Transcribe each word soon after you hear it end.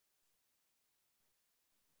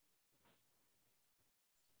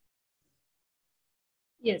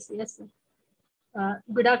Yes yes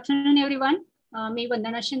good afternoon everyone. मी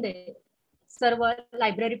वंदना शिंदे, सर्व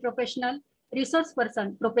library professional, resource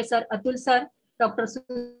person professor Atul sir, doctor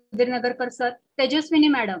Sudhir Nagarkar sir, Tejaswini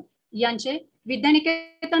madam यांचे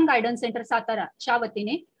विद्यानिकेतन guidance centre Satara च्या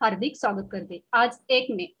वतीने हार्दिक स्वागत करते. आज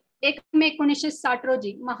 1 मे 1960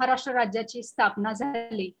 रोजी महाराष्ट्र राज्याची स्थापना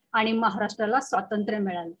झाली आणि महाराष्ट्राला स्वातंत्र्य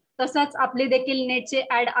मिळालं. तसंच आपली देखील नेटचे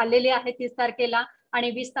ऍड आलेले आहे 30 तारखेला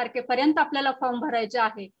आणि 20 तारखेपर्यंत आपल्याला फॉर्म भरायचे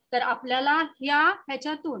आहे. तर आपल्याला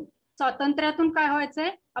ह्याच्यातून स्वातंत्र्यातून काय व्हायचंय,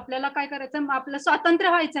 आपल्याला काय करायचं, आपलं स्वातंत्र्य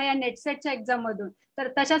व्हायचं या नेटसेटच्या एक्झाम मधून. तर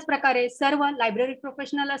तशाच प्रकारे सर्व लायब्ररी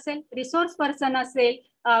प्रोफेशनल असेल, रिसोर्स पर्सन असेल,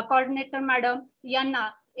 कोऑर्डिनेटर मॅडम यांना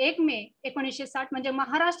 1 मे 1960 म्हणजे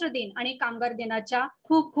महाराष्ट्र दिन आणि कामगार दिनाच्या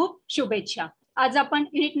खूप खूप शुभेच्छा. आज आपण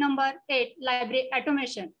unit number 8 library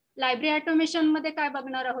automation. Library automation मध्ये काय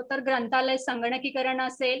बघणार आहोत, तर ग्रंथालय संगणकीकरण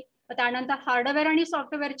असेल, त्यानंतर हार्डवेअर आणि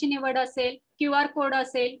सॉफ्टवेअरची निवड असेल, QR कोड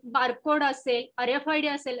असेल, बारकोड असेल, RFID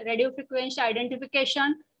असेल, रेडिओ फ्रिक्वेन्सी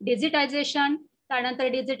आयडेंटिफिकेशन, डिजिटायझेशन, त्यानंतर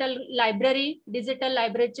डिजिटल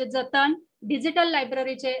लायब्ररीचे जतन, डिजिटल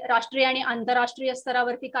लायब्ररीचे राष्ट्रीय आणि आंतरराष्ट्रीय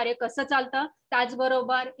स्तरावरती कार्य कसं चालतं,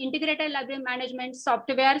 त्याचबरोबर integrated library management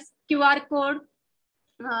software, QR code,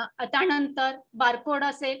 त्यानंतर बारकोड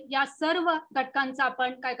असेल, या सर्व घटकांचा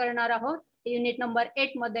आपण काय करणार आहोत, युनिट नंबर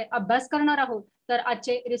 8 मध्ये अभ्यास करणार आहोत. तर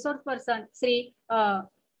आजचे resource person Shri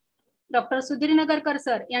doctor Sudhir Nagarkar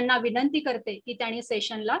sir यांना विनंती करते की त्यांनी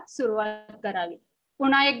सेशनला सुरुवात करावी.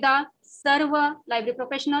 पुन्हा एकदा सर्व लायब्ररी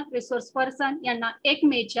प्रोफेशनल, रिसोर्स पर्सन यांना 1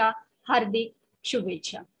 मेच्या हार्दिक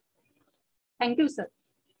शुभेच्छा. Thank you sir.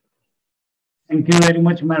 Thank you very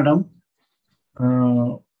much madam.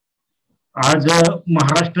 आज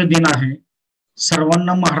महाराष्ट्र दिन आहे.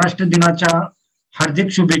 सर्वांना महाराष्ट्र दिनाच्या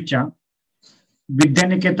हार्दिक शुभेच्छा.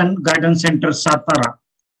 विद्यानिकेतन guidance centre Satara,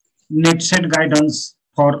 NET SET guidance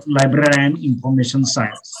for library and information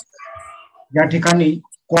science या ठिकाणी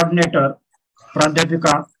कोऑर्डिनेटर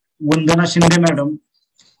प्राध्यापिका वंदना शिंदे मॅडम,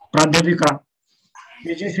 प्राध्यापिका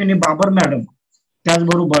तेजस्विनी बाबर मॅडम,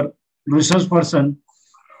 त्याचबरोबर रिसोर्स पर्सन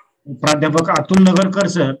प्राध्यापक अतुल नगरकर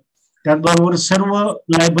सर, त्याचबरोबर सर्व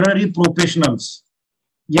लायब्ररी प्रोफेशनल्स.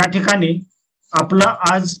 या ठिकाणी आपला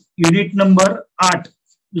आज युनिट नंबर 8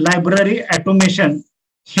 लायब्ररी ऑटोमेशन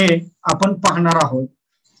हे आपण पाहणार आहोत.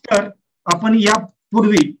 तर आपण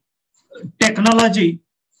यापूर्वी टेक्नॉलॉजी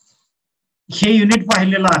हे युनिट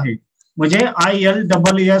पाहिलेलं आहे, म्हणजे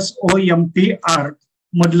ILSSOMTR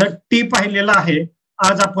मधलं टी पाहिलेलं आहे.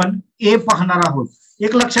 आज आपण ए पाहणार आहोत.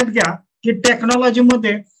 एक लक्षात घ्या की टेक्नॉलॉजी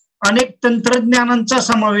मध्ये अनेक तंत्रज्ञानांचा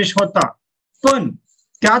समावेश होता, पण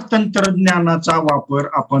त्या तंत्रज्ञानाचा वापर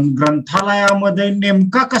आपण ग्रंथालयामध्ये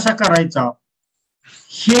नेमका कसा करायचा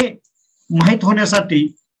हे माहित होण्यासाठी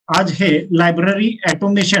आज हे लायब्ररी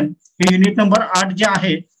ऑटोमेशन हे युनिट नंबर 8 जे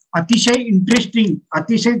आहे, अतिशय इंटरेस्टिंग,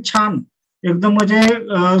 अतिशय छान, एकदम म्हणजे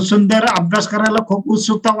सुंदर, अभ्यास करायला खूप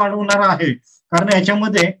उत्सुकता वाढवणार आहे. कारण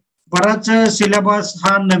याच्यामध्ये बराच सिलेबस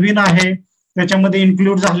हा नवीन आहे, त्याच्यामध्ये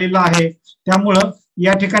इन्क्लूड झालेला आहे. त्यामुळं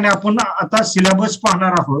या ठिकाणी आपण आता सिलेबस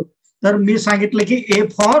पाहणार आहोत. तर मी सांगितलं की ए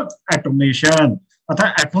फॉर ऑटोमेशन. आता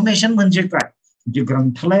ऑटोमेशन म्हणजे काय, म्हणजे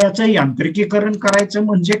ग्रंथालयाचं यांत्रिकीकरण करायचं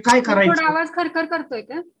म्हणजे काय करायचं. थोडा आवाज खरखर करतोय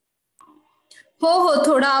का? हो,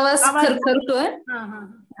 थोडा आवाज खरखरतोय.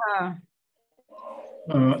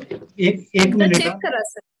 एक मिनिट चेक करा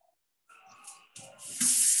सर.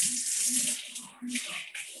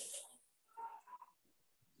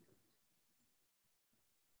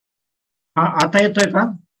 हा, आता येतोय का?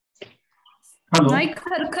 हॅलो. नाही,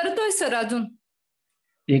 खरखरतोय सर अजून.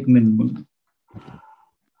 एक मिनिट.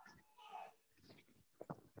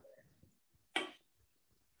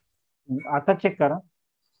 आता चेक करा.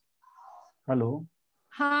 हॅलो.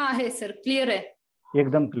 हा आहे सर, क्लिअर आहे,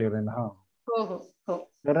 एकदम क्लिअर आहे ना. हा, हो हो हो.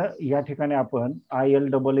 तर या ठिकाणी आपण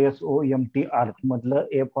ILSSOMTR मधलं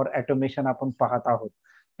ए फॉर ऑटोमेशन आपण पाहत आहोत.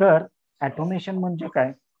 तर ऑटोमेशन म्हणजे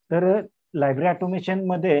काय, तर लायब्ररी ऑटोमेशन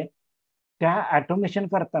मध्ये त्या ऑटोमेशन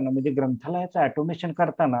करताना, म्हणजे ग्रंथालयाचं ऑटोमेशन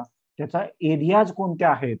करताना त्याचा एरियाज कोणत्या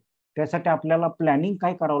आहेत, त्यासाठी आपल्याला प्लॅनिंग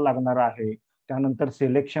काय करावं लागणार आहे. त्यानंतर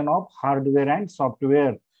selection of hardware and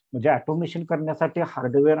software, म्हणजे ऑटोमेशन करण्यासाठी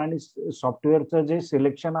हार्डवेअर आणि सॉफ्टवेअरचं जे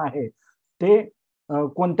सिलेक्शन आहे ते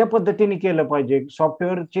कोणत्या पद्धतीने केलं पाहिजे.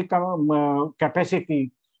 सॉफ्टवेअरची कॅपॅसिटी,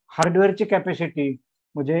 हार्डवेअरची कॅपॅसिटी,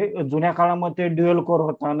 म्हणजे जुन्या काळामध्ये ड्युअल कोर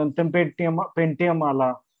होता, नंतर पेंटियम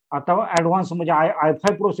आला, आता ऍडव्हान्स म्हणजे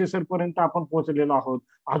i5 प्रोसेसर पर्यंत आपण पोहोचलेलो आहोत,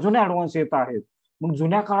 अजून ऍडव्हान्स येत आहेत. मग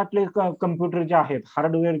जुन्या काळातले कम्प्युटर जे आहेत,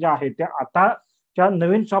 हार्डवेअर जे आहेत, ते आताच्या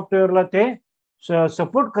नवीन सॉफ्टवेअरला ते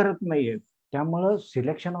सपोर्ट करत नाहीयेत. त्यामुळं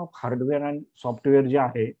selection of hardware and software जे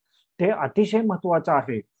आहे ते अतिशय महत्वाचं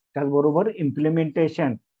आहे. त्याचबरोबर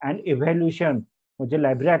इम्प्लिमेंटेशन अँड इव्हॅल्युएशन, म्हणजे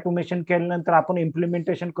लायब्ररी ऑटोमेशन केल्यानंतर आपण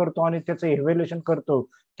इम्प्लिमेंटेशन करतो आणि त्याचं इव्हॅल्युएशन करतो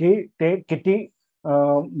की ते किती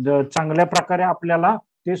चांगल्या प्रकारे आपल्याला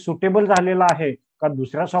ते सुटेबल झालेलं आहे का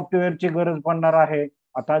दुसऱ्या सॉफ्टवेअरची गरज पडणार आहे.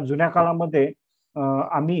 आता जुन्या काळामध्ये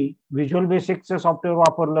आम्ही व्हिज्युअल बेसिकचं सॉफ्टवेअर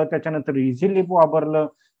वापरलं, त्याच्यानंतर इझी लिप वापरलं,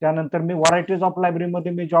 त्यानंतर मी व्हरायटीज ऑफ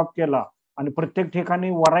लायब्ररीमध्ये मी जॉब केला आणि प्रत्येक ठिकाणी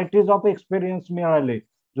व्हरायटीज ऑफ एक्सपिरियन्स मिळाले.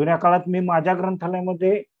 जुन्या काळात मी माझ्या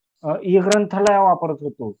ग्रंथालयामध्ये ई ग्रंथालय वापरत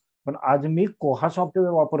होतो, पण आज मी कोहा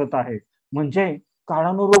सॉफ्टवेअर वापरत आहे. म्हणजे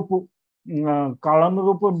काळानुरूप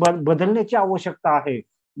बदलण्याची आवश्यकता आहे.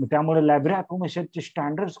 त्यामुळे लायब्ररी ऑटोमेशनचे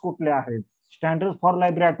स्टँडर्ड्स कुठले आहेत, स्टँडर्ड फॉर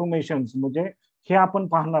लायब्ररी ऑटोमेशन म्हणजे हे आपण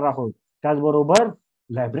पाहणार आहोत. त्याचबरोबर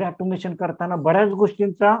लायब्ररी ऑटोमेशन करताना बऱ्याच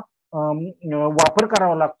गोष्टींचा वापर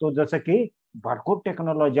करावा लागतो, जसं की बारकोड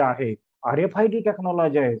टेक्नॉलॉजी आहे, RFID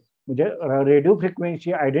टेक्नॉलॉजी आहे, म्हणजे रेडिओ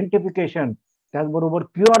फ्रिक्वेन्सी आयडेंटिफिकेशन, त्याचबरोबर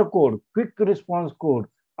QR code, quick response code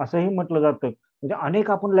असंही म्हटलं जातं. म्हणजे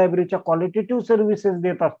अनेक आपण लायब्ररीच्या क्वालिटेटिव्ह सर्व्हिसेस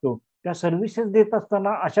देत असतो. त्या सर्व्हिसेस देत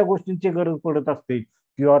असताना अशा गोष्टींची गरज पडत असते.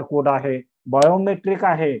 QR कोड आहे, बायोमेट्रिक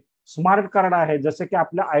आहे, स्मार्ट कार्ड आहे, जसं की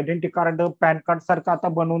आपलं आयडेंटिटी कार्ड पॅन कार्ड सारखं आता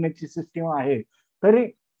बनवण्याची सिस्टीम आहे. तरी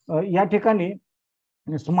या ठिकाणी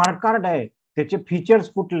स्मार्ट कार्ड आहे, त्याचे फीचर्स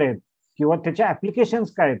कुठले आहेत किंवा त्याचे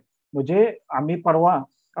ऍप्लिकेशन्स काय आहेत. म्हणजे आम्ही परवा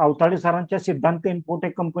अवताडे सरांच्या सिद्धांत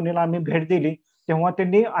इन्फोटेक कंपनीला आम्ही भेट दिली, तेव्हा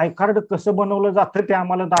त्यांनी आय कार्ड कसं बनवलं जातं ते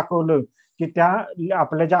आम्हाला दाखवलं की त्या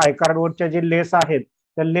आपल्या ज्या आय कार्डवरच्या जे लेस आहेत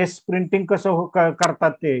त्या लेस प्रिंटिंग कसं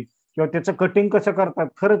करतात ते किंवा त्याचं कटिंग कसं करतात.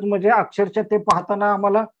 खरंच म्हणजे अक्षरशः ते पाहताना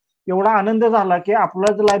आम्हाला एवढा आनंद झाला की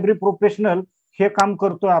आपलाच लायब्ररी प्रोफेशनल हे काम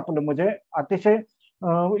करतोय आपलं. म्हणजे अतिशय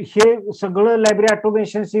हे सगळं लायब्ररी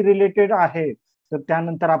ऑटोमेशनशी रिलेटेड आहे. तर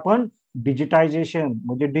त्यानंतर आपण डिजिटायझेशन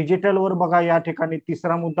म्हणजे डिजिटलवर बघा, या ठिकाणी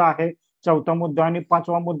तिसरा मुद्दा आहे, चौथा मुद्दा आणि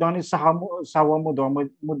पाचवा मुद्दा आणि सहावा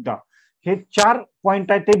मुद्दा, हे 4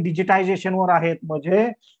 पॉइंट आहेत ते डिजिटायझेशनवर आहेत. म्हणजे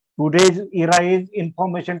today's Ira is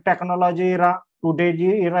information technology Ira, today's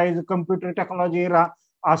Ira is computer technology इरा,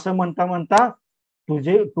 असं म्हणता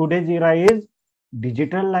today's Ira is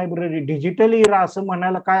digital library, digital इरा असं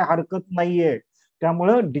म्हणायला काय हरकत नाहीये.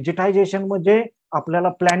 त्यामुळं डिजिटायझेशन म्हणजे आपल्याला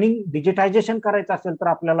प्लॅनिंग डिजिटायझेशन करायचं असेल तर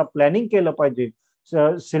आपल्याला प्लॅनिंग केलं पाहिजे.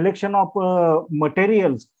 सिलेक्शन ऑफ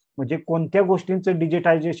मटेरियल्स म्हणजे कोणत्या गोष्टींचं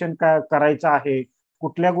डिजिटायझेशन करायचं आहे,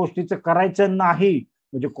 कुठल्या गोष्टीचं करायचं नाही,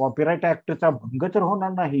 म्हणजे कॉपीराईट ऍक्टचा भंग तर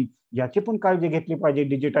होणार नाही याची पण काळजी घेतली पाहिजे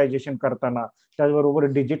डिजिटायझेशन करताना. त्याचबरोबर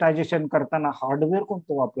डिजिटायझेशन करताना हार्डवेअर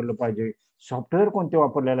कोणतं वापरलं पाहिजे, सॉफ्टवेअर कोणते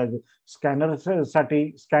वापरलेलं आहे.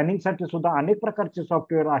 स्कॅनिंगसाठी सुद्धा अनेक प्रकारचे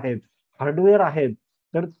सॉफ्टवेअर आहेत, हार्डवेअर आहेत.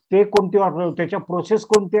 तर ते कोणते वापरलं, त्याच्या प्रोसेस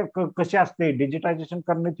कोणते कसे असते, डिजिटायझेशन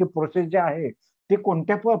करण्याची प्रोसेस जे आहे ते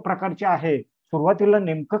कोणत्या प्रकारचे आहे, सुरुवातीला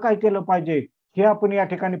नेमकं काय केलं पाहिजे हे आपण या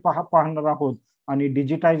ठिकाणी पाहणार आहोत. आणि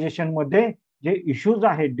डिजिटायझेशन मध्ये जे इश्यूज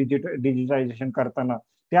आहेत डिजिटायझेशन करताना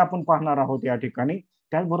ते आपण पाहणार आहोत या ठिकाणी.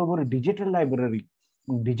 त्याचबरोबर डिजिटल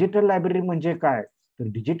लायब्ररी म्हणजे काय, तर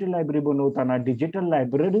डिजिटल लायब्ररी बनवताना डिजिटल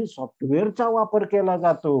लायब्ररी सॉफ्टवेअरचा वापर केला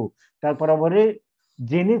जातो. त्याचबरोबर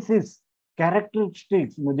जेनेसिस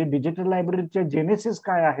कॅरेक्टरिस्टिक्स म्हणजे डिजिटल लायब्ररीचे जेनेसिस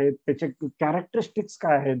काय आहेत, त्याचे कॅरेक्टरिस्टिक्स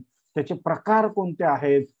काय आहेत, त्याचे प्रकार कोणते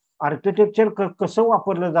आहेत, आर्किटेक्चर कसं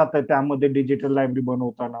वापरलं जातं त्यामध्ये डिजिटल लायब्ररी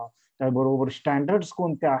बनवताना, त्याबरोबर स्टँडर्ड्स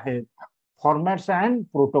कोणते आहेत, फॉर्मॅट्स अँड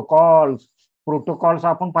प्रोटोकॉल्स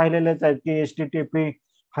आपण पाहिलेलेच आहेत की HTTP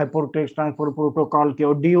हायपरटेक्स्ट ट्रान्सफर प्रोटोकॉल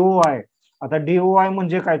किंवा DOI. आता DOI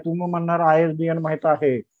म्हणजे काय, तुम्ही म्हणणार ISBN माहित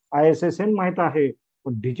आहे, ISSN माहित आहे,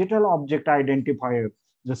 पण डिजिटल ऑब्जेक्ट आयडेंटिफायर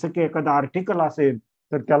जसं की एखादा आर्टिकल असेल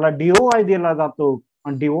तर त्याला DOI दिला जातो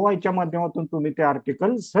आणि DOIच्या माध्यमातून तुम्ही ते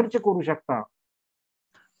आर्टिकल सर्च करू शकता.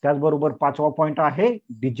 त्याचबरोबर पाचवा पॉइंट आहे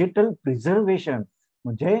डिजिटल प्रिझर्वेशन,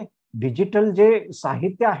 म्हणजे डिजिटल जे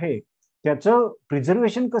साहित्य आहे त्याचं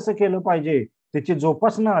प्रिझर्वेशन कसं केलं पाहिजे, त्याची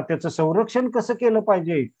जोपासना, त्याचं संरक्षण कसं केलं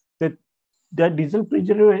पाहिजे, त्या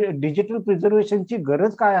डिजिटल प्रिझर्वेशनची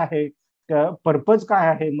गरज काय आहे, त्या पर्पज काय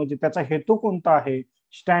आहे, म्हणजे त्याचा हेतू कोणता आहे.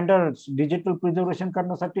 स्टँडर्ड्स, डिजिटल प्रिझर्वेशन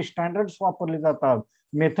करण्यासाठी स्टँडर्ड्स वापरले जातात,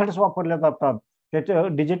 मेथड्स वापरल्या जातात, त्याच्या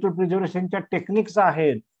डिजिटल प्रिझर्वेशनच्या टेक्निक्स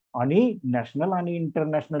आहेत. आणि नॅशनल आणि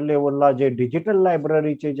इंटरनॅशनल लेवलला जे डिजिटल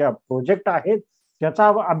लायब्ररीचे ज्या प्रोजेक्ट आहेत त्याचा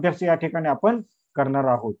अभ्यास या ठिकाणी आपण करणार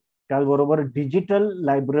आहोत. त्याचबरोबर डिजिटल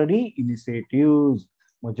लायब्ररी इनिशिएटिव्ह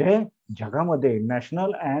म्हणजे जगामध्ये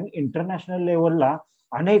नॅशनल अँड इंटरनॅशनल लेवलला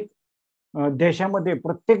अनेक देशामध्ये,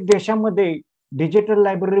 प्रत्येक देशामध्ये डिजिटल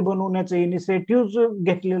लायब्ररी बनवण्याचं इनिशिएटिव्ह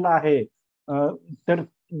घेतलेलं आहे. तर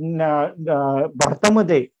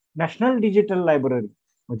भारतामध्ये नॅशनल डिजिटल लायब्ररी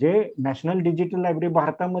म्हणजे नॅशनल डिजिटल लायब्ररी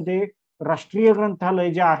भारतामध्ये राष्ट्रीय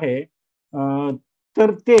ग्रंथालय जे आहे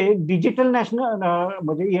तर ते डिजिटल नॅशनल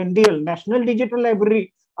म्हणजे NDL नॅशनल डिजिटल लायब्ररी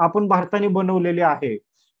आपण भारताने बनवलेली आहे.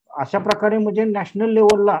 अशा प्रकारे म्हणजे नॅशनल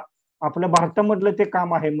लेवलला आपल्या भारतामधलं ते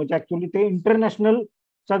काम आहे. म्हणजे ऍक्च्युली ते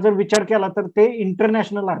इंटरनॅशनलचा जर विचार केला तर ते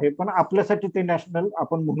इंटरनॅशनल आहे, पण आपल्यासाठी ते नॅशनल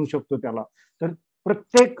आपण म्हणू शकतो त्याला. तर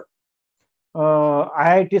प्रत्येक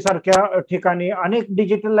IIT सारख्या ठिकाणी अनेक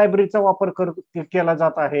डिजिटल लायब्ररीचा वापर केला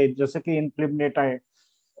जात आहे, जसं की इन्फ्लिमनेट आहे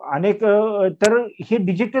अनेक. तर ही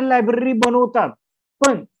डिजिटल लायब्ररी बनवतात,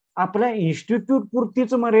 पण आपल्या इन्स्टिट्यूट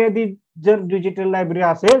पुरतीच मर्यादित जर डिजिटल लायब्ररी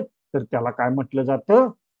असेल तर त्याला काय म्हटलं जातं,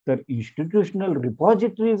 तर इन्स्टिट्यूशनल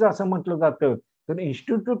रिपॉझिटरीज असं म्हटलं जातं. तर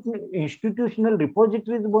इन्स्टिट्यूशनल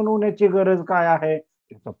रिपॉझिटरीज बनवण्याची गरज काय आहे,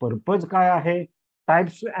 त्याचा पर्पज काय आहे,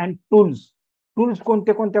 टाइप्स अँड टूल्स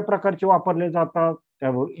कोणत्या कोणत्या प्रकारचे वापरले जातात,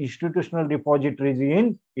 त्यावर इन्स्टिट्यूशनल रिपॉझिटरीज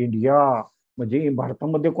इन इंडिया, म्हणजे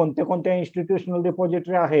भारतामध्ये कोणत्या कोणत्या इन्स्टिट्यूशनल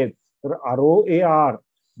रिपॉझिटरी आहेत, तर ROAR,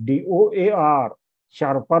 DOAR,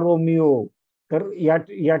 शार्पा-रोमिओ. तर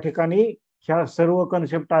या ठिकाणी ह्या सर्व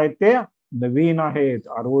कन्सेप्ट आहेत ते नवीन आहेत.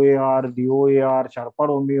 ROAR, DOAR,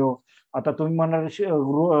 शार्पा-रोमिओ. आता तुम्ही म्हणाल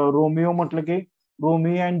रोमिओ म्हटलं की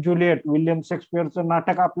रोमिओ अँड ज्युलियट, विल्यम शेक्सपियरचं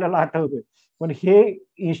नाटक आपल्याला आठवतं, पण हे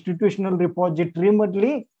इन्स्टिट्यूशनल रिपॉझिटरी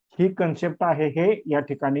मधली ही कन्सेप्ट आहे, हे या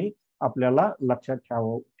ठिकाणी आपल्याला लक्षात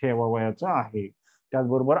ठेवावयाचं आहे.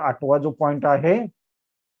 त्याचबरोबर 8वा जो पॉइंट आहे,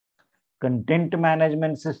 कंटेंट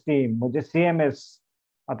मॅनेजमेंट सिस्टीम म्हणजे CMS.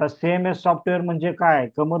 आता CMS सॉफ्टवेअर म्हणजे काय,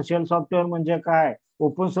 कमर्शियल सॉफ्टवेअर म्हणजे काय,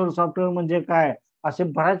 ओपन सोर्स सॉफ्टवेअर म्हणजे काय, असे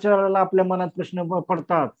बऱ्याच वेळेला आपल्या मनात प्रश्न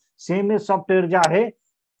पडतात. CMS सॉफ्टवेअर जे आहे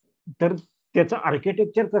तर त्याचं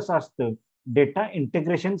आर्किटेक्चर कसं असतं, डेटा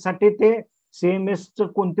इंटिग्रेशनसाठी ते CMS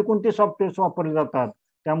कोणते कोणते सॉफ्टवेअर्स वापरले जातात.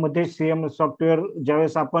 त्यामध्ये CMS सॉफ्टवेअर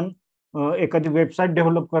ज्यावेळेस आपण एखादी वेबसाईट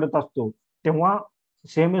डेव्हलप करत असतो तेव्हा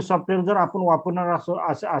CMS सॉफ्टवेअर जर आपण वापरणार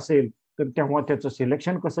असेल तर तेव्हा त्याचं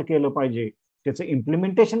सिलेक्शन कसं केलं पाहिजे, त्याचं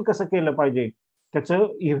इम्प्लिमेंटेशन कसं केलं पाहिजे, त्याचं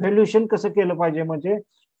इव्हॅल्युएशन कसं केलं पाहिजे, म्हणजे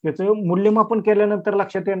त्याचं मूल्यमापन केल्यानंतर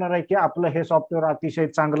लक्षात येणार आहे की आपलं हे सॉफ्टवेअर अतिशय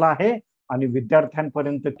चांगलं आहे आणि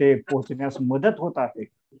विद्यार्थ्यांपर्यंत ते पोहोचण्यास मदत होत आहे.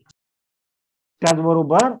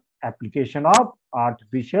 त्याचबरोबर ऍप्लिकेशन ऑफ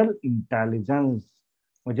आर्टिफिशियल इंटेलिजन्स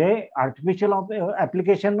म्हणजे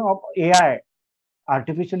application of AI.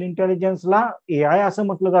 Artificial इंटेलिजन्सला AI असं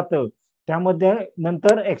म्हटलं जातं. त्यामध्ये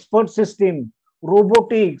नंतर expert system,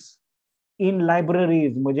 robotics in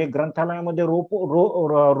libraries म्हणजे ग्रंथालयामध्ये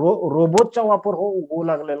रोबोटचा वापर होऊ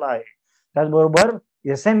लागलेला आहे. त्याचबरोबर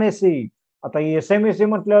SMSE. आता SMSE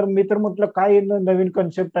म्हटल्यावर मी तर म्हटलं काय नवीन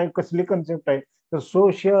कन्सेप्ट आहे, कसली कन्सेप्ट आहे, तर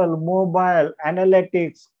सोशल मोबाईल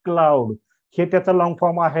एनालिटिक्स क्लाउड, हे त्याचा लॉंग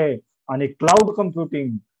फॉर्म आहे. आणि क्लाउड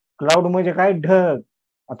कम्प्युटिंग, क्लाउड म्हणजे काय, ढग.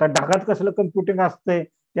 आता ढगात कसलं कम्प्युटिंग असतंय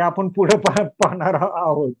ते आपण पुढे पाहणार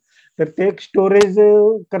आहोत. तर ते स्टोरेज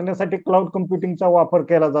करण्यासाठी क्लाउड कम्प्युटिंगचा वापर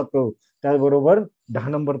केला जातो. त्याचबरोबर 10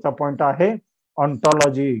 नंबरचा पॉइंट आहे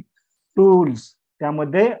ऑन्टॉलॉजी टूल्स.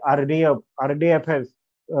 त्यामध्ये RDFS,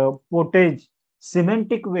 पोटेज,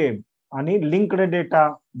 सिमेंटिक वेब आणि linked data,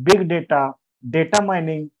 big data, data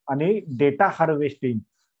mining आणि डेटा हार्वेस्टिंग.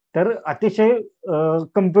 तर अतिशय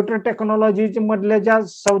कम्प्युटर टेक्नॉलॉजी मधल्या ज्या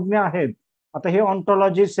संज्ञा आहेत, आता हे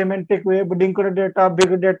ऑन्टॉलॉजी, semantic web, linked data,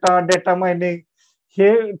 big data, data mining,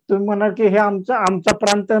 हे तुम्ही म्हणाल की हे आमचा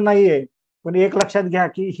प्रांत नाहीये, पण एक लक्षात घ्या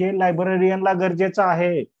की हे लायब्ररियनला गरजेचं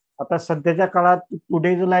आहे. आता सध्याच्या काळात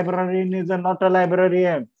today's librarian is not a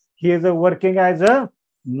librarian, he is working as a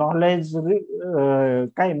knowledge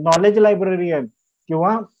librarian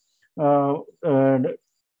किंवा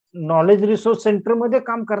नॉलेज रिसोर्स सेंटर मध्ये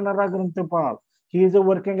काम करणारा ग्रंथपाल. He is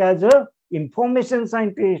working as a information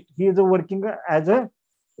scientist, he is working as a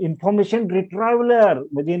information रिट्राव्हलर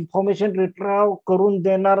म्हणजे इन्फॉर्मेशन रिट्राव्ह करून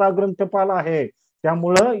देणारा ग्रंथपाल आहे.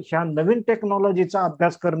 त्यामुळं ह्या नवीन टेक्नॉलॉजीचा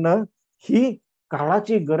अभ्यास करणं ही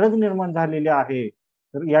काळाची गरज निर्माण झालेली आहे.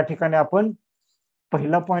 तर या ठिकाणी आपण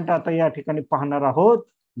पहिला पॉइंट आता या ठिकाणी पाहणार आहोत,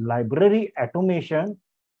 लायब्ररी ऑटोमेशन.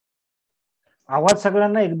 आवाज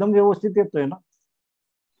सगळ्यांना एकदम व्यवस्थित येतोय ना?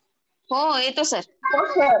 हो येतो सर.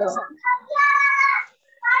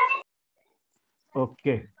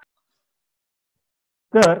 ओके.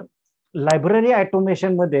 तर लायब्ररी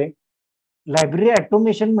ऑटोमेशन मध्ये लायब्ररी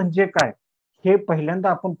ऑटोमेशन म्हणजे काय हे पहिल्यांदा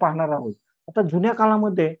आपण पाहणार आहोत. आता जुन्या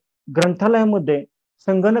काळामध्ये ग्रंथालयामध्ये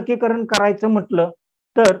संगणकीकरण करायचं म्हटलं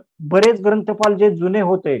तर बरेच ग्रंथपाल जे जुने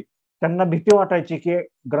होते त्यांना भीती वाटायची की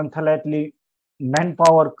ग्रंथालयातली मॅन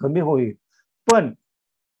पॉवर कमी होईल, पण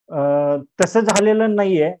तसं झालेलं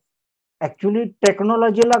नाहीये. ऍक्च्युली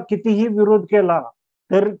टेक्नॉलॉजीला कितीही विरोध केला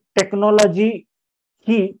तर टेक्नॉलॉजी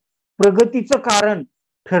ही प्रगतीचं कारण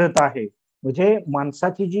ठरत आहे. म्हणजे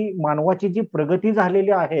मानवाची जी प्रगती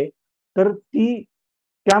झालेली आहे तर ती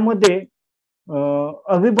त्यामध्ये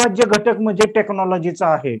अविभाज्य घटक म्हणजे टेक्नॉलॉजीचा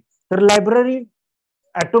आहे. तर लायब्ररी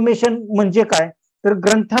ऑटोमेशन म्हणजे काय, तर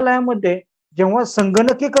ग्रंथालयामध्ये जेव्हा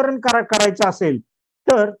संगणकीकरण करायचं असेल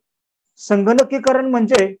तर संगणकीकरण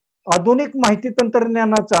म्हणजे आधुनिक माहिती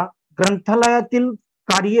तंत्रज्ञानाचा ग्रंथालयातील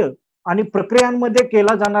कार्य आणि प्रक्रियांमध्ये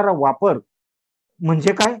केला जाणारा वापर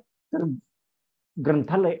म्हणजे काय तर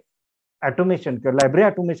ग्रंथालय ऑटोमेशन किंवा लायब्ररी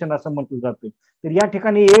ऑटोमेशन असं म्हटलं जातं. तर या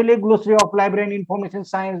ठिकाणी ALA glossary of library and information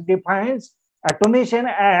science defines automation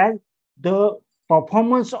as the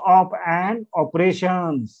performance of and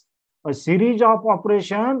operations, a series of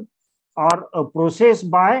operation or a process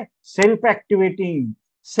by self-activating,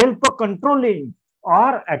 self-controlling or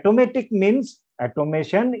automatic means.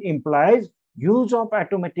 Automation implies use of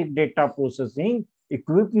automatic data processing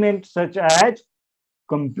equipment such as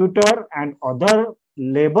computer and other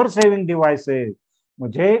labor-saving devices.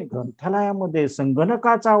 म्हणजे ग्रंथालयामध्ये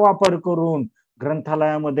संगणकाचा वापर करून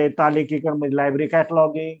ग्रंथालयामध्ये तालिकीकरण म्हणजे library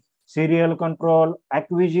cataloguing, serial control,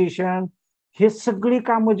 acquisition हे सगळी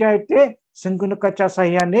कामं जे आहेत ते संगणकाच्या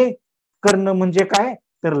साह्याने करणं म्हणजे काय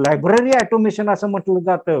तर लायब्ररी ऑटोमेशन असं म्हटलं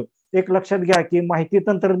जातं. एक लक्षात घ्या की माहिती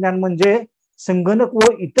तंत्रज्ञान म्हणजे संगणक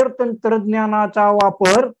व इतर तंत्रज्ञानाचा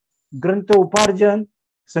वापर ग्रंथ उपार्जन,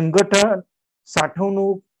 संघटन,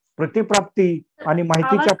 साठवणूक, प्रतिप्राप्ती आणि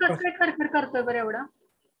माहितीच्या खरखर करतोय बरं एवढा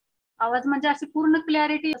आवाज म्हणजे अशी पूर्ण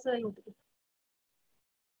क्लॅरिटी असं होतं.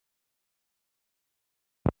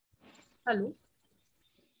 हॅलो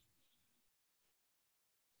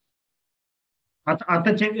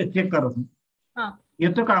आता चेक करत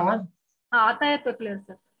येतो का आवाज? हा आता येतो क्लिअर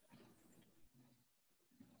सर.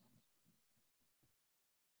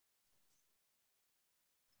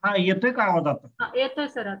 हा येतोय का आवाज आता? हा येतोय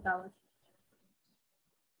सर आता आवाज.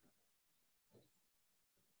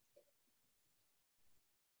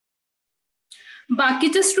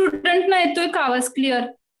 बाकीच्या स्टुडंटना येतोय का आवाज क्लिअर?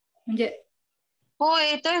 म्हणजे हो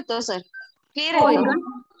येतो सर क्लिअर होय येतो. का?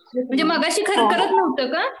 म्हणजे मगाशी खरखरत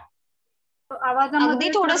नव्हतं का? अगदी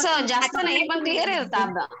थोडस जास्त नाही पण क्लिअर येतो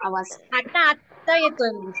आवाज. आता येतोय.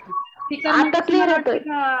 आता क्लिअर येतोय.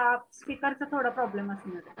 स्पीकरचा थोडा प्रॉब्लेम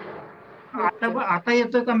असणार. आता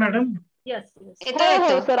येतोय का मॅडम? येस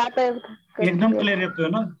येतो सर आता एकदम क्लिअर येतोय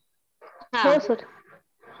ना? हो सर.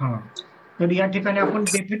 हा तर या ठिकाणी आपण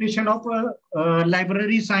definition of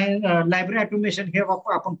library science library automation हे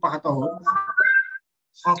आपण पाहत आहोत.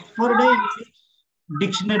 Oxford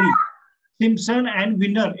dictionary Simpson and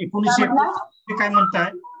winner 1991 काय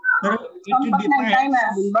म्हणतात तर it defines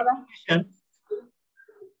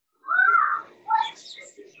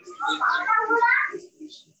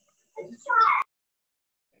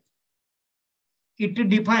it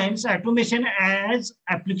defines automation as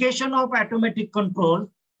application of automatic control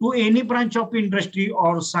to any branch of industry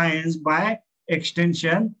or science, by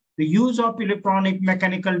extension the use of electronic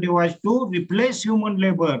mechanical device to replace human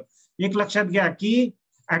labor. एक लक्षात घ्या की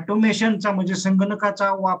ऑटोमेशनचा म्हणजे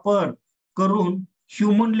संगणकाचा वापर करून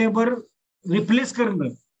ह्युमन लेबर रिप्लेस करणं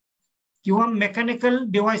किंवा मेकॅनिकल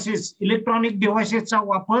डिव्हाइसेस इलेक्ट्रॉनिक डिव्हाइसेसचा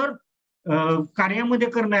वापर कार्यामध्ये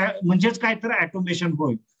करणं म्हणजेच काय तर ऑटोमेशन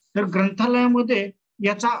होय. तर ग्रंथालयामध्ये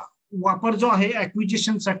याचा वापर जो आहे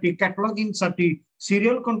ऍक्विजिशन साठी, कॅटलॉगिंग साठी,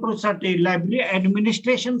 सिरियल कंट्रोल साठी, लायब्ररी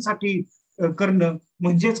ऍडमिनिस्ट्रेशन साठी करणं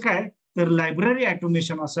म्हणजेच काय तर लायब्ररी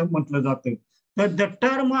ऑटोमेशन असं म्हटलं जातं. तर the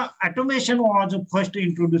term automation was first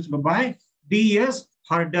introduced bye D.S.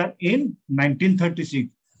 Harder in 1936.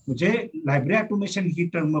 म्हणजे लायब्ररी ऑटोमेशन ही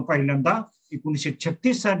टर्म पहिल्यांदा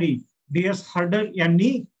 1936 साली D.S. हार्डर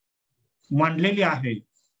यांनी मांडलेली आहे.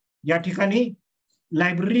 या ठिकाणी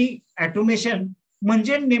लायब्ररी ऑटोमेशन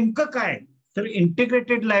म्हणजे नेमकं काय तर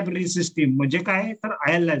इंटिग्रेटेड लायब्ररी सिस्टीम म्हणजे काय तर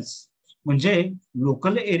ILS म्हणजे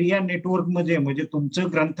लोकल एरिया नेटवर्क मध्ये म्हणजे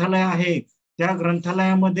तुमचं ग्रंथालय आहे त्या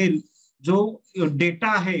ग्रंथालयामधील जो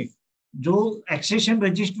डेटा आहे जो ऍक्सेशन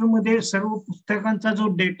रजिस्टर मध्ये सर्व पुस्तकांचा जो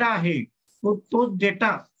डेटा आहे तो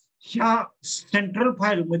डेटा ह्या सेंट्रल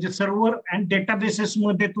फाईल म्हणजे सर्व्हर अँड डेटाबेसेस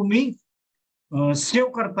मध्ये तुम्ही सेव्ह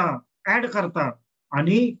करता, ऍड करता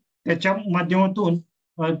आणि त्याच्या माध्यमातून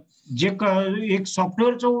जे एक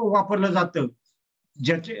सॉफ्टवेअरचं वापरलं जातं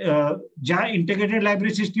ज्या इंटिग्रेटेड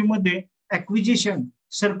लायब्ररी सिस्टीम मध्ये ऍक्विजिशन,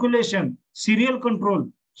 सर्क्युलेशन, सिरियल कंट्रोल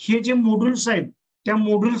हे जे मॉड्यूल्स आहेत त्या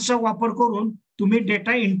मॉड्यूल्सचा वापर करून तुम्ही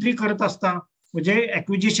डेटा एंट्री करत असता. म्हणजे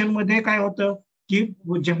ऍक्विजिशन मध्ये काय होतं की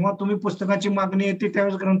जेव्हा तुम्ही पुस्तकाची मागणी येते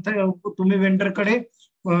त्यावेळेस ग्रंथ तुम्ही वेंडरकडे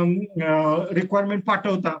रिक्वायरमेंट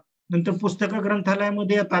पाठवता, नंतर पुस्तकं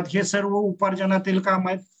ग्रंथालयामध्ये येतात. हे सर्व उपार्जनातील काम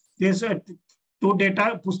आहेत. ते तो डेटा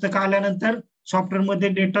पुस्तकं आल्यानंतर सॉफ्टवेअरमध्ये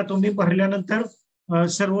डेटा तुम्ही भरल्यानंतर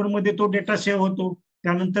सर्व्हरमध्ये तो डेटा सेव्ह होतो.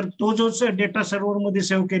 त्यानंतर तो जो डेटा सर्व्हरमध्ये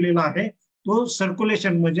सेव्ह केलेला आहे तो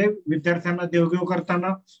सर्क्युलेशन म्हणजे विद्यार्थ्यांना देवघेव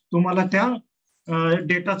करताना तुम्हाला त्या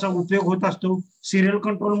डेटाचा उपयोग होत असतो. सिरियल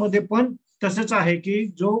कंट्रोलमध्ये पण तसंच आहे की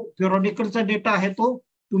जो पिरियॉडिकलचा डेटा आहे तो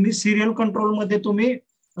तुम्ही सिरियल कंट्रोल मध्ये तुम्ही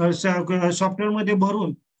सॉफ्टवेअर मध्ये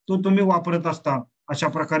भरून तो तुम्ही वापरत असता. अशा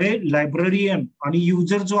प्रकारे लायब्ररियन आणि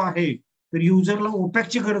युजर जो आहे, तर युजरला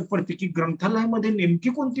ओपॅकची गरज पडते की ग्रंथालयामध्ये नेमकी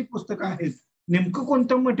कोणती पुस्तकं आहेत, नेमकं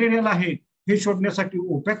कोणतं मटेरियल आहे हे शोधण्यासाठी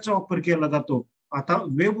ओपॅकचा वापर केला जातो. आता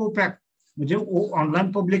वेब ओपॅक म्हणजे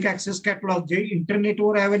ऑनलाईन पब्लिक ऍक्सेस कॅटलॉग जे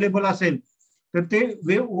इंटरनेटवर अवेलेबल असेल तर ते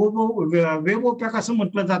वेब ओपॅक असं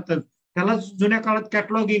म्हटलं जातं. त्याला जुन्या काळात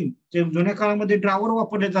कॅटलॉगिंग, जुन्या काळामध्ये ड्रावर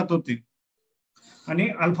वापरले जात होते आणि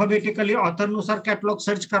अल्फाबेटिकली ऑथरनुसार कॅटलॉग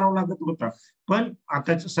सर्च करावा लागत होता. पण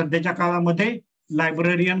आता सध्याच्या काळामध्ये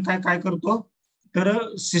लायब्ररियन काय करतो, तर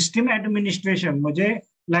सिस्टीम ऍडमिनिस्ट्रेशन म्हणजे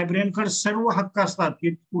लायब्ररियनकडे सर्व हक्क असतात की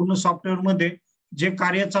पूर्ण सॉफ्टवेअर मध्ये जे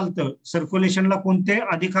कार्य चालतं, सर्क्युलेशनला कोणते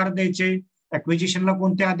अधिकार द्यायचे, ऍक्विजिशनला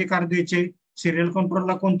कोणते अधिकार द्यायचे, सिरियल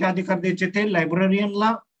कंट्रोलला कोणते अधिकार द्यायचे ते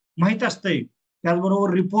लायब्ररियनला माहित असतंय.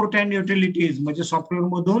 त्याचबरोबर रिपोर्ट अँड युटिलिटीज म्हणजे सॉफ्टवेअर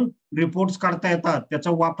मधून रिपोर्ट्स काढता येतात,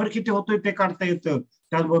 त्याचा वापर किती होतोय ते काढता येतं.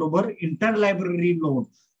 त्याचबरोबर इंटर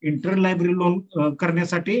लायब्ररी लोन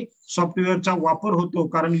करण्यासाठी सॉफ्टवेअरचा वापर होतो,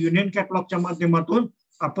 कारण युनियन कॅटलॉगच्या माध्यमातून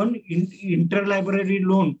आपण इंटर लायब्ररी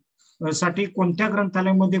लोन साठी कोणत्या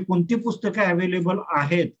ग्रंथालयामध्ये कोणती पुस्तकं अवेलेबल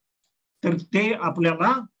आहेत तर ते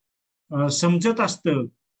आपल्याला समजत असतं.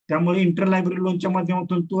 त्यामुळे इंटर लायब्ररी लोनच्या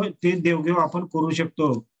माध्यमातून ते देवघेव आपण करू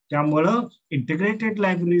शकतो. त्यामुळं इंटिग्रेटेड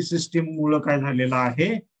लायब्ररी सिस्टीम मुळे काय झालेलं आहे,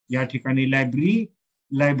 या ठिकाणी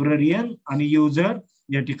लायब्ररियन आणि युजर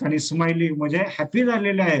या ठिकाणी स्माइली म्हणजे हॅपी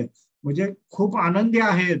झालेले आहेत, म्हणजे खूप आनंदी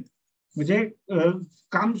आहेत, म्हणजे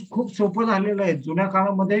काम खूप सोपं झालेलं आहे. जुन्या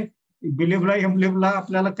काळामध्ये बिलिव्हला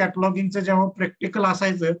आपल्याला कॅटलॉगिंगचं जेव्हा प्रॅक्टिकल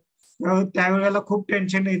असायचं त्यावेळेला खूप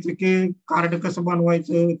टेन्शन यायचं की कार्ड कसं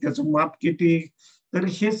बनवायचं, त्याचं माप किती, तर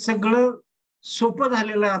हे सगळं सोपं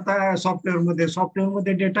झालेलं आहे आता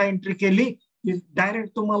सॉफ्टवेअरमध्ये डेटा एंट्री केली की डायरेक्ट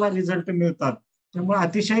तुम्हाला रिझल्ट मिळतात. त्यामुळे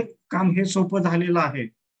अतिशय काम हे सोपं झालेलं आहे.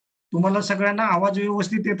 तुम्हाला सगळ्यांना आवाज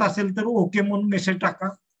व्यवस्थित येत असेल तर ओके म्हणून मेसेज टाका.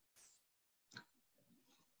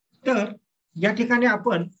 तर या ठिकाणी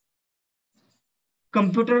आपण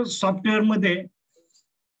कम्प्युटर सॉफ्टवेअरमध्ये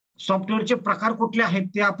सॉफ्टवेअरचे प्रकार कुठले आहेत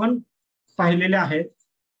ते आपण पाहिलेले आहेत.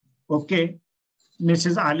 ओके,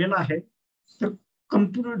 मेसेज आलेला आहे. तर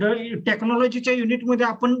कम्प्युटर टेक्नॉलॉजीच्या युनिटमध्ये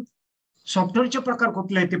आपण सॉफ्टवेअरचे प्रकार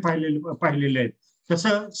कुठले आहेत ते पाहिलेले आहेत.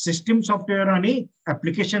 तसं सिस्टीम सॉफ्टवेअर आणि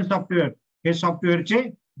ऍप्लिकेशन सॉफ्टवेअर हे सॉफ्टवेअरचे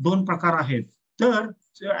दोन प्रकार आहेत.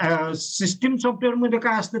 तर सिस्टीम सॉफ्टवेअर मध्ये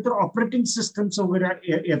काय असतं तर ऑपरेटिंग सिस्टम्स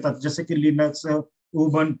वगैरे येतात, जसे की लिनक्स,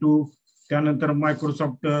 उबंटू, त्यानंतर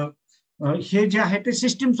मायक्रोसॉफ्ट, हे जे आहे ते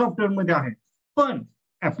सिस्टीम सॉफ्टवेअर मध्ये आहे. पण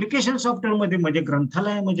ऍप्लिकेशन सॉफ्टवेअर मध्ये म्हणजे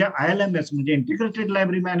ग्रंथालय म्हणजे ILMS म्हणजे इंटिग्रेटेड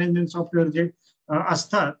लायब्ररी मॅनेजमेंट सॉफ्टवेअर जे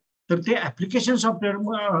असतात तर ते ऍप्लिकेशन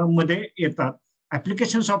सॉफ्टवेअर मध्ये येतात.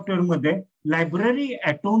 ऍप्लिकेशन सॉफ्टवेअर मध्ये लायब्ररी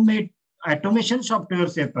ऑटोमेशन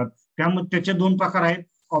सॉफ्टवेअर्स येतात. त्यामध्ये त्याचे दोन प्रकार आहेत,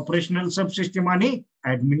 ऑपरेशनल सबसिस्टीम आणि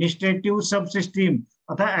ऍडमिनिस्ट्रेटिव्ह सबसिस्टीम.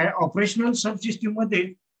 आता ऑपरेशनल सबसिस्टीम मध्ये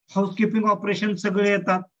हाऊसकीपिंग ऑपरेशन सगळे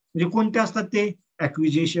येतात. म्हणजे कोणते असतात ते,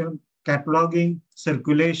 acquisition, cataloguing,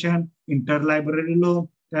 circulation, inter library loan,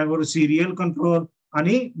 त्याबरोबर सिरियल कंट्रोल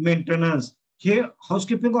आणि मेंटेनन्स हे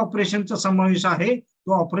हाऊसकीपिंग ऑपरेशनचा समावेश आहे.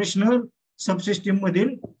 तो ऑपरेशनल सबसिस्टीम मधील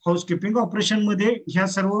हाऊसकीपिंग ऑपरेशन मध्ये ह्या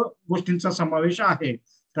सर्व गोष्टींचा समावेश आहे.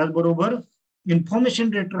 त्याचबरोबर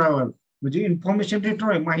इन्फॉर्मेशन रिट्रायव्हल म्हणजे इन्फॉर्मेशन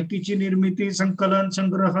रिट्रायव्हल माहितीची निर्मिती, संकलन,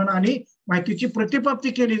 संग्रहण आणि माहितीची प्रतिप्राप्ती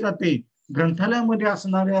केली जाते. ग्रंथालयामध्ये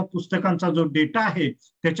असणाऱ्या पुस्तकांचा जो डेटा आहे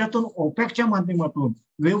त्याच्यातून ओपॅकच्या माध्यमातून,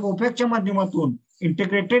 वेब ओपॅकच्या माध्यमातून,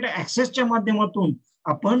 इंटिग्रेटेड ऍक्सेसच्या माध्यमातून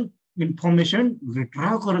आपण इन्फॉर्मेशन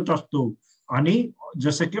रिट्रायव्ह करत असतो. आणि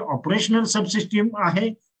जसं की ऑपरेशनल सबसिस्टीम आहे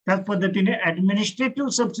त्याच पद्धतीने ऍडमिनिस्ट्रेटिव्ह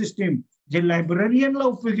सबसिस्टीम जे लायब्ररियनला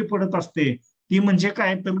उपयोगी पडत असते ती म्हणजे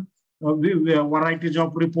काय तर व्हरायटीज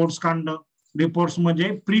ऑफ रिपोर्ट्स काढणं. रिपोर्ट्स म्हणजे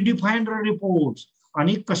प्रीडिफाईन्ड रिपोर्ट्स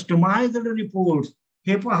आणि कस्टमाइज्ड रिपोर्ट्स.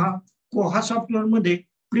 हे पहा, कोहा सॉफ्टवेअर मध्ये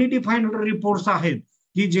प्रीडिफाईन्ड रिपोर्ट्स आहेत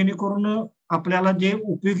की जेणेकरून आपल्याला जे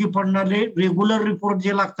उपयोगी पडणारे रेग्युलर रिपोर्ट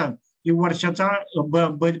जे लागतात की वर्षाचा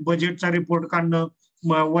बजेटचा रिपोर्ट काढणं,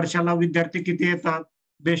 वर्षाला विद्यार्थी किती येतात,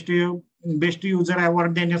 बेस्ट युजर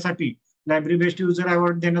अवॉर्ड देण्यासाठी, लायब्ररी बेस्ट युजर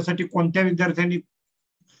अवॉर्ड देण्यासाठी कोणत्या विद्यार्थ्यांनी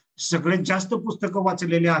सगळ्यात जास्त पुस्तकं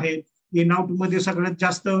वाचलेली आहेत, इन आउट मध्ये सगळ्यात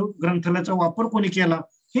जास्त ग्रंथालयाचा वापर कोणी केला,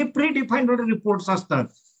 हे प्री डिफाईन्ड रिपोर्ट्स असतात.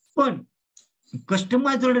 पण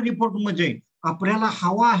कस्टमाइज्ड रिपोर्ट म्हणजे आपल्याला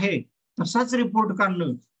हवा आहे तसाच रिपोर्ट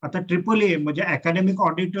काढणं. आता AAA म्हणजे अकॅडमिक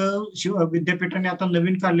ऑडिट विद्यापीठाने आता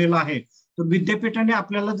नवीन काढलेलं आहे. तर विद्यापीठाने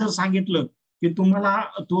आपल्याला जर सांगितलं की तुम्हाला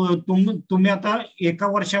तुम्ही आता एका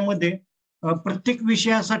वर्षामध्ये प्रत्येक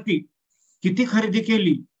विषयासाठी किती खरेदी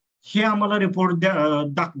केली हे आम्हाला रिपोर्ट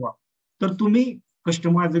दाखवा, तर तुम्ही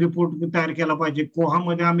कस्टमाइज रिपोर्ट तयार केला पाहिजे.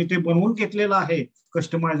 कोहामध्ये आम्ही ते बनवून घेतलेलं आहे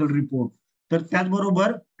कस्टमाइज रिपोर्ट. तर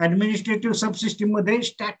त्याचबरोबर ऍडमिनिस्ट्रेटिव्ह सबसिस्टीम मध्ये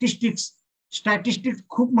स्टॅटिस्टिक्स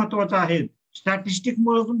खूप महत्वाचं आहे. स्टॅटिस्टिक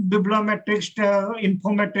मुळे बिब्लोमॅट्रिक्स,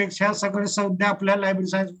 इन्फॉर्मॅट्रिक्स ह्या सगळ्या संज्ञा आपल्या लायब्ररी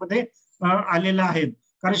सायन्स मध्ये आलेल्या आहेत.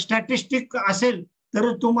 कारण स्टॅटिस्टिक असेल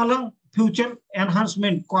तर तुम्हाला फ्युचर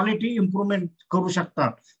एनहान्समेंट, क्वालिटी इम्प्रुव्हमेंट करू शकता.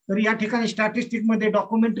 तर या ठिकाणी स्टॅटिस्टिक मध्ये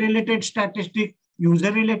document related statistic,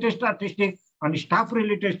 user related statistic आणि स्टाफ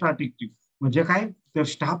रिलेटेड स्टॅटिस्टिक. म्हणजे काय, तर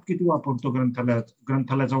स्टाफ किती वापरतो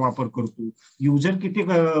ग्रंथालयाचा वापर करतो, युजर किती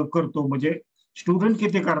करतो म्हणजे स्टुडंट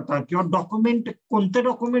किती करतात, किंवा डॉक्युमेंट, कोणतं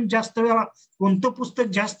डॉक्युमेंट जास्त वेळा, कोणतं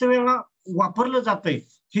पुस्तक जास्त वेळा वापरलं जातंय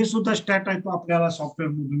हे सुद्धा स्टॅट आहे तो आपल्याला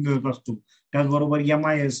सॉफ्टवेअर मधून मिळत असतो. त्याचबरोबर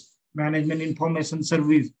MIS, मॅनेजमेंट इन्फॉर्मेशन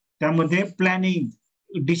सर्व्हिस, त्यामध्ये प्लॅनिंग,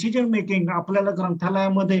 डिसिजन मेकिंग. आपल्याला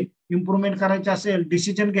ग्रंथालयामध्ये इम्प्रुव्हमेंट करायचे असेल,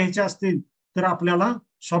 डिसिजन घ्यायचे असतील तर आपल्याला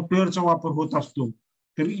सॉफ्टवेअरचा वापर होत असतो.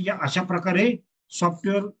 तर या अशा प्रकारे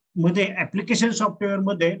सॉफ्टवेअर मध्ये, ऍप्लिकेशन सॉफ्टवेअर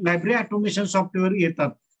मध्ये लायब्ररी ऑटोमेशन सॉफ्टवेअर येतात.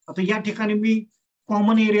 आता या ठिकाणी मी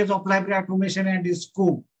common areas of library automation and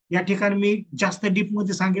scope या ठिकाणी मी जास्त डीप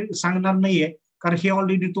मध्ये सांगणार नाहीये, कारण हे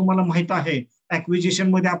ऑलरेडी तुम्हाला माहित आहे. ऍक्विजिशन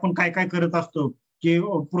मध्ये आपण काय काय करत असतो, की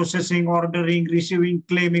processing, ordering, receiving,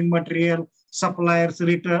 claiming material, suppliers,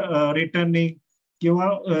 returning, किंवा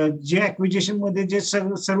जे ऍक्विजिशन मध्ये जे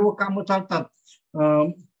सर्व कामं चालतात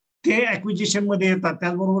ते ऍक्विजिशन मध्ये येतात.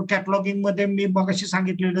 त्याचबरोबर कॅटलॉगिंग मध्ये मी मगाशी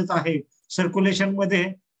सांगितलेलंच आहे. सर्क्युलेशन मध्ये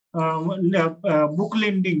बुक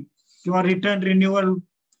लेंडिंग किंवा रिटर्न रिन्युअल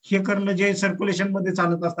हे करणं जे सर्क्युलेशन मध्ये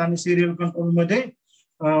चालत असतं. आणि सिरियल कंट्रोल मध्ये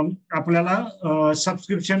आपल्याला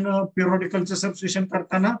सबस्क्रिप्शन, पिरियडिकलचं सबस्क्रिप्शन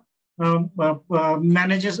करताना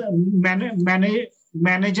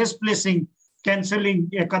मॅनेजेस प्लेसिंग, कॅन्सलिंग.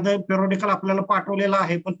 एखादं पिरियडिकल आपल्याला पाठवलेलं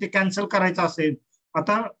आहे पण ते कॅन्सल करायचं असेल.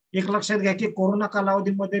 आता एक लक्षात घ्या की कोरोना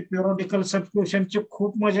कालावधीमध्ये पिरियडिकल सबस्क्रिप्शनची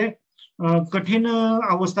खूप म्हणजे कठीण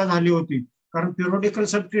अवस्था झाली होती. कारण पिरियडिकल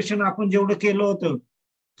सबस्क्रिप्शन आपण जेवढं केलं होतं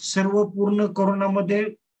सर्व पूर्ण कोरोनामध्ये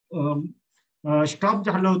स्टॉप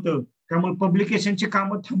झालं होतं. त्यामुळे पब्लिकेशनची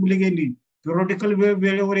कामं थांबली गेली, पिरियडिकल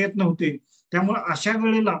वेळेवर येत नव्हते. त्यामुळे अशा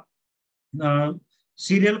वेळेला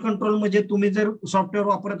सिरियल कंट्रोल म्हणजे तुम्ही जर सॉफ्टवेअर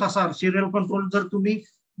वापरत असाल, सिरियल कंट्रोल जर तुम्ही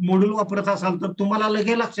मॉड्यूल वापरत असाल तर तुम्हाला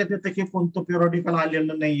लगेच लक्षात येतं की कोणतं पिरियडिकल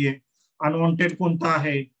आलेलं नाहीये, अनवॉन्टेड कोणतं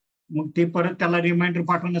आहे. मग ते परत त्याला रिमाइंडर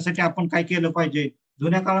पाठवण्यासाठी आपण काय केलं पाहिजे.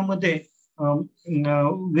 जुन्या काळामध्ये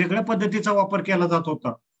वेगळ्या पद्धतीचा वापर केला जात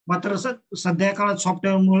होता, मात्र सध्या काळात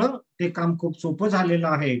सॉफ्टवेअरमुळे ते काम खूप सोपं झालेलं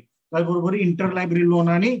आहे. त्याचबरोबर इंटर लायब्ररी लोन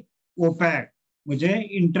आणि ओपॅक. म्हणजे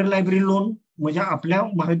इंटर लायब्ररी लोन म्हणजे आपल्या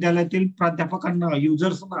महाविद्यालयातील प्राध्यापकांना,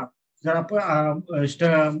 युजर्सना जर आपण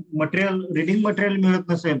मटेरियल, रिडिंग मटेरियल मिळत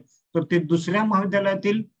नसेल तर ते दुसऱ्या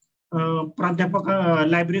महाविद्यालयातील प्राध्यापक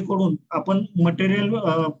लायब्ररीकडून आपण मटेरियल,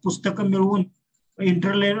 पुस्तकं मिळवून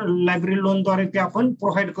इंटर लायब्ररी लोनद्वारे ते आपण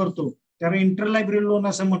प्रोव्हाइड करतो. त्याला इंटर लायब्ररी लोन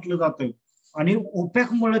असं म्हटलं जातं. आणि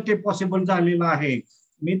ओपॅक मुळे ते पॉसिबल झालेलं आहे.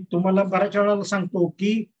 मी तुम्हाला बऱ्याच वेळा सांगतो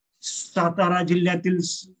की सातारा जिल्ह्यातील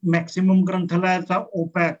maximum ग्रंथालयाचा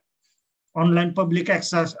ओपॅक, online public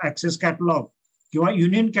access catalogue किंवा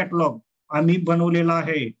युनियन कॅटलॉग आम्ही बनवलेला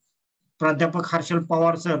आहे. प्राध्यापक हर्षल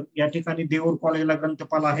पवार सर या ठिकाणी देऊर कॉलेजला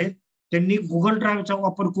ग्रंथपाल आहेत, त्यांनी गुगल ड्राईव्हचा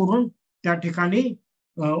वापर करून त्या ठिकाणी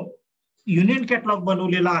युनियन कॅटलॉग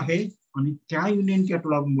बनवलेला आहे. आणि त्या युनियन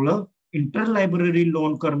कॅटलॉग मुळे इंटर लायब्ररी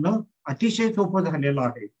लोन करणं अतिशय सोपं झालेलं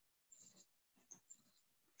आहे.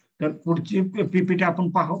 तर पुढची पीपीटी आपण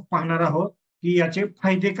पाहणार आहोत की याचे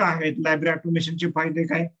फायदे काय आहेत, लायब्ररी ऑटोमेशनचे फायदे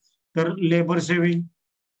काय. तर labour saving,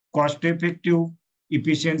 cost effective,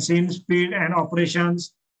 efficiency in speed and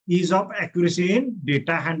operations, ease of accuracy in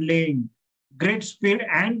data handling, great speed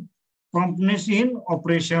and promptness in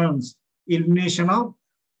operations, elimination of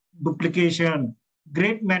duplication,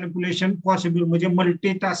 great manipulation possible. म्हणजे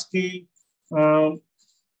मल्टीटास्किंग,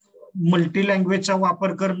 मल्टी लँग्वेजचा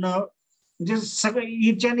वापर करणं, म्हणजे सगळं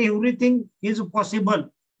each and everything is possible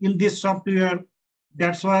in this software.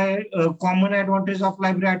 That's why common advantage of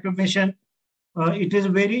library automation, it is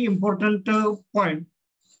very important point.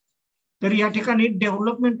 तर या ठिकाणी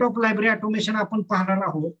development of library automation आपण पाहणार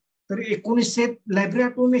आहोत. तर 1900 लायब्ररी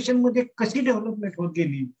ऑटोमेशन मध्ये कशी डेव्हलपमेंट होत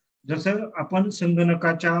गेली. जसं आपण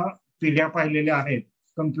संगणकाच्या पिढ्या पाहिलेल्या आहेत,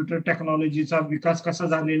 कम्प्युटर टेक्नॉलॉजीचा विकास कसा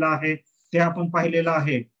झालेला आहे ते आपण पाहिलेलं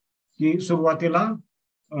आहे. की सुरुवातीला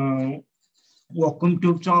वॉक्यूम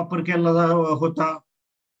ट्यूबचा वापर केला होता,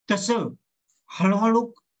 तसं हळूहळू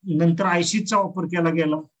नंतर आयसीचा वापर केला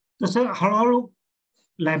गेला, तसं हळूहळू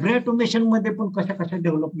लायब्ररी ऑटोमेशन मध्ये पण कशा कशा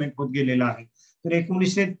डेव्हलपमेंट होत गेलेला आहे. तर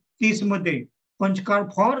 1930 मध्ये punch card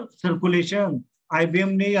for circulation, IBM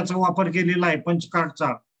ने याचा वापर केलेला आहे पंच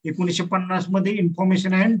कार्डचा. 1950 मध्ये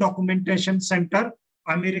इन्फॉर्मेशन अँड डॉक्युमेंटेशन सेंटर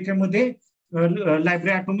अमेरिकेमध्ये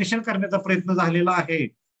लायब्ररी ऑटोमेशन करण्याचा प्रयत्न झालेला आहे.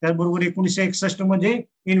 त्याचबरोबर 1961 मध्ये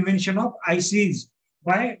invention of ICs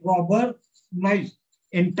by Robert nice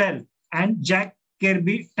Intel and jack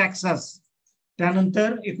केर्बी Texas.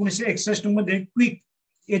 त्यानंतर 1961 मध्ये क्विक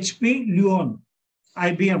HP लिओन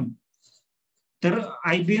IBM. तर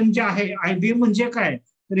IBM जे आहे, IBM म्हणजे काय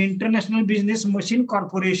तर इंटरनॅशनल बिझनेस मशीन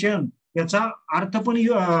कॉर्पोरेशन, याचा अर्थ पण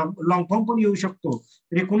लॉंग फॉर्म पण येऊ शकतो.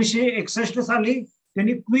 तर 1961 साली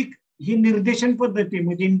त्यांनी क्विक ही निर्देशन पद्धती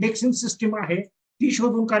म्हणजे इंडेक्सिंग सिस्टीम आहे ती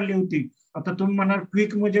शोधून काढली होती. आता तुम्ही म्हणाल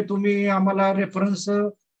क्विक म्हणजे तुम्ही आम्हाला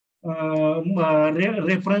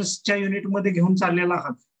रेफरन्सच्या युनिटमध्ये घेऊन चाललेला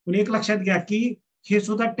आहात, पण एक लक्षात घ्या की हे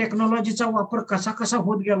सुद्धा टेक्नॉलॉजीचा वापर कसा कसा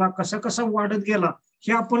होत गेला, कसा कसा वाढत गेला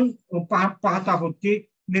हे आपण पाहत आहोत की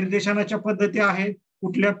निर्देशनाच्या पद्धती आहेत,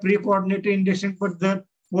 कुठल्या प्री कोऑर्डिनेट इंडेक्सिंग पद्धत,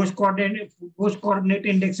 पोस्ट कोऑर्डिनेट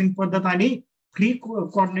इंडेक्सिंग पद्धत आणि फ्री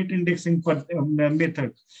कोऑर्डिनेट इंडेक्सिंग मेथड.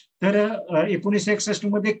 तर 1961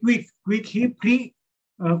 मध्ये क्विक ही free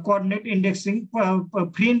coordinate indexing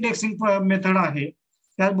free indexing method आहे.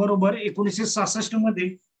 त्याचबरोबर 1966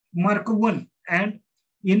 मध्ये mark 1 and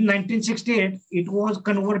in 1968 it was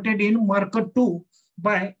converted in Mark 2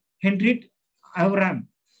 by Henry Avram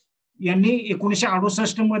यांनी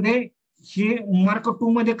 1968 मध्ये हे मार्क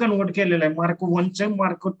 2 मध्ये कन्वर्ट केलेलं आहे. मार्क 1चं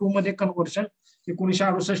मार्क 2 मध्ये कन्व्हर्शन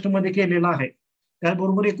 1968 मध्ये केलेलं आहे.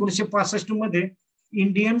 त्याचबरोबर 1965 मध्ये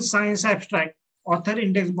Indian science abstract author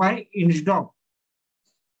index bye इंचडॉग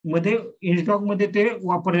मध्ये ते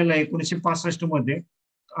वापरलेलं आहे 1965 मध्ये.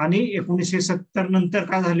 आणि 1970 नंतर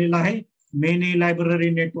काय झालेलं आहे, many library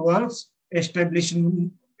networks established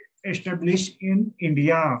in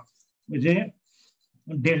India म्हणजे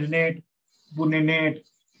डेलनेट, पुणेनेट,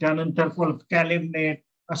 त्यानंतर कॅलेमनेट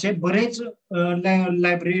असे बरेच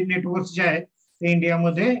लायब्ररी नेटवर्क्स जे आहेत ते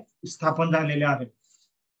इंडियामध्ये स्थापन झालेले आहेत.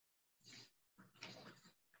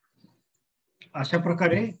 अशा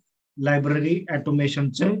प्रकारे लायब्ररी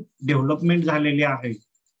ऑटोमेशनचे डेव्हलपमेंट झालेले आहे.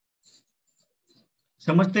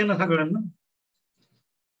 समजते ना सगळ्यांना?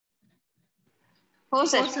 हो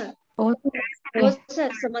सर. हो सर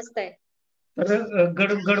समजतंय. तर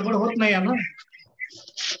गडबड होत नाही ना?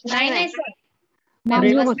 नाही sir.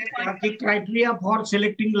 Criteria for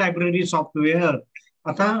selecting library software.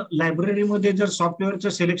 आता लायब्ररीमध्ये जर सॉफ्टवेअरचं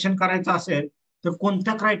सिलेक्शन करायचं असेल तर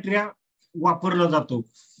कोणता क्रायटेरिया वापरला जातो?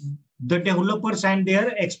 The developers and there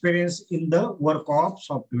experience in the work of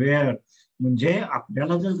software. म्हणजे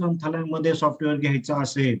आपल्याला जर ग्रंथालयामध्ये सॉफ्टवेअर घ्यायचं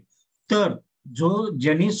असेल तर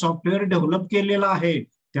ज्यांनी सॉफ्टवेअर डेव्हलप केलेला आहे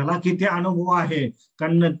त्याला किती अनुभव आहे,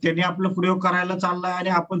 कारण त्याने आपलं प्रयोग करायला चाललाय आणि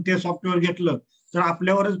आपण ते सॉफ्टवेअर घेतलं तर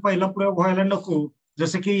आपल्यावरच पहिला प्रयोग व्हायला नको.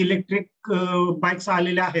 जसं की इलेक्ट्रिक बाईक्स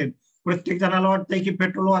आलेल्या आहेत, प्रत्येक जणाला वाटतंय की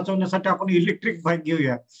पेट्रोल वाचवण्यासाठी आपण इलेक्ट्रिक बाईक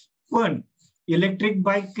घेऊया, पण इलेक्ट्रिक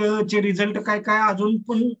बाईकचे रिझल्ट काय काय अजून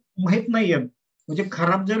पण माहित नाहीये. म्हणजे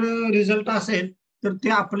खराब जर रिझल्ट असेल तर ते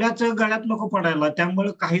आपल्याच गळ्यात नको पडायला.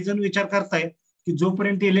 त्यामुळे काही जण विचार करतायत की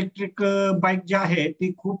जोपर्यंत इलेक्ट्रिक बाईक जी आहे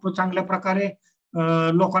ती खूप चांगल्या प्रकारे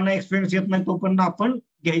लोकांना एक्सपिरियन्स येत नाही तोपर्यंत आपण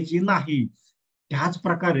घ्यायची नाही. त्याच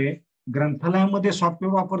प्रकारे ग्रंथालयामध्ये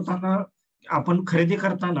सॉफ्टवेअर वापरताना आपण खरेदी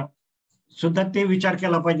करताना सुद्धा ते विचार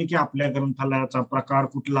केला पाहिजे की आपल्या ग्रंथालयाचा प्रकार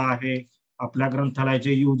कुठला आहे, आपल्या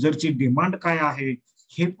ग्रंथालयाच्या युजरची डिमांड काय आहे,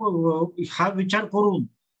 हा विचार करून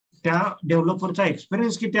त्या डेव्हलपरचा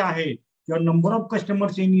एक्सपिरियन्स किती आहे किंवा number of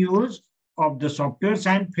customers in use of the softwares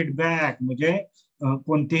and feedback. म्हणजे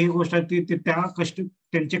कोणतीही गोष्ट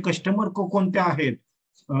त्यांचे कस्टमर कोणते आहेत,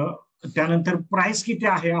 त्यानंतर प्राइस किती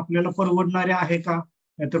आहे, आपल्याला परवडणारे आहे का,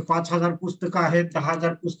 नाहीतर 5,000 पुस्तकं आहेत,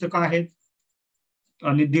 10,000 पुस्तकं आहेत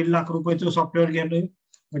आणि 1.5 लाख रुपयाचं सॉफ्टवेअर घेणं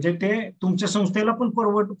म्हणजे ते तुमच्या संस्थेला पण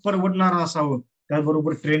परवडणार असावं.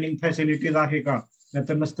 त्याचबरोबर ट्रेनिंग फॅसिलिटीज आहे का,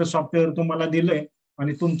 नाहीतर नुसतं सॉफ्टवेअर तुम्हाला दिलंय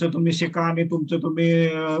आणि तुमचं तुम्ही शिका आणि तुमचं तुम्ही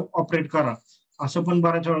ऑपरेट करा असं पण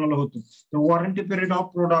बऱ्याच वेळेला होतं. तर warranty period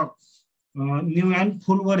of product, new and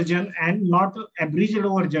full version and not ॲब्रिज्ड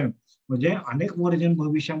version. म्हणजे अनेक व्हर्जन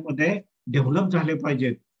भविष्यामध्ये डेव्हलप झाले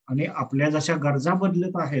पाहिजेत आणि आपल्या जशा गरजा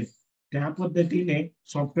बदलत आहेत त्या पद्धतीने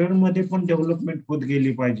सॉफ्टवेअरमध्ये पण डेव्हलपमेंट होत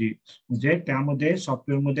गेली पाहिजे. म्हणजे त्यामध्ये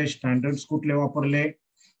सॉफ्टवेअरमध्ये स्टँडर्ड्स कुठले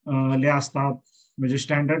वापरले असतात, म्हणजे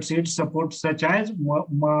standard seat support such as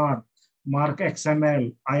mark XML,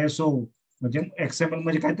 ISO. म्हणजे XML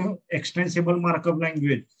म्हणजे काय तर एक्सटेन्सिबल मार्कअप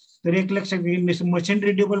लँग्वेज. तर एक लक्षात घ्या मशीन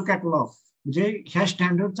रिडेबल कॅटलॉग म्हणजे ह्या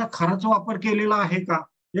स्टँडर्डचा खराच वापर केलेला आहे का.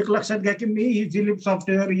 एक लक्षात घ्या की मी इझिलिप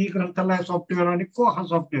सॉफ्टवेअर, ई ग्रंथालय सॉफ्टवेअर आणि कोहा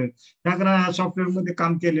सॉफ्टवेअर ह्या सॉफ्टवेअर मध्ये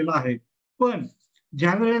काम केलेलं आहे, पण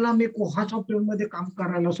ज्या वेळेला मी कोहा सॉफ्टवेअर मध्ये काम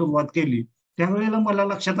करायला सुरुवात केली त्यावेळेला मला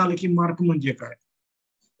लक्षात आलं की मार्क म्हणजे काय.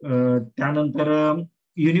 त्यानंतर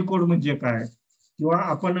युनिकोड म्हणजे काय, किंवा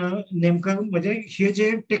आपण नेमकं म्हणजे हे जे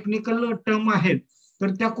टेक्निकल टर्म आहेत तर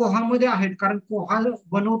त्या कोहामध्ये आहेत, कारण कोहा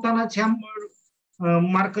बनवतानाच ह्या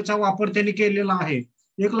मार्कचा वापर त्यांनी केलेला आहे.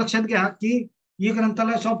 एक लक्षात घ्या की ई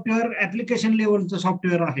ग्रंथालय सॉफ्टवेअर ऍप्लिकेशन लेवलचं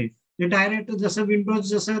सॉफ्टवेअर आहे. ते डायरेक्ट जसं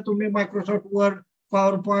विंडोज, जसं तुम्ही Microsoft word,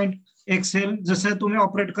 power point, Excel जसं तुम्ही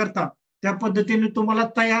ऑपरेट करता त्या पद्धतीने तुम्हाला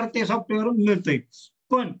तयार ते सॉफ्टवेअर मिळतंय.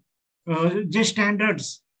 पण जे स्टँडर्ड्स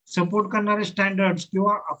सपोर्ट करणारे स्टँडर्ड्स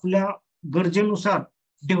किंवा आपल्या गरजेनुसार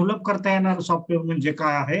डेव्हलप करता येणारं सॉफ्टवेअर म्हणजे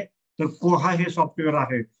काय आहे, तर कोहा हे सॉफ्टवेअर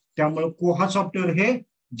आहे. त्यामुळे कोहा सॉफ्टवेअर हे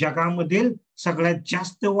जगामधील सगळ्यात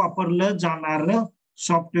जास्त वापरलं जाणारं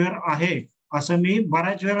सॉफ्टवेअर आहे असं मी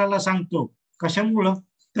बऱ्याच वेळाला सांगतो. कशामुळं,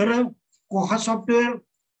 तर कोहा सॉफ्टवेअर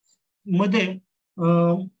मध्ये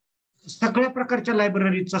सगळ्या प्रकारच्या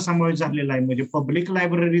लायब्ररीचा समावेश झालेला आहे. म्हणजे पब्लिक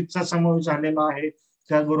लायब्ररीचा समावेश झालेला आहे,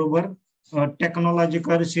 त्याचबरोबर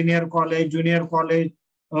technological, senior college, junior college,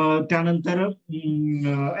 त्यानंतर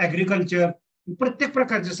ऍग्रिकल्चर, प्रत्येक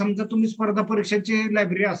प्रकारचे. समजा तुम्ही स्पर्धा परीक्षेची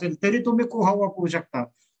लायब्ररी असेल तरी तुम्ही कोहा वापरू शकता.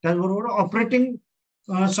 त्याचबरोबर ऑपरेटिंग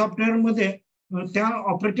सॉफ्टवेअर मध्ये त्या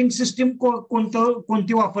ऑपरेटिंग सिस्टीम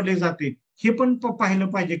कोणती वापरली जाते हे पण पाहिलं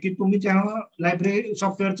पाहिजे की तुम्ही जेव्हा लायब्ररी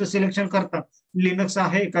सॉफ्टवेअरचं सिलेक्शन करता, लिनक्स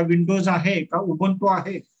आहे का, विंडोज आहे का, उबंटू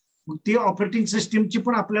आहे, ती ऑपरेटिंग सिस्टीमची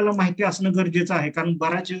पण आपल्याला माहिती असणं गरजेचं आहे. कारण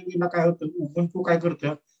बऱ्याच वेळेला काय होतं, उबंटू काय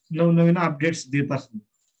करतं, नवनवीन अपडेट्स देत असतं.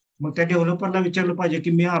 मग त्या डेव्हलपरला विचारलं पाहिजे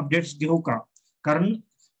की मी अपडेट्स घेऊ का, कारण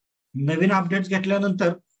नवीन अपडेट्स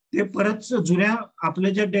घेतल्यानंतर ते परत जुन्या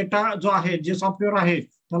आपले जे डेटा जो आहे, जे सॉफ्टवेअर आहे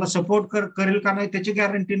त्याला सपोर्ट करेल का नाही त्याची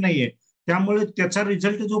गॅरंटी नाहीये. त्यामुळे त्याचा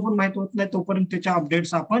रिझल्ट जो पण माहित होत नाही तोपर्यंत त्याच्या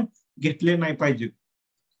अपडेट्स आपण घेतले नाही पाहिजेत.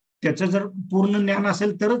 त्याचं जर पूर्ण ज्ञान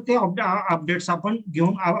असेल तर ते अपडेट्स आपण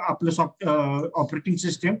घेऊन आपलं ऑपरेटिंग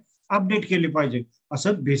सिस्टीम अपडेट केली पाहिजे.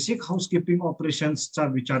 असं बेसिक हाऊसकीपिंग ऑपरेशन्सचा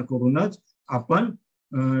विचार करूनच आपण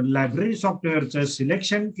लायब्ररी सॉफ्टवेअरचं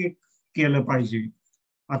सिलेक्शन केलं पाहिजे.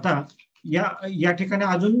 आता या ठिकाणी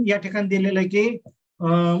अजून या ठिकाणी दिलेलं आहे की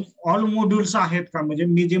ऑल मॉड्यूल्स आहेत का, म्हणजे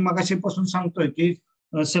मी जे मगाशीपासून सांगतोय की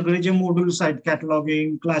सगळे जे मॉड्यूल्स आहेत,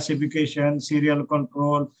 cataloguing, classification, serial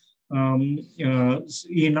control,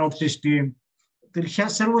 in out system, तर ह्या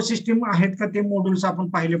सर्व सिस्टीम आहेत का ते मॉड्यूल्स आपण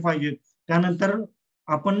पाहिले पाहिजेत. त्यानंतर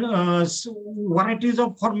आपण व्हरायटीज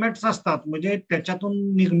ऑफ फॉर्मॅट्स असतात, म्हणजे त्याच्यातून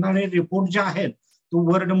निघणारे रिपोर्ट जे आहेत तो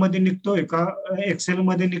वर्ड मध्ये निघतोय का, एक्सेल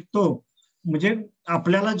मध्ये निघतो, म्हणजे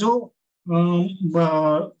आपल्याला जो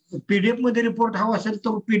पीडीएफ मध्ये रिपोर्ट हवा असेल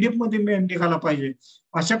तर पीडीएफ मध्ये निघाला पाहिजे.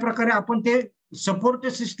 अशा प्रकारे आपण ते सपोर्ट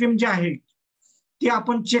सिस्टीम जे आहे ती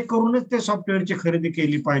आपण चेक करूनच ते सॉफ्टवेअरची खरेदी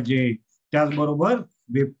केली पाहिजे. त्याचबरोबर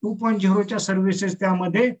वेब 2.0च्या सर्व्हिसेस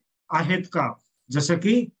त्यामध्ये आहेत का, जसं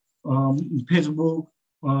की फेसबुक,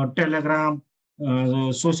 टेलिग्राम,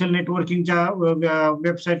 सोशल नेटवर्किंगच्या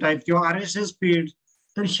वेबसाईट आहेत किंवा RSS फीड,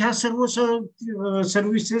 तर ह्या सर्व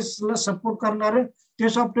सर्व्हिसेसला सपोर्ट करणारे ते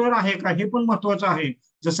सॉफ्टवेअर आहे का हे पण महत्वाचं आहे.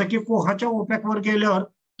 जसं की कोहाच्या ओपॅकवर गेल्यावर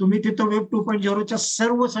तुम्ही तिथं वेब 2.0च्या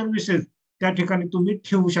सर्व सर्व्हिसेस त्या ठिकाणी तुम्ही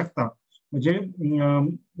ठेवू शकता, म्हणजे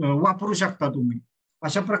वापरू शकता तुम्ही.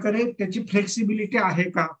 अशा प्रकारे त्याची फ्लेक्सिबिलिटी आहे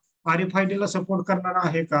का, RFID ला सपोर्ट करणारा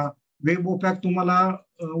आहे का, वेब ओपॅक तुम्हाला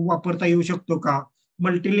वापरता येऊ शकतो का,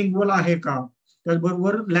 मल्टीलिंग्वल आहे का,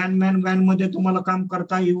 त्याचबरोबर लँडमॅन वॅन मध्ये तुम्हाला काम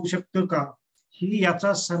करता येऊ शकतं का, ही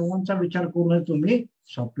याचा सर्वांचा विचार करून तुम्ही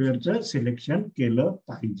सॉफ्टवेअरचं सिलेक्शन केलं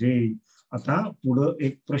पाहिजे. आता पुढं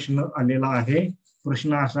एक प्रश्न आलेला आहे.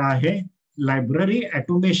 प्रश्न असा आहे, library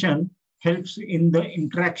automation helps in the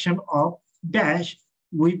interaction of dash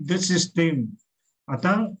with the system.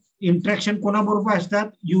 आता इंटरॅक्शन कोणाबरोबर असतात,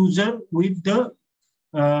 युजर विथ द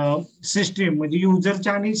सिस्टीम, म्हणजे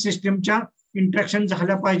युजरच्या आणि सिस्टीमच्या इंटरॅक्शन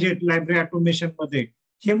झाल्या पाहिजेत लायब्ररी ऑटोमेशन मध्ये,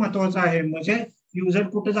 हे महत्वाचं आहे. म्हणजे युजर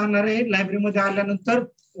कुठे जाणार आहे, लायब्ररीमध्ये आल्यानंतर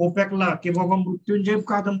ओपॅकला की बाबा मृत्युंजय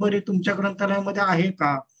कादंबरी तुमच्या ग्रंथालयामध्ये आहे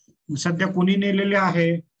का, सध्या कोणी नेलेले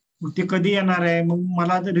आहे, ते कधी येणार आहे, मग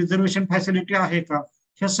मला रिझर्वेशन फॅसिलिटी आहे का,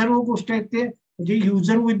 ह्या सर्व गोष्टी आहेत ते म्हणजे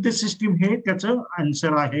युजर विथ द सिस्टीम हे त्याचं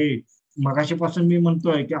आन्सर आहे. मगाशीपासून मी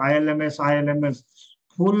म्हणतोय की ILMS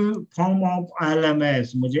full form of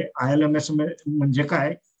ILMS, म्हणजे ILMS म्हणजे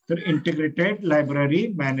काय, तर इंटिग्रेटेड लायब्ररी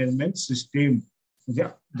मॅनेजमेंट सिस्टीम,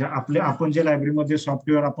 म्हणजे आपण जे लायब्ररीमध्ये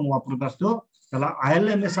सॉफ्टवेअर आपण वापरत असतो त्याला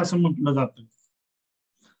ILMS असं म्हटलं जातं.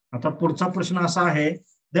 आता पुढचा प्रश्न असा आहे,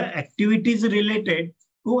 the activities related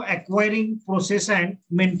to acquiring, process and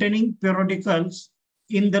maintaining पिरियडिकल्स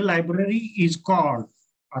in the library is called.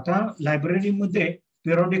 आता लायब्ररीमध्ये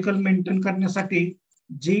पिरियडिकल मेंटेन करण्यासाठी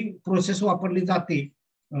जी प्रोसेस वापरली जाते,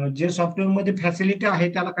 जे सॉफ्टवेअर मध्ये फॅसिलिटी आहे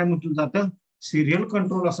त्याला काय म्हटलं जातं, सिरियल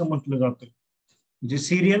कंट्रोल असं म्हटलं जातं. म्हणजे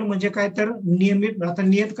सिरियल म्हणजे काय, तर नियमित. आता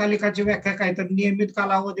नियतकालिकाची व्याख्या काय, तर नियमित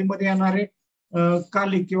कालावधीमध्ये येणारे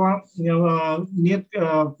कालिक किंवा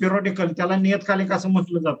पिरियडिकल, त्याला नियतकालिक असं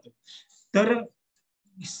म्हटलं जातं. तर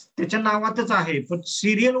त्याच्या नावातच आहे, पण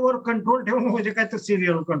सिरियलवर कंट्रोल ठेवणं म्हणजे काय तर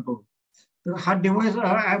सिरियल कंट्रोल. तर हा डिव्हाइस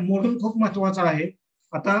मॉड्यूल खूप महत्वाचा आहे.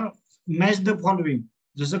 आता मॅच द फॉलोइंग,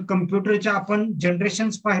 जसं कम्प्युटरच्या आपण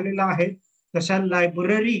जनरेशन्स पाहिलेलं आहे, तशा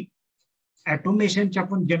लायब्ररी ऑटोमेशनच्या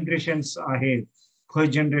पण जनरेशन्स आहेत.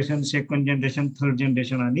 First generation, second generation, third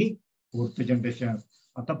generation आणि फोर्थ जनरेशन.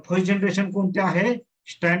 आता फर्स्ट जनरेशन कोणते आहे?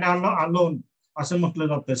 स्टँड अलोन असं म्हटलं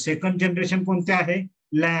जातं. सेकंड जनरेशन कोणते आहे?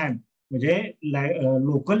 लॅन, म्हणजे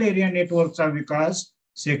लोकल एरिया नेटवर्कचा विकास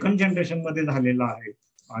सेकंड जनरेशन मध्ये झालेला आहे.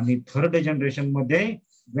 आणि थर्ड जनरेशन मध्ये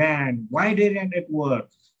वॅन, वाईड एरिया नेटवर्क,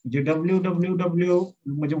 म्हणजे WWW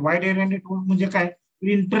म्हणजे वाईड एरिया नेटवर्क म्हणजे काय?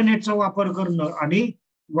 इंटरनेटचा वापर करणं. आणि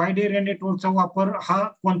वाईड एरिया नेटवर्कचा वापर हा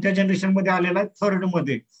कोणत्या जनरेशन मध्ये आलेला आहे? थर्ड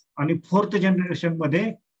मध्ये. आणि फोर्थ जनरेशन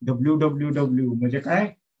मध्ये WWW म्हणजे काय?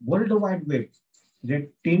 World wide web. म्हणजे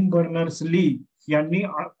टिम बर्नर्स ली यांनी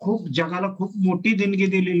खूप जगाला खूप मोठी देणगी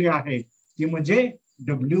दिलेली आहे, ती म्हणजे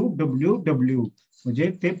WWW. म्हणजे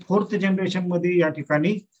ते फोर्थ जनरेशन मध्ये या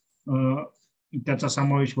ठिकाणी त्याचा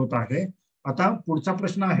समावेश होत आहे. आता पुढचा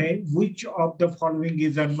प्रश्न आहे, which of the following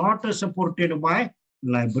is not supported by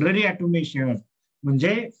library automation.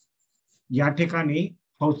 म्हणजे या ठिकाणी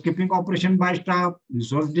housekeeping operation bye staff,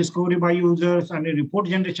 resource discovery bye users आणि रिपोर्ट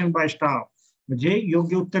जनरेशन बाय स्टाफ. म्हणजे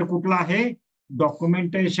योग्य उत्तर कुठलं आहे?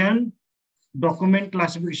 Document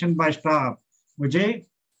classification bye staff. म्हणजे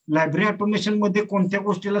लायब्ररी ऑटोमेशन मध्ये कोणत्या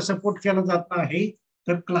गोष्टीला सपोर्ट केला जात नाही?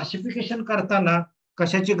 तर क्लासिफिकेशन करताना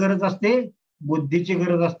कशाची गरज असते? बुद्धीची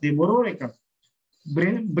गरज असते. बरोबर आहे का?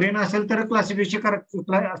 ब्रेन असेल तर क्लासिफिकेशन.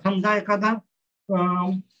 समजा एखादा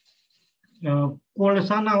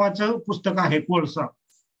कोळसा नावाचं पुस्तक आहे, कोळसा,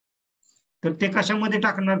 तर ते कशामध्ये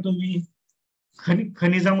टाकणार तुम्ही?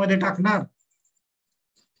 खनिजामध्ये टाकणार.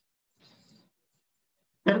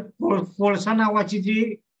 तर कोळसा नावाची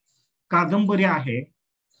जी कादंबरी आहे,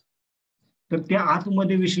 तर त्या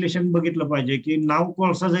आतमध्ये विश्लेषण बघितलं पाहिजे की नाव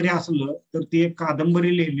कोळसा जरी असलं तर ती एक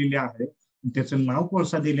कादंबरी लिहिलेली आहे, त्याचं नाव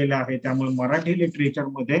कोळसा दिलेलं आहे. त्यामुळे मराठी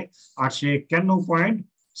लिटरेचरमध्ये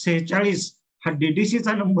 891.46 हा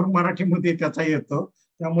DDCचा नंबर मराठीमध्ये त्याचा येतो.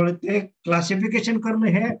 त्यामुळे ते क्लासिफिकेशन करणं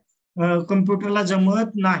हे कम्प्युटरला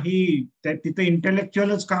जमत नाही, तिथं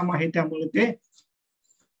इंटेलेक्च्युअलच काम आहे. त्यामुळे ते.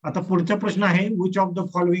 आता पुढचा प्रश्न आहे, which of the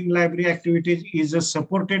following library activities is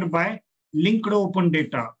supported by linked open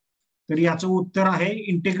data. तर याचं उत्तर आहे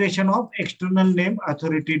integration of external name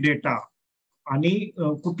authority data. आणि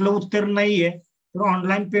कुठलं उत्तर नाहीये तर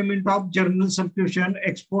online payment of journal subscription,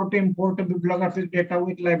 export import बिब्लिओग्राफिक data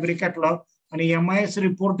with library catalogue आणि MIS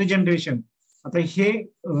रिपोर्ट जनरेशन. आता हे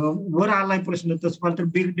वर आलाय प्रश्न, तसं पाहिलं तर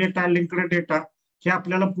बिग डेटा, लिंक्ड डेटा हे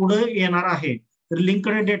आपल्याला पुढे येणार आहे. तर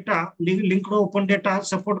linked data, linked open data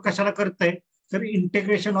support कशाला करतंय? तर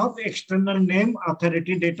integration of external name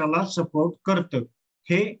authority डेटाला सपोर्ट करतं.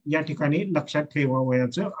 हे या ठिकाणी लक्षात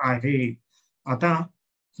ठेवावयाचं आहे. आता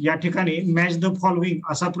या ठिकाणी मॅच द फॉलोइंग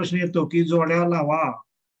असा प्रश्न येतो की जोड्या लावा,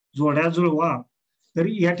 जोड्या जुळवा. तर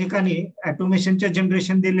या ठिकाणी ऑटोमेशनच्या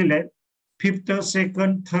जनरेशन दिलेले आहेत, फिफ्थ,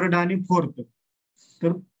 सेकंड, थर्ड आणि फोर्थ.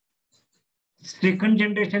 तर सेकंड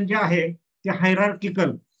जनरेशन जे आहे ते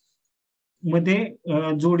हायरार्किकल मध्ये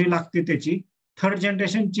जोडी लागते त्याची. Third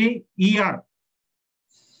जनरेशनची ER.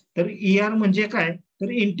 तर ER म्हणजे काय?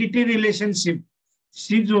 तर एंटिटी रिलेशनशिप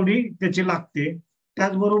ची जोडी त्याची लागते.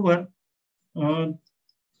 त्याचबरोबर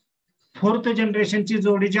फोर्थ जनरेशनची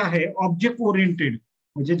जोडी जी आहे ऑब्जेक्ट ओरिएंटेड,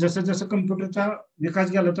 म्हणजे जसं जसं कम्प्युटरचा विकास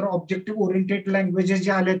झाला तर ऑब्जेक्टिव्ह ओरिएंटेड लँग्वेजेस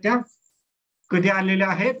ज्या आल्या त्या कधी आलेल्या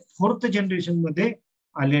आहेत? फोर्थ जनरेशन मध्ये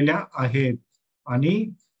आलेल्या आहेत. आणि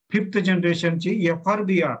फिफ्थ जनरेशनची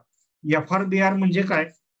FRBR म्हणजे काय?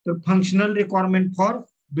 तर फंक्शनल रिक्वायरमेंट फॉर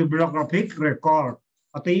बिब्लिओग्राफिक रेकॉर्ड.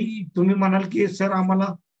 आता तुम्ही म्हणाल की सर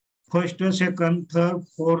आम्हाला फर्स्ट, सेकंड, थर्ड,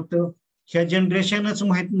 फोर्थ ह्या जनरेशनच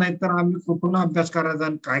माहित नाही, तर आम्ही कुठून अभ्यास करायचा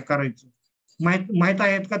आणि काय करायचं? माहित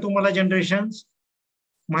आहेत का तुम्हाला जनरेशन?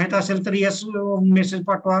 माहित असेल तर येस मेसेज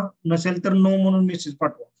पाठवा, नसेल तर नो म्हणून मेसेज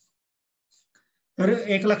पाठवा. तर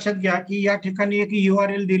एक लक्षात घ्या की या ठिकाणी एक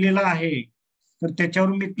URL दिलेला आहे, तर त्याच्यावर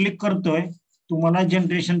मी क्लिक करतोय, तुम्हाला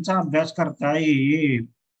जनरेशनचा अभ्यास करता येईल.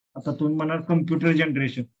 आता तुम्ही म्हणाल कम्प्युटर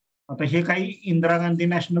जनरेशन. आता हे काही Indira Gandhi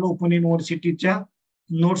national open युनिव्हर्सिटीच्या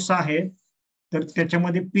notes आहेत, तर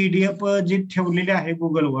त्याच्यामध्ये PDF जी ठेवलेली आहे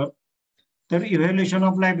गुगलवर. तर इव्हॅल्युएशन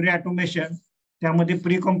ऑफ लायब्ररी ऑटोमेशन, त्यामध्ये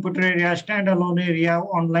pre computer area, stand alone area,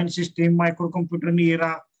 online system, micro computer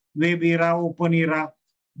era, web era, open era,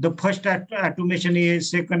 the first automation age,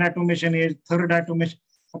 second automation age, third automation.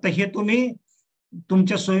 आता हे तुम्ही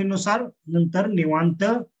तुमच्या सोयीनुसार नंतर निवांत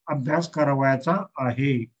अभ्यास करावयाचा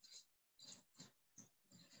आहे.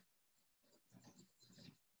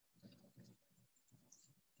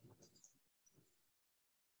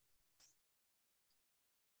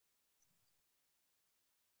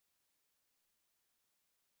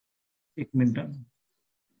 एक मिनिट,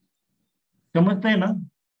 समजतंय ना?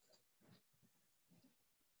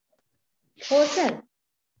 हो सर.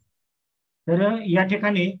 तर या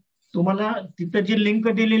ठिकाणी तुम्हाला तिथं जी लिंक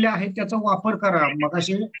दिलेली आहे त्याचा वापर करा.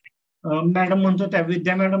 मगाशी मॅडम म्हणतो त्या,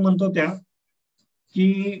 विद्या मॅडम म्हणतो त्या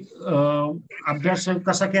की अभ्यास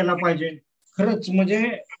कसा केला पाहिजे. खरंच म्हणजे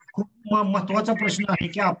खूप महत्वाचा प्रश्न आहे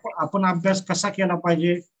की आपण अभ्यास कसा केला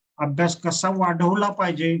पाहिजे, अभ्यास कसा वाढवला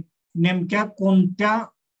पाहिजे, नेमक्या कोणत्या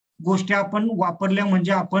गोष्टी आपण वापरल्या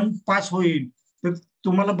म्हणजे आपण पास होईल. तर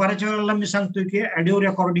तुम्हाला बऱ्याच वेळेला मी सांगतोय की ऑडिओ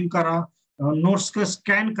रेकॉर्डिंग करा, नोट्स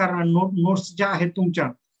स्कॅन करा, नोट्स ज्या आहेत तुमच्या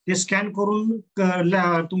ते स्कॅन करून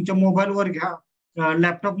तुमच्या मोबाईलवर घ्या,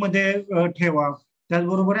 लॅपटॉपमध्ये ठेवा.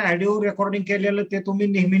 त्याचबरोबर ऑडिओ रेकॉर्डिंग केलेलं ते तुम्ही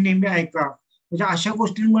नेहमी ऐका. म्हणजे अशा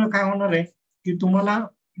गोष्टींमुळे काय होणार आहे की तुम्हाला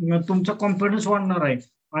तुमचा कॉन्फिडन्स वाढणार आहे.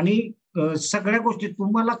 आणि सगळ्या गोष्टी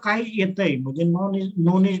तुम्हाला काय येतंय म्हणजे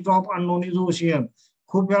non is drop unknown is ocean.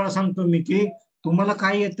 खूप वेळा सांगतो मी की तुम्हाला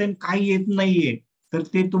काय येतंय काय येत नाहीये, तर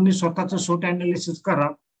ते तुम्ही स्वतःच स्वतः अनालिसिस करा.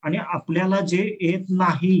 आणि आपल्याला जे येत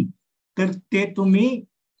नाही तर ते तुम्ही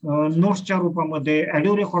नोट्सच्या रूपामध्ये,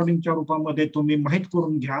 ऑडिओ रेकॉर्डिंगच्या रूपामध्ये तुम्ही माहीत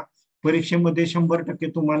करून घ्या. परीक्षेमध्ये 100%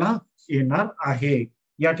 तुम्हाला येणार आहे.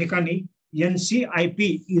 या ठिकाणी NCIP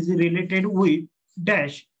is related with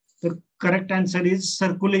dash, तर करेक्ट आन्सर इज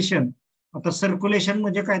सर्क्युलेशन. आता सर्क्युलेशन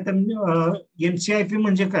म्हणजे काय, तर NCIP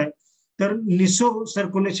म्हणजे काय, तर निसो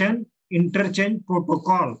circulation interchange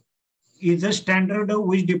protocol is a standard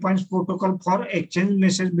which defines protocol for exchange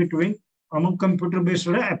message between among computer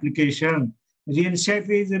based application. म्हणजे NCIP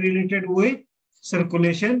is related with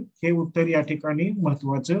circulation. हे उत्तर या ठिकाणी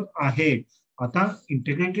महत्वाचं आहे. आता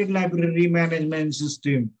इंटिग्रेटेड लायब्ररी मॅनेजमेंट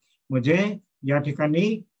सिस्टीम म्हणजे या ठिकाणी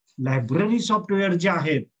लायब्ररी सॉफ्टवेअर जे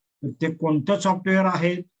आहेत ते कोणतं सॉफ्टवेअर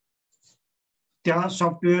आहे, त्या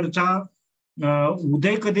सॉफ्टवेअरचा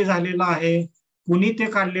उदय कधी झालेला आहे, कुणी ते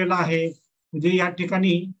काढलेलं आहे. म्हणजे या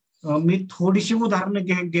ठिकाणी मी थोडीशी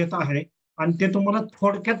उदाहरणं घेत आहे आणि ते तुम्हाला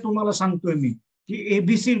थोडक्यात तुम्हाला सांगतोय मी की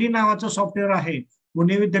ABCD नावाचं सॉफ्टवेअर आहे.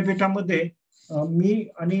 पुणे विद्यापीठामध्ये मी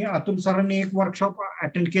आणि अतुल सरांनी एक वर्कशॉप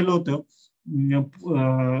अटेंड केलं होतं.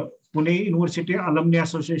 पुणे युनिव्हर्सिटी अलमनी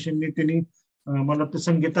असोसिएशनने त्यांनी मला वाटतं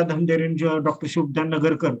संगीता धमदेरेन, डॉक्टर शुभदा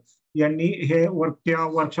नगरकर यांनी हे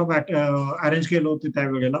वर्कशॉप अरेंज केलं होतं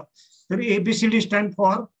त्यावेळेला. तर ABCD stand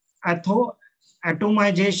for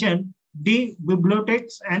ॲटोमायझेशन, D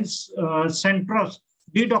बिब्लियोटेक्स and सेंट्रॉस,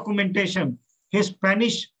 D documentation. हे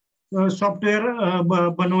स्पॅनिश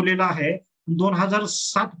सॉफ्टवेअर बनवलेलं आहे.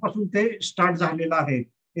 2007 पासून ते स्टार्ट झालेलं आहे.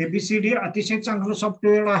 ABCD अतिशय चांगलं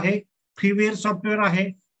सॉफ्टवेअर आहे, फ्रीवेअर सॉफ्टवेअर आहे.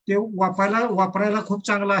 ते वापरायला खूप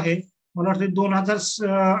चांगलं आहे. मला वाटतं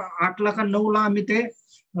 2008 का 9 आम्ही ते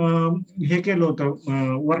हे केलं होतं,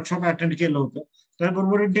 वर्कशॉप अटेंड केलं होतं.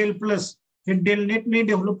 त्याबरोबर डेल प्लस हे डेलनेटने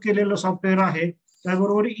डेव्हलप केलेलं सॉफ्टवेअर आहे.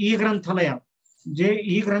 त्याबरोबर ई ग्रंथालया, जे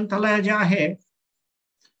ई ग्रंथालय जे आहे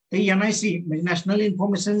ते NIC म्हणजे नॅशनल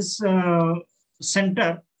इन्फॉर्मेशन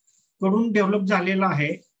सेंटर कडून डेव्हलप झालेलं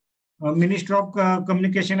आहे. Ministry of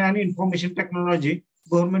communication and information technology,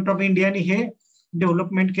 government of इंडियाने हे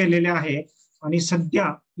डेव्हलपमेंट केलेले आहे. आणि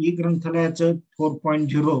सध्या ई ग्रंथालयाचं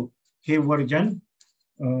 4.0 हे व्हर्जन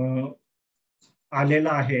आलेलं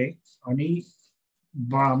आहे. आणि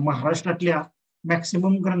महाराष्ट्रातल्या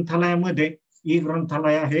मॅक्सिमम ग्रंथालयामध्ये ई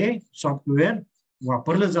ग्रंथालय हे सॉफ्टवेअर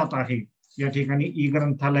वापरलं जात आहे. या ठिकाणी ई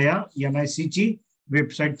ग्रंथालया NIC ची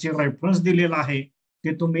वेबसाईटचे रेफरन्स दिलेला आहे.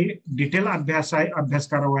 ते तुम्ही डिटेल अभ्यास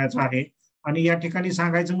करावयाचा आहे. आणि या ठिकाणी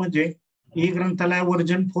सांगायचं म्हणजे ई ग्रंथालय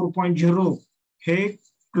व्हर्जन 4.0 हे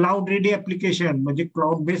क्लाउड रेडी ऍप्लिकेशन म्हणजे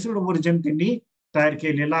क्लाउड बेस्ड व्हर्जन त्यांनी तयार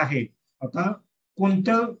केलेलं आहे. आता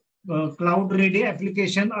कोणतं क्लाउड रेडी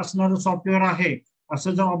ऍप्लिकेशन असणारं सॉफ्टवेअर आहे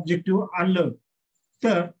असं जर ऑब्जेक्टिव्ह आलं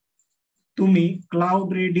तर तुम्ही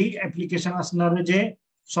क्लाउड रेडी ऍप्लिकेशन असणारं जे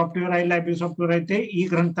सॉफ्टवेअर आहे, लायब्ररी सॉफ्टवेअर आहे, ते ई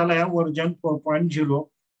ग्रंथालय व्हर्जन 4.0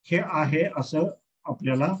 हे आहे असं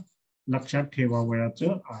आपल्याला लक्षात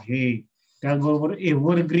ठेवावयाचं आहे. त्याचबरोबर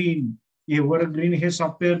एव्हरग्रीन हे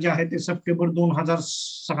सॉफ्टवेअर जे आहे ते सप्टेंबर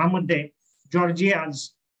 2006 मध्ये जॉर्जियाज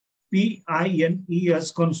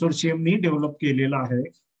PINES कन्सोर्शियमनी डेव्हलप केलेलं आहे.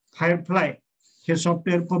 फायरफ्लाय हे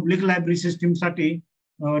सॉफ्टवेअर पब्लिक लायब्ररी सिस्टीमसाठी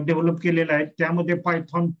डेव्हलप केलेलं आहे. त्यामध्ये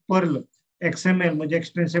पायथॉन, पर्ल, XML म्हणजे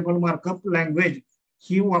एक्सटेन्सिबल मार्कअप लँग्वेज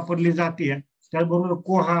ही वापरली जाते. त्याचबरोबर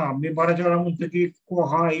कोहा, मी बऱ्याच वेळा म्हणतो की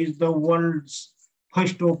कोहा is the world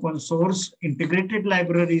first open source integrated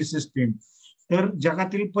library system. तर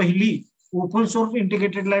जगातील पहिली open source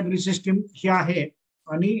integrated library system ही आहे.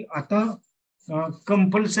 आणि आता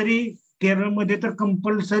कंपल्सरी केरळमध्ये तर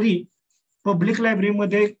कंपल्सरी पब्लिक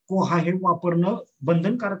लायब्ररीमध्ये कोहा हे वापरणं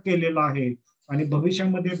बंधनकारक केलेलं आहे. आणि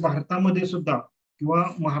भविष्यामध्ये भारतामध्ये सुद्धा किंवा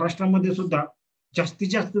महाराष्ट्रामध्ये सुद्धा जास्तीत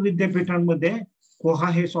जास्त विद्यापीठांमध्ये कोहा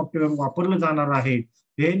हे सॉफ्टवेअर वापरलं जाणार आहे.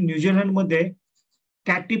 हे न्यूझीलंडमध्ये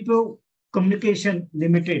कॅटिपो कम्युनिकेशन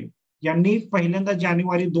लिमिटेड यांनी पहिल्यांदा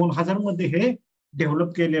जानेवारी 2000 मध्ये हे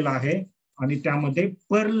डेव्हलप केलेलं आहे आणि त्यामध्ये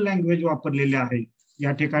पर्ल लँग्वेज वापरलेले आहे.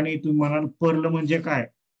 या ठिकाणी तुम्ही म्हणाल पर्ल म्हणजे काय,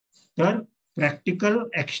 तर practical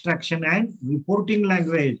extraction and reporting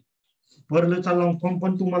language. पर्लचा long form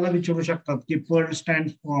पण तुम्हाला विचारू शकतात की पर्ल स्टँड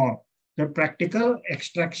फॉर, तर practical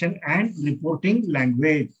extraction and reporting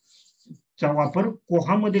language चा वापर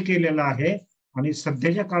कोहामध्ये केलेला आहे. आणि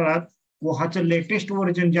सध्याच्या काळात कोहाचं लेटेस्ट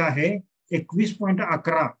व्हर्जन जे आहे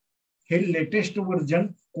 21.11 हे लेटेस्ट व्हर्जन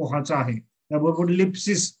कोहाचं आहे. त्याबरोबर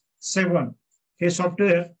लिप्सिस 7 हे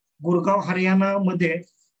सॉफ्टवेअर गुरगाव हरियाणा मध्ये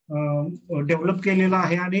डेव्हलप केलेलं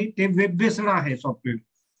आहे आणि ते वेब बेस्ड आहे सॉफ्टवेअर.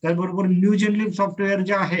 त्याचबरोबर न्यूझीलंड सॉफ्टवेअर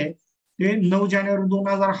जे आहे ते 9 जानेवारी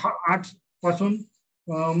 2008 पासून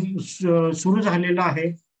सुरू झालेलं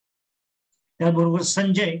आहे. त्याचबरोबर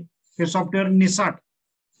संजय हे सॉफ्टवेअर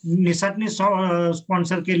निसाटने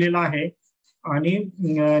स्पॉन्सर केलेलं आहे आणि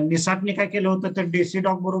निसाटने काय केलं होतं तर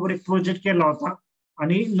डेसीडॉक बरोबर एक प्रोजेक्ट केला होता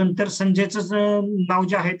आणि नंतर संजयचं नाव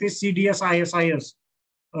जे आहे ते CDS ISIS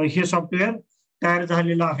हे सॉफ्टवेअर तयार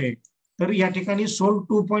झालेलं आहे. तर या ठिकाणी सोल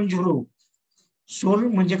 2.0 सोल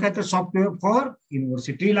म्हणजे काय तर सॉफ्टवेअर फॉर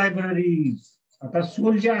युनिव्हर्सिटी लायब्ररी. आता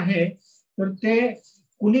सोल जे आहे तर ते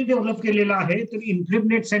कुणी डेव्हलप केलेलं आहे तर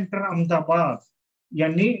इन्फिनिट सेंटर अहमदाबाद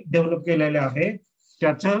यांनी डेव्हलप केलेले आहे.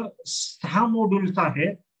 त्याचं 6 मॉड्यूल्स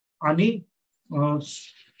आहेत आणि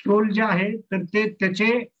सोल जे आहे तर ते त्याचे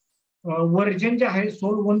व्हर्जन जे आहे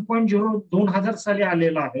सोल 1.0 2000 साली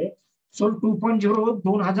आलेला आहे, सोल 2.0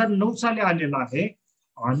 2009 साली आलेला आहे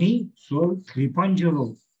आणि सोल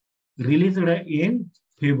 3.0 रिलीज्ड इन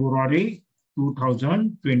फेब्रुवारी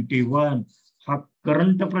 2021. हा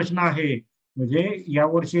करंट प्रश्न आहे, म्हणजे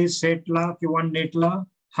यावर्षी सेटला किंवा नेटला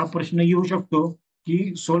हा प्रश्न येऊ शकतो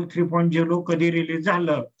की सोल 3.0 कधी रिलीज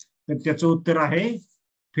झालं, तर त्याचं उत्तर आहे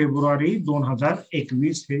फेब्रुवारी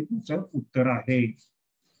 2021 हे त्याचं उत्तर आहे.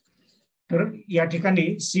 तर या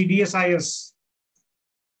ठिकाणी CDSIS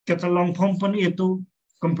त्याचा लॉंग फॉर्म पण येतो,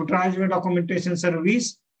 computerised documentation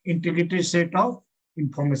service integrated set of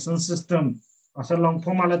information system. असा लॉंग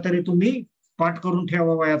फॉर्म आला तरी तुम्ही पाठ करून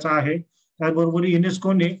ठेवायचा आहे. त्याचबरोबर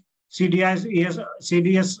युनेस्कोने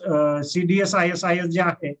CDSIS जे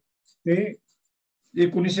आहे ते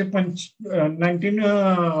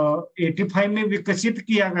 1985 में विकसित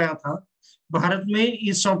किया गया था. भारत में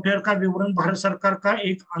इस सॉफ्टवेयर का विवरण भारत सरकार का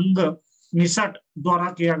एक अंग निसाट द्वारा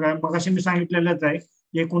किया गया. मगाशी मी सांगितलेलंच आहे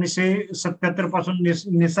 1977 पासून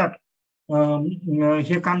निसाट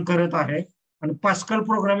हे काम करत आहे आणि पास्कल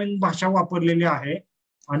प्रोग्रामिंग भाषा वापरलेली आहे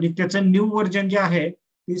आणि त्याचं न्यू व्हर्जन जे आहे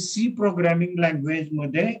ते C प्रोग्रामिंग लँग्वेज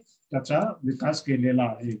मध्ये त्याचा विकास केलेला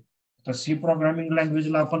आहे. तर C प्रोग्रामिंग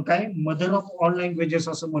लँग्वेजला आपण काय मदर ऑफ ऑल लँग्वेजेस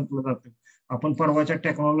असं म्हटलं जातं. आपण परवाच्या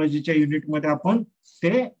टेक्नॉलॉजीच्या युनिटमध्ये आपण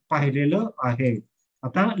ते पाहिलेलं आहे.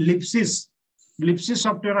 आता लिप्सिस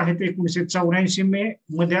सॉफ्टवेअर आहे ते 1984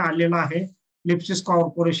 मध्ये आलेलं आहे. लिप्सिस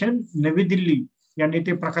कॉर्पोरेशन नवी दिल्ली यांनी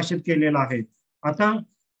ते प्रकाशित केलेलं आहे. आता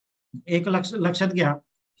एक लक्षात घ्या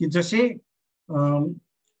की जसे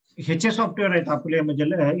ह्याचे सॉफ्टवेअर आहेत आपले म्हणजे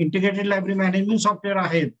इंटिग्रेटेड लायब्ररी मॅनेजमेंट सॉफ्टवेअर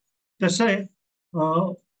आहेत, तसे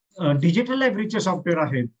डिजिटल लायब्ररीचे सॉफ्टवेअर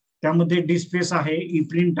आहेत. त्यामध्ये डिस्पेस आहे,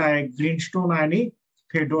 इप्रिंट आहे, ग्रीनस्टोन आहे आणि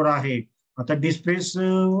फेडोरा आहे. आता डिस्पेस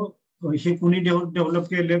हे कुणी डेव्हलप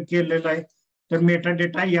केलेलं आहे तर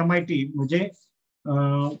मेटाडेटा MIT म्हणजे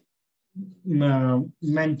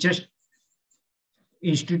मँचेस्टर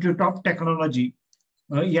इन्स्टिट्यूट ऑफ टेक्नॉलॉजी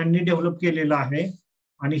यांनी डेव्हलप केलेलं आहे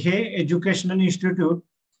आणि हे एज्युकेशनल इन्स्टिट्यूट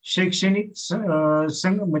शैक्षणिक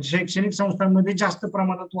संस्थांमध्ये जास्त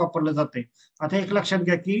प्रमाणात वापरलं जाते. आता एक लक्षात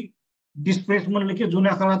घ्या की डिस्प्लेस म्हणलं की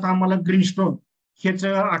जुन्या काळात आम्हाला ग्रीनस्टोन हेच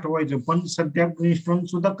आठवायचं, पण सध्या ग्रीनस्टोन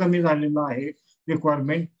सुद्धा कमी झालेलं आहे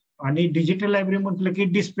रिक्वायरमेंट. आणि डिजिटल लायब्ररी म्हटलं की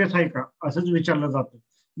डिस्प्लेस आहे का असंच विचारलं जातं.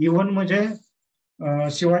 इव्हन म्हणजे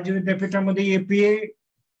शिवाजी विद्यापीठामध्ये APA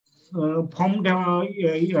form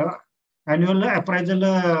annual appraisal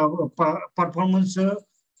performance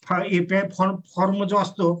API form जो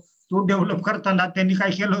असतो तो डेव्हलप करताना त्यांनी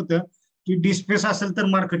काय केलं होतं की डिस्पेस असेल तर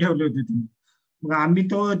मार्क ठेवले होते त्यांनी. मग आम्ही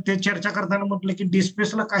ते चर्चा करताना म्हटलं की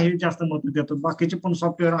डिस्पेसला काही जास्त महत्व देतो, बाकीचे पण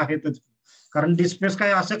सॉफ्टवेअर आहेतच. कारण डिस्पेस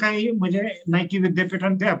काय असं काही म्हणजे नाही की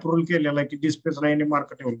विद्यापीठाने ते अप्रुव्हल केलेलं आहे की डिस्पेसला यांनी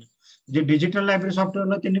मार्क ठेवले. जे डिजिटल लायब्ररी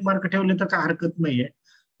सॉफ्टवेअरला त्यांनी मार्क ठेवले तर काय हरकत नाहीये,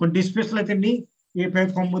 पण डिस्पेसला त्यांनी API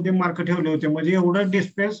फॉर्म मध्ये मार्क ठेवले होते. म्हणजे एवढं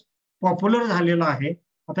डिस्पेस पॉप्युलर झालेलं आहे.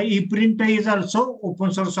 आता इप्रिंट is also open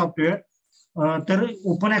source software, तर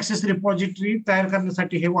ओपन ऍक्सेस रिपॉझिटरी तयार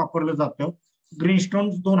करण्यासाठी हे वापरलं जातं. ग्रीनस्टोन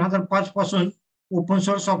 2005 पासून ओपन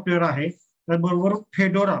सोर्स सॉफ्टवेअर आहे. त्याचबरोबर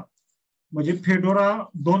फेडोरा म्हणजे फेडोरा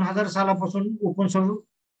 2000 सालापासून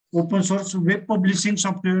open source web publishing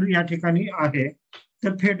software या ठिकाणी आहे.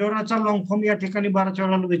 तर फेडोराचा लॉंग फॉर्म या ठिकाणी बऱ्याच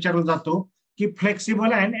वेळा विचारला जातो की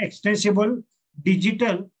flexible and एक्सटेन्सिबल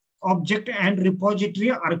digital object and repository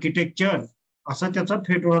architecture असा त्याचा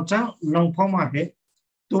फेडोराचा लॉंग फॉर्म आहे.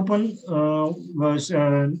 तो पण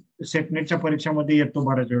सेटनेटच्या परीक्षामध्ये येतो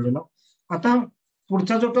बऱ्याच वेळेला. आता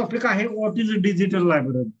पुढचा जो टॉपिक आहे, what is digital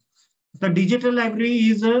library. The digital library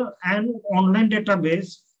is an online database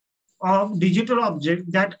of digital objects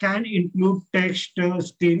that can include text,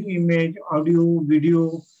 still image, audio, video,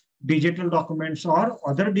 digital documents or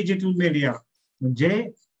other digital media. म्हणजे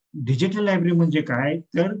डिजिटल लायब्ररी म्हणजे काय,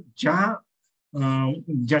 तर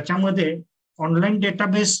ज्याच्यामध्ये online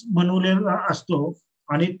database बनवलेला असतो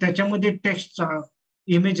आणि त्याच्यामध्ये टेक्स्टचा,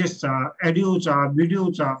 इमेजेसचा, ऑडिओचा,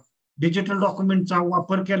 व्हिडिओचा, डिजिटल डॉक्युमेंटचा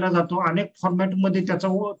वापर केला जातो. अनेक फॉर्मॅटमध्ये त्याचा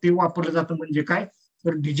ते वापरलं जातं. म्हणजे काय,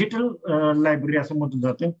 तर डिजिटल लायब्ररी असं म्हटलं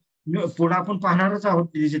जातं. पुढे आपण पाहणारच आहोत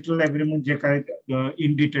डिजिटल लायब्ररी म्हणजे काय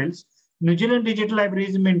in details. New Zealand digital library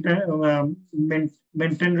is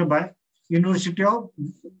maintained by university of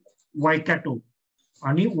वायकॅटो.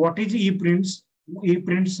 आणि what is E prints. E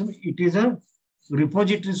prints it is a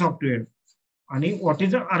repository software. आणि what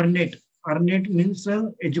is ornate. Ornate means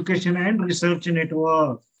education and research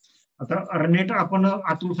network. आता ornate आपण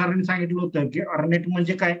अतुल सरांनी सांगितलं होतं की ornate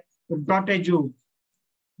म्हणजे काय, .edu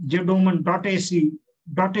जे डोमेन .ac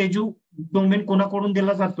 .edu डोमेन कोणाकडून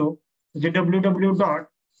दिला जातो, म्हणजे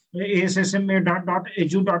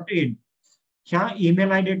www.assma.edu.in ह्या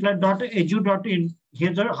ईमेल आयडीला .edu.in हे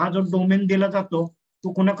हा जो डोमेन दिला जातो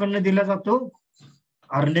तो कोणाकडून दिला जातो,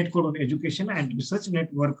 अर्नेट कडून, एज्युकेशन अँड रिसर्च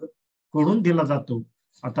नेटवर्क कडून दिला जातो.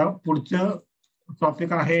 आता पुढचं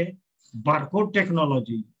टॉपिक आहे बारकोड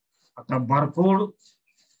टेक्नॉलॉजी. आता बारकोड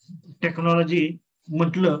टेक्नॉलॉजी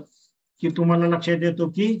म्हटलं की तुम्हाला लक्षात येतो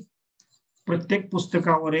की प्रत्येक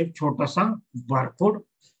पुस्तकावर एक छोटासा बारकोड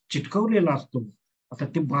चिटकवलेला असतो. आता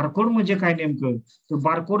ते बारकोड म्हणजे काय नेमकं, तर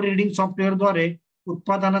बारकोड रीडिंग सॉफ्टवेअरद्वारे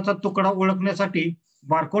उत्पादनाचा तुकडा ओळखण्यासाठी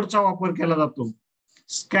बारकोडचा वापर केला जातो.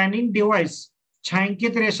 स्कॅनिंग डिव्हाइस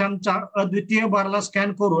छायांकित रेषांचा अद्वितीय बारला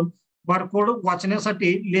स्कॅन करून बारकोड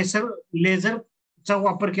वाचण्यासाठी लेझरचा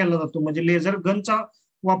वापर केला जातो. म्हणजे लेझर गनचा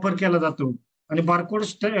वापर केला जातो. आणि बारकोड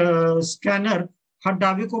स्कॅनर हा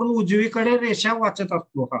डावीकडून उजवीकडे रेषा वाचत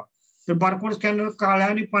असतो. हा तर बारकोड स्कॅनर काळ्या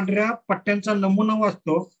आणि पांढऱ्या पट्ट्यांचा नमुना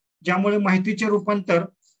वाचतो, ज्यामुळे माहितीचे रूपांतर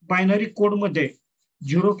बायनरी कोड मध्ये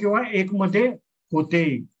 0 किंवा 1 मध्ये होते.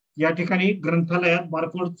 या ठिकाणी ग्रंथालयात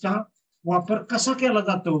बारकोडचा वापर कसा केला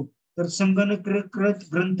जातो, तर संगणकीकृत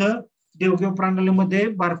ग्रंथ देवघेव प्रणालीमध्ये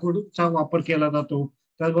बारकोडचा वापर केला जातो.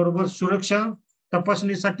 त्याचबरोबर सुरक्षा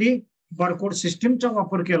तपासणीसाठी बारकोड सिस्टीमचा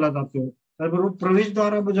वापर केला जातो. त्याचबरोबर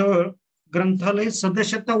प्रवेशद्वाराजवळ ग्रंथालय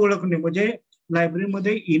सदस्यता ओळखणे, म्हणजे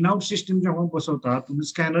लायब्ररीमध्ये इन आउट सिस्टीम जेव्हा बसवता तुम्ही,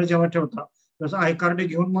 स्कॅनर जेव्हा ठेवता, तसं आय कार्ड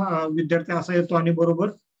घेऊन विद्यार्थी असा येतो आणि बरोबर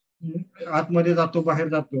आतमध्ये जातो, बाहेर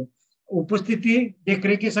जातो. उपस्थिती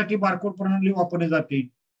देखरेखीसाठी बारकोड प्रणाली वापरली जाते.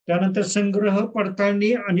 त्यानंतर संग्रह,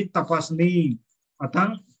 पडताळणी आणि तपासणी. आता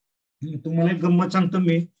तुम्हाला एक गंमत सांगतो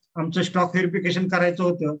मी, आमचं स्टॉक व्हेरिफिकेशन करायचं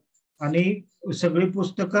होतं आणि सगळी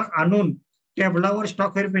पुस्तकं आणून टेबलावर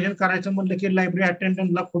स्टॉक व्हेरिफिकेशन करायचं म्हणलं की लायब्ररी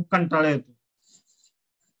अटेंडंटला खूप कंटाळा येतो.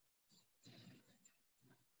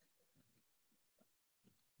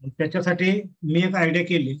 त्याच्यासाठी मी एक आयडिया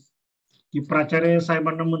केली की प्राचार्य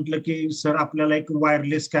साहेबांना म्हटलं की सर आपल्याला एक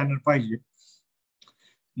वायरलेस स्कॅनर पाहिजे.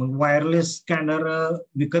 मग वायरलेस स्कॅनर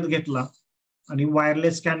विकत घेतला. आणि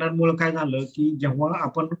वायरलेस स्कॅनर मुळे काय झालं की जेव्हा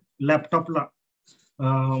आपण लॅपटॉपला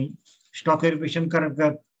स्टॉक व्हेरिफिकेशन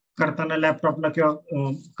करताना लॅपटॉपला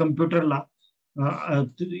किंवा कम्प्युटरला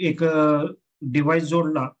एक डिव्हाइस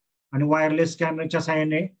जोडला आणि वायरलेस स्कॅनरच्या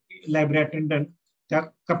सहाय्याने लायब्ररी अटेंडंट त्या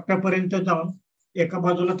कप्प्यापर्यंत जाऊन एका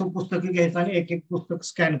बाजूला तो पुस्तक घ्यायचा आणि एक एक पुस्तक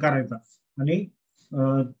स्कॅन करायचा आणि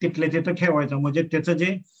तिथले तिथं ठेवायचं. म्हणजे त्याचं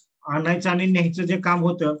जे आणायचं आणि न्यायचं जे काम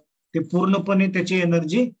होतं ते पूर्णपणे त्याची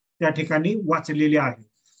एनर्जी त्या ठिकाणी वाचलेली आहे.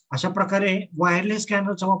 अशा प्रकारे वायरलेस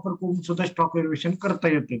स्कॅनरचा वापर करून सुद्धा स्टॉक व्हेरिफिकेशन करता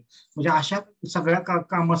येते. म्हणजे अशा सगळ्या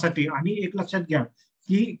कामासाठी. आणि एक लक्षात घ्या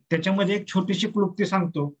की त्याच्यामध्ये एक छोटीशी क्लुप्ती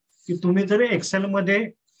सांगतो की तुम्ही जर एक्सेल मध्ये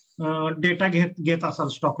डेटा घेत असाल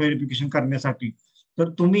स्टॉक व्हेरिफिकेशन करण्यासाठी, तर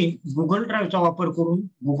तुम्ही गुगल ड्राईव्हचा वापर करून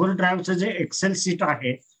गुगल ड्राईव्हचं जे एक्सेल सीट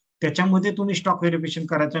आहे त्याच्यामध्ये तुम्ही स्टॉक व्हेरिफिकेशन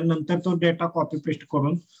करायचं, नंतर तो डेटा कॉपी पेस्ट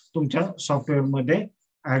करून तुमच्या सॉफ्टवेअरमध्ये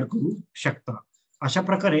ऍड करू शकता. अशा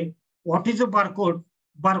प्रकारे what is a barcode.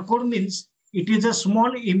 Barcode means it is a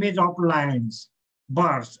small image of lines,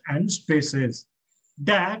 bars, and spaces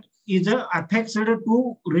that is affixed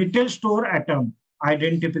to retail store item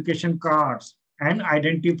identification cards and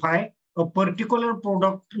identify a particular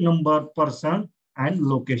product number, person, and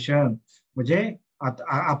location. म्हणजे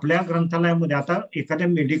आपल्या ग्रंथालयामध्ये आता एखाद्या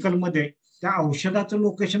मेडिकलमध्ये त्या औषधाचं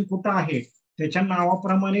location कुठं आहे त्याच्या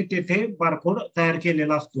नावाप्रमाणे तेथे बारकोड तयार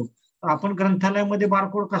केलेला असतो. आपण ग्रंथालयामध्ये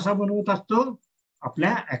बारकोड कसा बनवत असतो?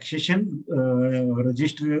 आपल्या ऍक्सेशन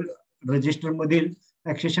रजिस्टर मधील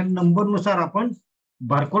ऍक्सेशन नंबर नुसार आपण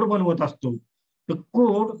बारकोड बनवत असतो. The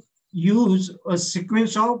code use a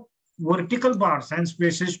sequence of vertical bars and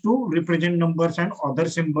spaces to represent numbers and other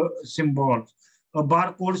symbols. A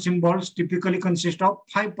barcode symbols typically consist of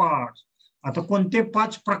 5 parts. आता कोणते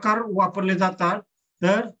 5 प्रकार वापरले जातात?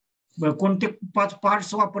 तर कोणते 5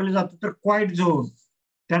 पार्ट्स वापरले जातात? तर क्वाइट झोन,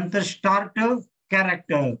 त्यानंतर स्टार्ट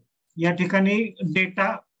कॅरेक्टर, या ठिकाणी डेटा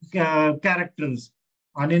कॅरेक्टर्स,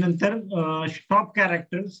 आणि नंतर स्टॉप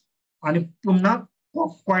कॅरेक्टर्स, आणि पुन्हा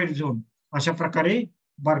क्वाइट झोन. अशा प्रकारे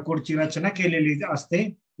बारकोडची रचना केलेली असते.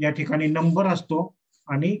 या ठिकाणी नंबर असतो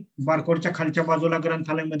आणि बारकोडच्या खालच्या बाजूला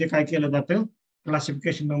ग्रंथालयामध्ये काय केलं जातं?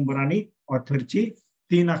 क्लासिफिकेशन नंबर आणि ऑथरची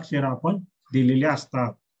 3 अक्षर आपण दिलेले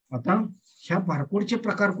असतात. आता ह्या बारकोडचे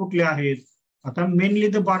प्रकार कुठले आहेत? आता mainly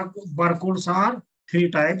the barcodes R 3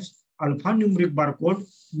 types: alpha numeric barcode,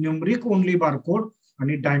 numeric only barcode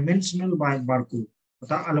आणि डायमेन्शनल बारकोड.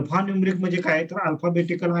 आता अल्फा न्यूमरिक म्हणजे काय? तर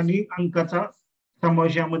अल्फाबेटिकल आणि अंकाचा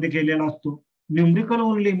समावेश यामध्ये केलेला असतो. न्यूमरिकल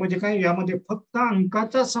ओनली म्हणजे काय? यामध्ये फक्त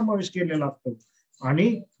अंकाचा समावेश केलेला असतो.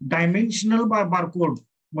 आणि डायमेन्शनल बारकोड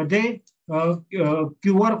मध्ये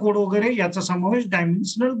QR कोड वगैरे याचा समावेश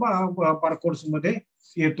डायमेन्शनल बारकोड्स मध्ये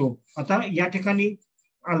येतो. आता या ठिकाणी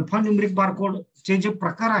अल्फा न्यूमरिक बारकोडचे जे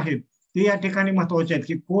प्रकार आहेत ते या ठिकाणी महत्वाचे आहेत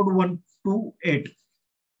की कोड 128,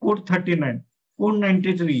 कोड 39, कोड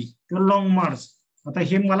 93 किंवा लॉंग मार्क्स. आता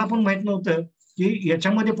हे मला पण माहित नव्हतं की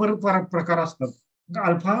याच्यामध्ये परत प्रकार असतात.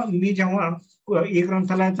 अल्फा, मी जेव्हा ई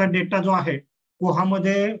ग्रंथालयाचा डेटा जो आहे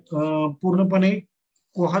कोहामध्ये पूर्णपणे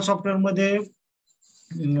कोहा सॉफ्टवेअर मध्ये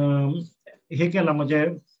हे केला, म्हणजे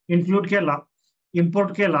इन्क्लूड केला,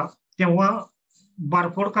 इम्पोर्ट केला, तेव्हा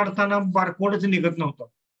बारकोड काढताना बारकोडच निघत नव्हतं.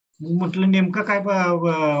 म्हटलं नेमकं काय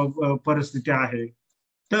परिस्थिती आहे?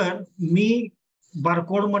 तर मी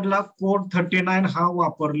बारकोड मधला कोड 39 हा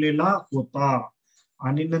वापरलेला होता.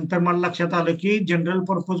 आणि नंतर मला लक्षात आलं की general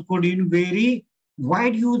purpose code in very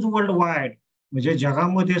wide use world wide, म्हणजे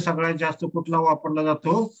जगामध्ये सगळ्यात जास्त कुठला वापरला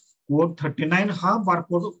जातो? कोड 39 हा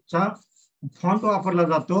बारकोडचा फॉन्ट वापरला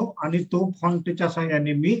जातो. आणि तो फॉन्टच्या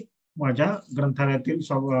सहाय्याने मी माझ्या ग्रंथालयातील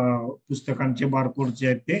पुस्तकांचे बारकोड जे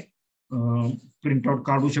आहेत ते प्रिंटआउट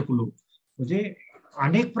काढू शकलो. म्हणजे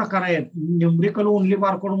अनेक प्रकार आहेत. न्यूमरिकल ओनली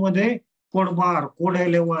बारकोड मध्ये कोड बार, कोड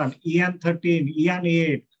 11, EN13,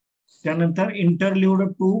 EN8, त्यानंतर इंटरल्यूड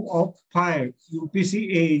 2 of 5,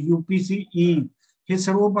 UPC-A, UPC-E, हे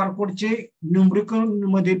सर्व बारकोडचे न्यूमरिकल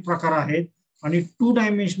मध्ये प्रकार आहेत. आणि 2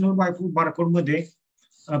 डायमेन्शनल बारकोड मध्ये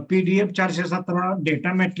PDF 417,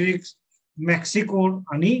 data matrix, maxi code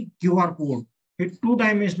आणि QR कोड हे 2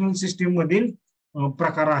 डायमेन्शनल सिस्टीम मधील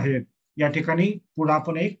प्रकार आहेत. या ठिकाणी पुढे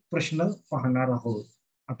आपण एक प्रश्न पाहणार आहोत.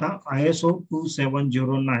 आता ISO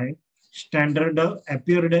 2709 स्टँडर्ड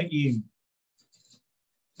अपीअर्ड इन,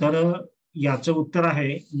 तर याचं उत्तर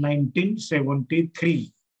आहे 1973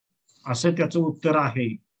 असं त्याचं उत्तर आहे.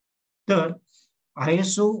 तर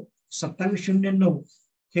ISO 2709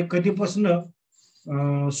 हे कधीपासून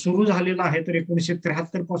सुरू झालेलं आहे? तर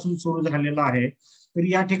 1973 पासून सुरू झालेलं आहे. तर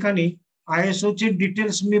या ठिकाणी ISO चे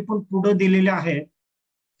डिटेल्स मी पण पुढे दिलेले आहेत.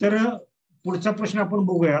 तर पुढचा प्रश्न आपण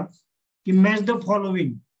बघूया की मॅच द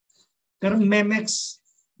फॉलोइंग. तर मेमॅक्स,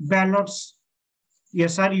 बॅलॉट्स,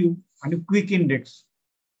 SRU आणि क्विक इंडेक्स.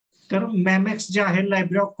 तर मेमॅक्स जे आहे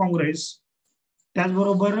लायब्ररी ऑफ काँग्रेस,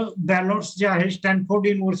 त्याचबरोबर बॅलॉट्स जे आहे स्टॅनफोर्ड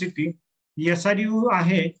युनिव्हर्सिटी, SRU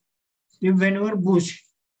आहे ते वेनवर बुश,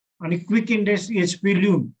 आणि क्विक इंडेक्स HP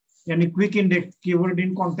ल्यून यांनी quick index keyword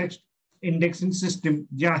in context indexing system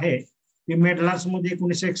जे आहे ते मेडलास मध्ये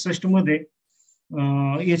 1961 मध्ये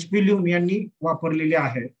HP ल्यून यांनी वापरलेले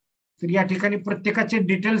आहे. तर या ठिकाणी प्रत्येकाचे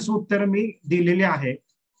डिटेल्स उत्तर मी दिलेले आहे.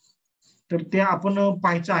 तर ते आपण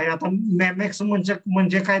पाहायचं आहे. आता मेमॅक्स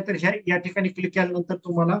म्हणजे काय? तर या ठिकाणी क्लिक केल्यानंतर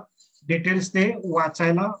तुम्हाला डिटेल्स ते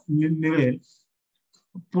वाचायला मिळेल.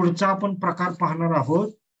 पुढचा आपण प्रकार पाहणार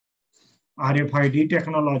आहोत RFID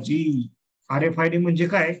टेक्नॉलॉजी. RFID म्हणजे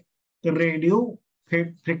काय? तर रेडिओ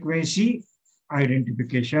फ्रिक्वेन्सी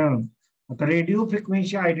आयडेंटिफिकेशन. आता रेडिओ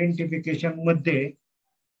फ्रिक्वेन्सी आयडेंटिफिकेशन मध्ये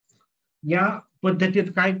या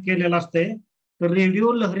पद्धतीत काय केलेलं असते? तर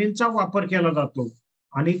रेडिओ लहरींचा वापर केला जातो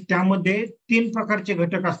आणि त्यामध्ये 3 प्रकारचे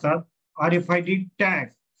घटक असतात. RFID टॅग,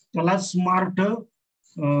 त्याला स्मार्ट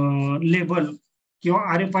लेबल किंवा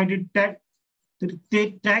RFID टॅग. तर ते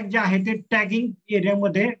टॅग जे आहे ते टॅगिंग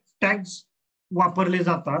एरियामध्ये टॅग्स वापरले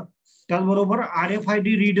जातात. त्याचबरोबर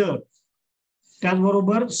RFID रीडर,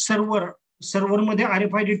 त्याचबरोबर सर्व्हरमध्ये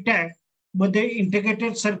RFID टॅग मध्ये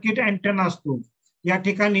इंटिग्रेटेड सर्किट अँटेना असतो. या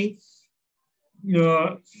ठिकाणी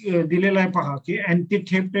दिलेला आहे पहा की anti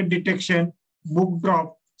theft detection, book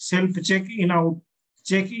drop, self check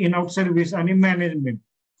in out service आणि मॅनेजमेंट.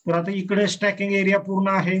 तर आता इकडे स्टॅकिंग एरिया पूर्ण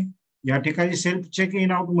आहे. या ठिकाणी सेल्फ चेक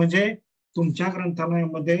इन आउट म्हणजे तुमच्या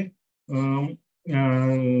ग्रंथालयामध्ये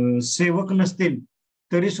सेवक नसतील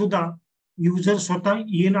तरी सुद्धा युजर स्वतः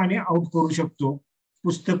इन आणि आउट करू शकतो,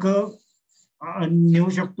 पुस्तकं नेऊ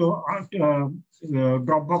शकतो,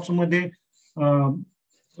 ड्रॉपबॉक्स मध्ये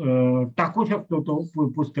टाकू शकतो तो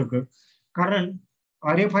पुस्तकं. कारण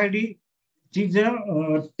RFID ची जर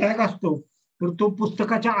टॅग असतो तर तो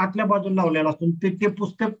पुस्तकाच्या आतल्या बाजूला लावलेला असतो. ते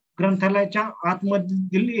पुस्तक ग्रंथालयाच्या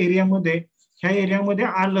आतमधील एरियामध्ये ह्या एरियामध्ये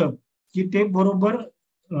आलं की ते बरोबर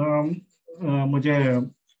म्हणजे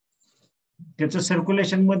त्याचं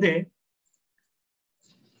सर्क्युलेशन मध्ये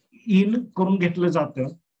इन करून घेतलं जातं.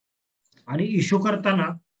 आणि इश्यू करताना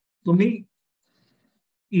तुम्ही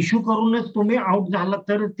इश्यू करूनच तुम्ही आउट झाला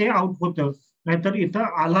तर ते आउट होतं, नाहीतर इथं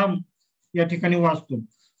अलार्म या ठिकाणी वाजतो.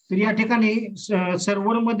 तर या ठिकाणी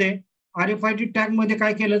सर्व्हरमध्ये RFID टॅग मध्ये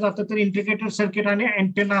काय केलं जातं तर इंटिग्रेटेड सर्किट आणि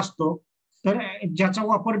अँटेना असतो. तर ज्याचा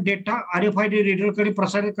वापर डेटा RFID रीडरकडे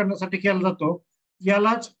प्रसारित करण्यासाठी केला जातो.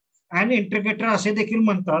 यालाच अॅन इंटिग्रेटर असे देखील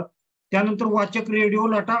म्हणतात. त्यानंतर वाचक रेडिओ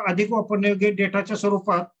लाटा अधिक वापरण्यायोग्य डेटाच्या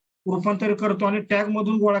स्वरूपात रूपांतर करतो आणि टॅग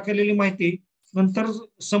मधून गोळा केलेली माहिती नंतर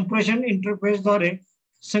संप्रेषण इंटरफेसद्वारे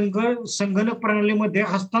संगणक प्रणालीमध्ये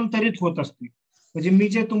हस्तांतरित होत असते. म्हणजे मी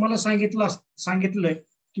जे तुम्हाला सांगितलंय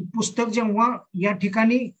की पुस्तक जेव्हा या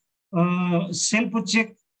ठिकाणी सेल्फ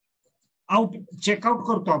चेकआउट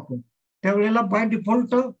करतो आपण, त्यावेळेला बाय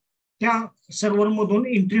डिफॉल्ट त्या सर्व्हर मधून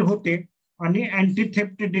एंट्री होते आणि अँटी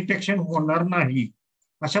थेफ्ट डिटेक्शन होणार नाही.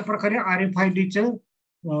 अशा प्रकारे RFIDचं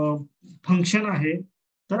फंक्शन आहे.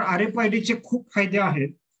 तर RFIDचे खूप फायदे आहेत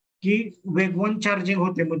की वेगवान चार्जिंग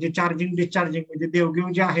होते, म्हणजे चार्जिंग डिस्चार्जिंग म्हणजे देवघेव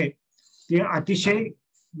जे आहे ते अतिशय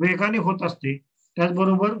वेगाने होत असते.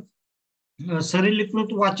 त्याचबरोबर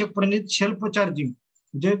सरलीकृत वाचक प्रणित शेल्फ चार्जिंग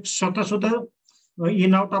म्हणजे स्वतः सुद्धा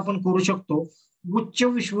इन आउट आपण करू शकतो. उच्च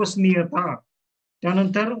विश्वसनीयता,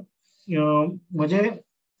 त्यानंतर म्हणजे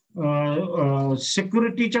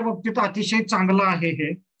सिक्युरिटीच्या बाबतीत अतिशय चांगलं आहे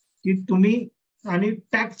हे की तुम्ही, आणि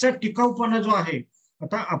टॅगचा टिकाऊपणा जो आहे,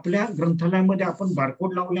 आता आपल्या ग्रंथालयामध्ये आपण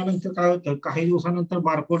बारकोड लावल्यानंतर काय होतं, काही दिवसानंतर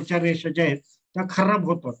बारकोडच्या रेषा ज्या आहेत त्या खराब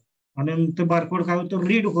होतात आणि नंतर बारकोड काय होतं,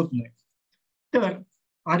 रीड होत नाही. तर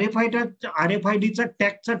RFIDचा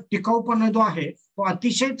टॅगचा टिकाऊपणा जो आहे तो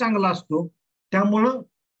अतिशय चांगला असतो, त्यामुळं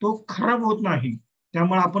तो खराब होत नाही.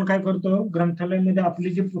 त्यामुळे आपण काय करतो, ग्रंथालयामध्ये आपली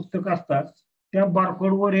जी पुस्तकं असतात त्या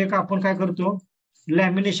बारकोडवर एक आपण काय करतो,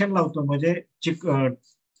 लॅमिनेशन लावतो. म्हणजे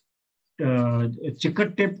चिकट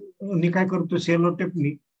टेपनी काय करतो, सेलो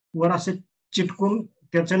टेपनी वर असं चिटकून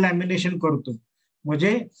त्याचं लॅमिनेशन करतो,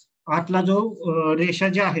 म्हणजे आतला जो रेषा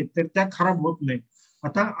ज्या आहेत तर त्या खराब होत नाही.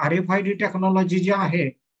 आता RFID टेक्नॉलॉजी जी आहे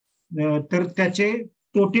तर त्याचे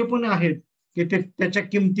तोटे पण आहेत की त्याच्या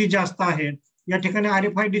किमती जास्त आहेत. या ठिकाणी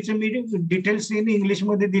RFIDचं मी डिटेल्स इन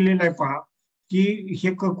इंग्लिशमध्ये दिलेलं आहे पहा की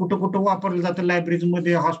हे कुठं कुठं वापरलं जातं,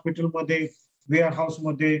 लायब्ररीमध्ये, हॉस्पिटलमध्ये, वेअर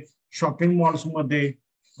हाऊसमध्ये, शॉपिंग मॉल्समध्ये,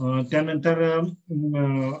 त्यानंतर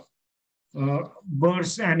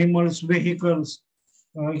बर्ड्स, ॲनिमल्स, व्हेकल्स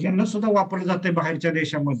यांना सुद्धा वापरलं जाते बाहेरच्या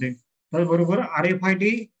देशामध्ये. त्याचबरोबर RFID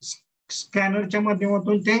स्कॅनरच्या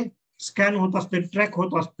माध्यमातून ते स्कॅन होत असते, ट्रॅक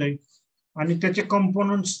होत असते, आणि त्याचे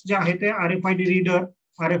कंपोनंट्स जे आहेत ते RFID रीडर,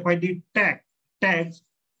 RFID टॅग्स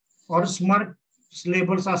और स्मार्ट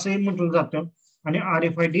लेबल्स असंही म्हटलं जातं, आणि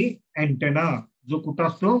RFID अँटेना जो कुठं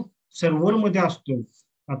असतो, सर्व्हर मध्ये असतो.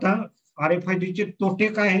 आता RFIDचे तोटे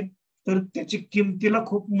काय आहेत तर त्याची किमतीला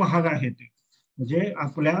खूप महाग आहे ते, म्हणजे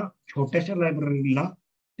आपल्या छोट्याशा लायब्ररीला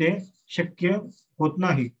ते शक्य होत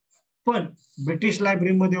नाही. पण ब्रिटिश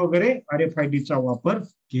लायब्ररीमध्ये वगैरे RFIDचा वापर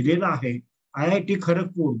केलेला आहे. IIT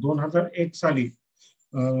खरगपूर 2001 साली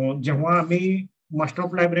जेव्हा आम्ही master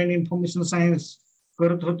of library information science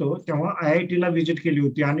करत होतो तेव्हा IITला व्हिजिट केली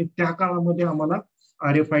होती, आणि त्या काळामध्ये आम्हाला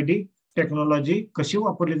RFID टेक्नॉलॉजी कशी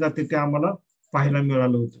वापरली जाते ते आम्हाला पाहायला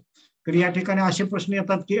मिळालं होतं. तर या ठिकाणी असे प्रश्न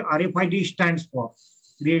येतात की RFID stands for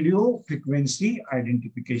radio frequency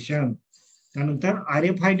identification. त्यानंतर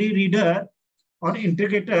RFID reader or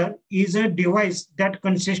integrator is a device that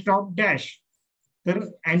consists of dash, तर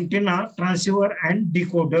अँटेना, ट्रान्सिव्हर अँड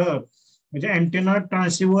डिकोडर, म्हणजे अँटेना,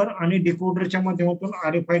 ट्रान्सिव्हर आणि डिकोडरच्या माध्यमातून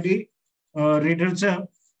RFID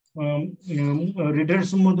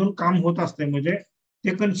रीडर्स मधून काम होत असते, म्हणजे ते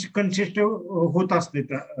कन्सिस्ट होत असते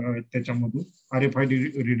त्याच्यामधून, RFID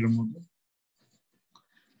रीडर मधून.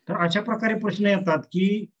 तर अशा प्रकारे प्रश्न येतात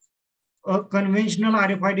की a conventional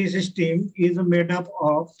RFID system is made up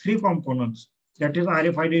of 3 components. that is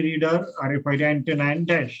RFID reader, RFID antenna and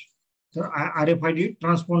dash. So RFID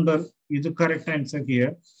transponder is the correct answer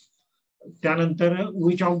here. त्यानंतर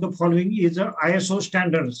which of the following is ISO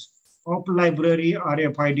standards of library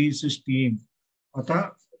RFID system. आता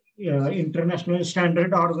international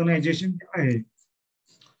standard organisation आहे.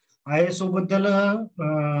 ISO बद्दल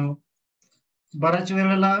बऱ्याच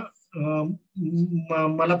वेळेला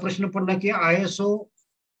मला प्रश्न पडला की ISO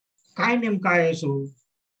काय नेमका ISO.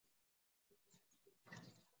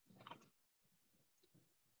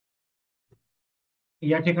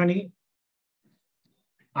 या ठिकाणी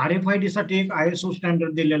RFID साठी एक ISO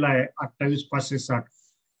स्टँडर्ड दिलेला आहे 28560.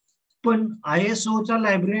 पण ISOचा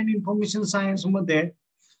लायब्ररी अँड इन्फॉर्मेशन सायन्स मध्ये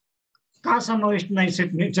का समावेश नाही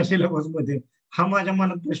सेटनेटच्या सिलेबस मध्ये, हा माझ्या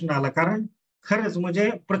मनात प्रश्न आला. कारण खरंच म्हणजे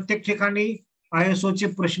प्रत्येक ठिकाणी ISOचे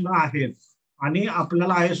प्रश्न आहेत आणि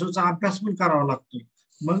आपल्याला ISOचा अभ्यास पण करावा लागतो.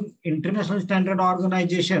 मग इंटरनॅशनल स्टँडर्ड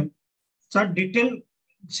ऑर्गनायझेशनचा डिटेल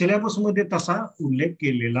सिलेबस मध्ये तसा उल्लेख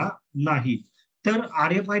केलेला नाही. तर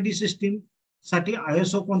RFID सिस्टीम साठी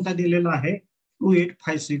ISO कोणता दिलेला आहे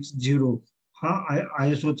 28560 हा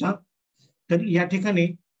ISOचा. तर या ठिकाणी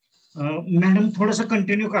मॅडम थोडस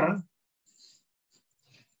कंटिन्यू करा.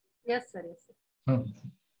 Yes sir, yes.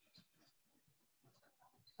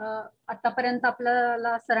 आतापर्यंत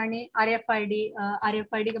आपल्याला सरांनी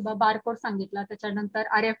RFID बारकोड सांगितला, त्याच्यानंतर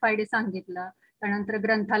RFID सांगितलं, त्यानंतर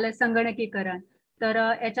ग्रंथालय संगणकीकरण. तर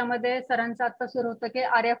याच्यामध्ये सरांचं आता सुरू होतं की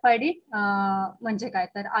RFID म्हणजे काय.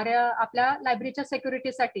 तर आपल्या लायब्ररीच्या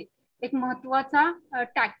सिक्युरिटीसाठी एक महत्वाचा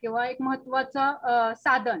टॅग किंवा एक महत्वाचं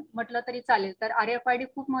साधन म्हटलं तरी चालेल. तर RFID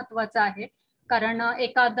खूप महत्वाचं आहे. कारण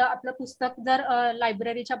एखादं आपलं पुस्तक जर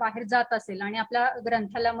लायब्ररीच्या बाहेर जात असेल आणि आपल्या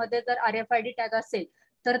ग्रंथालयामध्ये जर RFID टॅग असेल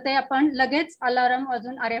तर ते आपण लगेच अलार्म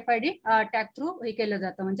वाजून RFID टॅग थ्रू हे केलं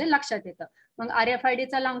जातं, म्हणजे लक्षात येतं. मग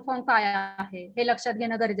RFIDचा लॉंग फॉर्म काय आहे हे लक्षात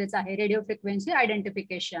घेणं गरजेचं आहे. Radio frequency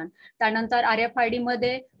identification. त्यानंतर RFID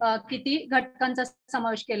मध्ये किती घटकांचा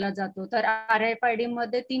समावेश केला जातो. तर RFID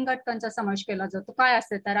मध्ये 3 घटकांचा समावेश केला जातो. काय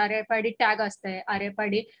असते तर RFID टॅग असते,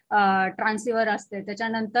 RFID ट्रान्सिव्हर असते,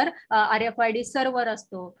 त्याच्यानंतर RFID सर्व्हर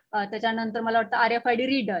असतो, त्याच्यानंतर मला वाटतं RFID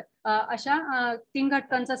रीडर. अशा 3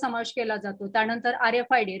 घटकांचा समावेश केला जातो. त्यानंतर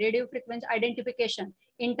RFID radio frequency identification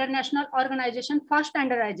international organisation for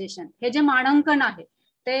standardisation हे जे मानांकन आहे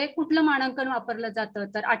ते कुठलं मानांकन वापरलं जातं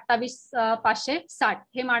तर 28560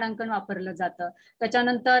 हे मानांकन वापरलं जातं.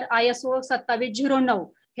 त्याच्यानंतर ISO 2709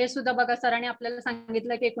 हे सुद्धा बघा सरांनी आपल्याला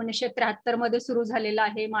सांगितलं की 1973 मध्ये सुरू झालेलं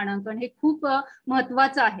आहे मानांकन. हे खूप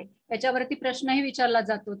महत्वाचं आहे. याच्यावरती प्रश्नही विचारला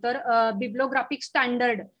जातो. तर बिब्लिओग्राफिक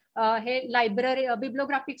स्टँडर्ड हे लायब्ररी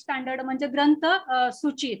बिब्लिओग्राफिक स्टँडर्ड म्हणजे ग्रंथ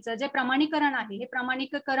सूचीचं जे प्रमाणीकरण आहे हे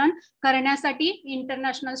प्रमाणीकरण करण्यासाठी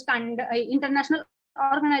इंटरनॅशनल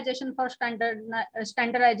ऑर्गनायझेशन फॉर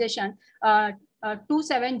स्टँडर्डायझेशन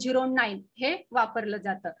 2709 हे वापरलं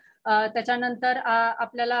जातं. त्याच्यानंतर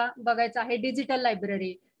आपल्याला बघायचं आहे डिजिटल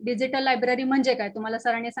लायब्ररी. डिजिटल लायब्ररी म्हणजे काय, तुम्हाला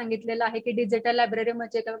सरांनी सांगितलेलं आहे की डिजिटल लायब्ररी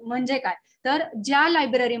म्हणजे काय. तर ज्या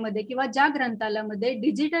लायब्ररीमध्ये किंवा ज्या ग्रंथालयामध्ये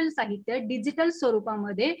डिजिटल साहित्य डिजिटल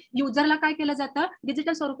स्वरूपामध्ये युजरला काय केलं जातं,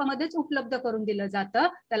 डिजिटल स्वरूपामध्येच उपलब्ध करून दिलं जातं,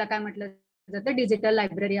 त्याला काय म्हटलं जातं, डिजिटल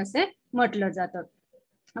लायब्ररी असे म्हटलं जातं.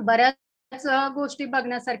 बऱ्याच गोष्टी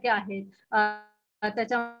बघण्यासारख्या आहेत.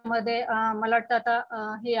 त्याच्यामध्ये मला वाटतं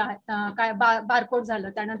आता हे आहे काय बारकोड झालं,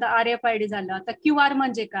 त्यानंतर RFID झालं. आता QR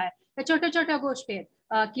म्हणजे काय, त्या छोट्या छोट्या गोष्टी आहेत.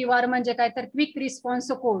 QR म्हणजे काय तर quick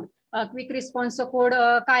response code. Quick response code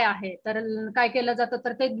काय आहे तर काय केलं जातं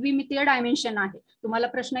तर ते द्विमितीय डायमेन्शन आहे. तुम्हाला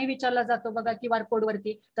प्रश्नही विचारला जातो बघा QR कोड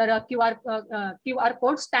वरती. तर QR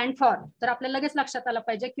कोड स्टँड फॉर, तर आपल्याला लगेच लक्षात आलं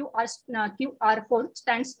पाहिजे QR code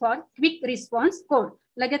stands for quick response code.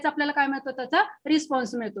 लगेच आपल्याला काय मिळतो त्याचा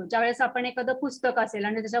रिस्पॉन्स मिळतो. ज्यावेळेस आपण एखादं पुस्तक असेल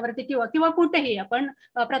आणि त्याच्यावरती किंवा कुठेही आपण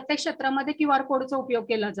प्रत्येक क्षेत्रामध्ये QR कोडचा उपयोग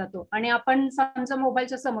केला जातो. आणि आपण समजा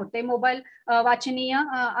मोबाईलच्या समोर ते मोबाईल वाचनीय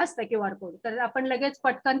असतं QR कोड, तर आपण लगेच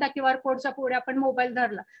पटकन त्या QR कोडच्या पुढे आपण मोबाईल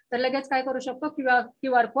धरला तर लगेच काय करू शकतो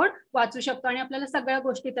QR कोड वाचू शकतो आणि आपल्याला सगळ्या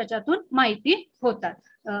गोष्टी त्याच्यातून माहिती होतात.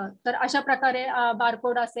 तर अशा प्रकारे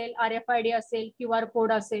बारकोड असेल, RFID असेल, QR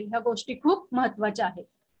कोड असेल, ह्या गोष्टी खूप महत्वाच्या आहेत.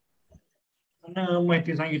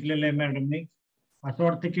 माहिती सांगितलेलं आहे मॅडमने. असं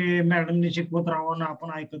वाटतं की मॅडमने शिकवत राहावं ना आपण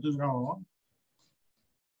ऐकतच राहावं.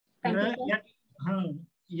 तर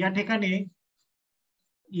या ठिकाणी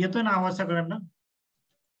येतो ना आवाज सगळ्यांना?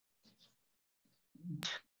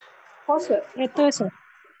 हो सर, येतोय सर.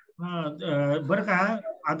 बरं का,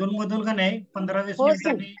 अधूनमधून का नाही 15-20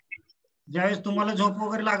 मिनिटांनी ज्यावेळेस तुम्हाला झोप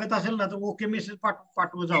वगैरे लागत असेल ना तर ओके मेसेज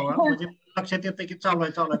पाठवू जावा, म्हणजे लक्षात येतं की चालू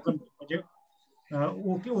आहे म्हणजे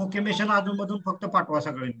ओके मेसेज अधूनमधून फक्त पाठवा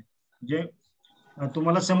सगळ्यांनी, म्हणजे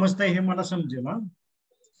तुम्हाला समजतंय हे मला समजेल.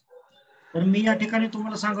 तर मी या ठिकाणी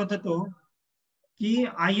तुम्हाला सांगत होतो की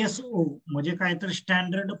ISO म्हणजे काय तर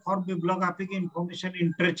standard for बिब्लिओग्राफिक information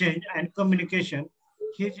interchange and communication,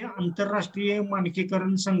 हे जे आंतरराष्ट्रीय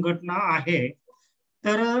मानकीकरण संघटना आहे,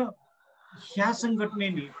 तर ह्या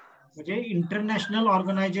संघटनेने म्हणजे इंटरनॅशनल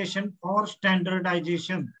ऑर्गनायझेशन फॉर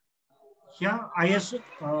स्टँडर्डायझेशन, ह्या ISO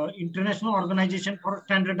international organisation for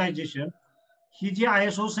standardisation he G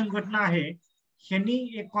ISO संघटना आहे, ह्यांनी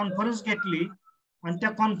एक कॉन्फरन्स घेतली आणि त्या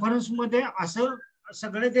कॉन्फरन्समध्ये असं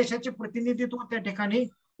सगळ्या देशाचे प्रतिनिधित्व त्या ठिकाणी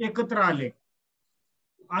एकत्र आले.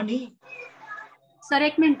 आणि सर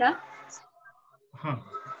एक मिनिट. हा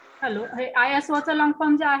हॅलो, हे ISOचं लॉंग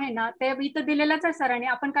फॉर्म जे आहे ना ते इथं दिलेलंच आहे सर, आणि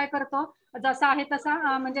आपण काय करतो जसं आहे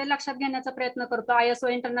तसा म्हणजे लक्षात घेण्याचा प्रयत्न करतो. ISO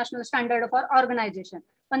international standard for organisation,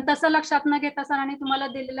 पण तसं लक्षात न घेता सरांनी तुम्हाला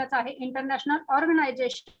दिलेलंच आहे इंटरनॅशनल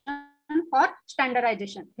ऑर्गनायझेशन फॉर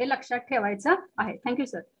स्टँडर्डायझेशन, हे लक्षात ठेवायचं आहे. Thank you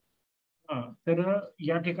sir. तर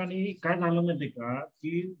या ठिकाणी काय झालं माहिती का,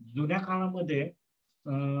 की जुन्या काळामध्ये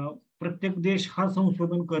प्रत्येक देश हा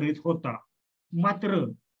संशोधन करीत होता, मात्र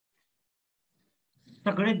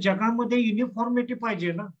सगळ्या जगामध्ये युनिफॉर्मिटी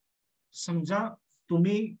पाहिजे ना. समजा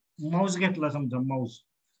तुम्ही माऊस घेतला, समजा माऊस,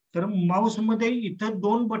 तर माऊस मध्ये इथं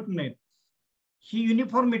 2 बटन आहेत, ही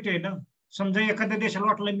युनिफॉर्मिटी आहे ना. समजा एखाद्या देशाला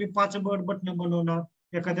वाटलं मी 5 बटन बनवणार,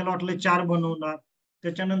 एखाद्याला वाटलं 4 बनवणार,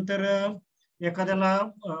 त्याच्यानंतर एखाद्याला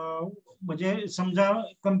म्हणजे समजा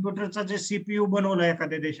कम्प्युटरचा जे CPU बनवला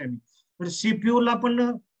एखाद्या देशाने, तर CPU ला पण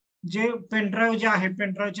जे पेनड्राईव्ह जे आहे,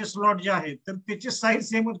 पेनड्राईव्हचे स्लॉट जे आहेत, तर त्याची साईज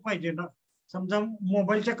सेमच पाहिजे ना. समजा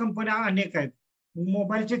मोबाईलच्या कंपन्या अनेक आहेत,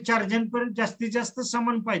 मोबाईलचे चार्जर पण जास्तीत जास्त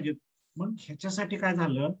समान पाहिजेत. मग ह्याच्यासाठी काय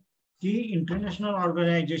झालं की international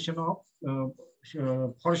organisation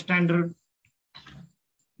for standard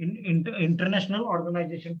international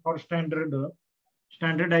organisation for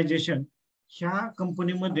standardisation ह्या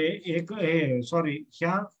कंपनीमध्ये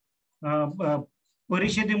ह्या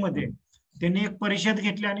परिषदेमध्ये त्यांनी एक परिषद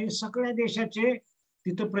घेतली आणि सगळ्या देशाचे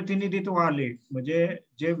तिथं प्रतिनिधित्व आले. म्हणजे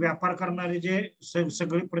जे व्यापार करणारे जे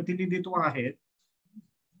सगळे प्रतिनिधित्व आहेत,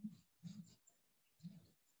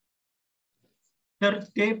 तर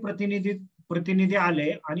ते प्रतिनिधी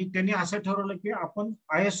आले आणि त्यांनी असं ठरवलं की आपण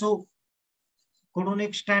ISO कडून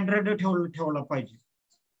एक स्टँडर्ड ठेवला पाहिजे.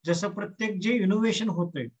 जसं प्रत्येक जे इनोव्हेशन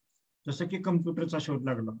होतंय, जसं की कम्प्युटरचा शोध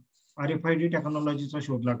लागला, RFID टेक्नॉलॉजीचा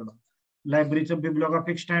शोध लागला, लायब्ररीचं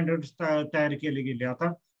बिब्लिओग्राफिक स्टँडर्ड तयार केले गेले.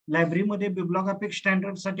 आता लायब्ररीमध्ये बिब्लिओग्राफिक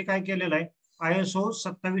स्टँडर्ड साठी काय केलेलं आहे, ISO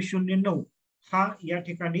 2709 हा या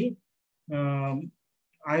ठिकाणी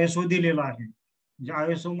ISO दिलेला आहे.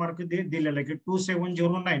 म्हणजे ISO मार्क दिलेला आहे की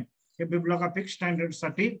 2709 हे बिब्लिओग्राफिक स्टँडर्ड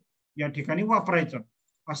साठी या ठिकाणी वापरायचं.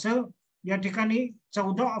 असं या ठिकाणी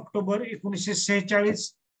 14 ऑक्टोबर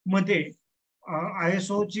 1946 मध्ये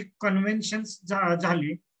ISO ची कन्व्हेन्शन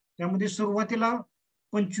झाली. त्यामध्ये सुरुवातीला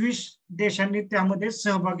 25 देशांनी त्यामध्ये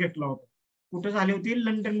सहभाग घेतला होता. कुठे झाली होती,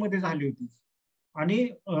 लंडन मध्ये झाली होती. आणि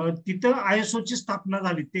तिथं ISO ची स्थापना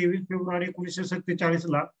झाली 23 फेब्रुवारी 1947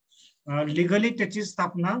 ला. लिगली त्याची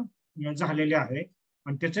स्थापना झालेली आहे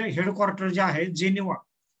आणि त्याचं हेडक्वार्टर जे आहे जेनिवा,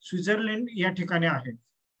 स्वित्झर्लंड या ठिकाणी आहे.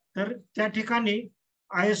 तर त्या ठिकाणी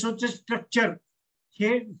ISOचे स्ट्रक्चर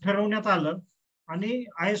हे ठरवण्यात आलं आणि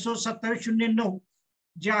ISO 2709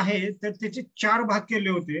 जे आहे तर त्याचे 4 भाग केले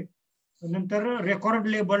होते. नंतर record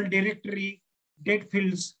label, directory, date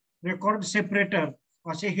fields, record separator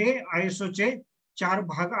असे हे ISOचे 4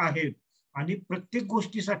 भाग आहेत. आणि प्रत्येक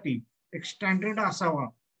गोष्टीसाठी एक स्टँडर्ड असावा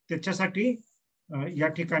त्याच्यासाठी या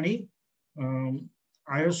ठिकाणी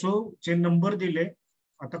ISO चे नंबर दिले.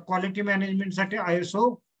 आता क्वालिटी मॅनेजमेंट साठी ISO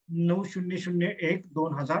 9001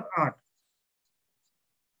 2008,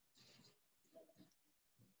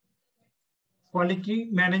 क्वालिटी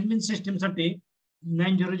मॅनेजमेंट सिस्टीम साठी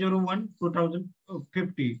 9001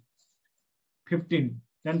 2015.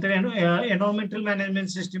 त्यानंतर एन्व्हायरमेंटल मॅनेजमेंट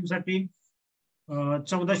सिस्टीम साठी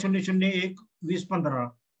 14001 2015.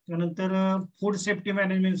 त्यानंतर फूड सेफ्टी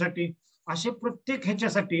मॅनेजमेंट साठी. असे प्रत्येक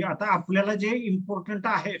ह्याच्यासाठी आता आपल्याला जे इम्पॉर्टंट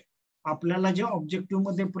आहे, आपल्याला जे ऑब्जेक्टिव्ह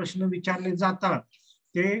मध्ये प्रश्न विचारले जातात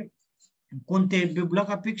ते कोणते,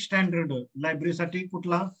 बिब्लिओग्राफिक स्टँडर्ड लायब्ररीसाठी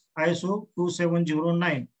कुठला ISO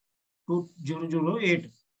 2709 2008.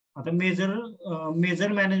 आता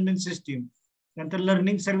मेजर मॅनेजमेंट सिस्टीम, त्यानंतर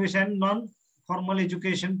learning service and non formal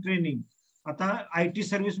education training. आता IT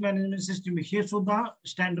सर्व्हिस मॅनेजमेंट सिस्टीम हे सुद्धा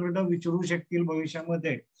स्टँडर्ड विचारू शकतील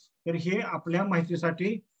भविष्यामध्ये. तर हे आपल्या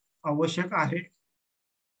माहितीसाठी आवश्यक आहे.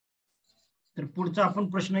 तर पुढचा आपण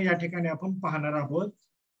प्रश्न या ठिकाणी आपण पाहणार आहोत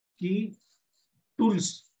की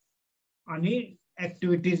टूल्स आणि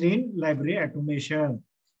ऍक्टिव्हिटीज इन लायब्ररी ऑटोमेशन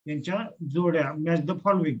यांच्या जोड्या, मॅच द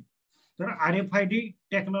फॉलोइंग. तर RFID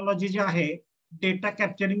टेक्नॉलॉजी जी आहे, डेटा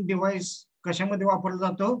कॅप्चरिंग डिव्हाइस कशामध्ये वापरला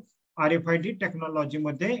जातो, RFID टेक्नॉलॉजी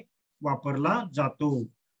मध्ये वापरला जातो.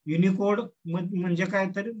 युनिकोड म्हणजे काय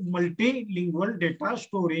तर मल्टीलिंग्वल डेटा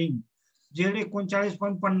स्टोरिंग. जेड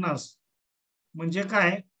 39.50 म्हणजे काय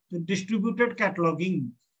तर डिस्ट्रीब्युटेड कॅटलॉगिंग,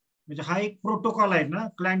 म्हणजे हा एक प्रोटोकॉल आहे ना,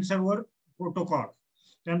 क्लायंट सर्व्हर प्रोटोकॉल.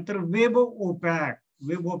 त्यानंतर वेब ओपॅक.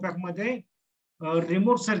 वेब ओपॅक मध्ये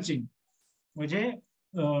रिमोट सर्चिंग, म्हणजे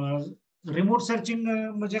रिमोट सर्चिंग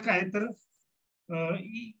म्हणजे काय तर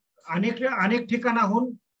अनेक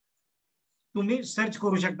ठिकाणाहून तुम्ही सर्च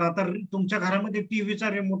करू शकता. आता तुमच्या घरामध्ये टीव्हीचा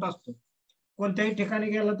रिमोट असतो, कोणत्याही ठिकाणी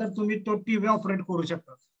गेला तर तुम्ही तो टीव्ही ऑपरेट करू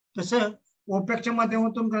शकता. तसं ओपॅकच्या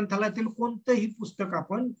माध्यमातून ग्रंथालयातील कोणतंही पुस्तक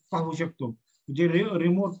आपण पाहू शकतो. म्हणजे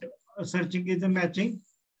remote searching is a matching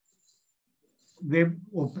web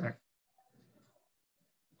ओपॅक.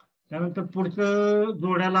 त्यानंतर पुढचं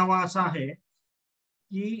जोड्या लावा असं आहे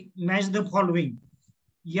की मॅच द फॉलोइंग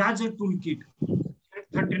या जे टूल किट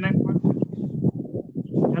 39.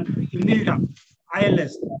 इमिल्डा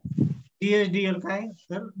ILS, DSDL काय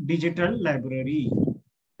तर डिजिटल लायब्ररी.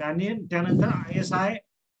 त्यानंतर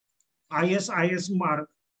ISIS मार्क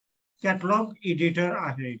कॅटलॉग एडिटर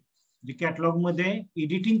आहे. जे कॅटलॉग मध्ये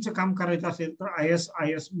एडिटिंगचं काम करायचं असेल तर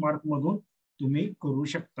ISIS मार्क मधून तुम्ही करू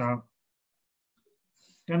शकता.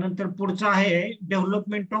 त्यानंतर पुढचं आहे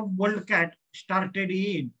development of world cat started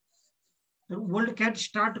in. तर वर्ल्ड कॅट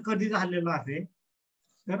स्टार्ट कधी झालेलं आहे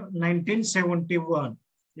तर 1971.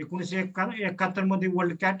 1971 मध्ये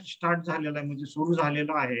वर्ल्ड कॅट स्टार्ट झालेला आहे, म्हणजे सुरू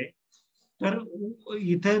झालेला आहे. तर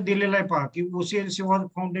इथं दिलेलं आहे पहा की OCLC was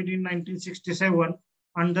founded in 1967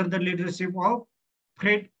 under the leadership of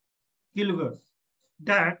Fred किल्गर.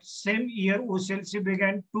 That same year OCLC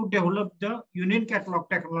began to develop the union catalog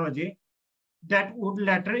technology that would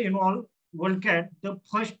later involve WorldCat. The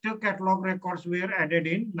first catalog records were added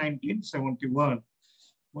in 1971.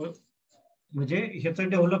 म्हणजे ह्याचं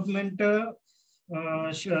development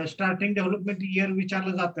starting development year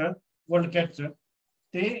विचारलं जातं वर्ल्डकॅटचं,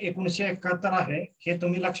 ते 1971 आहे. हे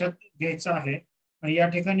तुम्ही लक्षात घ्यायचं आहे. या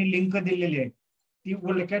ठिकाणी लिंक दिलेली आहे, ती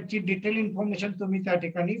वर्ल्डकॅटची डिटेल इन्फॉर्मेशन तुम्ही त्या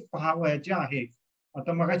ठिकाणी पाहावयाची आहे.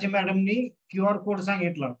 आता मगाची मॅडमनी QR कोड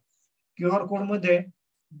सांगितला. QR कोड मध्ये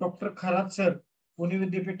डॉक्टर खरात सर पुणे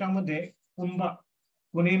विद्यापीठामध्ये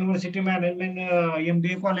Pune university management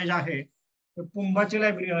MBA college आहे, तर पुंबाची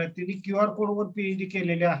लायब्ररी आहे, त्यांनी QR कोड वर PhD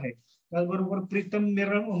केलेले आहे. त्याचबरोबर प्रीतम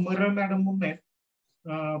मरळ मॅडम म्हणून आहेत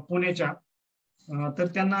पुण्याच्या, तर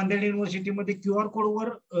त्या नांदेड युनिव्हर्सिटीमध्ये QR कोड वर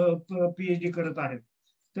PhD करत आहेत.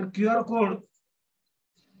 तर QR कोड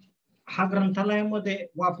हा ग्रंथालयामध्ये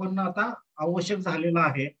वापरणं आता आवश्यक झालेलं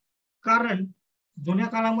आहे, कारण जुन्या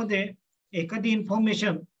काळामध्ये एखादी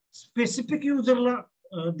इन्फॉर्मेशन स्पेसिफिक युजरला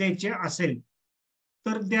द्यायचे असेल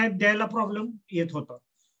तर द्यायला प्रॉब्लेम येत होता.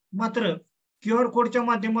 मात्र QR कोडच्या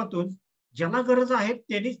माध्यमातून ज्याला गरज आहे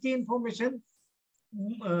त्यांनीच ती इन्फॉर्मेशन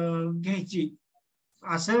घ्यायची.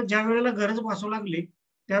 असं ज्या वेळेला गरज भासू लागली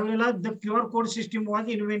त्यावेळेला the QR code system was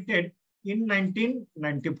invented in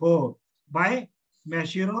 1994 bye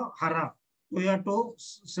मॅशिरो हारा टोयोटो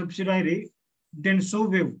सबसिडायरी डेन्सो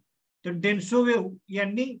वेव्ह. तर डेन्सो वेव्ह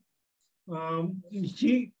यांनी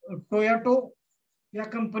ही टोयोटो या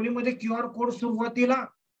कंपनीमध्ये QR कोड सुरुवातीला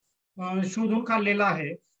शोधून काढलेला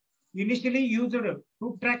आहे. Initially used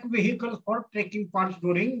to track vehicles for trekking parts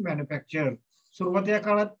during manufacture. सुरुवातीच्या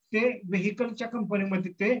काळात ते व्हेइकलच्या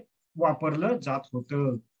कंपनीमध्ये ते वापरलं जात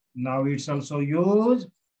होतं. नाव it's also use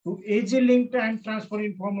to easy link and transfer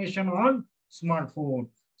information on smartphone.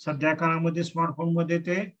 सध्या काळामध्ये स्मार्टफोन मध्ये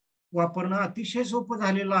ते वापरणं अतिशय सोपं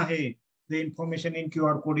झालेलं आहे. The information in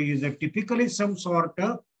QR code is typically some sort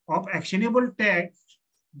of actionable text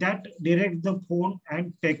that directs the phone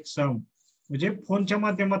and takes some. म्हणजे फोनच्या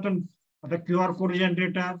माध्यमातून आता QR code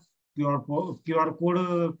generator, QR code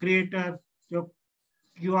creator किंवा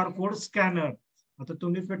QR कोड स्कॅनर. आता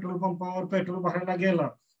तुम्ही पेट्रोल पंपावर पेट्रोल भरायला गेला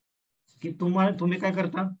की तुम्ही काय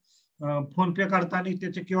करता, फोन पे काढता आणि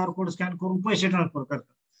त्याचे QR कोड स्कॅन करून पैसे ट्रान्सफर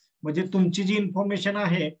करता. म्हणजे तुमची जी इन्फॉर्मेशन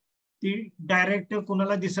आहे ती डायरेक्ट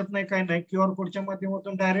कोणाला दिसत नाही, काय नाही, QR कोडच्या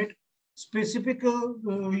माध्यमातून डायरेक्ट स्पेसिफिक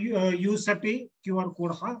यूज साठी QR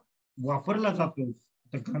कोड हा वापरला जातो.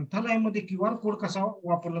 तर ग्रंथालयामध्ये QR कोड कसा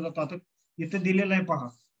वापरला जातो आता इथं दिलेला आहे पहा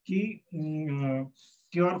की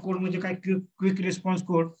QR कोड म्हणजे काय, क्विक रिस्पॉन्स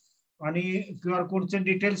कोड. आणि QR कोडचे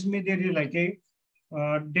डिटेल्स मी दिलेलं आहे की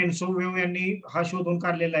डेन्सो वेव्ह यांनी हा शोधून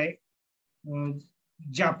काढलेला आहे,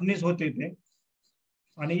 जापनीज होते ते.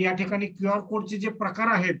 आणि या ठिकाणी QR कोडचे जे प्रकार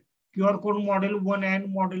आहेत, QR कोड मॉडेल 1 आणि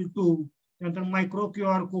मॉडेल 2, त्यानंतर micro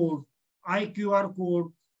QR code, QR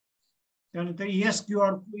code, त्यानंतर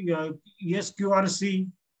SQRC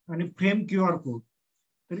आणि फ्रेम QR कोड.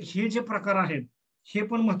 तर हे जे प्रकार आहेत हे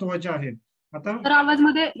पण महत्वाचे आहेत. आता आवाज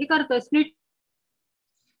मध्ये हे करतोय स्प्लिट.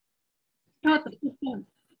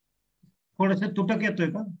 थोडस तुटक येतोय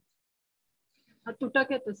का?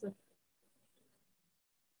 तुटक येतो सर.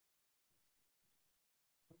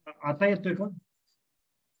 आता येतोय का?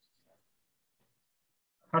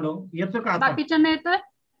 हॅलो, येतोय का आता? बाकीच्यांना येतोय?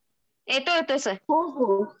 येतोय सर. हो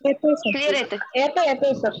हो येतोय सर. क्लिअर येतोय.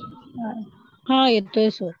 येतोय सर. हा येतोय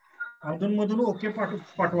सर. अधून मधून ओके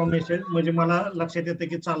पाठवा मेसेज, म्हणजे मला लक्षात येतं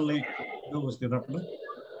की चाललंय व्यवस्थित आपलं.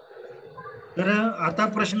 तर आता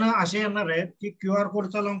प्रश्न असे येणार आहेत की QR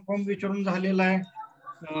कोडचा लॉंग फॉर्म विचारून झालेला आहे,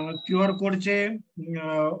 QR कोडचे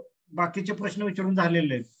बाकीचे प्रश्न विचारून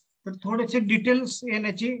झालेले आहेत. तर थोडेसे डिटेल्स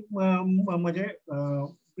येण्याची म्हणजे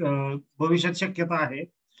भविष्यात शक्यता आहे.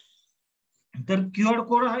 तर QR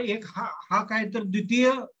कोड हा काय तर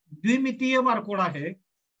द्विमितीय बारकोड आहे,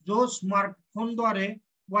 जो स्मार्टफोनद्वारे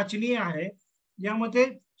वाचनीय आहे. यामध्ये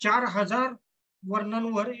 4000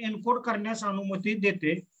 वर्णांवर एन्कोड करण्यास अनुमती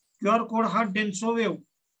देते. QR कोड हा डेन्सोवेव्ह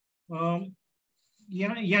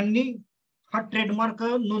यांनी हा ट्रेडमार्क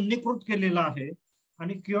नोंदणीकृत केलेला आहे.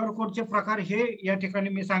 आणि QR कोडचे प्रकार हे या ठिकाणी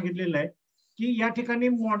मी सांगितलेलं आहे की या ठिकाणी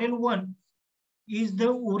model 1 is the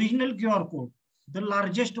original QR code, the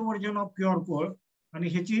largest version of QR code. आणि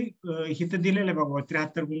ह्याची इथं दिलेलं आहे बघा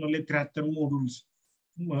 73x73 मॉड्यूल्स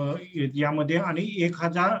यामध्ये, आणि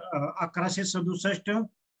 1167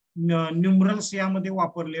 न्यूमरल्स यामध्ये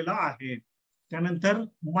वापरलेला आहे. त्यानंतर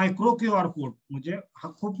मायक्रो QR कोड, म्हणजे हा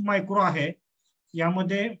खूप मायक्रो आहे.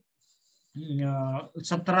 यामध्ये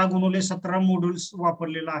 17x17 मॉड्यूल्स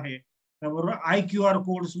वापरलेला आहे. त्याबरोबर IQR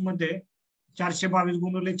कोड्स मध्ये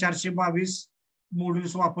 422x422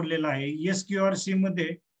 मॉड्यूल्स वापरलेला आहे. SQRC मध्ये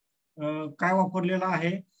काय वापरलेला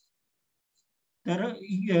आहे तर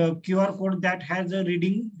QR code that has a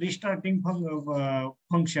reading restarting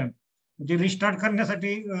function, म्हणजे रिस्टार्ट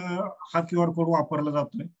करण्यासाठी हा QR कोड वापरला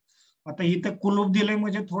जातोय. आता इथं कुलूप दिलंय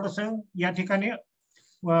म्हणजे थोडस या ठिकाणी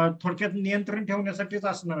थोडक्यात नियंत्रण ठेवण्यासाठीच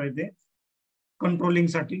असणार आहे ते, कंट्रोलिंग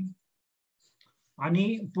साठी.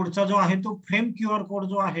 आणि पुढचा जो आहे तो फ्रेम QR कोड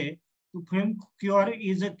जो आहे, तो frame QR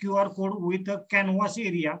is a QR code with a canvas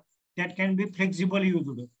area that can be flexible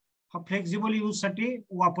used. हा फ्लेक्झिबल यूज साठी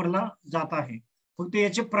वापरला जात आहे. फक्त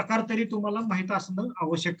याचे प्रकार तरी तुम्हाला माहित असणं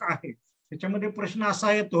आवश्यक आहे. त्याच्यामध्ये प्रश्न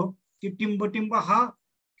असा येतो की टिंब हा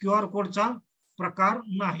QR कोडचा प्रकार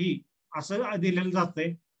नाही असं दिलेलं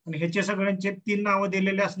जातंय. आणि ह्याचे सगळ्यांचे 3 नावं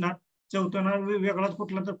दिलेले असणार, चौथं नाव वेगळाच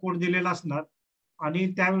कुठला तर कोड दिलेला असणार. आणि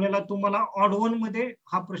त्यावेळेला तुम्हाला ऑड वन मध्ये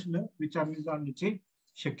हा प्रश्न विचारले जाण्याची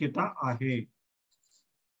शक्यता आहे.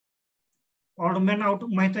 ऑडमॅन आउट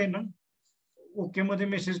माहित आहे ना? ओके मध्ये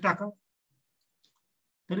मेसेज टाका.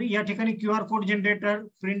 तर या ठिकाणी QR code generator,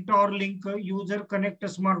 print or link, user connect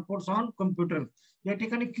smartphones on computer. या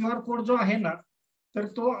ठिकाणी QR कोड जो आहे ना, तर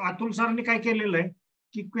तो अतुल सरांनी काय केलेलं आहे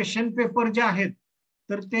की क्वेश्चन पेपर जे आहेत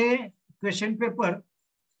तर ते क्वेश्चन पेपर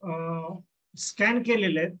स्कॅन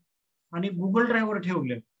केलेले आहेत आणि गुगल ड्राईव्हवर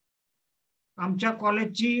ठेवले. आमच्या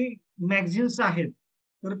कॉलेजची मॅगझिन्स आहेत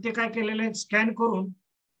तर ते काय केलेले आहेत, स्कॅन करून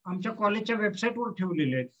आमच्या कॉलेजच्या वेबसाईटवर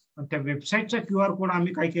ठेवलेले आहेत. आणि त्या वेबसाईटचा QR कोड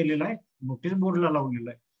आम्ही काय केलेला आहे, नोटीस बोर्डला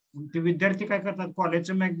लावलेला आहे. ते विद्यार्थी काय करतात,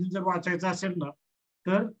 कॉलेजचं मॅगझिन जर वाचायचं असेल ना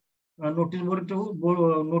तर नोटीस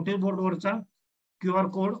बोर्डवरचा QR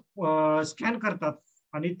कोड स्कॅन करतात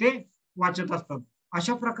आणि ते वाचत असतात.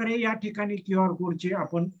 अशा प्रकारे या ठिकाणी QR कोडची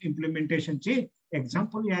आपण इम्प्लिमेंटेशनची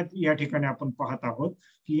एक्झाम्पल या ठिकाणी आपण पाहत आहोत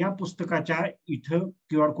की या पुस्तकाच्या इथं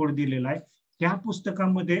QR कोड दिलेला आहे. त्या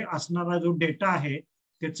पुस्तकामध्ये असणारा जो डेटा आहे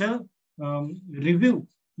त्याचं रिव्ह्यू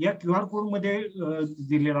या QR कोड मध्ये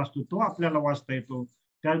दिलेला असतो, तो आपल्याला वाचता येतो.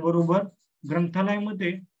 त्याचबरोबर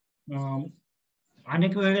ग्रंथालयामध्ये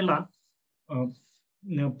अनेक वेळेला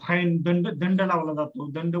फाईन दंड लावला जातो,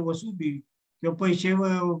 दंड वसुली किंवा पैसे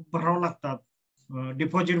भरावे लागतात,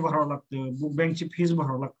 डिपॉझिट भरावं लागतं, बुक बँकची फीस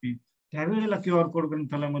भरावी लागते, त्यावेळेला QR कोड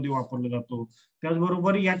ग्रंथालयामध्ये वापरला जातो.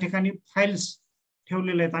 त्याचबरोबर या ठिकाणी फाईल्स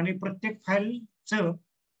ठेवलेले आहेत आणि प्रत्येक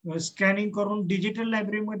फाईलचं स्कॅनिंग करून डिजिटल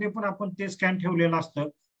लायब्ररीमध्ये पण आपण ते स्कॅन ठेवलेलं असतं.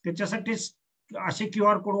 त्याच्यासाठी असे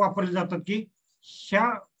QR कोड वापरले जातात की ह्या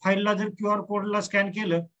फाईलला जर QR कोडला स्कॅन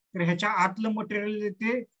केलं तर ह्याच्या आतलं मटेरियल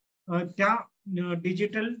ते त्या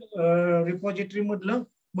डिजिटल रिपॉझिटरी मधलं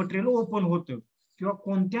मटेरियल ओपन होतं, किंवा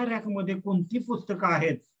कोणत्या रॅकमध्ये कोणती पुस्तकं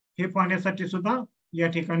आहेत हे पाहण्यासाठी सुद्धा या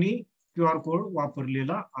ठिकाणी QR कोड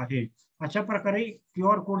वापरलेला आहे. अशा प्रकारे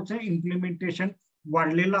QR कोडचं इम्प्लिमेंटेशन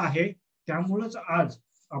वाढलेलं आहे. त्यामुळेच आज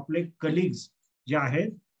आपले कलिग्स जे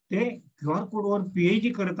आहेत ते QR कोडवर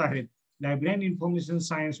PhD करत आहेत. लायब्ररी अँड इन्फॉर्मेशन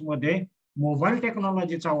सायन्स मध्ये मोबाईल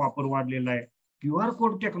टेक्नॉलॉजीचा वापर वाढलेला आहे, QR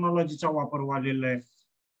कोड टेक्नॉलॉजीचा वापर वाढलेला आहे.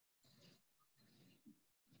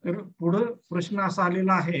 तर पुढे प्रश्न असा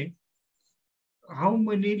आलेला आहे, how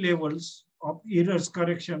many levels of errors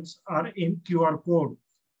corrections are in QR code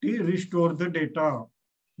to restore the data.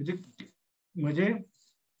 म्हणजे म्हणजे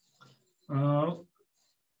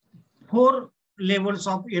 4 levels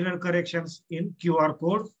of error corrections in QR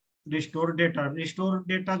code restore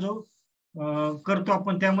data जो करतो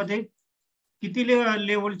आपण त्यामध्ये किती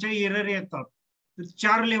लेवलच्या एरर येतात तर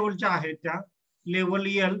 4 लेवलच्या आहेत त्या level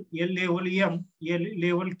L level M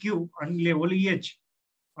level Q आणि लेवल एच.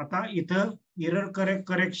 आता इथं एरर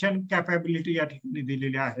करेक्शन कॅपॅबिलिटी या ठिकाणी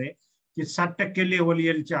दिलेली आहे की 60% लेवल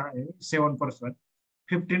एलच्या आहे 7%,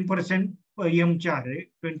 15% एमच्या आहे,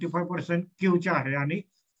 25% क्यूच्या आहे आणि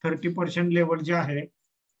 30% लेवल जे आहे.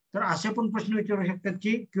 तर असे पण प्रश्न विचारू शकतात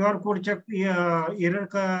की QR कोडच्या एरर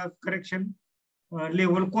करेक्शन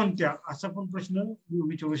लेवल कोणत्या असा पण प्रश्न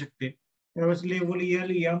विचारू शकते. त्यावेळेस level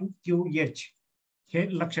L M Q H हे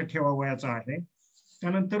लक्षात ठेवावयाचं आहे.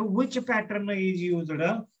 त्यानंतर which pattern is used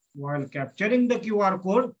while capturing the QR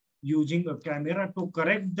code using a camera to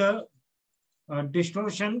correct the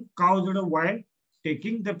distortion caused while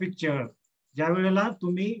taking the picture. ज्या वेळेला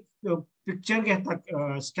तुम्ही पिक्चर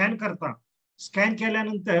घेता स्कॅन करता स्कॅन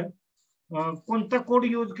केल्यानंतर कोणता कोड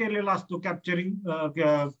यूज केलेला असतो कॅप्चरिंग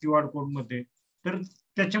QR कोड मध्ये तर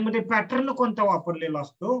त्याच्यामध्ये पॅटर्न कोणता वापरलेला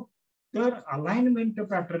असतो तर अलाइनमेंट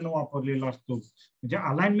पॅटर्न वापरलेला असतो. म्हणजे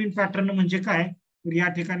अलाइनमेंट पॅटर्न म्हणजे काय तर या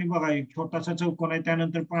ठिकाणी बघा एक छोटासा चौकोन आहे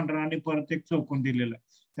त्यानंतर पांढरा आणि परत एक चौकोन दिलेला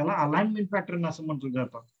आहे त्याला अलाइनमेंट पॅटर्न असं म्हटलं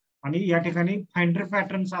जातं. आणि या ठिकाणी फाइंडर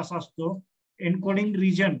पॅटर्न असा असतो एन्कोडिंग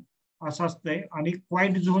रिजन असं असतंय आणि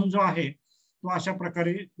क्वाईट झोन जो आहे तो अशा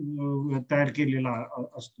प्रकारे तयार केलेला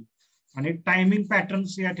असतो आणि टायमिंग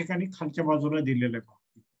पॅटर्न्स या ठिकाणी खालच्या बाजूला दिलेले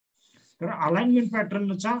आहे. तर अलाइनमेंट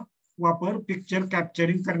पॅटर्नचा वापर पिक्चर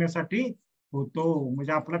कॅप्चरिंग करण्यासाठी होतो.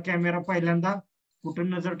 म्हणजे आपला कॅमेरा पहिल्यांदा कुठे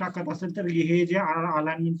नजर टाकत असेल तर हे जे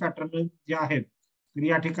अलाइनमेंट पॅटर्न जे आहेत तर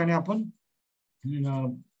या ठिकाणी आपण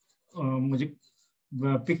म्हणजे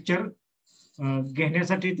पिक्चर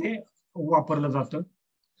घेण्यासाठी ते वापरलं जातं.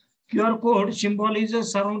 QR code symbol is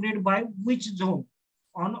surrounded by which zone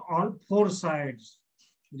on all 4 sides.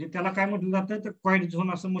 म्हणजे त्याला काय म्हटलं जातं तर क्वाईट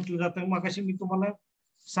झोन असं म्हटलं जातं. मगाशी मी तुम्हाला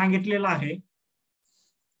सांगितलेलं आहे.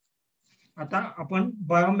 आता आपण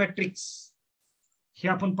बायोमेट्रिक्स हे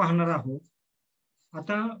आपण पाहणार आहोत.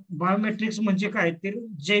 आता बायोमेट्रिक्स म्हणजे काय तर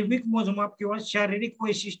जैविक मोजमाप किंवा शारीरिक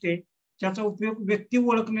वैशिष्ट्ये ज्याचा उपयोग व्यक्ती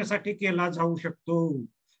ओळखण्यासाठी केला जाऊ शकतो.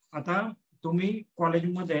 आता तुम्ही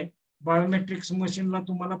कॉलेजमध्ये बायोमेट्रिक्स मशीनला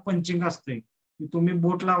तुम्हाला पंचिंग असते की तुम्ही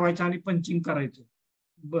बोट लावायचं आणि पंचिंग करायचं.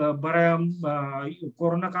 बऱ्या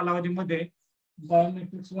कोरोना कालावधीमध्ये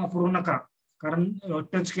बायोमेट्रिक्स वापरू नका कारण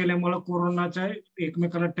टच केल्यामुळे कोरोनाचा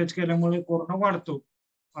एकमेकाला टच केल्यामुळे कोरोना वाढतो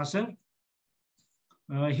असं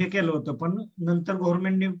हे केलं होतं. पण नंतर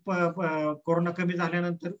गव्हर्नमेंटने कोरोना कमी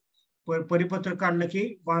झाल्यानंतर परिपत्र काढलं की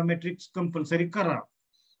बायोमेट्रिक्स कंपल्सरी करा.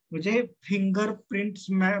 म्हणजे फिंगर प्रिंट्स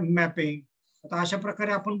मॅपिंग. आता अशा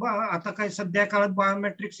प्रकारे आपण आता काय सध्या काळात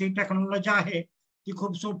बायोमेट्रिक्स ही टेक्नॉलॉजी आहे ती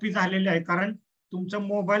खूप सोपी झालेली आहे कारण तुमचा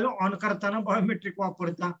मोबाईल ऑन करताना बायोमेट्रिक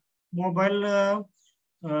वापरता. मोबाईल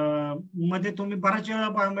मध्ये तुम्ही बऱ्याच वेळा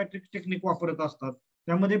बायोमेट्रिक टेक्निक वापरत असतात.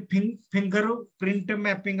 त्यामध्ये फिंगर प्रिंट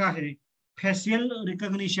मॅपिंग आहे, फॅशियल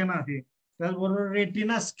रिकग्निशन आहे, त्याचबरोबर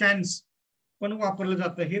रेटिना स्कॅन्स पण वापरलं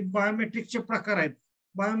जातं. हे बायोमेट्रिकचे प्रकार आहेत.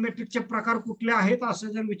 बायोमेट्रिकचे प्रकार कुठले आहेत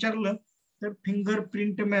असं जर विचारलं तर फिंगर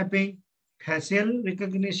प्रिंट मॅपिंग, फॅशियल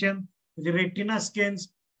रिकग्निशन म्हणजे रेटिना स्कॅन्स.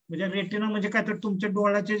 म्हणजे रेटिना म्हणजे काय तर तुमच्या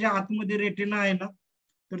डोळ्याच्या जे आतमध्ये रेटिना आहे ना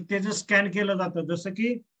तर त्याचं स्कॅन केलं जातं. जसं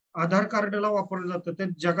की आधार कार्डला वापरलं जातं. तर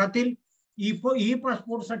जगातील ई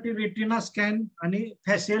पासपोर्टसाठी रेटिना स्कॅन आणि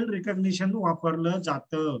फॅशियल रिकग्निशन वापरलं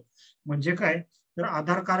जातं. म्हणजे काय तर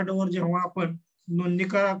आधार कार्डवर जेव्हा आपण नोंदणी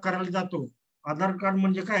करायला जातो आधार कार्ड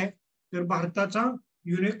म्हणजे काय तर भारताचा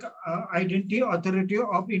युनिक आयडेंटिटी ऑथॉरिटी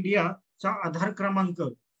ऑफ इंडियाचा आधार क्रमांक.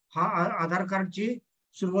 हा आधार कार्डची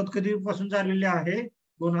सुरुवात कधीपासून झालेली आहे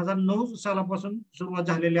 2009 सालापासून सुरुवात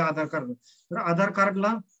झालेली आधार कार्ड. तर आधार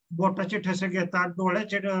कार्डला बोटाचे ठसे घेतात,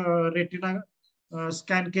 डोळ्याचे रेटिना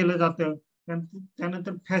स्कॅन केलं जातं,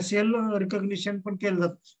 त्यानंतर फॅशियल रिकग्निशन पण केलं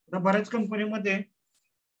जातं. बऱ्याच कंपनीमध्ये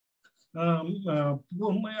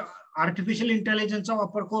आर्टिफिशियल इंटेलिजन्सचा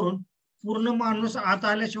वापर करून पूर्ण माणूस आत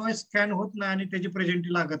आल्याशिवाय स्कॅन होत नाही आणि त्याची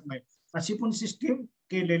प्रेझेंटी लागत नाही अशी पण सिस्टीम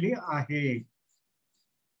केलेली आहे.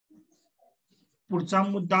 पुढचा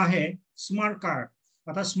मुद्दा आहे स्मार्ट कार्ड.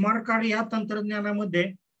 आता स्मार्ट कार्ड या तंत्रज्ञानामध्ये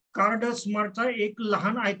कार्ड स्मार्टचा एक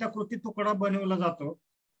लहान आयताकृती तुकडा बनवला जातो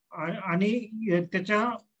आणि त्याच्या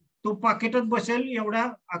तो पाकिटात बसेल एवढ्या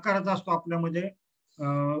आकाराचा असतो. आपल्यामध्ये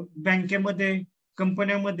बँकेमध्ये,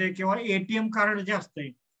 कंपन्यामध्ये किंवा ATM कार्ड जे असते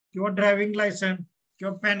किंवा ड्रायव्हिंग लायसन्स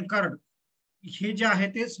किंवा पॅन कार्ड हे जे आहे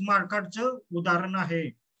ते स्मार्ट कार्डचं उदाहरण आहे.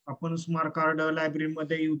 आपण स्मार्ट कार्ड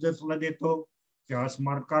लायब्ररीमध्ये युजर्सला देतो तेव्हा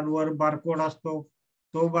स्मार्ट कार्डवर बारकोड असतो.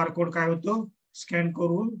 तो बारकोड काय होतो स्कॅन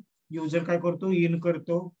करून युजर काय करतो, इन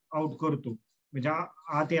करतो, आउट करतो. म्हणजे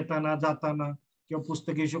आत येताना जाताना किंवा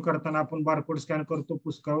पुस्तक इश्यू करताना आपण बारकोड स्कॅन करतो,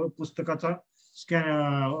 पुस्तकाचा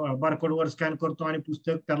स्कॅन बारकोडवर स्कॅन करतो आणि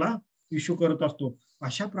पुस्तक त्याला इश्यू करत असतो.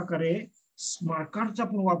 अशा प्रकारे स्मार्ट कार्डचा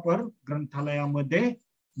पण वापर ग्रंथालयामध्ये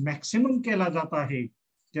मॅक्सिमम केला जात आहे.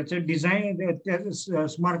 त्याचं डिझाईन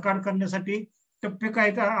स्मार्ट कार्ड करण्यासाठी टप्पे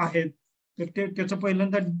काय आहेत तर त्याचं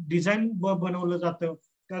पहिल्यांदा डिझाईन बनवलं जातं.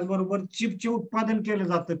 त्याचबरोबर चिपचे उत्पादन केलं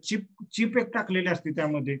जातं. चिप एक टाकलेली असते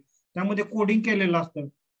त्यामध्ये कोडिंग केलेलं असतं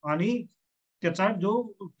आणि त्याचा जो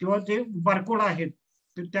किंवा जे बारकोड आहेत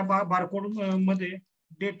तर त्या बारकोड मध्ये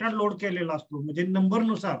डेटा लोड केलेला असतो. म्हणजे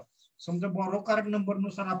नंबरनुसार समजा बॉरो कार्ड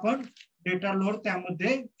नंबरनुसार आपण डेटा लोड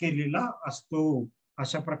त्यामध्ये केलेला असतो.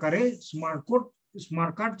 अशा प्रकारे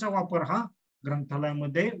स्मार्ट कार्डचा वापर हा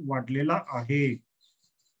ग्रंथालयामध्ये वाढलेला आहे.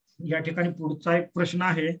 या ठिकाणी पुढचा एक प्रश्न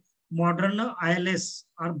आहे, modern ILS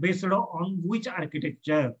R based on which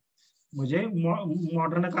architecture. म्हणजे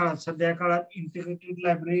मॉडर्न काळात सध्या काळात इंटिग्रेटेड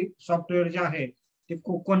लायब्ररी सॉफ्टवेअर जे आहे ते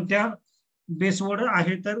कोणत्या बेसवर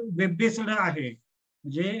आहे तर वेब बेस्ड आहे.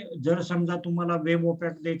 म्हणजे जर समजा तुम्हाला वेब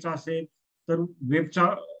ओपॅक द्यायचा असेल तर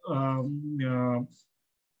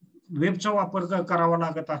वेबचा वापर करावा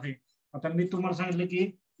लागत आहे. आता मी तुम्हाला सांगितलं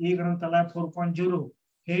की ई ग्रंथालय 4.0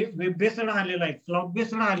 हे वेब बेस्ड आलेलं आहे, क्लाउड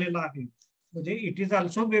बेस्ड आलेलं आहे. म्हणजे it is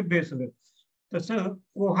also web based. तसं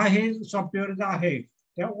कोहा हे सॉफ्टवेअर जे आहे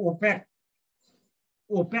त्या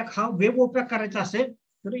ओपॅक हा वेब ओपॅक करायचा असेल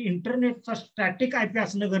तर इंटरनेटचा स्टॅटिक IP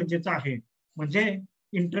असणं गरजेचं आहे. म्हणजे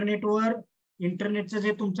इंटरनेटचं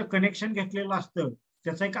जे तुमचं कनेक्शन घेतलेलं असतं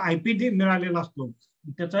त्याचा एक IP मिळालेला असतो.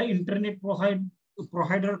 त्याचा इंटरनेट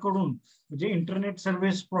प्रोव्हायडर कडून म्हणजे इंटरनेट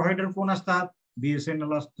सर्व्हिस प्रोव्हायडर कोण असतात,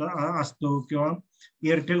 BSNL असतो किंवा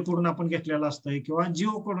एअरटेल कडून आपण घेतलेलं असतंय किंवा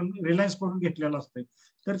जिओ कडून, रिलायन्स कडून घेतलेलं असतंय.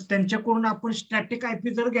 तर त्यांच्याकडून आपण स्टॅटिक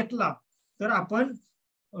IP जर घेतला तर आपण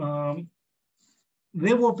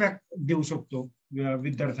वेब ओपॅक देऊ शकतो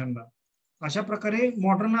विद्यार्थ्यांना. अशा प्रकारे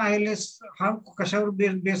मॉडर्न ILS हा कशावर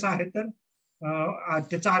बेस आहे तर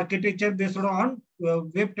त्याचा architecture based on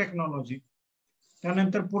web technology.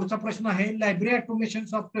 त्यानंतर पुढचा प्रश्न आहे, library automation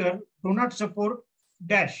software do not support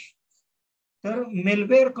dash. तर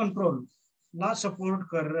मेलवेअर कंट्रोल ला सपोर्ट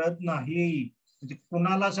करत नाही. म्हणजे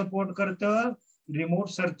कुणाला सपोर्ट करतं, remote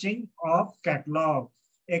searching of catalogue,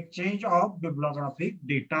 exchange of बिब्लिओग्राफिक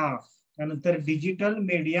data, त्यानंतर डिजिटल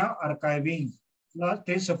मीडिया आर्कायव्हिंग ला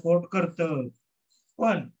ते सपोर्ट करतं.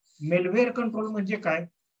 पण मेलवेअर कंट्रोल म्हणजे काय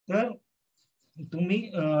तर तुम्ही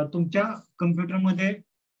तुमच्या कम्प्युटरमध्ये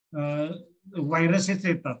व्हायरसेस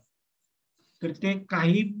येतात तर ते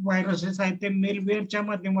काही व्हायरसेस आहेत ते मेलवेअरच्या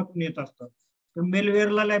माध्यमातून येत असतात. तर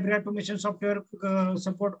मेलवेअरला लायब्ररी ऑटोमेशन सॉफ्टवेअर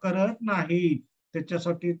सपोर्ट करत नाही.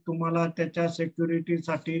 त्याच्यासाठी तुम्हाला त्याच्या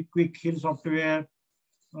सिक्युरिटीसाठी क्विक हिल सॉफ्टवेअर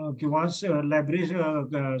किंवा लायब्ररी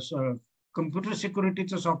कम्प्युटर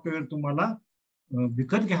सिक्युरिटीचं सॉफ्टवेअर तुम्हाला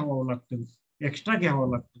विकत घ्यावं लागतं, एक्स्ट्रा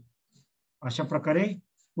घ्यावं लागतं. अशा प्रकारे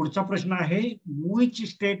पुढचा प्रश्न आहे, which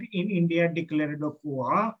state in India declared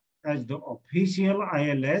कोहा as the official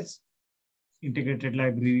ILS integrated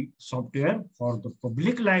library software for the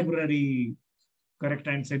public library. Correct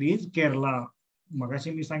answer is Kerala.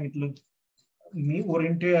 मगाशी मी सांगितलं, मी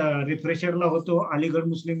रिफ्रेशरला होतो अलीगड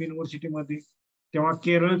मुस्लिम युनिव्हर्सिटी मध्ये, तेव्हा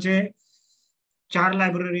केरळचे 4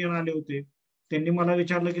 लायब्ररीयन आले होते. त्यांनी मला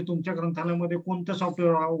विचारलं की तुमच्या ग्रंथालयामध्ये कोणतं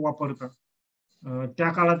सॉफ्टवेअर वापरतात.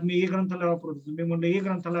 त्या काळात मी ई ग्रंथालय वापरतो. मी म्हणलं ई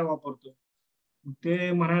ग्रंथालय वापरतो.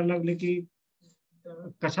 ते म्हणायला लागले की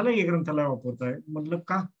कशाला ई ग्रंथालय वापरताय. म्हटलं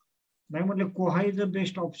का नाही, म्हटलं कोहा इज द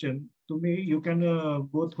बेस्ट ऑप्शन, तुम्ही यू कॅन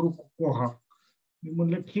गो थ्रू कोहा. मी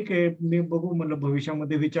म्हणलं ठीक आहे, मी बघू म्हणलं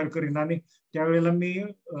भविष्यामध्ये विचार करीन. आणि त्यावेळेला मी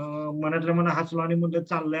मनातल्या मनात हसलो आणि म्हणलं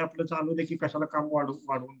चाललंय आपलं, चालू दे की कशाला काम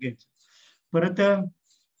वाढवून घ्यायचं. परत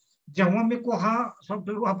जेव्हा मी कोहा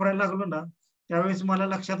सॉफ्टवेअर वापरायला लागलो ना त्यावेळेस मला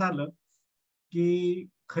लक्षात आलं की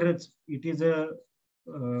खरंच इट इज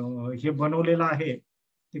हे बनवलेलं आहे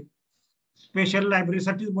स्पेशल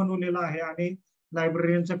लायब्ररीसाठीच बनवलेलं आहे आणि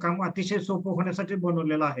लायब्ररीचं काम अतिशय सोपं होण्यासाठी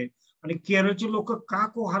बनवलेलं आहे. आणि केरळची लोक का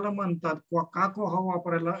कोहाला मानतात, का कोहा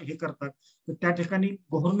वापरायला हे करतात, तर त्या ठिकाणी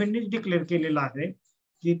गव्हर्नमेंटनेच डिक्लेअर केलेलं आहे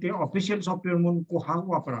की ते ऑफिशियल सॉफ्टवेअर म्हणून कोहा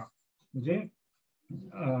वापरा. म्हणजे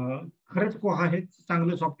खरंच कोहा हे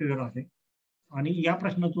चांगलं सॉफ्टवेअर आहे. आणि या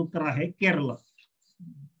प्रश्नाचं उत्तर आहे केरळ.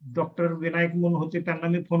 डॉक्टर विनायक म्हणून होते, त्यांना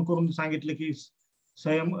मी फोन करून सांगितलं की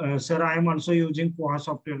sir I am also using कोहा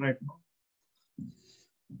सॉफ्टवेअर राईट नाउ.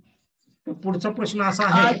 पुढचा प्रश्न असा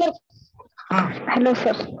आहे, हॅलो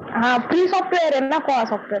सर, हा फ्री सॉफ्टवेअर आहे ना कोहा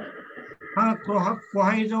सॉफ्टवेअर? हा,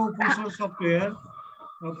 कोहा is open source software,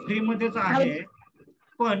 free मध्येच आहे.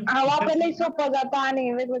 पण वापरलंही सोपं जातं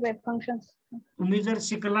आणि वेगवेगळे फंक्शन्स. तुम्ही जर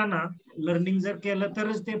शिकला ना, लर्निंग जर केलं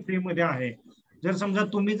तरच ते फ्री मध्ये आहे. जर समजा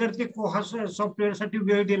तुम्ही जर ते कोहा सॉफ्टवेअर साठी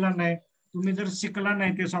वेळ दिला नाही, तुम्ही जर शिकला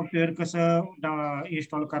नाही ते सॉफ्टवेअर कसं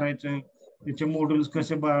इन्स्टॉल करायचं, त्याचे मॉड्यूल्स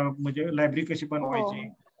कसे म्हणजे लायब्ररी कशी बनवायची,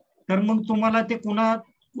 तर मग तुम्हाला ते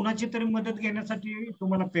कुणाची तरी मदत घेण्यासाठी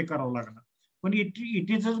तुम्हाला पे करावं लागणार. पण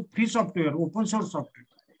it is a free software, open source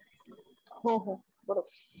software. हो हो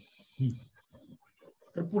बरोबर.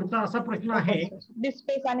 तर पुढचा असा प्रश्न आहे,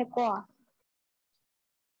 डिस्पेस आणि कोहा.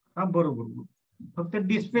 हा बरोबर. फक्त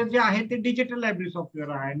डिस्पेस जे आहे ते डिजिटल लायब्ररी सॉफ्टवेअर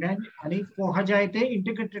आहे आणि कोहा जे आहे ते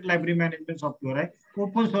इंटिग्रेटेड लायब्ररी मॅनेजमेंट सॉफ्टवेअर आहे,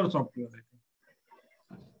 ओपन सोर्स सॉफ्टवेअर आहे.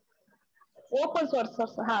 Open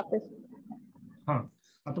source. हा तेच. हा,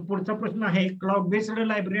 आता पुढचा प्रश्न आहे, cloud based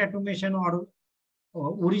library automation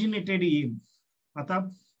originated in. आता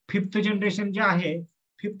 5th जनरेशन जे आहे,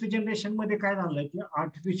 5th जनरेशन मध्ये काय झालं की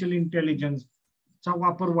आर्टिफिशियल इंटेलिजन्सचा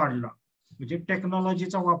वापर वाढला, म्हणजे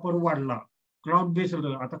टेक्नॉलॉजीचा वापर वाढला. क्लाउड बेस्ड,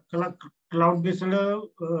 आता क्लाउड बेस्ड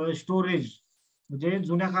स्टोरेज, म्हणजे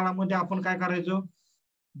जुन्या काळामध्ये आपण काय करायचो,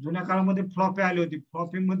 जुन्या काळामध्ये फ्लॉपी आली होती,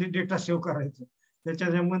 फ्लॉपी मध्ये डेटा सेव्ह करायचं,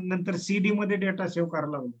 त्याच्यानंतर CD मध्ये डेटा सेव्ह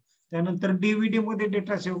करायला लागलो, त्यानंतर DVD मध्ये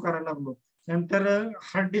डेटा सेव्ह करायला लागलो, त्यानंतर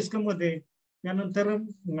हार्ड डिस्क मध्ये, त्यानंतर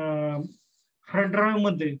हार्ड ड्राईव्ह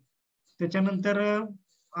मध्ये, त्याच्यानंतर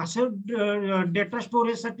असं डेटा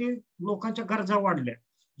स्टोरेजसाठी लोकांच्या गरजा वाढल्या.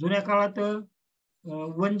 जुन्या काळात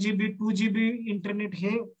 1 GB 2 GB इंटरनेट हे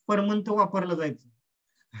पर मंथ वापरलं जायचं,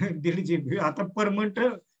 1.5 GB, आता per month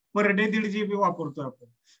per day 1.5 GB वापरतो आपण.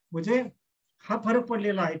 म्हणजे हा फरक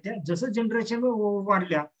पडलेला आहे. त्या जसं जनरेशन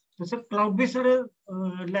वाढल्या तसं क्लाउड बेस्ड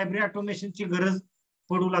लायब्ररी ऑटोमेशनची गरज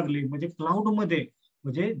पडू लागली. म्हणजे क्लाउड मध्ये,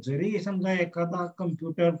 म्हणजे जरी समजा एखादा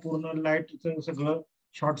कम्प्युटर पूर्ण लाईटचं सगळं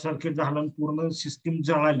शॉर्ट सर्किट झालं, पूर्ण सिस्टीम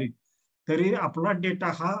जळाली, तरी आपला डेटा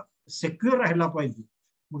हा सेक्युअर राहिला पाहिजे.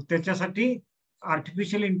 मग त्याच्यासाठी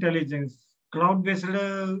artificial intelligence, cloud based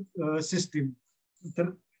system, तर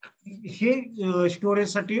हे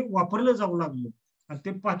स्टोरेजसाठी वापरलं जाऊ लागलं. आणि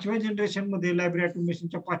ते 5व्या जनरेशन मध्ये, लायब्ररी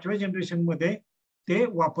ऑटोमेशनच्या 5व्या जनरेशन मध्ये ते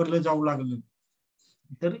वापरलं जाऊ लागलं.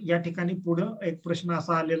 तर या ठिकाणी पुढं एक प्रश्न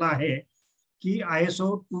असा आलेला आहे की ISO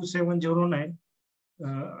 2709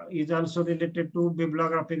 is also related to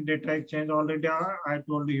bibliographic data exchange. Already I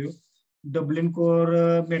told you. Dublin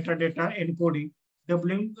core metadata encoding.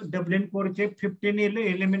 Dublin core चे 15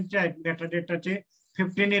 एलिमेंटचे आहेत, मेटाडेटाचे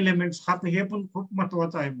 15 एलिमेंट्स, हा हे पण खूप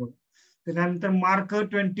महत्वाचं आहे बघ. त्यानंतर मार्क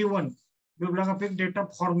 21 बिब्लिओग्राफिक डेटा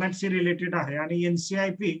फॉर्मॅटशी रिलेटेड आहे, आणि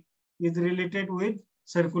NCIP is related with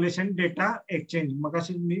circulation data exchange,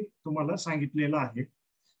 मगाशी मी तुम्हाला सांगितलेलं आहे.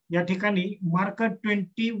 या ठिकाणी mark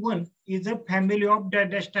 21 is a family of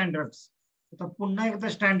data standards. आता पुन्हा एकदा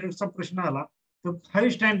स्टँडर्डचा प्रश्न आला तर 5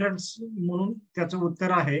 स्टँडर्ड्स म्हणून त्याचं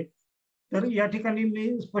उत्तर आहे. तर या ठिकाणी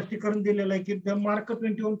मी स्पष्टीकरण दिलेलं आहे की the mark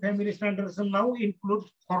 21 family standards now include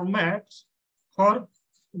formats for,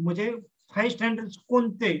 म्हणजे 5 स्टँडर्ड्स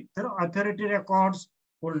कोणते, तर authority records,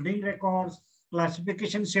 holding records,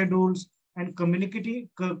 classification schedules and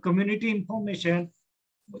community information.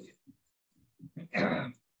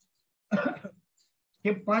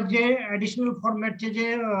 हे 5 जे ऍडिशनल फॉर्मॅटचे जे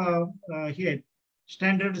हे आहेत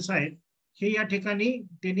स्टँडर्ड्स आहेत, हे या ठिकाणी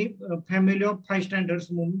त्यांनी फॅमिली ऑफ 5 स्टँडर्ड्स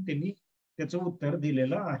म्हणून त्यांनी त्याचं उत्तर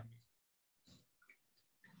दिलेलं आहे.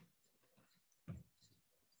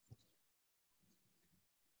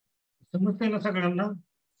 समजतंय ना सगळ्यांना?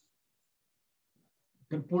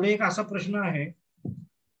 तर पुढे एक असा प्रश्न आहे,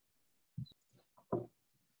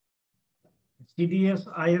 CDS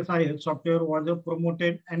ISIS software was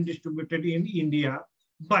promoted and distributed in India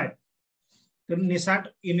by, तर निसाट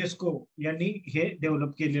युनेस्को यांनी हे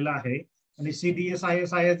डेव्हलप केलेलं आहे. आणि CDS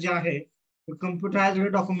ISIS जे आहे computerised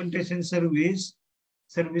documentation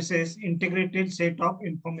services integrated set of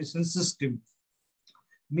information system.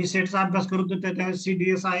 मी सेटचा अभ्यास करत होतो त्यावेळेस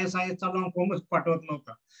CDS ISIS चा लॉंग फॉर्मच पाठवत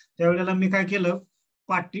नव्हता. त्यावेळेला मी काय केलं,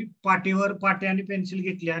 पाटीवर पाटी आणि पेन्सिल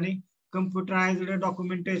घेतली आणि computerised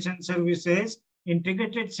documentation services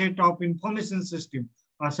integrated set of information system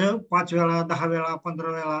असं 5 वेळा 10 वेळा 15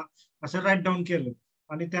 वेळा असं राईट डाऊन केलं,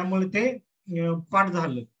 आणि त्यामुळे ते पाठ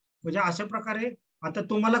झालं. म्हणजे अशा प्रकारे आता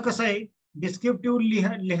तुम्हाला कसं आहे, डिस्क्रिप्टिव्ह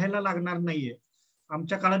लिहायला लागणार नाहीये.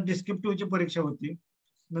 आमच्या काळात डिस्क्रिप्टिव्हची परीक्षा होती,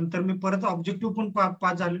 नंतर मी परत ऑब्जेक्टिव्ह पण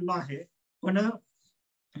पास झालेलो आहे. पण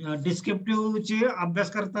डिस्क्रिप्टिव्हची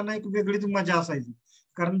अभ्यास करताना एक वेगळीच मजा असायची,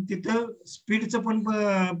 कारण तिथं स्पीडचं पण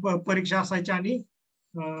परीक्षा असायची आणि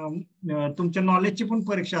तुमच्या नॉलेजची पण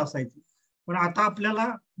परीक्षा असायची. पण आता आपल्याला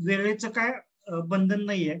वेळेचं काय बंधन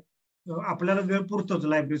नाहीये, आपल्याला वेळ पुरतोच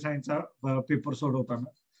लायब्ररी सायन्सचा पेपर सोडवताना.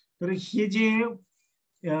 तर हे जे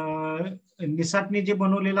निसाटने जे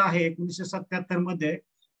बनवलेलं आहे 1977 मध्ये,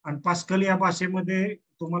 आणि पास्कल या भाषेमध्ये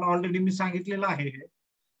तुम्हाला ऑलरेडी मी सांगितलेलं आहे हे.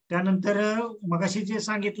 त्यानंतर मगाशी जे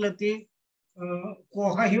सांगितलं ते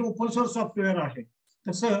कोहा हे ओपन सोर्स सॉफ्टवेअर आहे.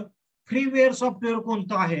 तसं फ्रीवेअर सॉफ्टवेअर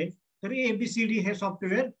कोणतं आहे तर ABCD हे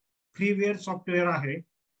सॉफ्टवेअर फ्रीवेअर सॉफ्टवेअर आहे.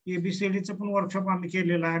 ABCDचं पण वर्कशॉप आम्ही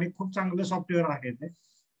केलेलं आहे आणि खूप चांगलं सॉफ्टवेअर आहे ते.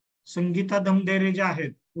 संगीता दमदेरे ज्या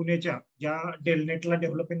आहेत पुण्याच्या, ज्या डेलनेटला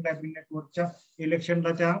डेव्हलपिंग लायब्ररी नेटवर्कच्या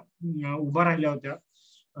इलेक्शनला त्या उभा राहिल्या होत्या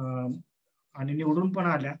आणि निवडून पण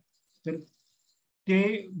आल्या, तर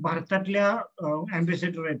ते भारतातल्या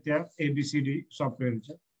अँबॅसेडर आहेत त्या ABCD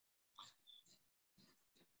सॉफ्टवेअरच्या.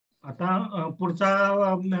 आता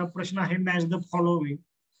पुढचा प्रश्न आहे match the following.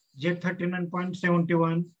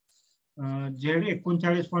 Z39.71,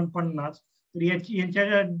 Z39.50. तर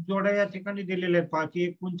यांच्या जोड्या या ठिकाणी दिलेल्या आहेत पहा की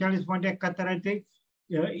 39.71 आहे ते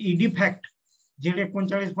ED फॅक्ट,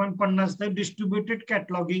 Z39.50 तर डिस्ट्रीब्युटेड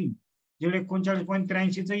कॅटलॉगिंग,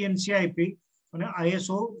 Z39.83 NCIP आणि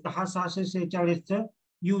ISO 10646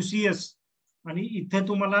 UCS. आणि इथे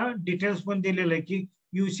तुम्हाला डिटेल्स पण दिलेलं आहे की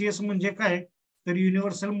UCS म्हणजे काय तर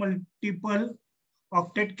युनिव्हर्सल मल्टिपल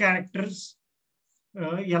ऑक्टेट कॅरेक्टर्स,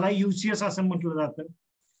 याला UCS असं म्हटलं जातं.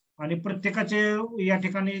 आणि प्रत्येकाचे या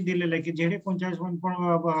ठिकाणी दिलेलं आहे की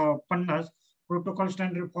Z39.50 protocol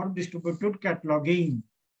standard for distributed cataloguing.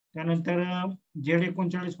 त्यानंतर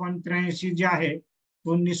Z39.83 जे आहे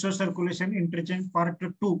तो निसो सर्क्युलेशन इंटरचेंज पार्ट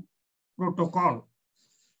 2 प्रोटोकॉल.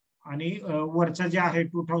 आणि वरचा जे आहे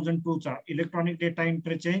 2002चा electronic data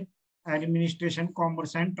interchange administration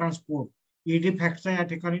commerce and transport, ED फॅक्टचा या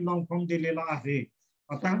ठिकाणी लॉंग फॉर्म दिलेला आहे.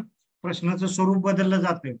 आता प्रश्नाचं स्वरूप बदललं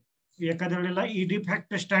जातं. एखाद्या वेळेला ED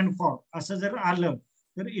फॅक्ट स्टँड फॉर असं जर आलं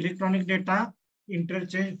तर electronic data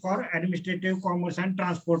interchange for administrative commerce and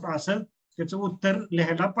transport असं त्याचं उत्तर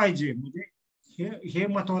लिहायला पाहिजे. म्हणजे हे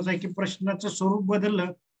महत्वाचं आहे की प्रश्नाचं स्वरूप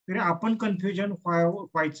बदललं तरी आपण कन्फ्युजन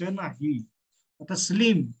व्हायचं नाही. आता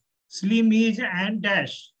स्लिम इज अँड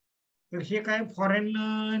डॅश, तर हे काय फॉरेन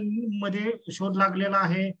मध्ये शोध लागलेला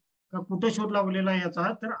आहे का कुठं शोध लागलेला आहे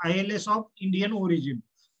याचा, तर ILS ऑफ इंडियन ओरिजिन,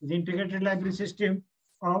 म्हणजे integrated library system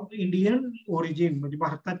of Indian origin, म्हणजे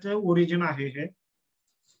भारताचं ओरिजिन आहे हे.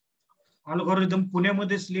 अल्गोरिदम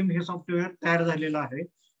पुण्यामध्ये स्लिम हे सॉफ्टवेअर तयार झालेलं आहे.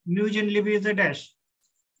 न्यूजनलिब इज अ डॅश,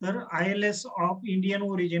 तर ILS of Indian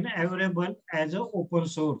origin available as a open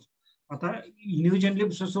source. आता न्यूजनलिब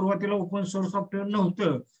सुरुवातीला ओपन सोर्स सॉफ्टवेअर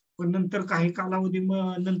नव्हतं, पण नंतर काही कालावधी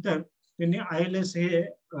नंतर त्यांनी ILS हे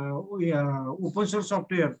ओपन सोर्स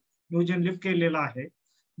सॉफ्टवेअर न्यूजनलिब केलेलं आहे.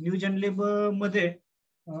 न्यूजनलिब मध्ये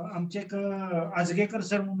आमचे एक आजगेकर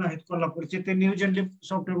सर म्हणून आहेत कोल्हापूरचे, ते न्यूजनलिब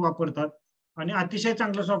सॉफ्टवेअर वापरतात आणि अतिशय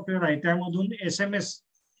चांगलं सॉफ्टवेअर आहे. त्यामधून SMS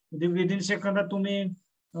म्हणजे विदिन सेकंदात तुम्ही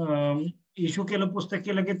इश्यू केलं पुस्तक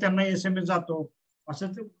केलं की त्यांना SMS जातो.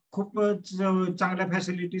 असं खूप चांगल्या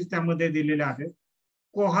फॅसिलिटीज त्यामध्ये दिलेल्या आहेत.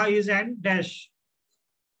 कोहा is and dash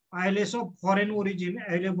ILS of foreign origin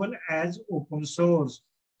available as open source,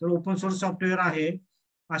 तर ओपन सोर्स सॉफ्टवेअर आहे.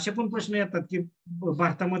 असे पण प्रश्न येतात की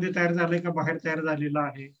भारतामध्ये तयार झालंय का बाहेर तयार झालेलं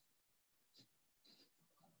आहे.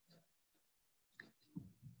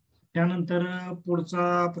 त्यानंतर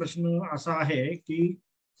पुढचा प्रश्न असा आहे की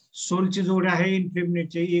सोलची जोड आहे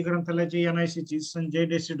इन्फिनिटचे, ई ग्रंथालयाचे NICची संजय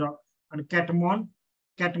डेसिडॉग आणि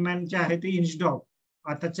कॅटमॅनचे आहे ते इंचडॉग.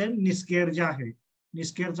 आताचे निस्केअर जे आहे,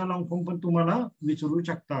 निस्केअरचा लॉंग फॉर्म पण तुम्हाला विचारू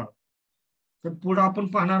शकता. तर पुढे आपण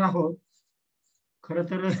पाहणार आहोत, खरं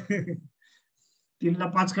तर 3ला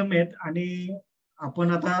 5 कमी आहेत आणि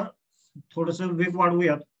आपण आता थोडस वेग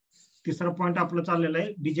वाढवूयात. तिसरा पॉइंट आपलं चाललेलं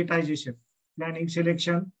आहे digitisation, planning,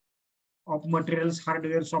 selection of materials,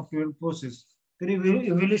 hardware, software process. तर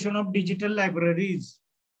इव्होल्युशन ऑफ डिजिटल लायब्ररीज.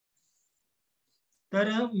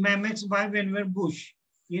 तर मॅमेक्स bye वेनवेर Bush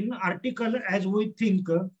in article as we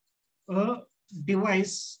think a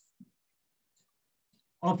device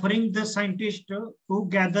offering the scientist to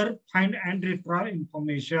gather, find and retry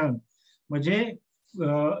information. म्हणजे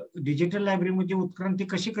digital लायब्ररीमध्ये उत्क्रांती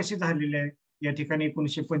कशी कशी झालेली आहे या ठिकाणी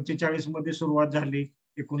 1945 मध्ये सुरुवात झाली,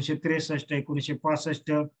 1963,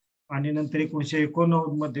 1965 आणि नंतर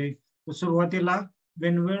 1989 मध्ये. सुरुवातीला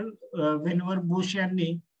वेनवर बुश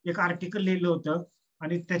यांनी एक आर्टिकल लिहिलं होतं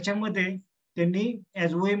आणि त्याच्यामध्ये त्यांनी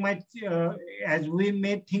as we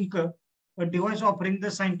may think a device offering the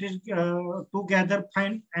scientist to gather,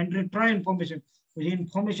 find and retry information, म्हणजे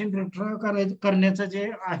इन्फॉर्मेशन रिट्राय करण्याचं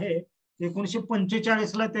जे आहे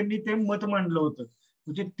 1945ला त्यांनी ते मत मांडलं होतं.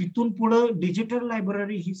 म्हणजे तिथून पुढं डिजिटल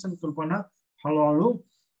लायब्ररी ही संकल्पना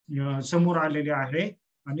हळूहळू समोर आलेली आहे.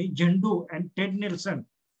 आणि झेंडू and Ted Nelson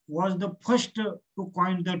was the first to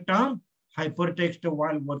coin the term hypertext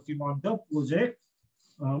while working on the project.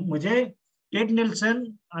 म्हणजे टेड नेल्सन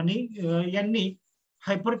आणि यांनी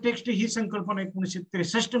हायपरटेक्स्ट ही संकल्पना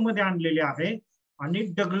 1963 मध्ये आणलेली आहे आणि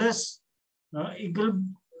डगलस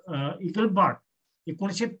इगलबार्ट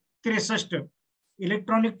 1963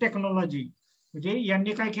 इलेक्ट्रॉनिक टेक्नॉलॉजी, म्हणजे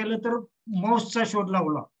यांनी काय केलं तर माऊसचा शोध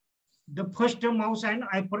लावला. The first Mouse and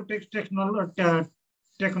hypertext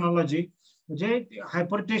technology, म्हणजे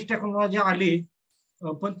हायपरटेक्स्ट टेक्नॉलॉजी आली,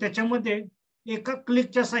 पण त्याच्यामध्ये एका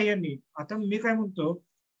क्लिकच्या साह्याने, आता मी काय म्हणतो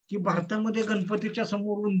की भारतामध्ये गणपतीच्या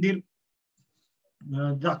समोर उंदीर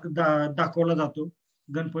दाखवला जातो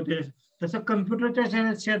गणपती, तसं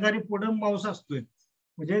कम्प्युटरच्या शेजारी पुढे माऊस असतोय.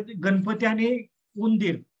 म्हणजे गणपती आणि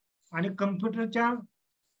उंदीर आणि कम्प्युटरच्या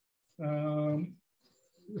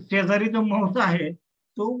शेजारी जो माऊस आहे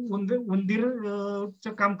तो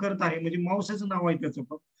उंदीरचं काम करत आहे, म्हणजे माऊसच नाव आहे त्याचं.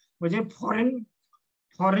 पण म्हणजे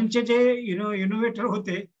फॉरेनचे जे इनोव्हेटर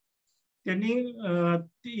होते त्यांनी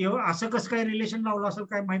असं कसं काय रिलेशन लावलं असेल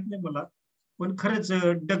काय माहित नाही मला, पण खरंच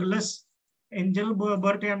डगलस एंजल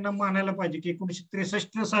बर्ट यांना मानायला पाहिजे की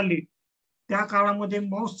 1963 साली त्या काळामध्ये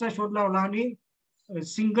माऊसचा शोध लावला आणि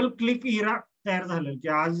सिंगल क्लिक इरा तयार झालं, की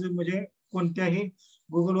आज म्हणजे कोणत्याही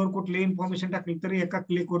गुगलवर कुठली इन्फॉर्मेशन टाकली तरी एका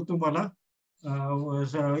क्लिकवर तुम्हाला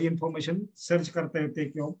इन्फॉर्मेशन सर्च करता येते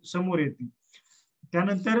किंवा समोर येते.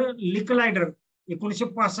 त्यानंतर लिकलायडर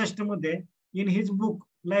 1965 मध्ये in his book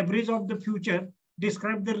libraries of the future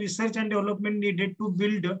describe the research and development needed to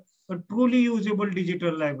build a truly usable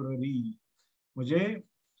digital library. म्हणजे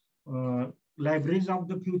लायब्ररीज ऑफ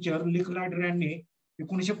द फ्युचर लिकलायडर यांनी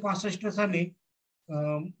 1965 साली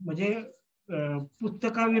म्हणजे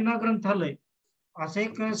पुस्तकाविना ग्रंथालय असे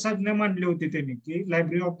एक संज्ञा मांडली होती त्यांनी, की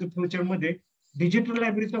लायब्ररी ऑफ द फ्युचर मध्ये डिजिटल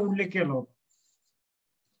लायब्ररीचा उल्लेख केला होता.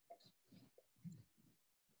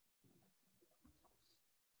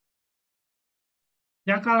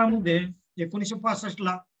 त्या काळामध्ये 1965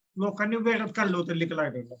 ला लोकांनी वेळात काढलं होतं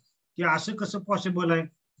लिकलायडरला, की असं कसं पॉसिबल आहे,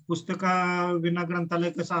 पुस्तका विना ग्रंथालय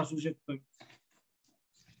कसं असू शकतं.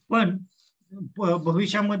 पण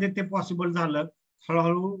भविष्यामध्ये ते पॉसिबल झालं,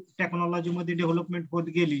 हळूहळू टेक्नॉलॉजीमध्ये डेव्हलपमेंट होत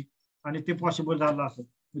गेली आणि ते पॉसिबल झालं असं.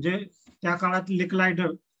 म्हणजे त्या काळात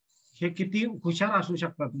लिकलायडर हे किती हुशार असू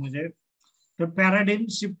शकतात. म्हणजे तर paradigm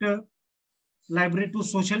shift library to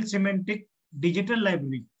social semantic digital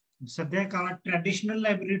library, सध्या काळात traditional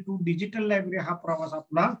library to digital library हा प्रवास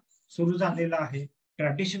आपला सुरू झालेला आहे.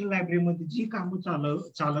 ट्रॅडिशनल लायब्ररीमध्ये जी कामं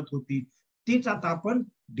चालत होती तीच आता आपण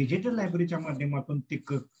डिजिटल लायब्ररीच्या माध्यमातून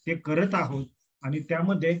ते करत आहोत. आणि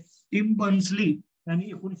त्यामध्ये टिम बर्न्सली यांनी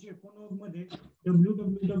 1989 मध्ये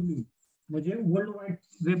WWW म्हणजे वर्ल्ड वाईड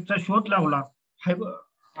वेबचा शोध लावला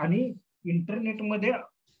आणि इंटरनेटमध्ये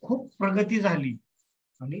खूप प्रगती झाली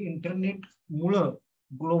आणि इंटरनेट मुळे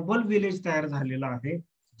ग्लोबल विलेज तयार झालेला आहे,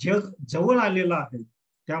 जग जवळ आलेलं आहे.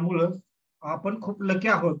 त्यामुळं आपण खूप लकी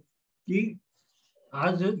आहोत की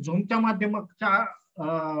आज झूमच्या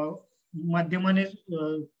माध्यमाने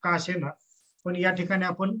का असेना पण या ठिकाणी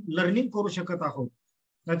आपण लर्निंग करू शकत आहोत.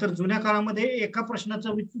 नाहीतर जुन्या काळामध्ये एका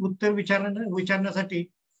प्रश्नाचं उत्तर विचारण्यासाठी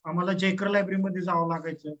आम्हाला जयकर लायब्ररीमध्ये जावं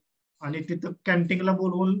लागायचं आणि तिथं कॅन्टीनला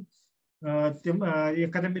बोलवून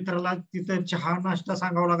एखाद्या मित्राला तिथं चहा नाश्ता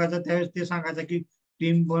सांगावा लागायचा. त्यावेळेस ते सांगायचं की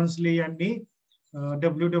टिम बर्न्सली यांनी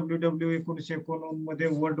WWW 1989 मध्ये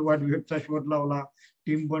वर्ल्ड वाईड वेबचा शोध लावला,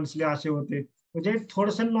 टिम बर्न्सली असे होते. म्हणजे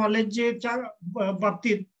थोडंसं नॉलेजच्या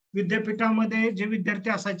बाबतीत विद्यापीठामध्ये जे विद्यार्थी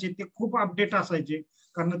असायचे ते खूप अपडेट असायचे,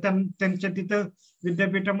 कारण त्यांच्या तिथं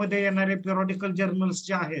विद्यापीठामध्ये येणारे पिरियॉडिकल जर्नल्स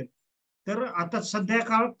जे आहेत. तर आता सध्या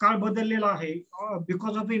काळ बदललेला आहे.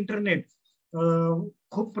 बिकॉज ऑफ इंटरनेट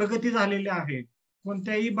खूप प्रगती झालेली आहे.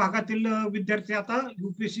 कोणत्याही भागातील विद्यार्थी आता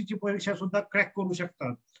UPSC ची परीक्षा सुद्धा क्रॅक करू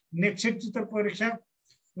शकतात. नेटसेटची तर परीक्षा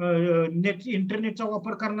इंटरनेटचा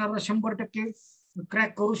वापर करणारा 100%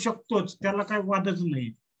 क्रॅक करू शकतोच, त्याला काही वादच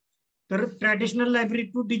नाही. तर traditional library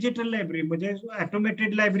to digital library म्हणजे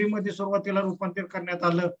ऑटोमेटेड लायब्ररीमध्ये सुरुवातीला रूपांतर करण्यात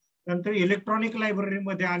आलं, नंतर इलेक्ट्रॉनिक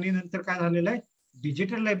लायब्ररीमध्ये आणि नंतर काय झालेलं आहे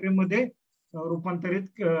डिजिटल लायब्ररीमध्ये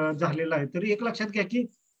रूपांतरित झालेलं आहे. तर एक लक्षात घ्या की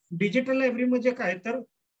डिजिटल लायब्ररी म्हणजे काय, तर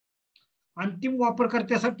अंतिम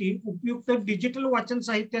वापरकर्त्यासाठी उपयुक्त डिजिटल वाचन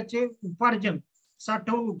साहित्याचे उपार्जन,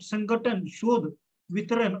 साठवणूक, संघटन, शोध,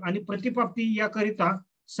 वितरण आणि प्रतिप्राप्ती याकरिता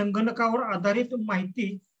संगणकावर आधारित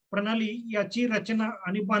माहिती प्रणाली याची रचना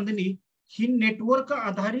आणि बांधणी ही नेटवर्क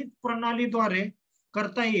आधारित प्रणालीद्वारे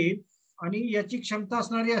करता येईल आणि याची क्षमता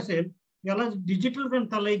असणारी असेल. याला डिजिटल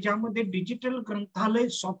ग्रंथालय, ज्यामध्ये डिजिटल ग्रंथालय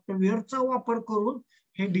सॉफ्टवेअरचा वापर करून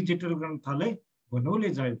हे डिजिटल ग्रंथालय बनवले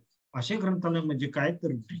जाईल. असे ग्रंथालय म्हणजे काय,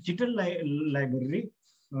 तर डिजिटल लायब्ररी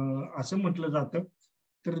असं म्हटलं जातं.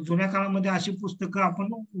 तर जुन्या काळामध्ये अशी पुस्तकं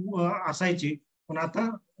आपण असायची, पण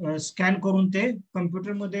आता स्कॅन करून ते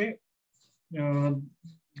कम्प्युटरमध्ये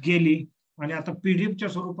गेली आणि आता PDF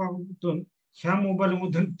स्वरूपातून ह्या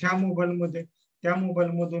मोबाईलमधून त्या मोबाईलमध्ये, त्या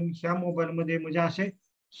मोबाईलमधून ह्या मोबाईलमध्ये, म्हणजे असे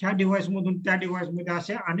ह्या डिव्हाइस मधून त्या डिव्हाइस मध्ये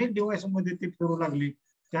असे अनेक डिव्हाइस मध्ये ते फिरू लागली.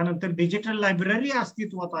 त्यानंतर डिजिटल लायब्ररी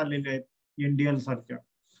अस्तित्वात आलेल्या आहेत एनडीएल सारख्या.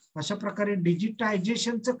 अशा प्रकारे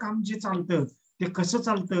डिजिटायझेशनचं काम जे चालतं ते कसं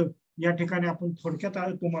चालतं या ठिकाणी आपण थोडक्यात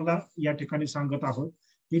तुम्हाला या ठिकाणी सांगत आहोत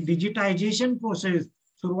की डिजिटायझेशन प्रोसेस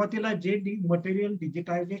सुरुवातीला जे मटेरियल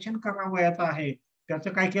डिजिटायझेशन करावयाच आहे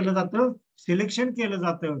त्याचं काय केलं जातं, सिलेक्शन केलं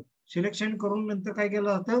जातं. सिलेक्शन करून नंतर काय केलं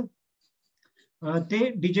जातं, ते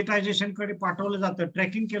डिजिटायझेशन कडे पाठवलं जातं,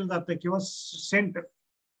 ट्रॅकिंग केलं जातं किंवा सेंट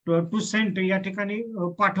टू सेंट या ठिकाणी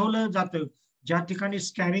पाठवलं जातं. ज्या ठिकाणी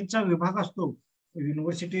स्कॅनिंगचा विभाग असतो,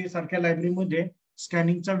 युनिव्हर्सिटी सारख्या लायब्ररीमध्ये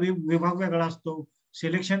स्कॅनिंगचा विभाग वेगळा असतो,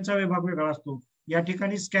 सिलेक्शनचा विभाग वेगळा असतो. या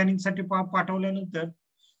ठिकाणी स्कॅनिंगसाठी पाठवल्यानंतर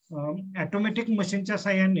ऑटोमॅटिक मशीनच्या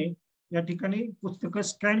साहाय्याने या ठिकाणी पुस्तकं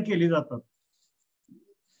स्कॅन केली जातात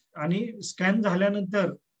आणि स्कॅन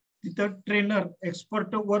झाल्यानंतर तिथं trainer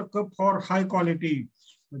expert work for high quality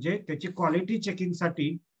म्हणजे त्याची क्वालिटी चेकिंगसाठी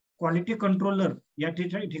क्वालिटी कंट्रोलर या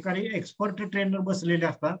ठिकाणी एक्सपर्ट ट्रेनर बसलेले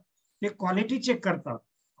असतात. ते क्वालिटी चेक करतात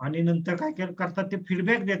आणि नंतर काय करतात, ते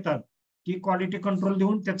फीडबॅक देतात की क्वालिटी कंट्रोल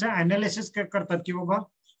देऊन त्याचं अनालिसिस करतात की बाबा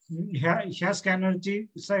ह्या स्कॅनरची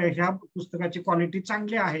ह्या पुस्तकाची क्वालिटी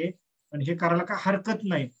चांगली आहे आणि हे करायला का हरकत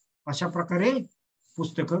नाही. अशा प्रकारे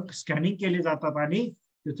पुस्तकं स्कॅनिंग केली जातात आणि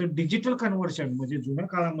त्याचं डिजिटल कन्व्हर्शन म्हणजे जुन्या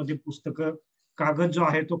काळामध्ये पुस्तकं कागद जो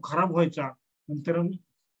आहे तो खराब व्हायचा. नंतर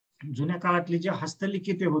जुन्या काळातले जे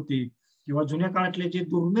हस्तलिखिते होती किंवा जुन्या काळातले जे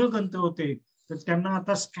दुर्मिळ ग्रंथ होते तर त्यांना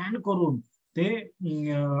आता स्कॅन करून ते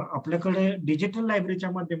आपल्याकडे डिजिटल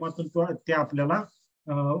लायब्ररीच्या माध्यमातून ते आपल्याला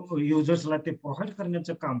युजर्सला ते प्रोव्हाइड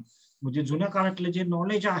करण्याचं काम म्हणजे जुन्या काळातले जे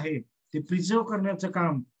नॉलेज आहे ते प्रिझर्व करण्याचं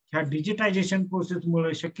काम ह्या डिजिटायझेशन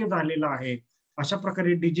प्रोसेसमुळे शक्य झालेलं आहे. अशा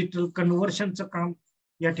प्रकारे डिजिटल कन्व्हर्शनचं काम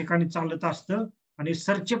या ठिकाणी चालत असतं. आणि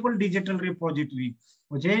सर्चेबल डिजिटल रिपॉझिटरी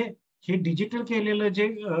म्हणजे हे डिजिटल केलेलं जे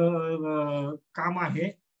काम आहे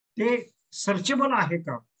ते सर्चेबल आहे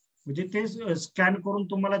का, म्हणजे ते स्कॅन करून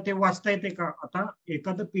तुम्हाला ते वाचता येते का. आता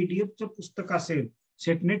एखादं पीडीएफचं पुस्तक असेल,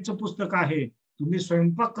 सेटनेटचं पुस्तक आहे, तुम्ही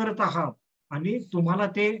स्वयंपाक करत आहात आणि तुम्हाला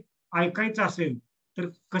ते ऐकायचं असेल तर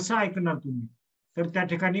कसं ऐकणार तुम्ही. तर त्या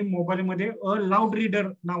ठिकाणी मोबाईलमध्ये लाऊड रीडर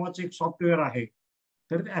नावाचं एक सॉफ्टवेअर आहे,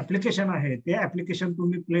 तर ऍप्लिकेशन आहे. ते ऍप्लिकेशन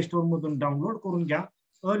तुम्ही प्ले स्टोर मधून डाउनलोड करून घ्या.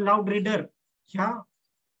 लाऊड रीडर ह्या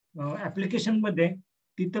ऍप्लिकेशन मध्ये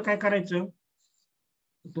तिथं काय करायचं,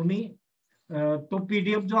 तुम्ही तो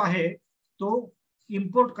पीडीएफ जो आहे तो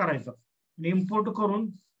इम्पोर्ट करायचा आणि इम्पोर्ट करून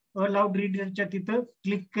लाऊड रीडरच्या तिथं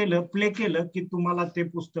क्लिक केलं, प्ले केलं की तुम्हाला ते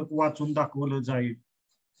पुस्तक वाचून दाखवलं जाईल.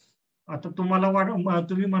 आता तुम्हाला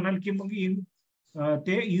तुम्ही म्हणाल की मग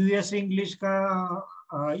ते युएस इंग्लिश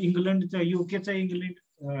का इंग्लंडचं युकेचं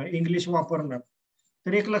इंग्लिश वापरणार.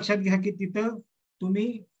 तर एक लक्षात घ्या की तिथं तुम्ही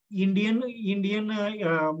इंडियन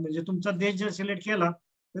म्हणजे तुमचा देश जर सिलेक्ट केला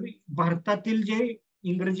तर भारतातील जे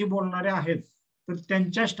इंग्रजी बोलणारे आहेत तर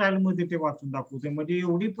त्यांच्या स्टाईलमध्ये ते वाचून दाखवते. म्हणजे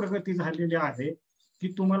एवढी प्रगती झालेली आहे की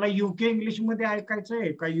तुम्हाला युके इंग्लिश मध्ये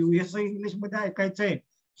ऐकायचंय का युएस इंग्लिश मध्ये ऐकायचंय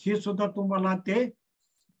हे सुद्धा तुम्हाला ते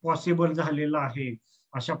पॉसिबल झालेलं आहे.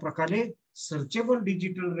 अशा प्रकारे सर्चेबल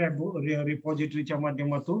डिजिटल रिपॉझिटरीच्या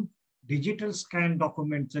माध्यमातून डिजिटल स्कॅन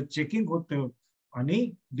डॉक्युमेंटचं चेकिंग होतं आणि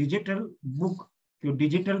डिजिटल बुक किंवा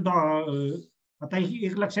डिजिटल आता ही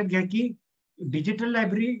एक लक्षात घ्या की डिजिटल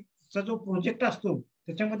लायब्ररीचा जो प्रोजेक्ट असतो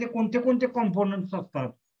त्याच्यामध्ये कोणते कोणते कॉम्पोनंट्स असतात.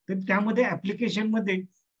 तर त्यामध्ये ऍप्लिकेशन मध्ये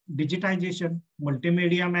digitisation,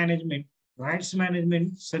 multimedia management, rights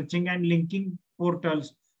management, searching and linking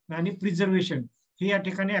portals आणि प्रिझर्वेशन हे या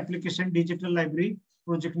ठिकाणी ऍप्लिकेशन डिजिटल लायब्ररी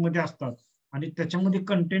प्रोजेक्ट मध्ये असतात. आणि त्याच्यामध्ये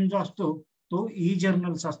कंटेंट जो असतो तो ई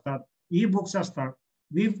जर्नल्स असतात, ई बुक्स असतात,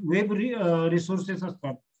 वेब रिसोर्सेस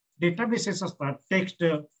असतात, डेटाबेसेस असतात, टेक्स्ट,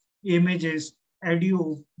 इमेजेस,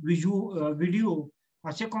 ऑडिओ, व्हिडिओ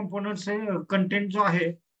असे कॉम्पोनंट्स कंटेंट जो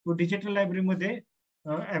आहे तो डिजिटल लायब्ररीमध्ये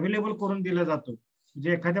अवेलेबल करून दिला जातो.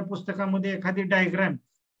 म्हणजे एखाद्या पुस्तकामध्ये एखादी डायग्राम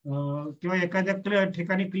किंवा एखाद्या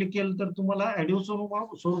ठिकाणी क्लिक केलं तर तुम्हाला ऑडिओ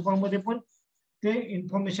स्वरूपामध्ये पण ते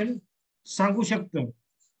इन्फॉर्मेशन सांगू शकतं.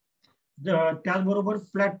 त्याचबरोबर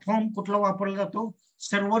प्लॅटफॉर्म कुठला वापरला जातो,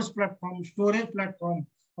 servers platform, storage platform,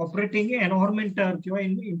 operating environmental किंवा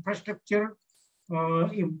इन्फ्रास्ट्रक्चर,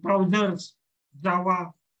 ब्राउझर्स, जावा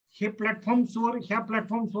हे प्लॅटफॉर्म्सवर ह्या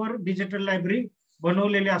प्लॅटफॉर्म्सवर डिजिटल लायब्ररी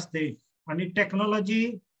बनवलेली असते. आणि टेक्नॉलॉजी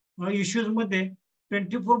इश्यूज मध्ये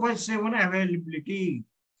 24/7 अवेलेबिलिटी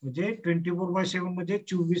म्हणजे 24/7 म्हणजे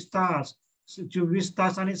 24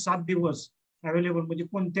 तास आणि 7 दिवस अवेलेबल म्हणजे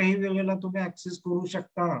कोणत्याही वेळेला तुम्ही ऍक्सेस करू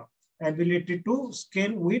शकता. ability to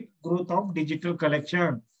scale with growth of digital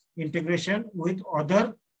collection, integration with other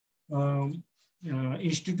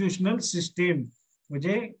institutional system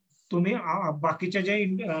म्हणजे तुम्ही बाकीच्या ज्या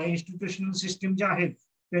इन्स्टिट्यूशनल सिस्टीम ज्या आहेत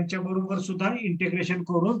त्यांच्याबरोबर सुद्धा इंटिग्रेशन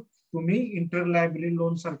करून तुम्ही इंटर लायब्ररी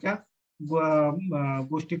लोन सारख्या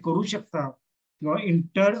गोष्टी करू शकता किंवा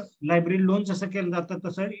इंटर लायब्ररी लोन जसं केलं जातं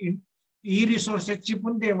तसं ई रिसोर्सेसची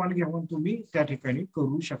पण देवाणघेवाण तुम्ही त्या ठिकाणी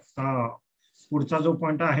करू शकता. पुढचा जो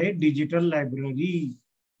पॉइंट आहे डिजिटल लायब्ररी.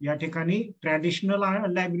 या ठिकाणी ट्रॅडिशनल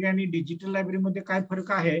लायब्ररी आणि डिजिटल लायब्ररीमध्ये काय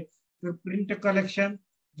फरक आहे तर प्रिंट कलेक्शन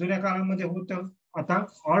जुन्या काळामध्ये होतं, आता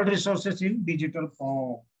all resources in digital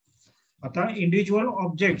form. आता इंडिव्हिज्युअल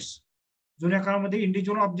ऑब्जेक्ट्स, जुन्या काळामध्ये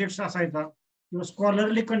इंडिव्हिज्युअल ऑब्जेक्ट्स असायचा किंवा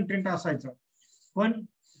स्कॉलरली कंटेंट असायचा, पण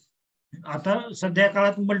आता सध्या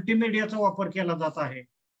काळात मल्टीमीडियाचा वापर केला जात आहे.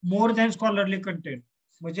 मोर दॅन स्कॉलरली कंटेंट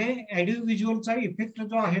म्हणजे ऑडिओ व्हिज्युअलचा इफेक्ट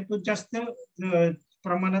जो आहे तो जास्त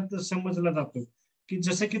प्रमाणात समजला जातो. की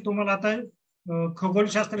जसं की तुम्हाला आता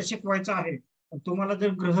खगोलशास्त्र शिकवायचं आहे, तुम्हाला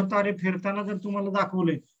जर ग्रह तारे फिरताना जर तुम्हाला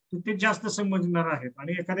दाखवले तर ते जास्त समजणार आहेत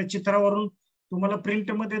आणि एखाद्या चित्रावरून तुम्हाला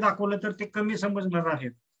प्रिंटमध्ये दाखवलं तर ते कमी समजणार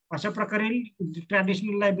आहेत. अशा प्रकारे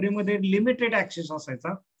ट्रॅडिशनल लायब्ररीमध्ये लिमिटेड ऍक्सेस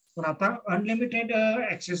असायचा, पण आता अनलिमिटेड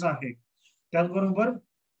ऍक्सेस आहे. त्याचबरोबर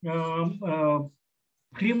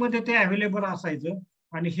फ्रीमध्ये ते अवेलेबल असायचं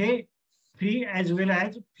आणि हे फ्री ॲज वेल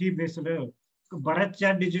ॲज फी बेस्ड.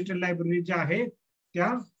 बऱ्याचशा डिजिटल लायब्ररी ज्या आहेत त्या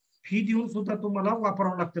फी देऊन सुद्धा तुम्हाला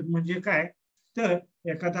वापरावं लागतात. म्हणजे काय तर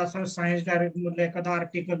एखादा असं सायन्स डायरेक्ट मधलं एखादा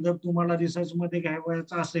आर्टिकल जर तुम्हाला रिसर्च मध्ये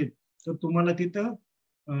घ्यायचा असेल तर तुम्हाला तिथं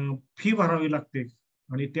फी भरावी लागते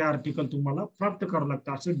आणि ते आर्टिकल तुम्हाला प्राप्त करावं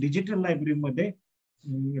लागतं. असं डिजिटल लायब्ररीमध्ये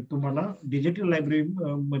तुम्हाला डिजिटल लायब्ररी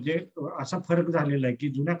म्हणजे असा फरक झालेला आहे की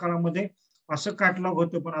जुन्या काळामध्ये असं कॅटलॉग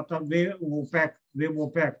होतं, पण आता वेब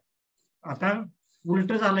ओपॅक आता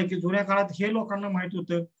उलट झालंय की जुन्या काळात हे लोकांना माहित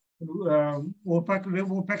होतं,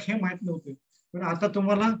 वेब ओपॅक हे माहित नव्हतं, पण आता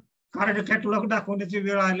तुम्हाला कार्ड कॅटलॉग दाखवण्याची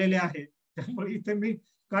वेळ आलेली आहे. त्यामुळे इथे मी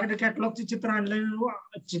कार्ड कॅटलॉगचे चित्र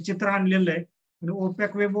आणलेलं आहे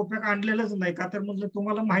आणि वेब ओपॅक आणलेलंच नाही का, तर म्हटलं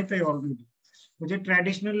तुम्हाला माहित आहे ऑलरेडी. म्हणजे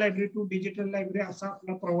traditional library to digital library असा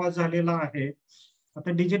आपला प्रवास झालेला आहे.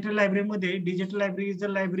 आता डिजिटल लायब्ररीमध्ये digital library is a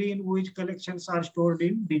library in which collections R stored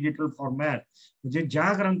in digital format. म्हणजे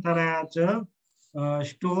ज्या ग्रंथालयाचं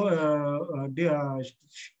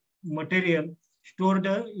material stored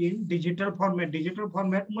in digital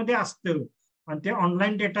format मध्ये असतं आणि ते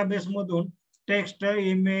ऑनलाईन डेटाबेस मधून text,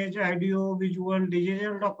 image, audio, visual,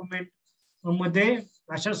 digital document मध्ये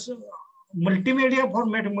अशा मल्टीमीडिया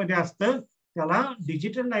फॉर्मॅट मध्ये असतं, त्याला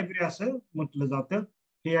डिजिटल लायब्ररी असं म्हटलं जातं.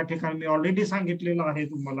 हे या ठिकाणी मी ऑलरेडी सांगितलेलं आहे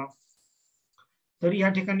तुम्हाला. तर या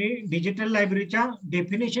ठिकाणी डिजिटल लायब्ररीच्या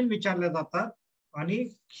डेफिनेशन विचारल्या जातात आणि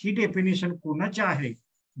ही डेफिनेशन कोणाची आहे.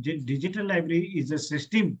 जे digital library is a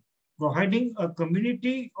system providing a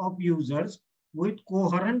community of users with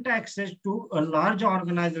coherent access to a large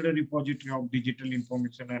organized repository of digital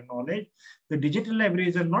information and knowledge. The digital library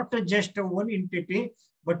is not just one entity,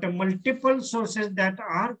 but multiple sources that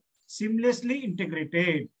are seamlessly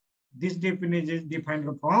integrated. This definition is defined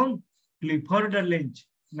from Clifford Lynch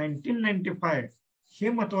 1995. हे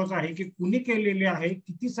महत्वाचं आहे की कुणी केलेले आहे,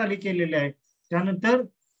 किती साली केलेले आहे. त्यानंतर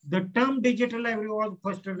the term digital library was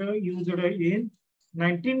first used in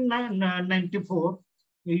 1994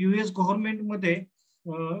 US government मध्ये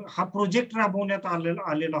हा प्रोजेक्ट राबवण्यात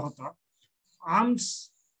आलेला होता. आर्म्स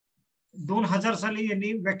 2000 साली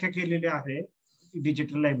यांनी व्याख्या केलेली आहे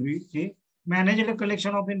डिजिटल लायब्ररीची. Manage a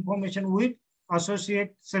collection of information with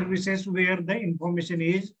associate services wear the information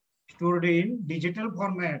is stored in digital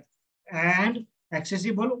format and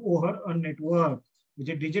accessible over a network.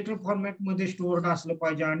 म्हणजे डिजिटल फॉर्मॅट मध्ये स्टोर्ड असलं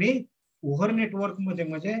पाहिजे आणि ओव्हर नेटवर्क मध्ये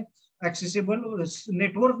म्हणजे ऍक्सेसिबल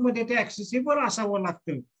नेटवर्क मध्ये ते ऍक्सेसिबल असावं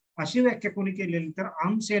लागतं. अशी व्याख्या कोणी केलेली तर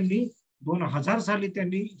आर्म्स यांनी 2000 साली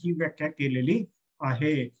त्यांनी ही व्याख्या केलेली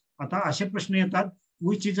आहे. आता असे प्रश्न येतात,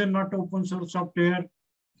 which is a not open source software.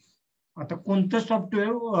 आता कोणतं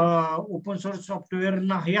सॉफ्टवेअर ओपन सोर्स सॉफ्टवेअर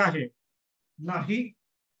नाही आहे, नाही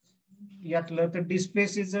यातलं तर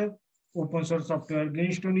डिस्पेस is a open source software,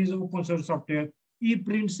 Greenstone is open source software, E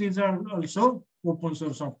prints is also open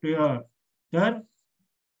source software. तर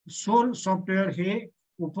सोल सॉफ्टवेअर हे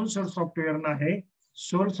ओपन सोर्स सॉफ्टवेअर नाही.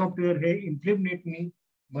 सोल सॉफ्टवेअर हे इम्प्लिमेंटनी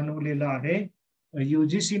बनवलेलं आहे,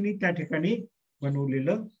 युजीसीनी त्या ठिकाणी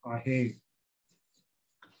बनवलेलं आहे.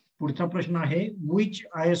 पुढचा प्रश्न आहे, which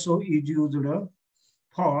ISO is used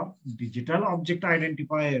for digital object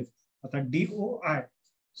identifier. आता DOI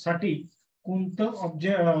साठी कोणतं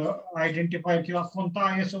ऑब्जेक्ट आयडेंटिफायर किंवा कोणता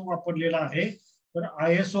ISO वापरलेला आहे तर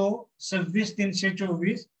ISO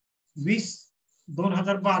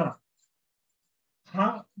 26324/2012 हा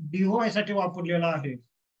DOI साठी वापरलेला आहे.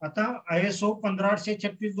 आता ISO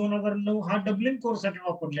 15836/2009 हा डब्लिंग कोर्स साठी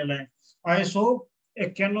वापरलेला आहे. ISO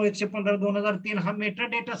 9115/2003 हा मेटा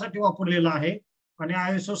डेटा साठी वापरलेला आहे आणि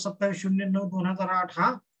ISO 2709/2008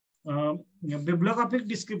 हा बिब्लिओग्राफिक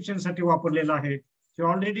डिस्क्रिप्शन साठी वापरलेला आहे.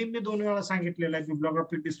 ऑलरेडी मी 2 वेळा सांगितलेला आहे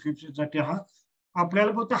बिब्लिओग्राफिक डिस्क्रिप्शन साठी हा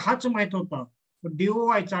आपल्याला फक्त हाच माहित होता.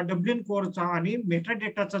 DOIचा डब्ल्यूएन कोरचा आणि मेटा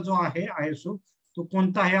डेटाचा जो आहे ISO तो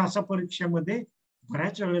कोणता आहे असा परीक्षेमध्ये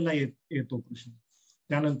बऱ्याच वेळेला येतो प्रश्न.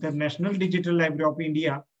 त्यानंतर national digital library of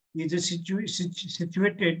India is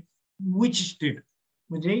situated which state,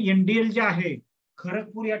 म्हणजे NDL जे आहे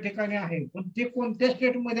खरगपूर या ठिकाणी आहे, पण ते कोणत्या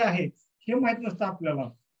स्टेटमध्ये आहे हे माहित नसतं आपल्याला.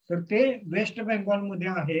 तर ते वेस्ट बेंगॉल मध्ये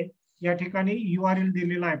आहे. या ठिकाणी URL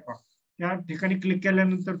दिलेला आहे पहा, त्या ठिकाणी क्लिक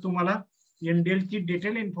केल्यानंतर तुम्हाला NDL ची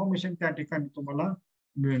डिटेल इन्फॉर्मेशन त्या ठिकाणी तुम्हाला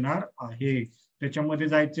मिळणार आहे. त्याच्यामध्ये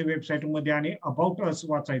जायचं वेबसाईट मध्ये आणि अबाउट अस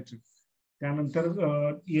वाचायचं. त्यानंतर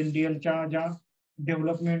NDLच्या ज्या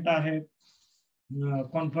डेव्हलपमेंट आहेत,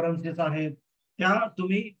 कॉन्फरन्सेस आहेत, त्या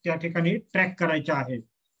तुम्ही त्या ठिकाणी ट्रॅक करायच्या आहेत.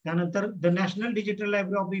 त्यानंतर the national digital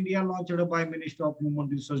library of India launched by ministry of human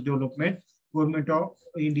resource development government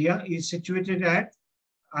of India is situated at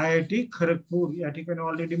IIT Kharagpur. या ठिकाणी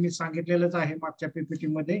ऑलरेडी मी सांगितलेलंच आहे मागच्या PPT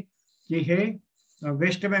मध्ये की हे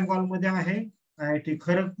वेस्ट बेंगॉल मध्ये आहे. IIT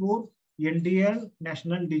Kharagpur, NDL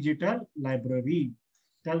national digital library.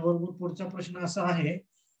 त्याचबरोबर पुढचा प्रश्न असा आहे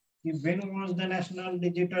की when was the national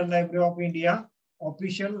digital library of India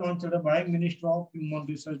official launched by ministry of human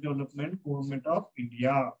resource development government of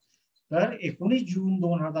India. तर 19 जून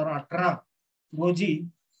 2018 रोजी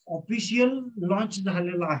ऑफिशियल लॉन्च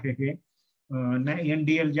झालेलं आहे हे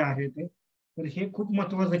NDL जे आहे ते. तर हे खूप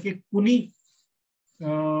महत्वाचं की कुणी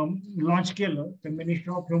लॉन्च केलं तर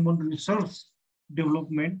ministry of human resource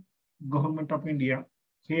development government of India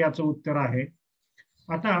हे याचं उत्तर आहे.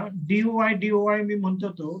 आता DOI मी म्हणतो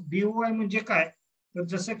तो DOI म्हणजे काय, तर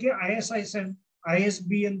जसं की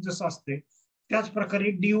ISBN जसं असते त्याच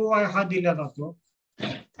प्रकारे DOI हा दिला जातो.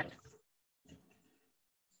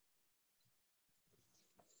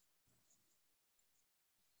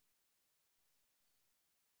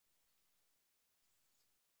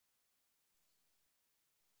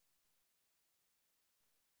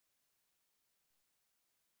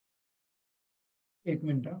 एक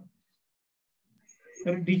मिनिट.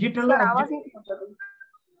 तर डिजिटल आवाज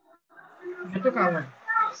येतो का आवाज?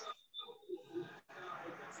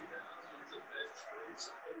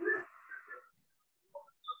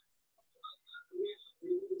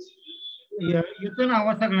 येतो ना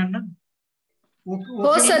आवाज सगळ्यांना?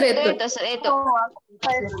 हो सर येतो.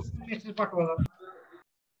 मेसेज पाठवा.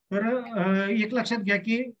 तर एक लक्षात घ्या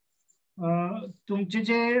की तुमचे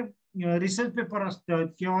जे रिसर्च पेपर असतात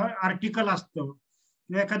किंवा आर्टिकल असतं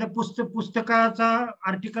किंवा एखाद्या पुस्तकाचा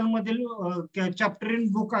आर्टिकल मधील चॅप्टर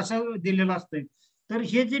इन बुक असं दिलेलं असतंय, तर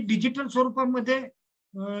हे जे डिजिटल स्वरूपामध्ये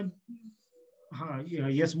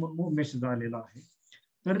येस म्हणून मेसेज आलेला आहे.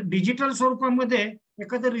 तर डिजिटल स्वरूपामध्ये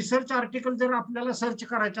एखादं रिसर्च आर्टिकल जर आपल्याला सर्च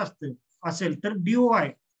करायचं असेल तर DOI.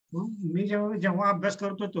 मी जेव्हा अभ्यास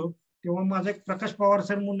करत होतो तेव्हा माझा एक प्रकाश पवार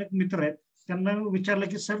सर म्हणून एक मित्र आहेत, त्यांना विचारलं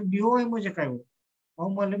की सर DOI म्हणजे काय हो?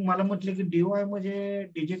 मला म्हटलं की DOI म्हणजे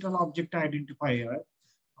डिजिटल ऑब्जेक्ट आयडेंटिफायर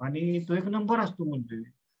आणि तो एक नंबर असतो म्हणतोय.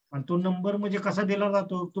 आणि तो नंबर म्हणजे कसा दिला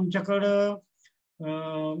जातो, तुमच्याकडं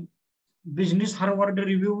बिझनेस हार्वर्ड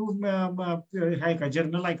रिव्ह्यू आहे का,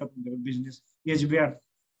 जर्नल आहे का तुमच्याकडे बिझनेस HBR?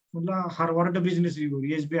 म्हटलं Harvard business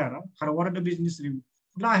review HBR Harvard business review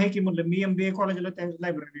म्हटलं आहे की. म्हटलं मी MBA कॉलेजला त्या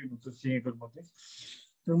लायब्ररी होतो सिंहगड मध्ये.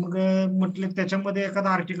 तर मग म्हटलं त्याच्यामध्ये एखादा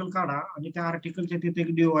आर्टिकल काढा आणि त्या आर्टिकलच्या तिथे एक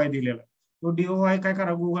DOI दिलेला. तो DOI काय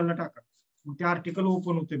करा, गुगलला टाका, मग ते आर्टिकल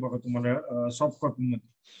ओपन होते बघा तुम्हाला सॉफ्ट कॉपी मध्ये.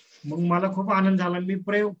 मग मला खूप आनंद झाला, मी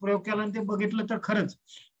प्रयोग केला आणि ते बघितलं तर खरंच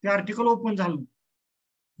ते आर्टिकल ओपन झालं.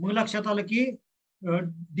 मग लक्षात आलं की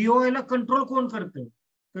DOI ला कंट्रोल कोण करतं,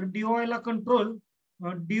 तर DOI ला कंट्रोल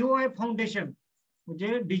DOI फाउंडेशन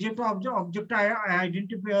म्हणजे डिजिटल ऑब्जेक्ट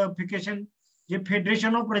आयडेंटिफिकेशन जे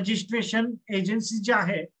फेडरेशन ऑफ रजिस्ट्रेशन एजन्सी जे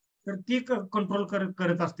आहे तर ती कंट्रोल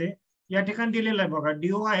करत असते. या ठिकाणी दिलेलं आहे बघा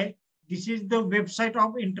DOI. This is the website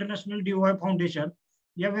of international DOI foundation.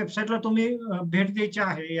 या वेबसाईटला तुम्ही भेट द्यायची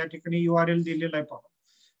आहे. या ठिकाणी URL दिलेला आहे पहा.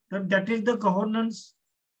 तर that is the governance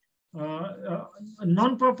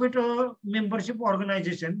non-profit membership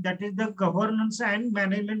organization that is the governance and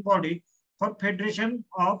management body for Federation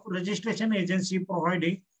of Registration Agency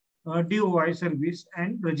providing DOI service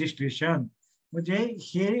and registration. म्हणजे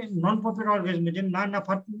हे नॉन प्रॉफिट ऑर्गनायझेशन म्हणजे ना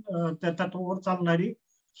नफा तत्वावर चालणारी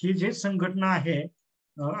ही जे संघटना आहे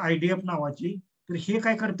IDF नावाची, तर हे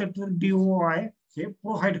काय करतात तर DOI हे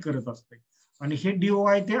प्रोव्हाइड करत असते. आणि हे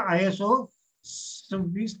DOI ते ISO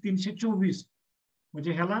 26324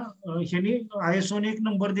 म्हणजे ह्याला ह्यांनी ISO ने एक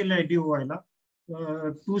नंबर दिला आहे DOI ला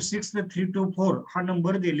 26324 हा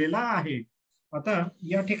नंबर दिलेला आहे. आता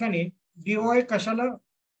या ठिकाणी DOI कशाला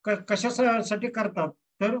कशासाठी करतात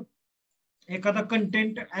तर एखादा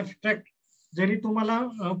कंटेंट ऍबस्ट्रॅक्ट जरी तुम्हाला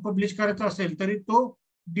पब्लिश करायचा असेल तरी तो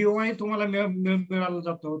DOI तुम्हाला मिळाला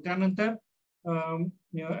जातो. त्यानंतर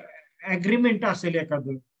ऍग्रीमेंट असेल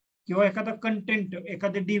एखादं किंवा एखादा कंटेंट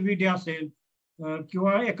एखादं DVD असेल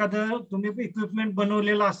किंवा एखादं तुम्ही इक्विपमेंट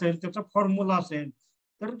बनवलेलं असेल त्याचा फॉर्म्युला असेल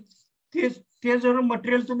तर ते जर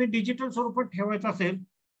मटेरियल तुम्ही डिजिटल स्वरूपात ठेवायचं असेल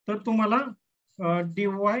तर तुम्हाला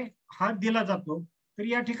DOI हा दिला जातो. तर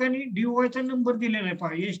या ठिकाणी DOI नंबर दिलेला आहे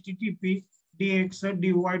पहा,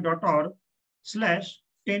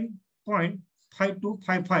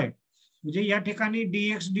 http:/10.5255 म्हणजे या ठिकाणी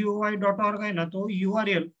dxdoi.org आहे ना तो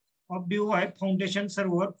URL of DOI foundation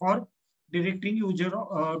server for directing user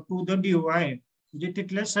to the DOI म्हणजे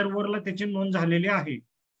तिथल्या सर्व्हरला त्याची नोंद झालेली आहे.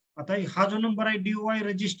 आता हा जो नंबर आहे DOI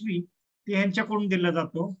रजिस्ट्री ते ह्यांच्याकडून दिला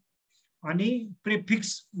जातो आणि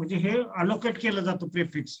प्रेफिक्स म्हणजे हे अलोकेट केलं जातं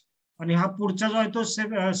प्रेफिक्स आणि हा पुढचा जो आहे तो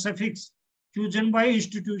सफिक्स फ्युजन बाय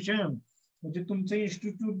इन्स्टिट्यूशन म्हणजे तुमचं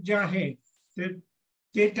इन्स्टिट्यूट जे आहे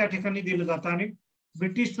ते त्या ठिकाणी दिलं जातं. आणि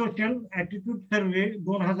ब्रिटिश सोशल ऍटिट्यूड सर्वे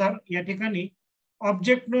 2000 या ठिकाणी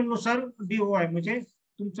ऑब्जेक्ट नुसार DOI म्हणजे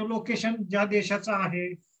तुमचं लोकेशन ज्या देशाचं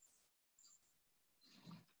आहे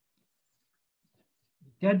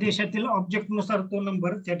त्या देशातील ऑब्जेक्ट नुसार तो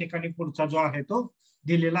नंबर त्या ठिकाणी पुढचा जो आहे तो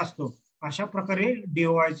दिलेला असतो. अशा प्रकारे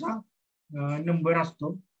DOI नंबर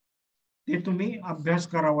असतो. ते तुम्ही अभ्यास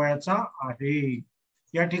करावयाचा आहे.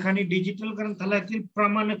 या ठिकाणी डिजिटल ग्रंथालयातील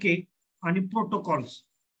प्रमाणके आणि प्रोटोकॉल्स.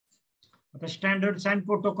 आता standards and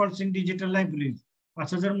protocols in digital library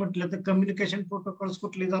असं जर म्हटलं तर कम्युनिकेशन प्रोटोकॉल्स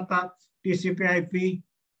कुठले जातात TCP/IP,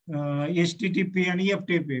 HTTP आणि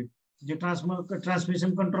FTP जे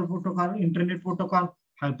transmission control protocol, internet protocol,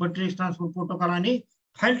 hypertext transfer protocol आणि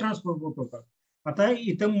फाईल ट्रान्सफर प्रोटोकॉल. आता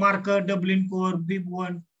इथं mark, Dublin core,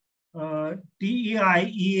 BIB1, TEI,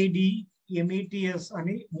 EAD, METS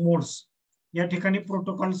आणि मोड्स या ठिकाणी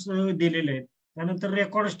प्रोटोकॉल्स दिलेले आहेत. त्यानंतर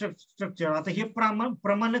रेकॉर्ड स्ट्रक्चर. आता हे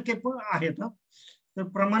प्रमाणके पण आहेत. तर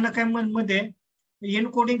प्रमाणकांमध्ये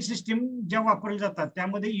एन्कोडिंग सिस्टीम ज्या वापरल्या जातात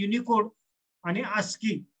त्यामध्ये युनिकोड आणि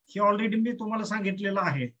ASCII हे ऑलरेडी मी तुम्हाला सांगितलेलं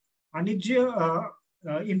आहे. आणि जे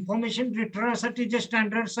इन्फॉर्मेशन रिट्रीव्हलसाठी जे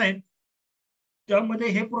स्टँडर्ड्स आहेत त्यामध्ये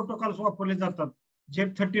हे प्रोटोकॉल्स वापरले जातात. जे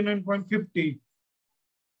 39.50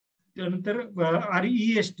 त्यानंतर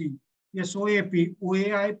REST, SOAP,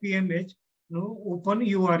 OAI, PMH, open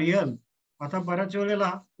URL. आता बऱ्याच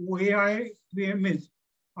वेळेला OAI, PMH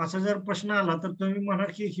असा जर प्रश्न आला तर तुम्ही म्हणा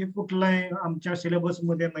की हे कुठलं आहे आमच्या सिलेबस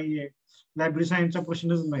मध्ये नाहीये, लायब्ररी सायन्सचा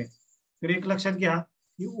प्रश्नच नाही. तर एक लक्षात घ्या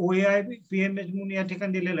की OAI, PMH म्हणून या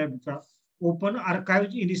ठिकाणी दिलेला आहे open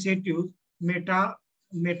archive initiative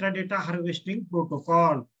metadata harvesting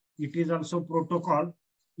protocol. It is also protocol.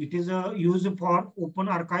 It is use for open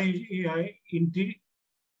archive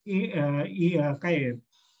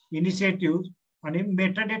initiative आणि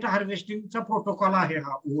मेटाडेटा हार्वेस्टिंगचा प्रोटोकॉल आहे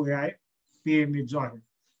हा OAI PMH जो आहे.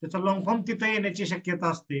 त्याचा लॉंग फॉर्म तिथे येण्याची शक्यता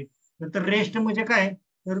असते. नंतर रेस्ट म्हणजे काय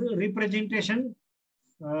तर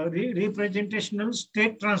रिप्रेझेंटेशनल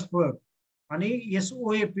स्टेट ट्रान्सफर आणि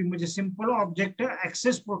SOAP म्हणजे सिंपल ऑब्जेक्ट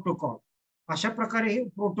ऍक्सेस प्रोटोकॉल. अशा प्रकारे हे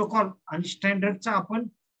प्रोटोकॉल आणि स्टँडर्डचा आपण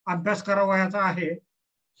अभ्यास करावयाचा आहे.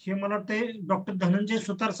 हे मला वाटते डॉक्टर धनंजय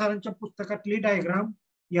सुतार सरांच्या पुस्तकातली डायग्राम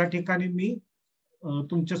या ठिकाणी मी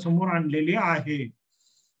तुमच्या समोर आणलेली आहे.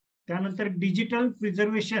 त्यानंतर डिजिटल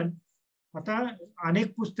प्रिझर्वेशन. आता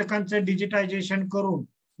अनेक पुस्तकांचं डिजिटायझेशन करून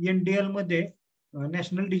NDL मध्ये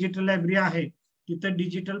नॅशनल डिजिटल लायब्ररी आहे तिथं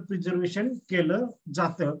डिजिटल प्रिझर्वेशन केलं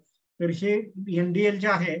जातं. तर हे NDL जे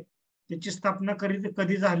आहे त्याची स्थापना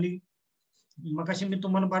कधी झाली मगाशी मी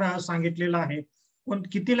तुम्हाला बरं सांगितलेलं आहे.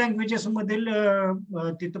 किती लँग्वेजेस मधील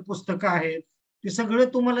तिथं पुस्तकं आहेत ते सगळं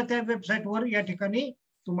तुम्हाला त्या वेबसाईटवर या ठिकाणी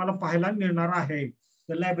तुम्हाला पाहायला मिळणार आहे.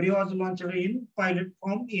 The library was launched in pilot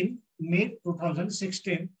form in May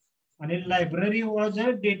 2016 and library was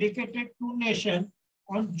dedicated to nation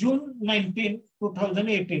on June 19,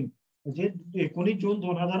 2018. म्हणजे 19 जून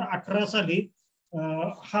 2018 साली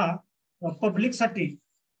हा पब्लिक साठी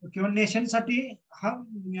किंवा नेशन साठी हा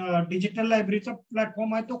डिजिटल लायब्ररीचा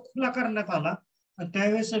प्लॅटफॉर्म आहे तो खुला करण्यात आला.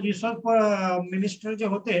 त्यावेळेस रिसोर्स मिनिस्टर जे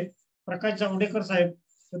होते प्रकाश जावडेकर साहेब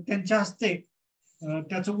तर त्यांच्या हस्ते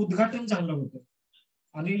त्याचं उद्घाटन झालं होतं.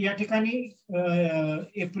 आणि या ठिकाणी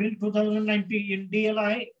एप्रिल 2019 NDL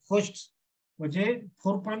आहे होस्ट म्हणजे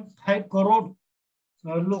 4.5 करोड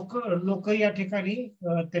लोक या ठिकाणी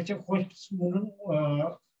त्याचे होस्ट म्हणून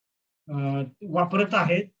वापरत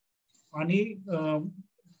आहेत. आणि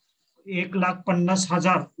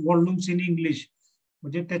 1,50,000 वॉल्युम्स इन इंग्लिश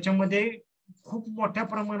म्हणजे त्याच्यामध्ये खूप मोठ्या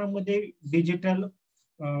प्रमाणामध्ये digital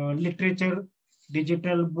literature,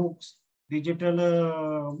 digital books, digital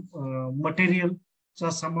material चा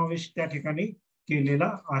समावेश त्या ठिकाणी केलेला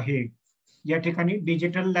आहे. या ठिकाणी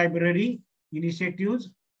digital library initiative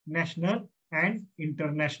national and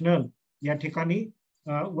international या ठिकाणी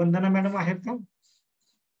वंदना मॅडम आहेत का?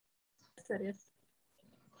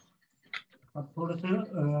 थोडस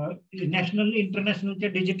नॅशनल इंटरनॅशनलच्या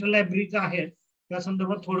डिजिटल लायब्ररीज आहेत त्या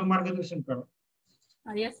संदर्भात थोडं मार्गदर्शन करा.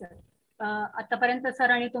 Yes sir. आतापर्यंत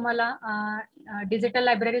सरांनी तुम्हाला डिजिटल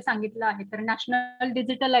लायब्ररी सांगितलं आहे. तर नॅशनल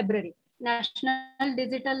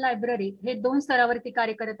डिजिटल लायब्ररी हे 2 स्तरावरती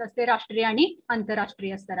कार्य करत असते, राष्ट्रीय आणि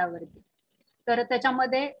आंतरराष्ट्रीय स्तरावरती. तर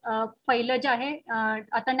त्याच्यामध्ये पहिलं जे आहे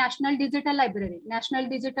आता नॅशनल डिजिटल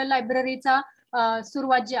लायब्ररीचा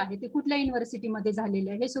सुरुवात जी आहे ती कुठल्या युनिव्हर्सिटीमध्ये झालेली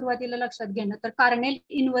आहे हे सुरुवातीला लक्षात घेणं. तर कार्नेल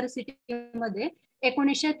युनिव्हर्सिटीमध्ये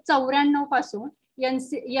 1994 पासून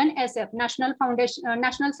NSF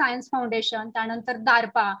नॅशनल सायन्स फाउंडेशन, त्यानंतर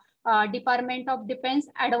DARPA department of defence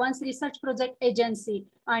advance research project agency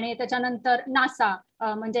आणि त्याच्यानंतर नासा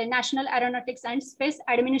म्हणजे national aeronautics and space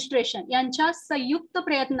administration यांच्या संयुक्त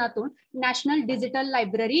प्रयत्नातून नॅशनल डिजिटल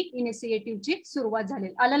लायब्ररी इनिशिएटिव्हची सुरुवात झाली.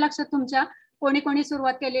 आलं लक्षात तुमच्या? कोणी कोणी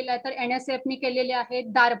सुरुवात केलेली आहे? तर NSFनी केलेली आहे,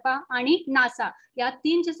 DARPA आणि नासा या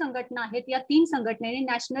 3 जी संघटना आहेत या 3 संघटनेने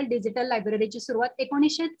नॅशनल डिजिटल लायब्ररीची सुरुवात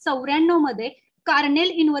 1994 मध्ये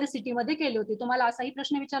कार्नेल युनिव्हर्सिटीमध्ये केली होती. तुम्हाला असाही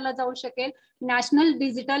प्रश्न विचारला जाऊ शकेल, नॅशनल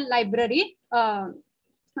डिजिटल लायब्ररी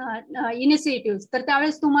इनिशिएटिव्ह, तर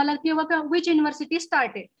त्यावेळेस तुम्हाला किंवा विच युनिव्हर्सिटी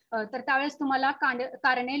स्टार्टेड, तर त्यावेळेस तुम्हाला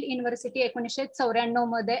कार्नेल युनिव्हर्सिटी 1994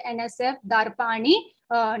 मध्ये NSF, DARPA आणि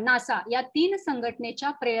नासा या 3 संघटनेच्या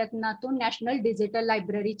प्रयत्नातून नॅशनल डिजिटल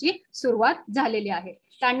लायब्ररीची सुरुवात झालेली आहे.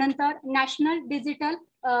 त्यानंतर नॅशनल डिजिटल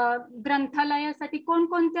ग्रंथालयासाठी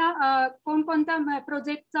कोणकोणत्या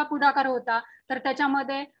प्रोजेक्टचा पुढाकार होता? तर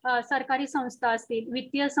त्याच्यामध्ये सरकारी संस्था असतील,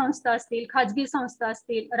 वित्तीय संस्था असतील, खाजगी संस्था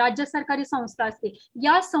असतील, राज्य सरकारी संस्था असतील,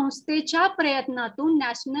 या संस्थेच्या प्रयत्नातून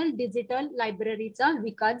नॅशनल डिजिटल लायब्ररीचा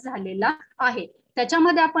विकास झालेला आहे.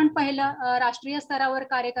 त्याच्यामध्ये आपण पहिलं राष्ट्रीय स्तरावर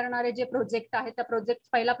कार्य करणारे जे प्रोजेक्ट आहे त्या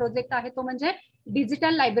पहिला प्रोजेक्ट आहे तो म्हणजे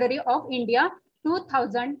digital library of India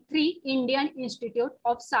 2003 Indian institute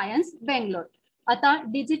of science Bangalore. आता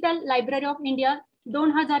digital library of India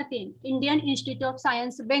 2003 Indian institute of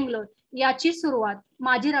science Bangalore याची सुरुवात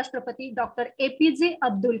माजी राष्ट्रपती डॉक्टर APJ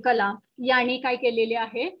अब्दुल कलाम यांनी काय केलेली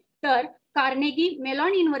आहे? तर Carnegie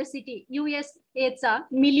Mellon university USA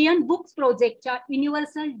million books प्रोजेक्टच्या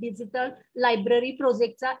युनिव्हर्सल डिजिटल लायब्ररी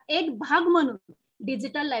प्रोजेक्टचा एक भाग म्हणून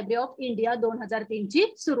डिजिटल लायब्ररी ऑफ इंडिया 2003 ची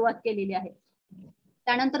सुरुवात केलेली आहे.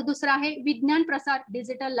 त्यानंतर दुसरा आहे विज्ञान प्रसार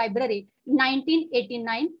डिजिटल लायब्ररी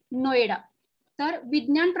 1989 नोएडा. तर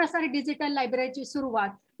विज्ञान प्रसार डिजिटल लायब्ररीची सुरुवात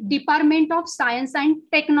department of science and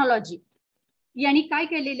technology यांनी काय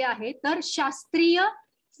केलेले आहे? तर शास्त्रीय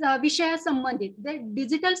विषयासंबंधित जे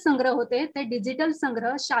डिजिटल संग्रह होते ते डिजिटल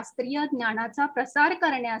संग्रह शास्त्रीय ज्ञानाचा प्रसार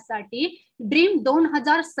करण्यासाठी ड्रीम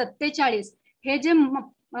 2047 हे जे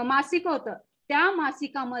मासिक होतं त्या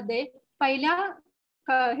मासिकामध्ये पहिल्या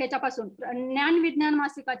ह्याच्यापासून ज्ञान विज्ञान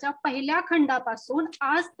मासिकाच्या पहिल्या खंडापासून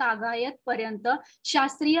आज तागायत पर्यंत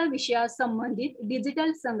शास्त्रीय विषयासंबंधित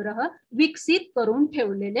डिजिटल संग्रह विकसित करून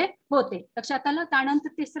ठेवलेले होते. लक्षात आलं? त्यानंतर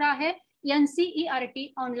तिसरा आहे NCERT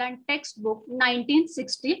ऑनलाईन टेक्स्ट बुक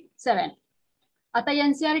 1967. आता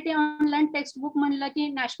NCERT ऑनलाईन टेक्स्ट बुक म्हणलं की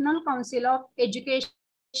national council of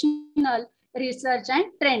educational research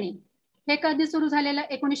and training हे कधी सुरू झालेलं?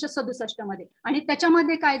 1967 मध्ये. आणि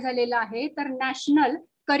त्याच्यामध्ये काय झालेलं आहे? तर नॅशनल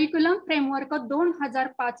करिक्युलम फ्रेमवर्क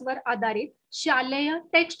 2005 वर आधारित शालेय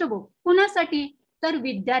टेक्स्ट बुक कुणासाठी? तर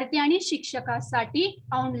विद्यार्थी आणि शिक्षकासाठी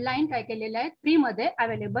ऑनलाईन काय केलेले आहेत? फ्री मध्ये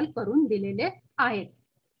अवेलेबल करून दिलेले आहेत.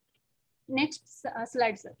 Next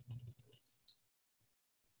slide sir.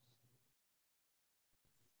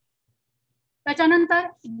 त्याच्यानंतर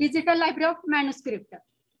डिजिटल लायब्ररी ऑफ मॅन्युस्क्रिप्ट.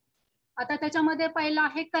 आता त्याच्यामध्ये पहिला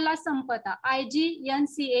आहे कला संपदा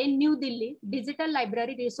IGNCA new Delhi digital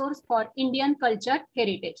library resource for Indian culture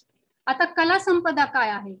heritage. आता कला संपदा काय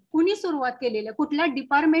आहे? कुणी सुरुवात केलेली? कुठल्या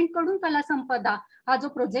डिपार्टमेंट कडून कला संपदा हा जो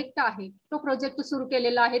प्रोजेक्ट आहे तो प्रोजेक्ट सुरू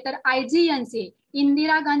केलेला आहे? तर IGNCA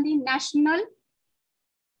Indira Gandhi national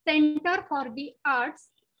centre for the arts,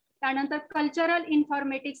 त्यानंतर cultural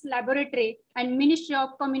informatics laboratory and ministry of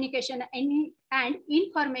communication and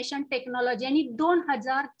information technology आणि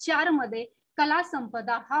 2004 मध्ये कला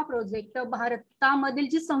संपदा हा प्रोजेक्ट भारतामधील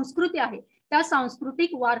जी संस्कृती आहे त्या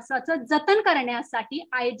सांस्कृतिक वारसाचं जतन करण्यासाठी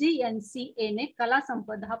IGNCA ने कला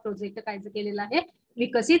संपदा हा प्रोजेक्ट काय केलेला आहे?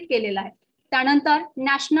 विकसित केलेला आहे. त्यानंतर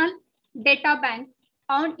national data bank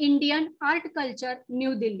on Indian art culture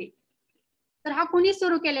new Delhi. तर हा कुणी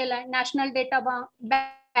सुरू केलेला आहे? National data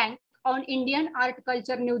bank on Indian art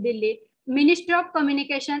culture new Delhi, ministry of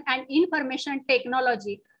communication and information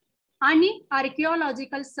technology आणि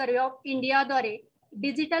आर्किओलॉजिकल सर्वे ऑफ इंडियाद्वारे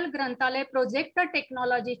डिजिटल ग्रंथालय प्रोजेक्ट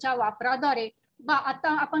टेक्नॉलॉजीच्या वापराद्वारे आता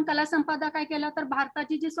आपण कला संपदा काय केलं तर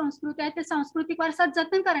भारताची जी संस्कृती आहे ते सांस्कृतिक वारसा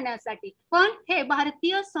जतन करण्यासाठी, पण हे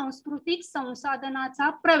भारतीय सांस्कृतिक संसाधनाचा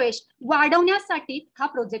प्रवेश वाढवण्यासाठी हा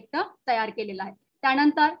प्रोजेक्ट तयार केलेला आहे.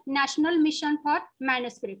 त्यानंतर नॅशनल मिशन फॉर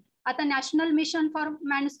मॅन्युस्क्रिप्ट. आता national mission for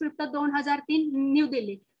manuscript 2003 new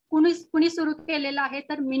Delhi कुणी सुरू केलेला आहे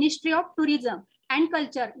तर ministry of tourism and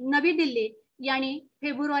culture नवी दिल्ली यांनी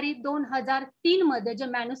फेब्रुवारी 2003 मध्ये जे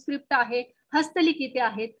मॅन्युस्क्रिप्ट आहे हस्तलिखित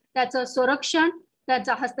आहेत त्याचं संरक्षण,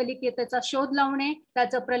 त्याचा हस्तलिखितेचा शोध लावणे,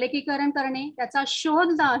 त्याचं प्रलेखीकरण करणे, त्याचा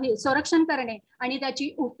शोध संरक्षण करणे आणि त्याची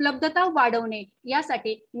उपलब्धता वाढवणे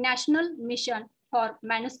यासाठी national mission for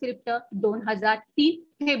manuscript 2003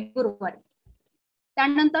 February.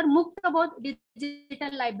 त्यानंतर मुक्तबोध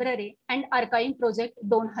digital library and archive project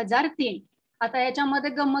 2003. आता याच्यामध्ये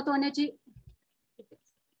गंमत होण्याची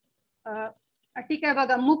ठीक आहे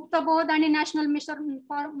बघा, मुक्तबोध आणि नॅशनल मिशन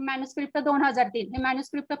फॉर मॅन्युस्क्रिप्ट 2003 हे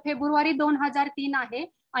मॅन्युस्क्रिप्ट फेब्रुवारी 2003 आहे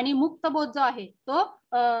आणि मुक्तबोध जो आहे तो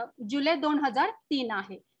जुलै 2003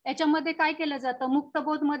 आहे. याच्यामध्ये काय केलं जातं,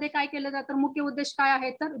 मुक्तबोध मध्ये काय केलं जातं, मुख्य उद्देश काय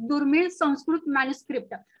आहे तर दुर्मिळ संस्कृत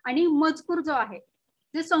मॅन्युस्क्रिप्ट आणि मजकूर जो आहे,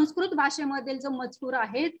 जे संस्कृत भाषेमधील जो मजकूर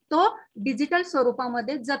आहे तो डिजिटल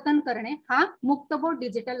स्वरूपामध्ये जतन करणे हा मुक्तबोध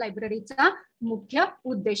डिजिटल लायब्ररीचा मुख्य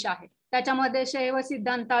उद्देश आहे. त्याच्यामध्ये शैव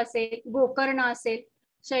सिद्धांत असेल, गोकर्ण असेल,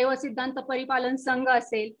 शैव सिद्धांत परिपालन संघ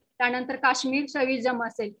असेल, त्यानंतर काश्मीर शैविझम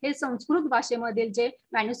असेल, हे संस्कृत भाषेमधील जे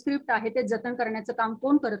मॅन्युस्क्रिप्ट आहे ते जतन करण्याचं काम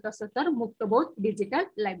कोण करत असतं तर मुक्तबोध डिजिटल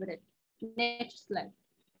लायब्ररी. Next slide.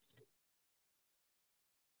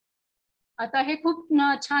 आता हे खूप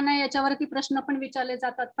छान आहे, याच्यावरती प्रश्न पण विचारले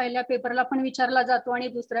जातात, पहिल्या पेपरला पण विचारला जातो आणि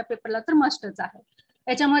दुसऱ्या पेपरला तर मस्टच आहे.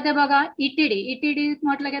 याच्यामध्ये बघा ईटीडी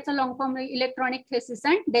म्हटलं की याचा long form electronic thesis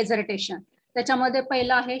and dissertation. त्याच्यामध्ये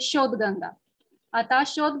पहिला आहे शोधगंगा. आता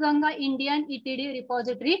शोधगंगा इंडियन ईटीडी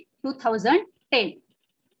रिपॉझिटरी 2010.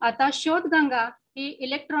 आता शोधगंगा ही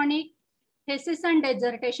electronic thesis and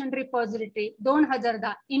dissertation repository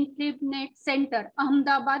 2010 infinite centre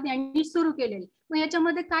Ahmedabad यांनी सुरू केलेली. मग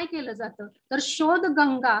याच्यामध्ये काय केलं जातं तर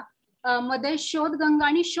शोधगंगा मध्ये शोधगंगा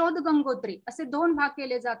आणि शोधगंगोत्री असे दोन भाग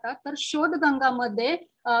केले जातात. तर शोधगंगामध्ये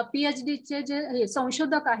पीएचडीचे जे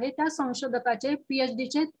संशोधक आहेत त्या संशोधकाचे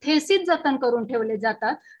पीएचडीचे थेसिस जतन करून ठेवले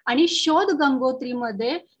जातात आणि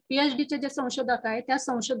शोधगंगोत्रीमध्ये पीएचडीचे जे संशोधक आहेत त्या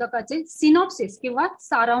संशोधकाचे सिनॉप्सिस किंवा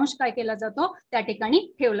सारांश काय केला जातो त्या ठिकाणी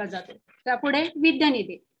ठेवला जातो. त्यापुढे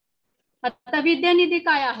विद्यानिधी. आता विद्यानिधी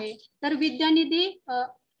काय आहे तर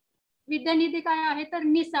विद्यानिधी काय आहे तर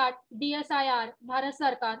निसाट, DSIR, भारत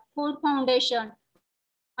सरकार, फोर्ड फाउंडेशन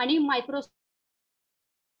आणि मायक्रोसॉफ्ट.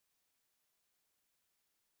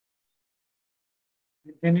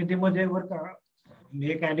 विद्यानिधीमध्ये बरं का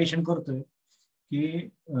मी एक ऍडिशन करतोय की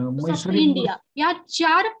म्हैसूर इंडिया या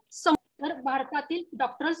 4 भारतातील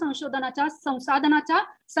डॉक्टरल संशोधनाच्या संसाधनाच्या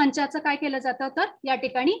संचाचं काय केलं जातं तर या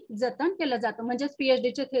ठिकाणी जतन केलं जातं. म्हणजेच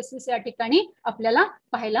पीएचडीचे थेसिस या ठिकाणी आपल्याला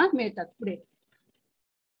पाहायला मिळतात. पुढे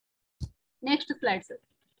नेक्स्ट स्लाइड सर.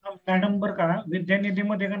 मॅडम बरं का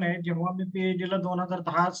विद्यानिधीमध्ये का नाही, जेव्हा मी पीएचडीला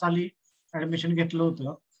 2010 साली ऍडमिशन घेतलं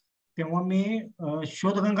होतं तेव्हा मी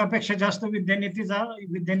शोधगंगापेक्षा जास्त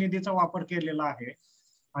विद्यानिधीचा वापर केलेला आहे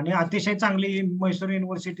आणि अतिशय चांगली म्हैसूर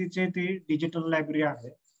युनिव्हर्सिटीचे ती डिजिटल लायब्ररी आहे.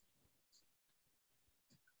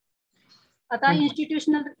 आता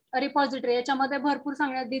इन्स्टिट्यूशनल रिपॉझिटरी याच्यामध्ये भरपूर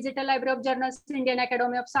सांगण्यात digital library of journals Indian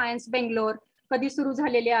academy of science Bangalore कधी सुरू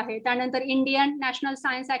झालेली आहे. त्यानंतर Indian national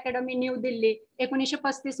science academy new Delhi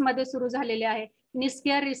 1935 मध्ये सुरू झालेले आहे.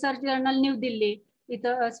 निस्केअर रिसर्च जर्नल न्यू दिल्ली,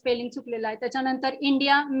 इथं स्पेलिंग चुकलेलं आहे. त्याच्यानंतर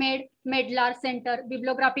India मेडलार centre,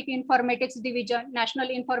 बिब्लिओग्राफिक informatics division, national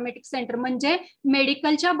informatics centre, म्हणजे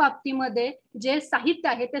मेडिकलच्या बाबतीमध्ये जे साहित्य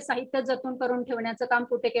आहे ते साहित्य जतन करून ठेवण्याचं काम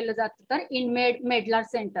कुठे केलं जातं तर मेडलार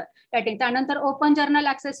सेंटर. त्यानंतर ओपन जर्नल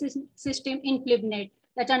ऍक्सेस सिस्टीम इनफ्लिबनेट.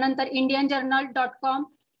 त्याच्यानंतर इंडियन जर्नल.com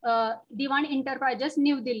दिवाण एंटरप्राइजेस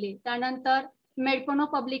न्यू दिल्ली. त्यानंतर मेडकोनो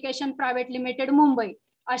पब्लिकेशन प्रायव्हेट लिमिटेड मुंबई.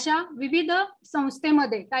 अशा विविध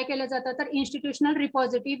संस्थेमध्ये काय केलं जातं तर इन्स्टिट्यूशनल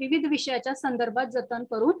रिपॉझिटरी विविध विषयाच्या संदर्भात जतन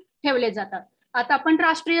करून ठेवले जातात. आता आपण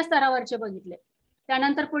राष्ट्रीय स्तरावरचे बघितले.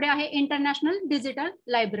 त्यानंतर पुढे आहे इंटरनॅशनल डिजिटल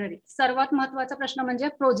लायब्ररी. सर्वात महत्वाचा प्रश्न म्हणजे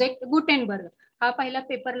प्रोजेक्ट गुटेनबर्ग. हा पहिल्या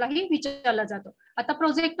पेपरलाही विचारला जातो. आता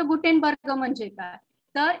प्रोजेक्ट गुटेनबर्ग म्हणजे काय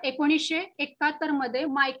तर 1971 मध्ये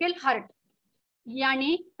मायकेल हार्ट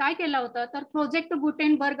यांनी काय केलं होतं तर प्रोजेक्ट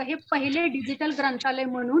गुटेनबर्ग हे पहिले डिजिटल ग्रंथालय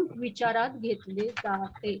म्हणून विचारात घेतले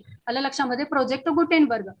जाते. आलं लक्षामध्ये. प्रोजेक्ट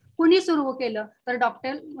गुटेनबर्ग कुणी सुरू केलं तर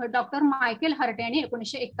डॉक्टर मायकेल हार्ट यांनी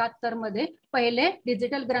 1971 मध्ये पहिले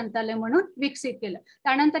डिजिटल ग्रंथालय म्हणून विकसित केलं.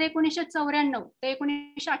 त्यानंतर 1994 ते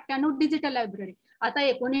 1998 डिजिटल लायब्ररी. आता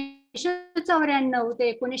 1994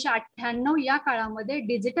 ते 1998 या काळामध्ये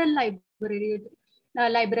डिजिटल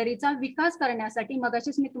लायब्ररीचा विकास करण्यासाठी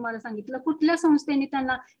मगाशीच मी तुम्हाला सांगितलं कुठल्या संस्थेने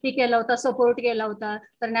त्यांना हे केला होता, सपोर्ट केला होता,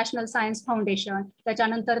 तर नॅशनल सायन्स फाउंडेशन,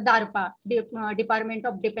 त्याच्यानंतर दारपा department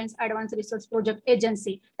of defence advance research project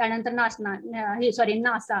agency, त्यानंतर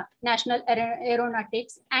NASA national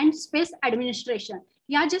aeronautics and space administration,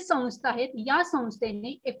 या ज्या संस्था आहेत या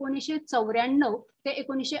संस्थेने 1994 ते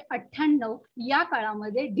 1998 या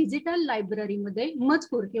काळामध्ये डिजिटल लायब्ररीमध्ये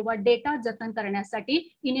मजकूर किंवा डेटा जतन करण्यासाठी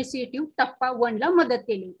इनिशिएटिव्ह टप्पा 1 ला मदत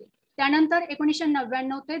केली होती. त्यानंतर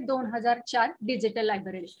 1999 ते 2004 डिजिटल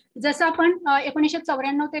लायब्ररी. जसं आपण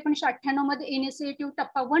 1994 ते 1998 मध्ये इनिशिएटिव्ह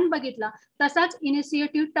टप्पा 1 बघितला, तसाच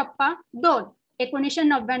इनिशिएटिव्ह टप्पा 2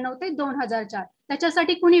 1999 ते 2004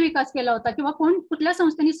 त्याच्यासाठी कोणी विकास केला होता किंवा कुठल्या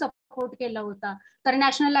संस्थेने सपोर्ट केला होता, तर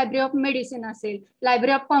नॅशनल लायब्ररी ऑफ मेडिसिन असेल,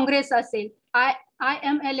 लायब्ररी ऑफ काँग्रेस असेल,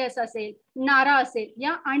 IMLS असेल, नारा असेल,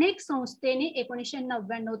 या अनेक संस्थेने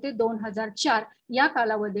 1999 ते 2004 या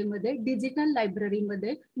कालावधीमध्ये डिजिटल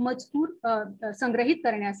लायब्ररीमध्ये मजकूर संग्रहित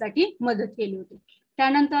करण्यासाठी मदत केली होती.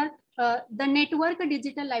 त्यानंतर the network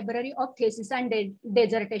digital library of thesis and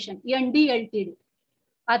dissertation NDLTD.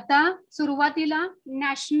 आता सुरुवातीला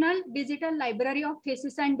national digital library of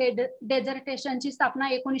thesis and डेझर्टेशनची स्थापना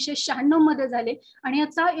 1996 मध्ये झाली आणि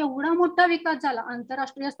याचा एवढा मोठा विकास झाला,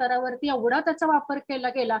 आंतरराष्ट्रीय स्तरावरती एवढा त्याचा वापर केला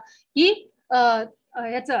गेला की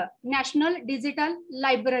याचं national digital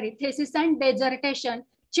library thesis and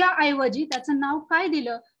डेझर्टेशनच्या ऐवजी त्याचं नाव काय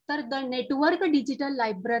दिलं, तर the network digital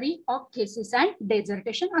library of thesis and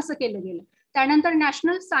dissertation असं केलं गेलं. त्यानंतर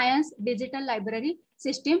national science digital library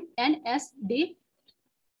system NSDL.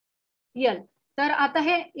 तर आता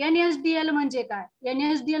हे NSDL म्हणजे काय,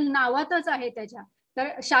 NSDL नावातच आहे त्याच्या, तर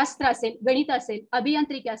शास्त्र असेल, गणित असेल,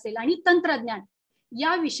 अभियांत्रिकी असेल आणि तंत्रज्ञान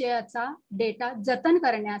या विषयाचा डेटा जतन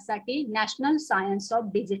करण्यासाठी national science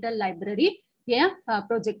of digital library या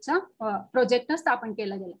प्रोजेक्ट स्थापन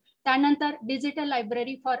केला गेला. त्यानंतर digital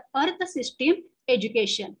library for earth system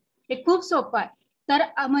education, हे खूप सोपं आहे. तर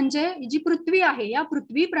म्हणजे जी पृथ्वी आहे या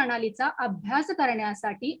पृथ्वी प्रणालीचा अभ्यास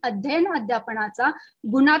करण्यासाठी अध्ययन अध्यापनाचा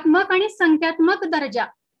गुणात्मक आणि संख्यात्मक दर्जा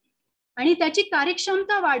आणि त्याची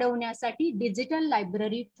कार्यक्षमता वाढवण्यासाठी digital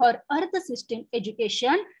library for earth system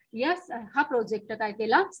education हा प्रोजेक्ट काय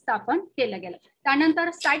केला, स्थापन केला गेला. त्यानंतर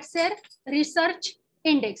साइटसेर रिसर्च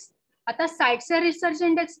इंडेक्स. आता साइटसेर रिसर्च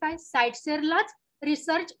इंडेक्स काय, साइटसेरलाच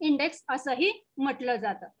रिसर्च इंडेक्स असंही म्हटलं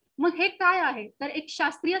जातं. मग हे काय आहे, तर एक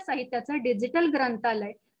शास्त्रीय साहित्याचं डिजिटल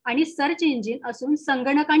ग्रंथालय आणि सर्च इंजिन असून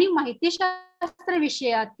संगणक आणि माहितीशास्त्र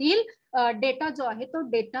विषयातील डेटा जो आहे तो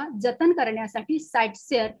डेटा जतन करण्यासाठी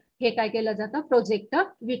साइटसेर हे काय केलं जातं, प्रोजेक्ट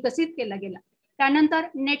विकसित केला गेला. त्यानंतर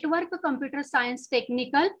network computer science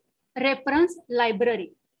technical reference library.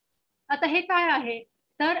 आता हे काय आहे,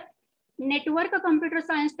 तर network computer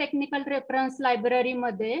science technical reference library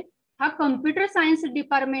मध्ये हा कम्प्युटर सायन्स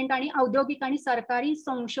डिपार्टमेंट आणि औद्योगिक आणि सरकारी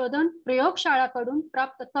संशोधन प्रयोगशाळाकडून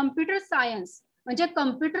प्राप्त कम्प्युटर सायन्स म्हणजे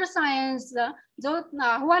कम्प्युटर सायन्सचा जो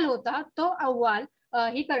अहवाल होता तो अहवाल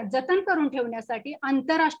ही जतन करून ठेवण्यासाठी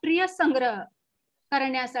आंतरराष्ट्रीय संग्रह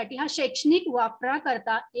करण्यासाठी हा शैक्षणिक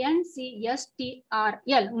वापराकरता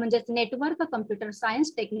NCSTRL म्हणजेच network computer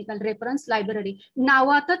science technical reference library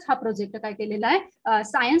नावातच हा प्रोजेक्ट काय केलेला आहे,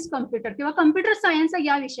 सायन्स कम्प्युटर किंवा कम्प्युटर सायन्स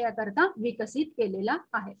या विषयाकरता विकसित केलेला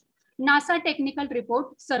आहे. NASA technical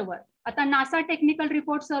report server. आता नासा टेक्निकल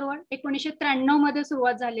रिपोर्ट सर्व्हर 1993 मध्ये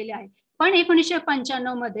सुरुवात झालेली आहे, पण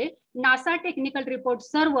 1995 मध्ये नासा टेक्निकल रिपोर्ट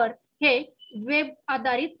सर्व्हर हे वेब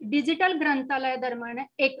आधारित डिजिटल ग्रंथालय दरम्यान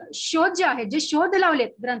एक शोध जे आहे, जे शोध लावलेत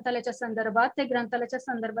ग्रंथालयाच्या संदर्भात, ते ग्रंथालयाच्या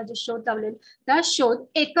संदर्भात जे शोध लावलेत त्या शोध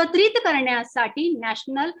एकत्रित करण्यासाठी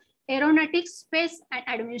national aeronautics space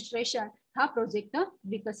and administration हा प्रोजेक्ट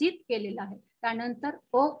विकसित केलेला आहे. त्यानंतर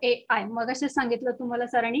OAI, मगाशी सांगितलं तुम्हाला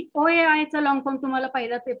सरांनी, OAI चा लॉंग फॉर्म तुम्हाला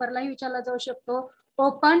पहिल्या पेपरलाही विचारला जाऊ शकतो,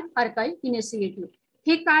 ओपन आर्काइव्ह इनिशिएटिव्ह.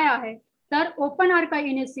 हे काय आहे, तर ओपन आर्काइव्ह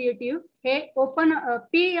इनिशिएटिव्ह हे ओपन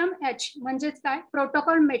PMH म्हणजेच काय,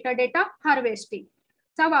 प्रोटोकॉल मेटाडेटा हार्वेस्टिंग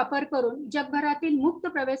चा वापर करून जगभरातील मुक्त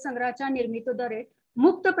प्रवेश संग्रहाच्या निर्मितीद्वारे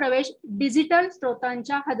मुक्त प्रवेश डिजिटल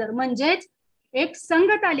स्रोतांच्या हजर म्हणजेच एक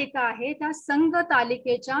संघ तालिका आहे, त्या संघ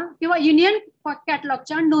तालिकेच्या किंवा युनियन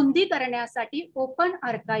कॅटलॉगच्या नोंदी करण्यासाठी open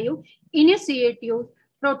archive initiative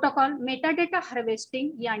protocol metadata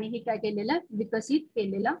harvesting यांनीही काय केलेलं, विकसित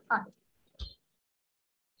केलेलं आहे.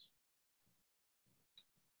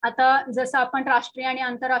 आता जसं आपण राष्ट्रीय आणि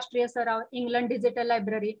आंतरराष्ट्रीय सराव इंग्लंड डिजिटल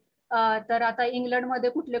लायब्ररी, तर आता इंग्लंडमध्ये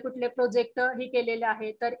कुठले कुठले प्रोजेक्ट हे केलेले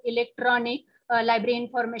आहे, तर इलेक्ट्रॉनिक लायब्ररी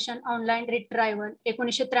इन्फॉर्मेशन ऑनलाईन रिट्रायव्हल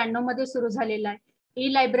 1993 मध्ये सुरू झालेला आहे.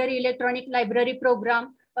 E library electronic library programme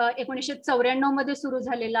 1994 मध्ये सुरू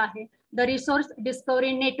झालेलं आहे. द रिसोर्स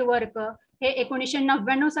डिस्कव्हरी नेटवर्क हे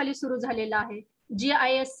 1999 साली सुरू झालेलं आहे.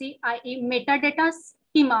 GISC-IE मेटाडेटा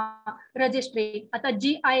स्कीमा रजिस्ट्री, आता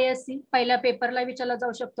GISC पहिल्या पेपरला विचारला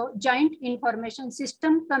जाऊ शकतो, जॉईंट इन्फॉर्मेशन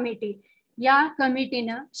सिस्टम कमिटी. या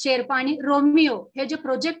कमिटीनं शेर्पा आणि रोमिओ हे जे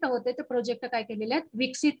प्रोजेक्ट होते ते प्रोजेक्ट काय केलेले आहेत,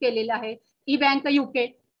 विकसित केलेले आहे. ई बँक UK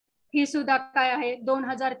ही सुद्धा काय आहे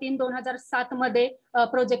 2003-2007 मध्ये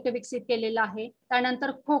प्रोजेक्ट विकसित केलेला आहे.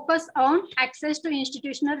 त्यानंतर focus on access to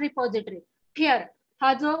institutional repository FAIR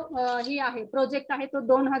हा जो ही आहे प्रोजेक्ट आहे तो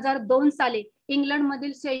 2002 साली इंग्लंड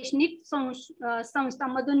मधील शैक्षणिक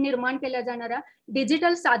संस्थांमधून निर्माण केल्या जाणाऱ्या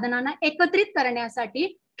डिजिटल साधनांना एकत्रित करण्यासाठी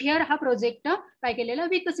FAIR हा प्रोजेक्ट काय केलेला,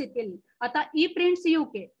 विकसित केलेला. आता ई प्रिंट्स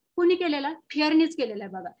UK कुणी केलेला, FAIRनीच केलेला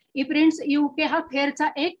आहे बघा. ई प्रिंट्स UK हा FAIRचा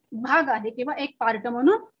एक भाग आहे किंवा एक पार्ट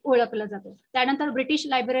म्हणून ओळखला जातो. त्यानंतर British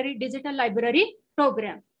library digital library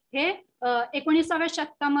programme हे 19व्या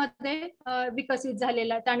शतकामध्ये विकसित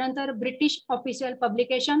झालेला आहे. त्यानंतर British official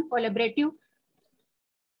publication collaborative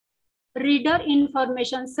reader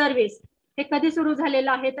information service हे कधी सुरू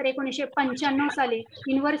झालेलं आहे तर 1995 साली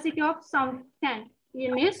युनिव्हर्सिटी ऑफ साऊथहॅम्प्टन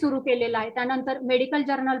ने सुरू केलेलं आहे. त्यानंतर मेडिकल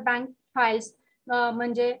जर्नल बँक फाइल्स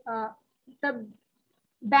म्हणजे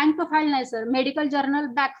बँक फाईल नाही sir, medical journal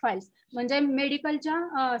back files म्हणजे मेडिकलच्या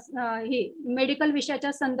ही मेडिकल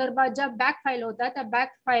विषयाच्या संदर्भात ज्या बॅक फाईल होत्या त्या बॅक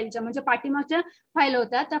फाईलच्या म्हणजे पाठीमागच्या फाईल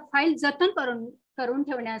होत्या त्या फाईल जतन करून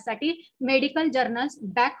ठेवण्यासाठी मेडिकल जर्नल्स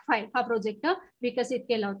बॅक फाईल हा प्रोजेक्ट विकसित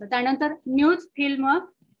केला होता. त्यानंतर न्यूज फिल्म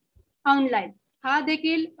ऑनलाईन हा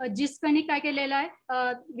देखील जिस्कनी काय केलेला आहे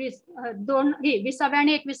 20व्या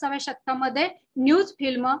आणि 21व्या शतकामध्ये न्यूज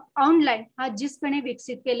फिल्म ऑनलाईन हा जिस्कने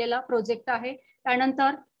विकसित केलेला प्रोजेक्ट आहे.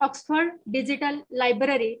 त्यानंतर ऑक्सफर्ड डिजिटल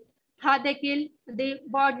लायब्ररी हा देखील दी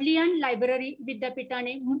बॉडलियन लायब्ररी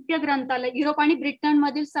विद्यापीठाने मुख्य ग्रंथालय युरोप आणि ब्रिटन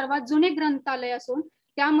मधील सर्वात जुने ग्रंथालय असून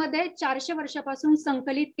त्यामध्ये 400 वर्षापासून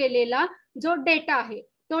संकलित केलेला जो डेटा आहे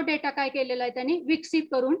तो डेटा काय केलेला आहे त्यांनी विकसित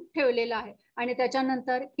करून ठेवलेला आहे. आणि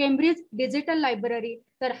त्याच्यानंतर केम्ब्रिज डिजिटल लायब्ररी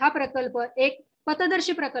तर हा प्रकल्प एक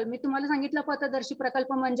पथदर्शी प्रकल्प, मी तुम्हाला सांगितलं पथदर्शी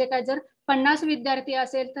प्रकल्प म्हणजे काय, जर 50 विद्यार्थी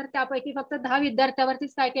असेल तर त्यापैकी फक्त 10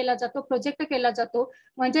 विद्यार्थ्यावरतीच काय केला जातो प्रोजेक्ट केला जातो.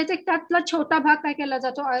 म्हणजेच एक त्यातला छोटा भाग काय केला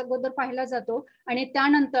जातो अगोदर पाहिला जातो आणि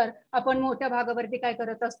त्यानंतर आपण मोठ्या भागावरती काय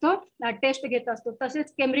करत असतो टेस्ट घेत असतो.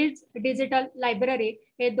 तसेच केम्ब्रिज डिजिटल लायब्ररी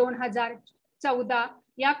हे 2014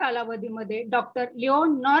 या कालावधीमध्ये डॉक्टर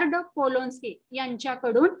लिओनार्ड पोलोन्स्की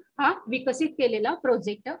यांच्याकडून हा विकसित केलेला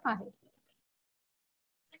प्रोजेक्ट आहे.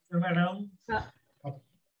 मॅडम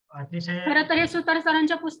खरं तर हे सुतार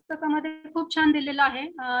सरांच्या पुस्तकामध्ये खूप छान दिलेलं आहे,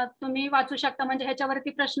 तुम्ही वाचू शकता. म्हणजे ह्याच्यावरती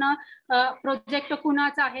प्रश्न प्रोजेक्ट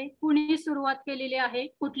कुणाचा आहे, कुणी सुरुवात केलेली आहे,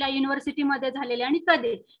 कुठल्या युनिव्हर्सिटीमध्ये झालेले आणि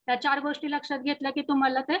कधी, या 4 गोष्टी लक्षात घेतल्या की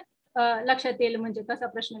तुम्हाला ते लक्षात येईल म्हणजे कसा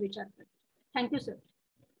प्रश्न विचारतात. Thank you sir.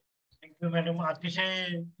 थँक्यू मॅडम, अतिशय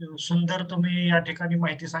सुंदर तुम्ही या ठिकाणी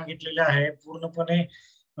माहिती सांगितलेली आहे. पूर्णपणे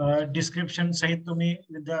डिस्क्रिप्शन सहित तुम्ही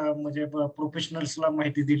म्हणजे प्रोफेशनल्सला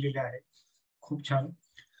माहिती दिलेली आहे. खूप छान.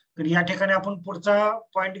 तर या ठिकाणी आपण पुढचा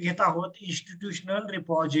पॉइंट घेत आहोत, इन्स्टिट्यूशनल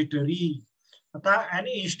रिपॉझिटरी. आता an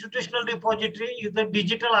institutional repository is a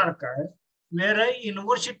digital archive where a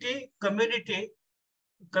university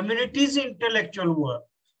community's intellectual work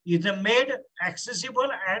is made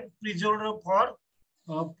accessible and preserved for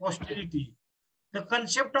posterity. The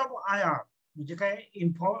concept of IR म्हणजे काय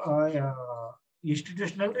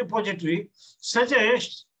institutional repository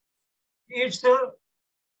suggests its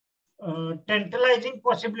tantalizing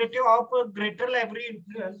possibility of a greater library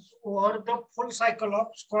influence over the full cycle of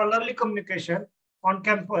scholarly communication on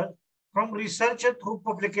campus, from research through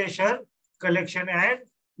publication, collection and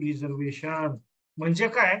preservation. म्हणजे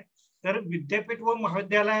काय तर विद्यापीठ व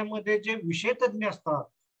महाविद्यालयामध्ये जे विषय तज्ञ असतात,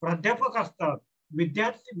 प्राध्यापक असतात,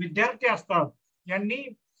 विद्यार्थी असतात, यांनी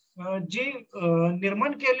जी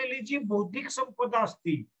निर्माण केलेली जी बौद्धिक संपदा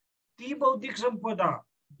असती ती बौद्धिक संपदा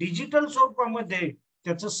डिजिटल स्वरूपामध्ये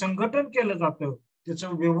त्याचं संघटन केलं जातं,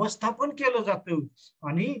 त्याचं व्यवस्थापन केलं जातं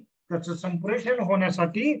आणि त्याचं संप्रेषण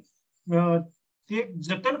होण्यासाठी ते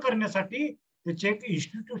जतन करण्यासाठी त्याची एक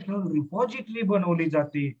इन्स्टिट्यूशनल रिपॉझिटरी बनवली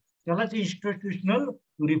जाते. त्यालाच इन्स्टिट्यूशनल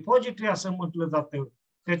रिपॉझिटरी असं म्हटलं जातं.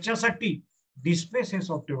 त्याच्यासाठी डिस्पेस हे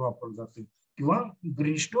सॉफ्टवेअर वापरलं जातं किंवा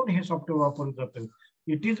ग्रीनस्टोन हे सॉफ्टवेअर वापरलं जातं.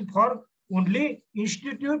 It is for only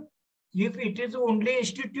institute, if it is only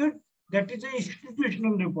institute that is a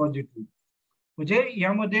institutional repository. म्हणजे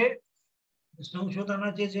यामध्ये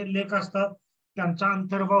संशोधनाचे जे लेख असतात त्यांचा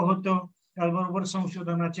अंतर्भाव होतो, त्याचबरोबर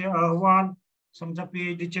संशोधनाचे अहवाल, समजा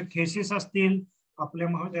PhDचे थेसिस असतील, आपल्या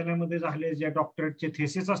महाविद्यालयामध्ये झाले जे डॉक्टरेटचे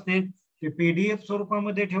थेसिस असतील ते PDF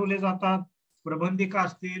स्वरूपामध्ये ठेवले जातात, प्रबंधिका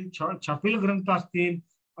असतील, छापील ग्रंथ असतील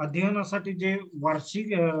अध्ययनासाठी जे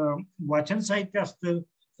वार्षिक वाचन साहित्य असतं,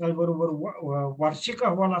 त्याचबरोबर वार्षिक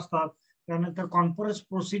अहवाल असतात, त्यानंतर कॉन्फरन्स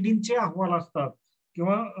प्रोसिडिंगचे अहवाल असतात,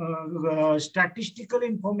 किंवा स्टॅटिस्टिकल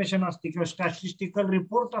इन्फॉर्मेशन असते किंवा स्टॅटिस्टिकल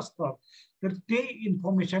रिपोर्ट असतात, तर ते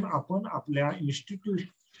इन्फॉर्मेशन आपण आपल्या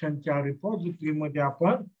इन्स्टिट्यूशनच्या रिपॉझिटरीमध्ये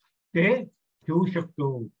आपण ते ठेवू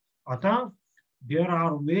शकतो. आता there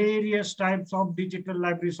are various types of digital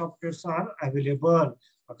library softwares are available.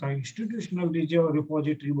 आता इन्स्टिट्यूशनल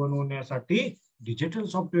रिपॉझिटरी बनवण्यासाठी डिजिटल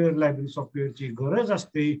सॉफ्टवेअर लायब्ररी सॉफ्टवेअरची गरज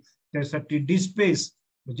असते. त्यासाठी डिस्पेस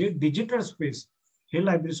म्हणजे डिजिटल स्पेस हे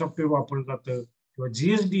लायब्ररी सॉफ्टवेअर वापरलं जातं, किंवा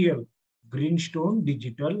GSDL ग्रीनस्टोन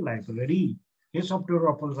डिजिटल लायब्ररी हे सॉफ्टवेअर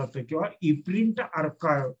वापरलं जातं, किंवा इप्रिंट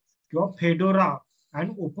आर्काइव्ह किंवा fedora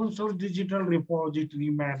and open source digital repository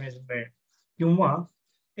management, किंवा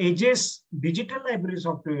एजेस डिजिटल लायब्ररी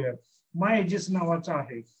सॉफ्टवेअर माय एजेस नावाचं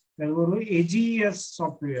आहे, त्याचबरोबर AGES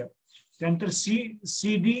सॉफ्टवेअर, त्यानंतर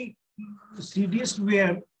CD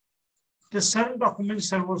स्क्वेअर, ते सर्व डॉक्युमेंट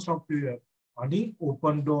सर्व्हर सॉफ्टवेअर, आणि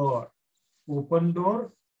open door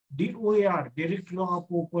DOAR directory of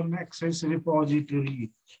open access repository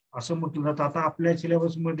असं म्हटलं जातं. आता आपल्या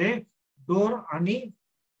सिलेबस मध्ये डोअर आणि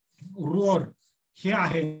रोअर हे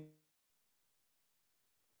आहे.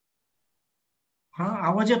 हा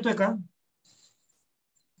आवाज येतोय का?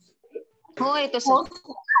 हो येतो सर.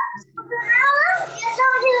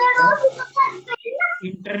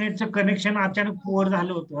 इंटरनेटचं कनेक्शन अचानक पुअर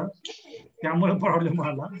झालं होतं, त्यामुळे प्रॉब्लेम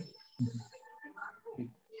आला.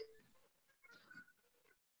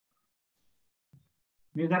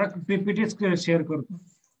 मी जरा PPTच शेअर करतो.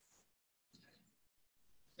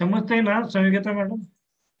 समजतंय ना संयोगिता मॅडम?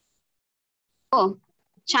 हो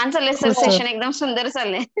छान चाललंय सर, सेशन एकदम सुंदर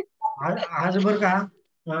चाललंय. आज बरं का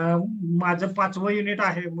माझं 5वं युनिट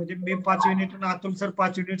आहे, म्हणजे मी 5 युनिट आणि अतुल सर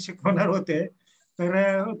 5 युनिट शिकवणार होते,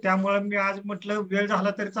 तर त्यामुळे मी आज म्हटलं वेळ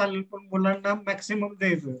झाला तरी चालेल, पण मुलांना मॅक्सिमम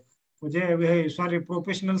द्यायचं, म्हणजे सॉरी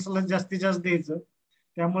प्रोफेशनल्सला जास्तीत जास्त द्यायचं.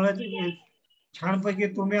 त्यामुळे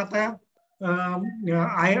छानपैकी तुम्ही आता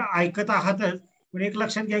ऐकत आहातच, पण एक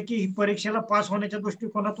लक्षात घ्या की परीक्षेला पास होण्याच्या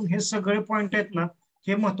दृष्टिकोनातून हे सगळे पॉइंट आहेत ना,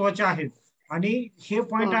 हे महत्वाचे आहेत. आणि हे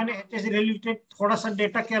पॉइंट आणि ह्याच्याशी रिलेटेड थोडासा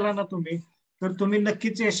डेटा केला ना तुम्ही, तर तुम्ही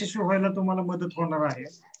नक्कीच यशस्वी व्हायला तुम्हाला मदत होणार आहे.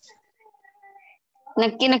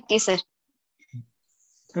 नक्की सर.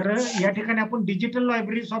 तर या ठिकाणी आपण digital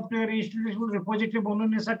library software institutional repository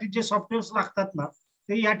बनवण्यासाठी जे सॉफ्टवेअर्स लागतात ना,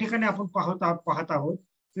 ते या ठिकाणी आपण पाहत आहोत.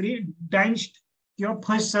 तरी डायन्स्ट किंवा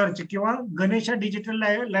फर्स्ट सर्च किंवा गणेशा डिजिटल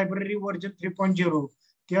लायब्ररी व्हर्जन 3.0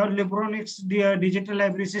 किंवा लिब्रोनिक्स digital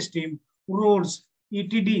library system, roads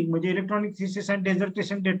ETD म्हणजे electronic thesis and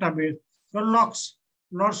dissertation database, किंवा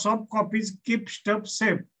lots of copies keep stuff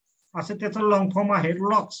safe असं त्याचं लॉंग फॉर्म आहे,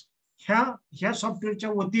 लॉक्स. ह्या सॉफ्टवेअरच्या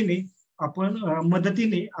वतीने आपण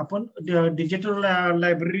मदतीने आपण डिजिटल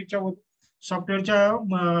लायब्ररीच्या सॉफ्टवेअरचा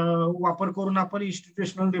वापर करून आपण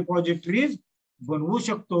इन्स्टिट्यूशनल रिपॉझिटरीज बनवू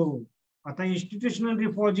शकतो. आता इन्स्टिट्यूशनल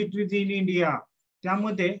रिपॉझिटरीज इन इंडिया,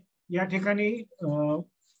 त्यामध्ये या ठिकाणी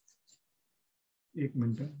एक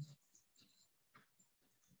मिनिट,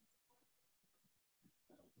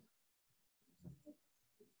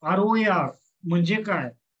 ROAR म्हणजे काय,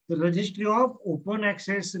 registry of open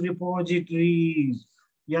access repositories.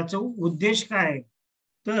 याचा उद्देश काय,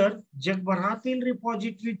 तर जगभरातील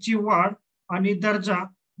रिपॉझिटरीची वाढ आणि दर्जा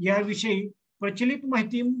याविषयी प्रचलित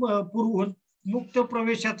माहिती पुरवून मुक्त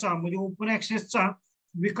प्रवेशाचा म्हणजे ओपन ऍक्सेसचा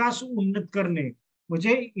विकास उन्नत करणे.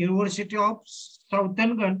 म्हणजे युनिव्हर्सिटी ऑफ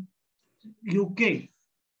साऊथर्न UK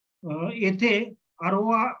येथे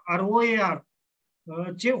ROAR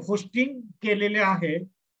चे होस्टिंग केलेले आहे,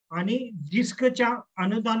 आणि जिस्कच्या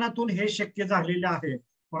अनुदानातून हे शक्य झालेले आहे.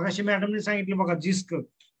 मगाशी मॅडमने सांगितलं बघा जिस्क,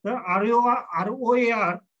 तर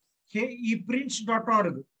ROAR हे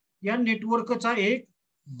ePrints.org या नेटवर्कचा एक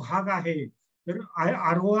भाग आहे. तर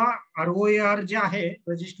ROAR जे आहे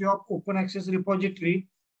registry of open access repository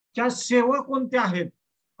च्या सेवा कोणत्या आहेत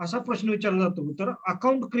असा प्रश्न विचारला जातो. तर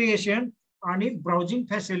अकाउंट क्रिएशन आणि ब्राउझिंग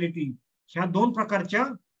फॅसिलिटी ह्या 2 प्रकारच्या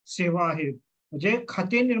सेवा आहेत. म्हणजे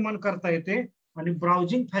खाते निर्माण करता येते आणि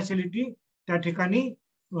ब्राउझिंग फॅसिलिटी त्या ठिकाणी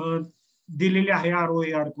दिलेली आहे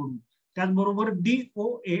ROAR कडून. त्याचबरोबर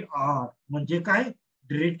DOAR म्हणजे काय,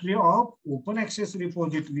 directory of open access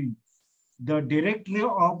repository. The directory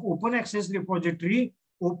of open access repository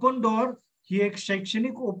open door ही एक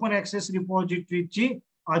शैक्षणिक ओपन ऍक्सेस रिपॉझिटरीची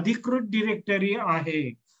अधिकृत डिरेक्टरी आहे.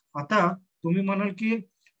 आता तुम्ही म्हणाल की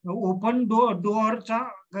ओपन डोअरचा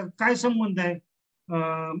काय संबंध आहे,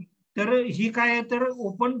 तर ही काय आहे, तर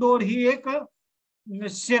ओपन डोअर ही एक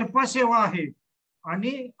शेर्पा सेवा आहे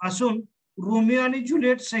आणि असून रोमिओ आणि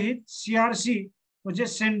ज्युलियट सहित CRC म्हणजे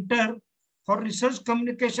सेंटर फॉर रिसर्च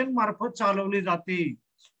कम्युनिकेशन मार्फत चालवली जाते.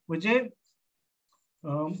 म्हणजे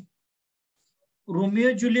रोमिओ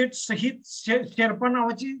ज्युलिएट सहित शेर्पा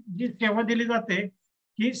नावाची जी सेवा दिली जाते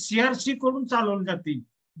ही CRC कडून चालवली जाते,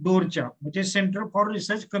 डोरच्या म्हणजे सेंटर फॉर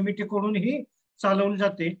रिसर्च कमिटी कडून ही चालवली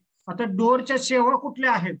जाते. आता डोरच्या सेवा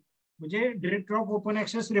कुठल्या आहेत म्हणजे डायरेक्टर ऑफ ओपन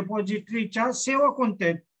ऍक्सेस रिपॉझिटरीच्या सेवा कोणत्या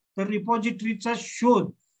आहेत, तर रिपॉझिटरीचा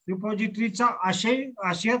शोध, रिपॉझिटरीचा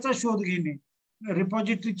आशयाचा शोध घेणे,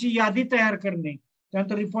 रिपॉझिटरीची यादी तयार करणे,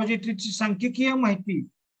 त्यानंतर रिपॉझिटरीची सांख्यिकीय माहिती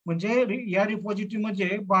म्हणजे या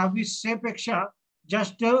रिपॉझिटरीमध्ये 2200 पेक्षा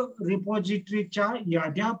जास्त रिपॉझिटरीच्या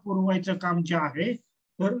याद्या पुरवायचं काम जे आहे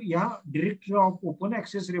तर या director of open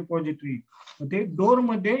access repository मध्ये डोर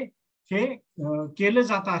मध्ये हे केलं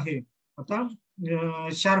जात आहे. आता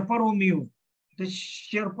शार्पा रोमिओ, तर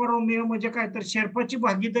शार्पा रोमिओ म्हणजे काय तर शेर्पाची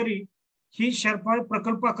भागीदारी ही शार्पा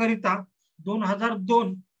प्रकल्पाकरिता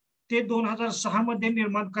 2002 ते 2006 मध्ये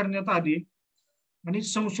निर्माण करण्यात आली आणि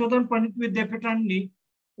संशोधन पंडित विद्यापीठांनी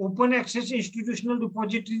ओपन ऍक्सेस इन्स्टिट्यूशनल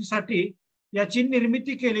रिपॉझिटरीसाठी याची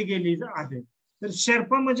निर्मिती केली गेली आहे. तर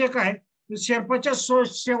शेर्पा म्हणजे काय, तर शेर्पाच्या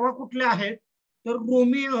सेवा कुठल्या आहेत तर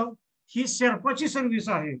रोमिओ ही शेर्पाची सर्व्हिस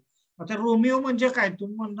आहे. आता रोमिओ म्हणजे काय,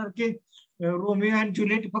 तुम्ही म्हणणार की रोमिओ अँड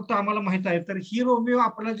ज्युलिएट फक्त आम्हाला माहित आहे, तर ही रोमिओ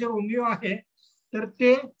आपला जे रोमिओ आहे तर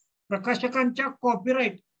ते प्रकाशकांच्या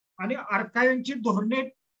कॉपीराईट आणि आर्काइव्हची धोरणे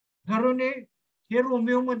ठरवणे हे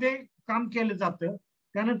रोमिओ मध्ये काम केलं जातं.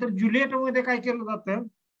 त्यानंतर ज्युलिएट मध्ये काय केलं जातं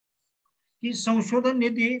की संशोधन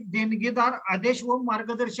निधी, देणगीदार आदेश व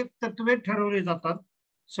मार्गदर्शक तत्वे ठरवले जातात.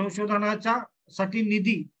 संशोधनाच्या साठी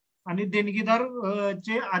निधी आणि देणगीदार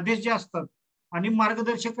चे आदेश जे असतात आणि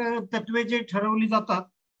मार्गदर्शक तत्वे जे ठरवली जातात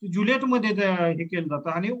ज्युलिएट मध्ये हे केलं जातं.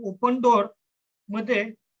 आणि ओपन डोअर मध्ये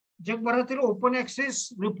जगभरातील ओपन ऍक्सेस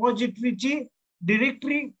रिपॉझिटरीची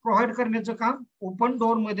डिरेक्टरी प्रोव्हाइड करण्याचं काम ओपन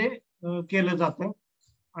डोअर मध्ये केलं जातं.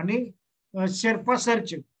 आणि शेर्पा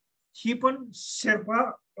सर्च ही पण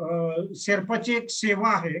शेर्पाची एक सेवा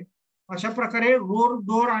आहे. अशा प्रकारे रोर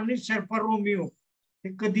डोर आणि शेर्पा रोमिओ हे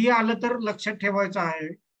कधी आलं तर लक्षात ठेवायचं आहे.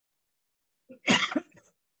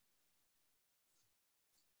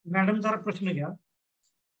 मॅडम जरा प्रश्न घ्या.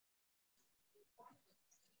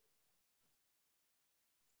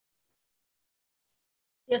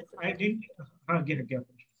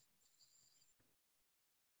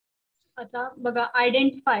 आता बघा,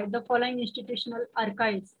 identify the following institutional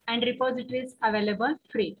archives and repositories available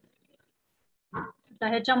free. आता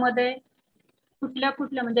ह्याच्यामध्ये कुठल्या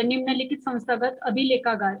कुठल्या म्हणजे निम्नलिखित संस्थागत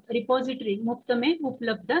अभिलेखागार रिपॉझिटरी मुफ्त में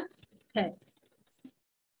उपलब्ध है.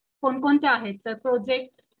 कोणकोणते आहेत तर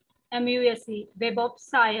project MUSE, web of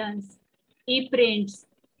science, E prints,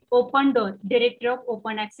 open door, director of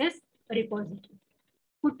open access repository.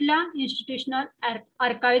 कुठल्या इन्स्टिट्यूशनल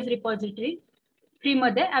आर्काइव्ह्ज रिपॉझिटरी फ्री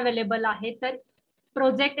मध्ये अवेलेबल आहे तर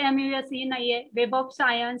प्रोजेक्ट MUSE नाहीये, वेब ऑफ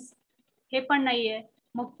सायन्स हे पण नाहीये.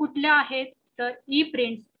 मग कुठल्या आहेत तर ई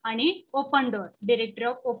प्रिंट्स आणि open door, director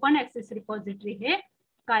of open access repository हे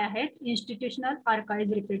काय आहेत institutional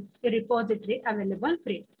archives repository available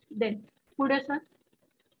free. Then पुढे सर,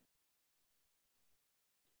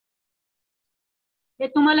 हे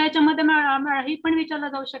तुम्हाला याच्यामध्ये ही पण विचारलं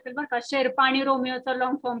जाऊ शकेल बरं का, शेर्पा आणि रोमिओचा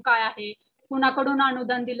लॉंग फॉर्म काय आहे, कुणाकडून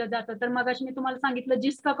अनुदान दिलं जातं. तर मगाशी मी तुम्हाला सांगितलं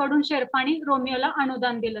जिस्का कडून शेर्पा आणि रोमिओला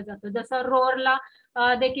अनुदान दिलं जातं. जसं रोरला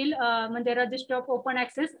देखील म्हणजे register of open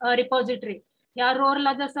access repository, या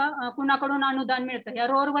रोरला जसं कुणाकडून अनुदान मिळतं, या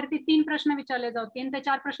रोर वरती 3 प्रश्न विचारले जातात, 3 ते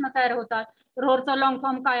 4 प्रश्न तयार होतात. रोरचा लॉंग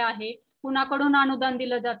फॉर्म काय आहे, कुणाकडून अनुदान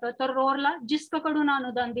दिलं जातं, तर रोरला जिस्क कडून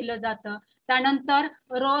अनुदान दिलं जातं. त्यानंतर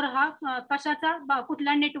रोर हा कशाचा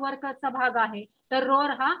कुठल्या नेटवर्कचा भाग आहे तर रोर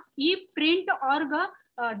हा ई प्रिंट .org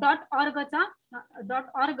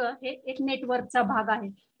हे एक नेटवर्कचा भाग आहे.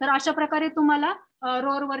 तर अशा प्रकारे तुम्हाला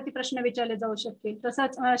रोर वरती प्रश्न विचारले जाऊ शकतील.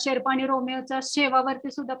 तसंच शेर्पा आणि रोमिओच्या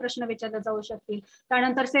सेवावरती सुद्धा प्रश्न विचारले जाऊ शकतील.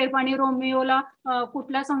 त्यानंतर शेर्पा आणि रोमिओला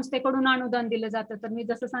कुठल्या संस्थेकडून अनुदान दिलं जातं तर मी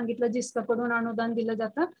जसं सांगितलं जिस्क कडून अनुदान दिलं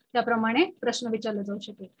जातं त्याप्रमाणे प्रश्न विचारले जाऊ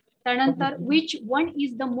शकेल. त्यानंतर which one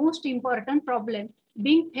is the most important problem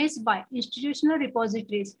being faced by institutional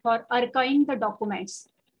repositories for archiving the documents.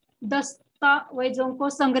 दस्तावेजों को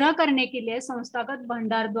संग्रह करने के लिए संस्थागत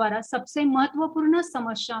भंडार द्वारा सबसे महत्वपूर्ण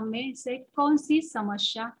समस्या में से कौन सी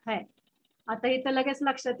समस्या है. आता इथं लगेच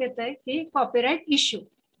लक्षात येत आहे की कॉपीराइट इश्यू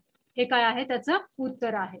हे काय आहे त्याचं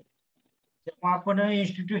उत्तर आहे. जेव्हा आपण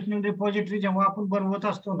इन्स्टिट्यूशनल रिपॉझिटरी जेव्हा आपण बनवत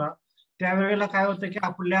असतो ना त्यावेळेला काय होतं की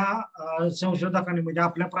आपल्या संशोधकांनी म्हणजे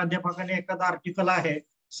आपल्या प्राध्यापकाने एखादा आर्टिकल आहे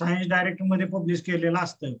सायन्स डायरेक्ट मध्ये पब्लिश केलेलं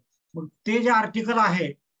असतं. मग ते जे आर्टिकल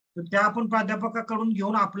आहे तर त्या आपण प्राध्यापकाकडून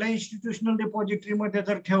घेऊन आपल्या इन्स्टिट्यूशनल रिपॉझिटरी मध्ये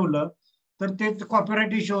जर ठेवलं तर ते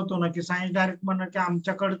कॉपीराइट इश्यू होतो ना की सायन्स डायरेक्ट म्हणणार की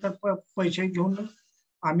आमच्याकडे तर पैसे घेऊन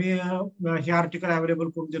आम्ही हे आर्टिकल अवेलेबल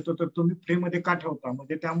करून देतो, तर तुम्ही फ्रीमध्ये का ठेवता?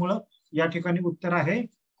 म्हणजे त्यामुळं या ठिकाणी उत्तर आहे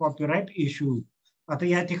कॉपीराइट इश्यू. आता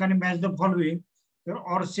या ठिकाणी मॅच द फॉलोइंग, तर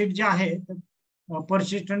ऑरसिट जे आहे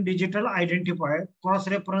persistent digital identifier, cross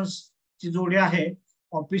reference ची जोडी आहे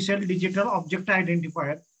ऑफिशियल डिजिटल ऑब्जेक्ट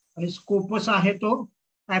आयडेंटिफायर, आणि स्कोपस आहे तो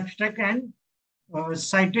ऍबस्ट्रॅक्ट अँड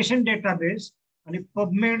सायटेशन डेटाबेस, आणि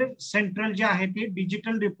पबमेड सेंट्रल जे आहे ते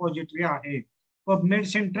डिजिटल रिपॉझिटरी आहे. पबमेड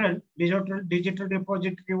सेंट्रल डिजिटल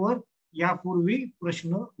रिपॉझिटरीवर यापूर्वी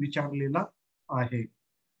प्रश्न विचारलेला आहे.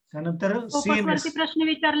 त्यानंतर वरती प्रश्न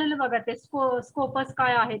विचारलेले बघा, ते स्कोपस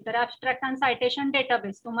काय आहे, तर ऍबस्ट्रॅक्ट अँड सायटेशन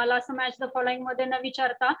डेटाबेस. तुम्हाला असं मॅच द फॉलोइंग मध्ये न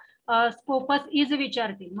विचारता स्कोपस इज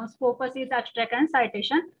विचारतील, मग Scopus is abstract and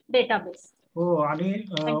citation database. हो, आणि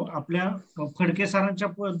आपल्या फडके सरांच्या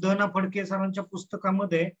फडके सरांच्या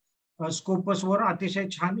पुस्तकामध्ये स्कोपस वर अतिशय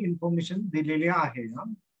छान इन्फॉर्मेशन दिलेली आहे.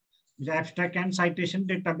 म्हणजे ऍबस्ट्रॅक्ट अँड सायटेशन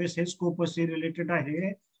डेटाबेस हे स्कोपस रिलेटेड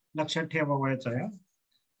आहे, लक्षात ठेवायचं आहे.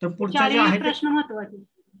 तर पुढचा जे आहे प्रश्न महत्त्वाचे.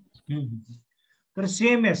 तर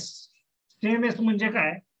सीएमएस म्हणजे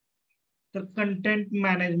काय, तर कंटेंट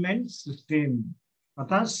मॅनेजमेंट सिस्टीम.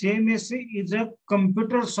 आता CMS is a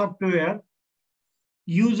computer software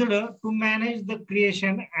used to manage the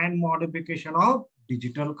creation and modification of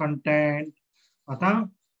digital content. आता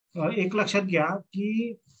एक लक्षात घ्या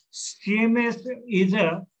की CMS is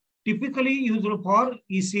typically used for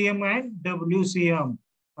ECM and WCM.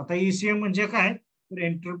 आता ECM म्हणजे काय, तर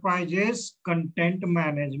एंटरप्राइजेस कंटेंट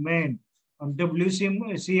मॅनेजमेंट, आणि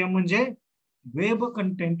WCM म्हणजे वेब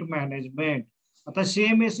कंटेंट मॅनेजमेंट. आता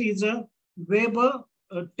CMS is a web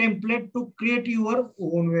template to create your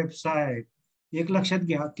own website. एक लक्षात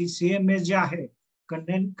घ्या की सीएमएस जे आहे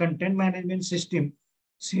कंटेंट मॅनेजमेंट सिस्टीम,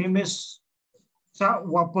 सीएमएस चा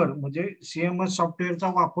वापर म्हणजे सीएमएस सॉफ्टवेअरचा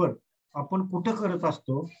वापर आपण कुठं करत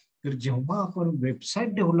असतो, तर जेव्हा आपण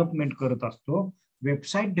वेबसाईट डेव्हलपमेंट करत असतो.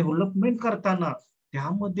 वेबसाईट डेव्हलपमेंट करताना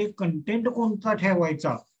त्यामध्ये कंटेंट कोणता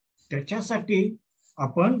ठेवायचा त्याच्यासाठी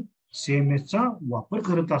आपण सीएमएस चा वापर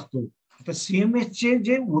करत असतो. आता सीएमएस चे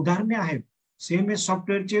जे उदाहरणे आहेत, सीएमएस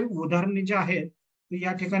सॉफ्टवेअरचे उदाहरणे जे आहेत ते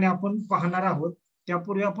या ठिकाणी आपण पाहणार आहोत.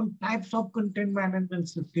 त्यापूर्वी आपण types of content management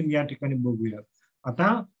system या ठिकाणी बघूया. आता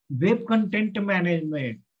वेब कंटेंट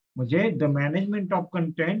मॅनेजमेंट म्हणजे the management of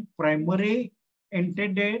content primary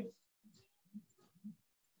intended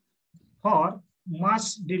for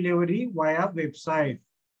mass delivery वाया वेबसाईट.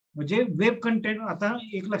 म्हणजे वेब कंटेंट. आता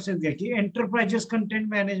एक लक्षात घ्या की enterprises content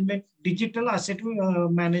management, digital asset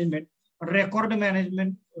management, record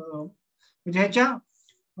management, म्हणजे ह्याच्या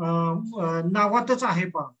नावातच आहे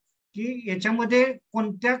पहा की याच्यामध्ये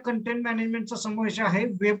कोणत्या कंटेंट मॅनेजमेंटचा समावेश आहे,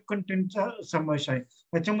 वेब कंटेंटचा समावेश आहे,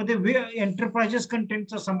 त्याच्यामध्ये एंटरप्राइजेस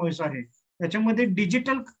कंटेंटचा समावेश आहे, त्याच्यामध्ये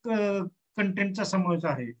डिजिटल कंटेंटचा समावेश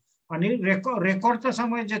आहे, आणि रेकॉर्डचा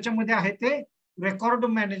समावेश ज्याच्यामध्ये आहे ते रेकॉर्ड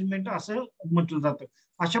मॅनेजमेंट असं म्हटलं जातं.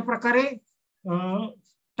 अशा प्रकारे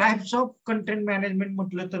टाइप्स ऑफ कंटेंट मॅनेजमेंट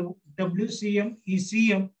म्हटलं तर WCM,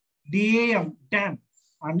 ECM, DAM, DAM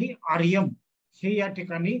आणि REM हे या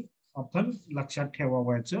ठिकाणी आपण लक्षात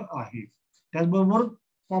ठेवायचं आहे. त्याचबरोबर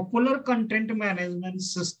पॉप्युलर कंटेंट मॅनेजमेंट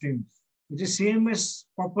सिस्टीम म्हणजे सीएमएस.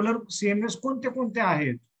 पॉप्युलर सीएमएस कोणते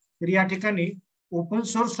आहेत, तर या ठिकाणी ओपन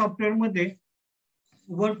सोर्स सॉफ्टवेअर मध्ये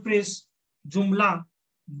वर्डप्रेस, जुमला,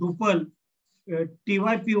 ड्रुपल,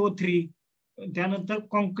 TYPO3, त्यानंतर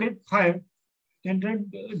कॉन्क्रीट 5,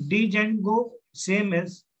 त्यानंतर डिजँगो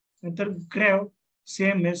CMS, नंतर ग्रॅव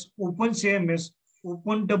CMS, open CMS,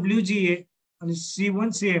 open WGA आणि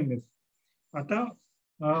C1 CMS. आता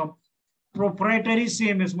प्रोप्रायटरी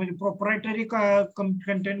CMS म्हणजे प्रोप्रायटरी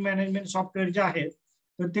कंटेंट मॅनेजमेंट सॉफ्टवेअर जे आहेत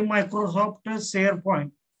तर ते मायक्रोसॉफ्ट शेअर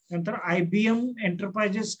पॉइंट, नंतर IBM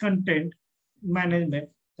एंटरप्राइजेस कंटेंट मॅनेजमेंट,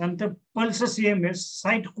 त्यानंतर pulse CMS,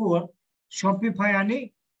 site core, Shopify आणि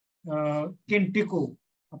केंटिको.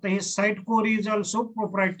 आता हे site core is also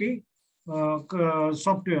proprietary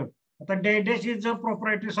software. आता डॅडॅश इज अ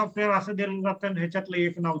प्रोप्रायटरी सॉफ्टवेअर असं दिलं जातं, ह्याच्यातलं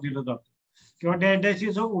एक नाव दिलं जातं, किंवा डॅडॅश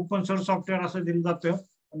is a open source software असं दिलं जातं,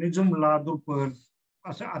 आणि जुमला, द्रुपल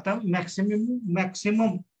असं. आता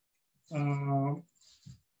मॅक्सिमम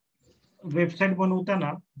वेबसाईट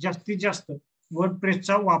बनवताना जास्तीत जास्त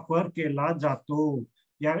वर्डप्रेसचा वापर केला जातो.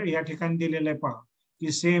 या ठिकाणी दिलेलं आहे पहा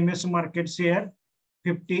की CMS मार्केट शेअर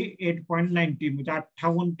 58.90 म्हणजे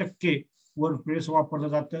 58% वर्डप्रेस वापरलं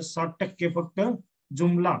जातं, 60% फक्त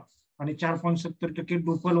जुमला आणि 4.70%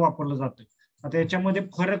 ड्रुपल वापरलं जातं. आता याच्यामध्ये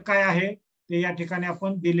फरक काय आहे ते या ठिकाणी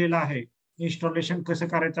आपण दिलेलं आहे. इन्स्टॉलेशन कसं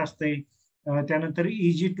करायचं असतंय, त्यानंतर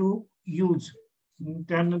इझी टू यूज,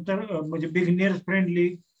 त्यानंतर म्हणजे बिगिनर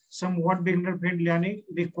फ्रेंडली, समव्हॉट बिगिनर फ्रेंडली, आणि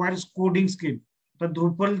रिक्वायर्स कोडिंग स्किल. तर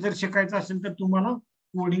ड्रुपल जर शिकायचं असेल तर तुम्हाला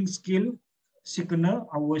कोडिंग स्किल शिकणं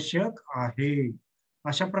आवश्यक आहे.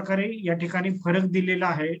 अशा प्रकारे या ठिकाणी फरक दिलेला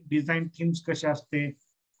आहे. डिझाईन थीम्स कसे असते,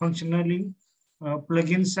 फंक्शनली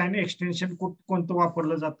प्लगइन्स अँड एक्सटेन्शन कोणतं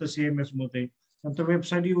वापरलं जातं CMS मध्ये. नंतर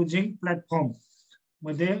वेबसाईट युजिंग प्लॅटफॉर्म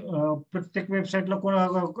मध्ये प्रत्येक वेबसाईटला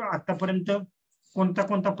आतापर्यंत कोणता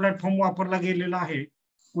कोणता प्लॅटफॉर्म वापरला गेलेला आहे,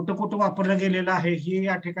 कुठं कुठं वापरला गेलेला आहे हे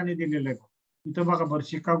या ठिकाणी दिलेलं आहे. इथं बघा बरं,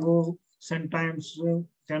 शिकागो, सन टाइम्स,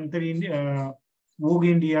 त्यानंतर Vogue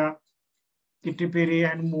India, kitty peri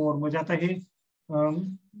and more. म्हणजे आता हे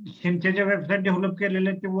त्यांच्या ज्या वेबसाईट डेव्हलप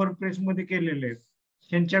केलेल्या आहेत ते वर्डप्रेस मध्ये केलेले आहेत,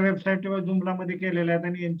 त्यांच्या वेबसाईट जुमला मध्ये केलेल्या आहेत,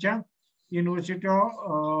 आणि यांच्या युनिव्हर्सिटी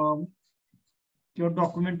ऑफ किंवा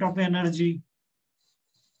डॉक्युमेंट ऑफ एनर्जी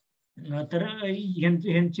तर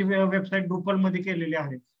ह्यांची वेबसाईट ड्रुपल मध्ये केलेली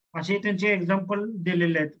आहे. असे त्यांचे एक्झाम्पल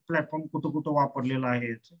दिलेले आहेत प्लॅटफॉर्म कुठं कुठं वापरलेला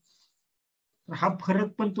आहे. हा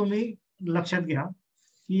फरक पण तुम्ही लक्षात घ्या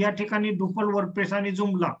की या ठिकाणी ड्रुपल, वर्डप्रेस आणि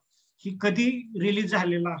जुमला ही कधी रिलीज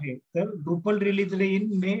झालेला आहे. तर ड्रुपल release in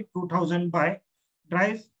may 2000 bye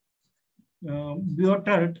drive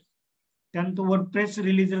बिओटर्ट. त्यानंतर WordPress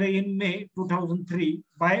release in may 2003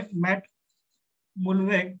 bye mat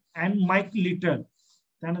मुलवेग and mic little.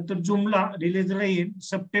 त्यानंतर जुमला रिलीज इन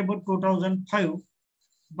सप्टेंबर 2005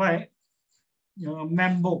 बाय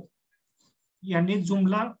मॅम्बो. यांनी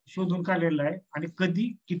जुमला शोधून काढलेला आहे आणि कधी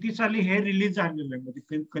किती साली हे रिलीज झालेलं आहे,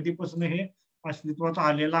 म्हणजे कधीपासून हे अस्तित्वात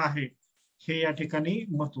आलेलं आहे हे या ठिकाणी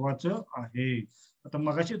महत्वाचं आहे. आता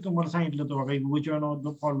मगाशी तुम्हाला सांगितलं होतं बघा, which one of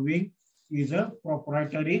the following is a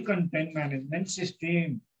proprietary content management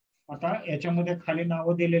system. आता याच्यामध्ये खाली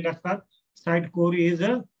नावं दिलेले असतात. Site core is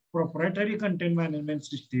a proprietary content management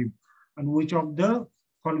system and which of the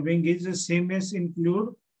following is the CMS include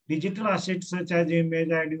digital assets such as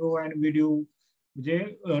image, audio and video.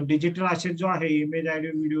 म्हणजे digital asset जो आहे image,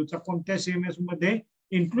 audio, व्हिडिओचा कोणत्या CMS मध्ये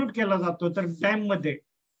इन्क्लूड केला जातो, तर dam मध्ये.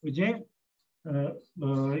 म्हणजे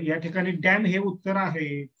या ठिकाणी डॅम हे उत्तर आहे.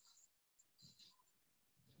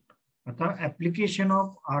 आता ऍप्लिकेशन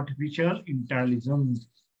ऑफ आर्टिफिशियल इंटेलिजन्स.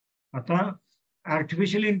 आता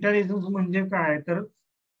आर्टिफिशियल इंटेलिजन्स म्हणजे काय, तर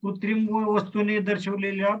कृत्रिम वस्तूने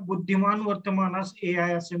दर्शवलेल्या बुद्धिमान वर्तमानास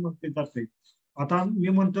AI असे म्हटले जाते. आता मी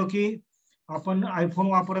म्हणतो की आपण आयफोन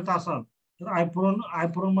वापरत असाल तर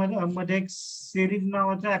आयफोन मध्ये एक सिरीज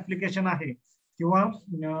नावाचं ऍप्लिकेशन आहे, किंवा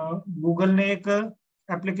गुगलने एक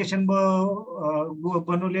ऍप्लिकेशन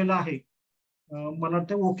बनवलेलं आहे. मला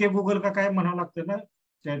वाटतं ओके गुगल का काय म्हणावं लागतं ना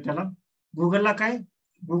त्याला. गुगलला काय,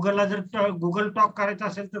 गुगलला जर गुगल टॉक करायचं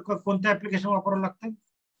असेल तर कोणतं ऍप्लिकेशन वापरावं लागतं?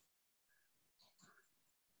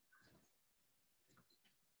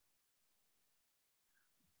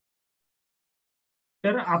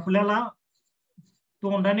 तर आपल्याला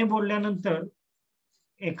तोंडाने बोलल्यानंतर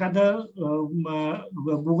एखादं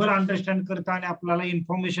गुगल अंडरस्टँड करतं आणि आपल्याला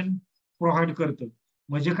इन्फॉर्मेशन प्रोव्हाइड करतं.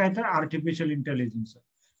 म्हणजे काय, तर आर्टिफिशियल इंटेलिजन्स.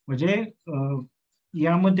 म्हणजे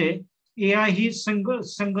यामध्ये AI ही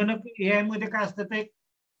संगणक, AI मध्ये काय असतं ते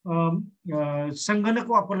संगणक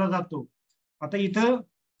वापरला जातो. आता इथं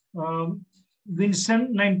विन्सन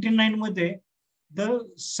 1999 मध्ये the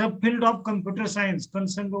subfield of computer science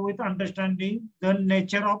concerned with understanding the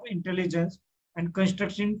nature of intelligence and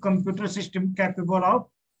constructing computer system capable of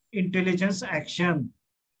intelligence action.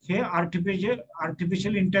 हे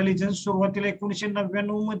आर्टिफिशियल इंटेलिजन्स सुरुवातीला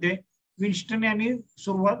 1999 मध्ये विन्स्टन यांनी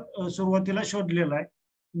सुरुवातीला शोधलेला आहे.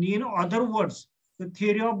 In other words, the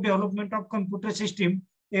theory of development of computer system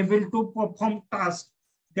able to perform tasks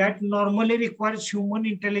that normally requires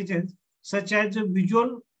human intelligence such as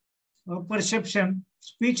visual perception,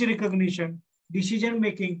 speech recognition, decision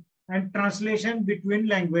making and translation between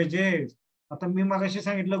languages. आता मी मगाशी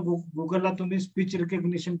सांगितलं गुगलला तुम्ही speech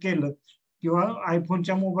recognition केलं, किंवा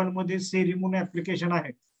आयफोनच्या mobile मध्ये सेरी म्हणून application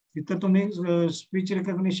आहे, तिथं तुम्ही स्पीच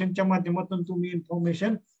रिकग्निशनच्या माध्यमातून तुम्ही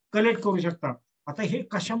इन्फॉर्मेशन कलेक्ट करू शकता. आता हे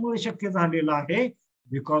कशामुळे शक्य झालेलं आहे?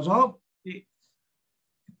 Because of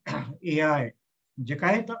AI. म्हणजे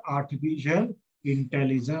काय, तर आर्टिफिशियल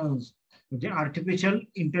इंटेलिजन्स. म्हणजे आर्टिफिशियल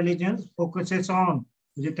इंटेलिजन्स फोकसेस ऑन,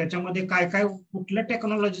 म्हणजे त्याच्यामध्ये काय काय कुठल्या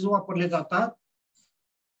टेक्नॉलॉजीज वापरले जातात,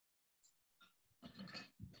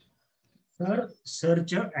 तर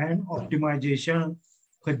search and optimisation,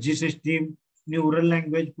 fuzzy system, neural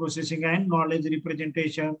language processing and knowledge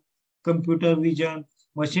representation, computer vision,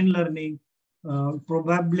 machine learning,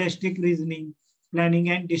 probabilistic reasoning, planning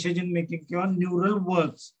and decision making किंवा न्यूरल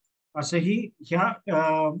वर्क्स, असंही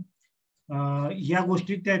ह्या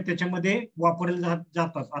गोष्टी त्याच्यामध्ये वापरल्या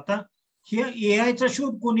जातात. आता हे AIचा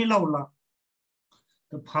शोध कोणी लावला,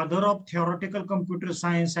 तर father of theoretical computer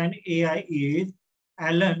science and AI is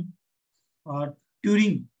Allen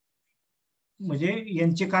Turing. म्हणजे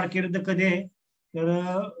यांची कारकीर्द कधी आहे, तर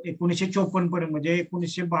 1954 पर्यंत, म्हणजे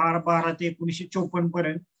 1912 ते 1954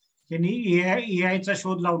 पर्यंत त्यांनी एआयचा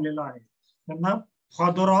शोध लावलेला आहे. त्यांना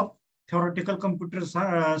father of theoretical computer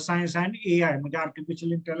science and AI म्हणजे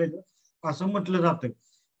आर्टिफिशियल इंटेलिजन्स असं म्हटलं जातं.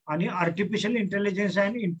 आणि artificial intelligence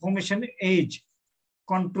and information age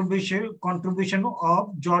contribution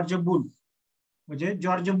of George boule म्हणजे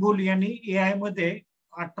जॉर्ज बुल यांनी एआय मध्ये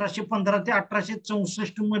 1815 ते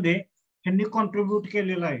 1864 मध्ये यांनी कॉन्ट्रीब्युट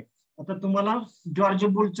केलेलं आहे. आता तुम्हाला जॉर्ज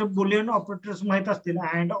बुलचं बुलियन ऑपरेटर्स माहित असतील,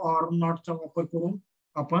 अँड ऑर नॉटचा वापर करून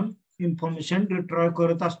आपण इन्फॉर्मेशन रिट्रॉव्ह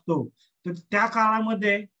करत असतो. तर त्या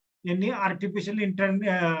काळामध्ये यांनी आर्टिफिशियल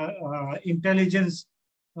इंटेलिजन्स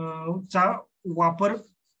चा वापर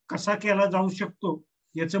कसा केला जाऊ शकतो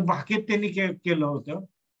याचं भाकीत त्यांनी केलं होतं.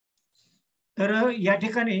 तर या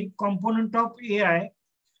ठिकाणी कॉम्पोनंट ऑफ एआय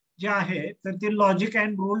जे आहे तर ते logic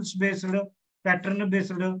and rules based, pattern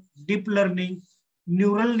based, deep learning,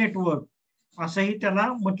 neural network असंही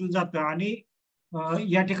त्याला म्हटलं जातं. आणि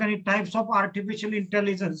या ठिकाणी टाइप्स ऑफ आर्टिफिशियल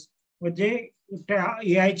इंटेलिजन्स म्हणजे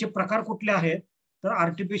एआयचे प्रकार कुठले आहेत तर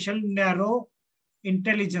आर्टिफिशियल नॅरो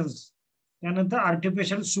इंटेलिजन्स, त्यानंतर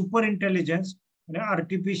आर्टिफिशियल सुपर इंटेलिजन्स आणि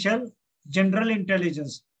आर्टिफिशियल जनरल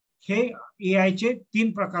इंटेलिजन्स हे एआयचे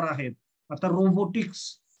 3 प्रकार आहेत. आता रोबोटिक्स,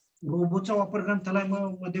 रोबोचा वापर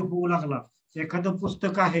ग्रंथालयामध्ये होऊ लागला. एखादं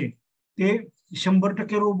पुस्तक आहे ते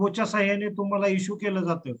 100% रोबोच्या साहाय्याने तुम्हाला इश्यू केलं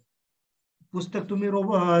जातं. पुस्तक तुम्ही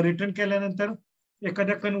रिटर्न केल्यानंतर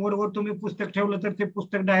एखाद्या कन्व्हरवर तुम्ही पुस्तक ठेवलं तर ते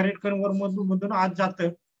पुस्तक डायरेक्ट कन्व्हर मधून आत जातं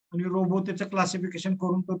आणि रोबो त्याचं क्लासिफिकेशन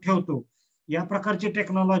करून तो ठेवतो. या प्रकारची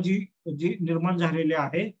टेक्नॉलॉजी जी निर्माण झालेली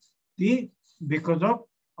आहे ती बिकॉज ऑफ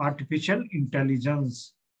आर्टिफिशियल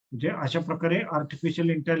इंटेलिजन्स. म्हणजे अशा प्रकारे आर्टिफिशियल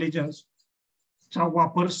इंटेलिजन्स चा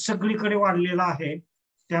वापर सगळीकडे वाढलेला आहे.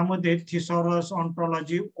 त्यामध्ये thesaurus,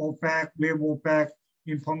 ऑन्टॉलॉजी, ओपॅक, web ओपॅक,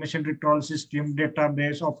 information रिट्रॉव्हल system,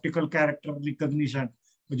 database, optical character recognition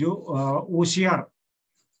म्हणजे ओसीआर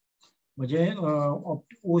म्हणजे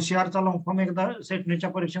ओसीआरचा लॉंग फॉर्म एकदा सेटनेच्या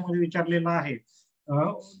परीक्षेमध्ये विचारलेला आहे.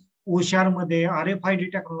 ओसीआर मध्ये, RFID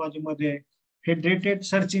टेक्नॉलॉजीमध्ये, फेडरेटेड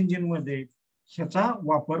सर्च इंजिन मध्ये ह्याचा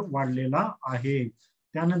वापर वाढलेला आहे.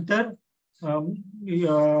 त्यानंतर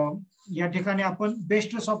या ठिकाणी आपण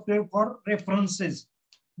बेस्ट सॉफ्टवेअर फॉर रेफरन्सेस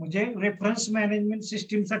म्हणजे रेफरन्स मॅनेजमेंट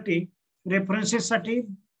सिस्टीम साठी, रेफरन्सेस साठी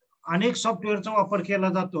अनेक सॉफ्टवेअरचा वापर केला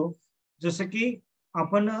जातो. जसं की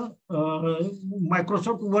आपण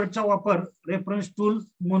मायक्रोसॉफ्ट वर्डचा वापर रेफरन्स टूल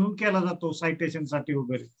म्हणून केला जातो सायटेशन साठी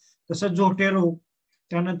वगैरे. तसं झोटेरो,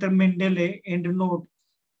 त्यानंतर मेंडेले, एंड नोट,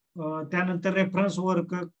 त्यानंतर रेफरन्स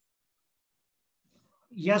वर्क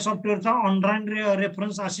या सॉफ्टवेअरचा ऑनलाईन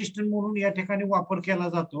रेफरन्स असिस्टंट म्हणून या ठिकाणी वापर केला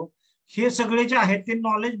जातो. हे सगळे जे आहेत ते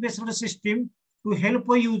knowledge based system to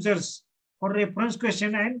help users for reference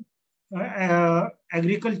question and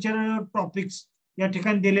agriculture topics या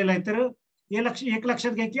ठिकाणी दिलेलं आहे. तर एक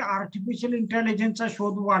लक्षात घ्या की आर्टिफिशियल इंटेलिजन्सचा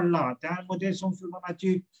शोध वाढला, त्यामध्ये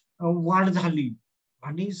संशोधनाची वाढ झाली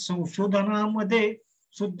आणि संशोधनामध्ये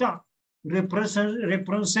सुद्धा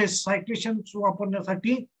रेफरन्सेस सायटेशन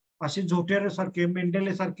वापरण्यासाठी असे झोटेरो सारखे,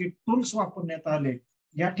 मेंडेले सारखे टूल्स वापरण्यात आले.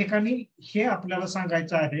 या ठिकाणी हे आपल्याला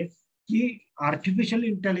सांगायचं आहे की आर्टिफिशियल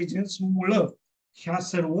इंटेलिजन्स मुळे ह्या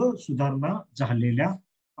सर्व सुधारणा झालेल्या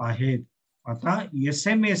आहेत. आता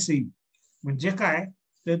SMAC म्हणजे काय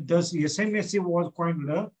तर SMAC was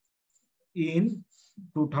coined in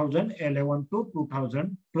 2011 to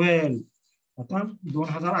 2012. आता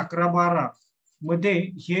 2011-12 मध्ये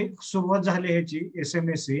हे सुरुवात झाली ह्याची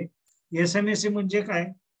SMAC. SMAC म्हणजे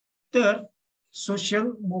काय तर सोशल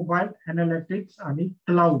मोबाईल एनालिटिक्स आणि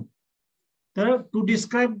क्लाउड. तर to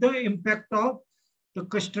describe the impact of the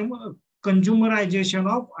कंझ्युमरायझेशन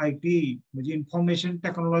of IT म्हणजे इन्फॉर्मेशन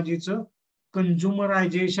टेक्नॉलॉजीचं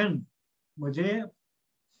कंझ्युमरायझेशन म्हणजे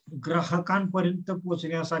ग्राहकांपर्यंत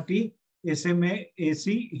पोहोचण्यासाठी SMAC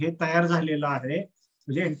हे तयार झालेलं आहे.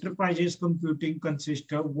 म्हणजे enterprises computing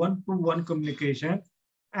consist of 1-to-1 communication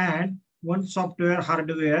and 1 software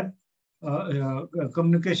hardware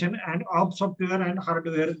communication and of software and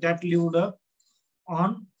hardware that lived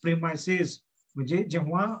on premises. म्हणजे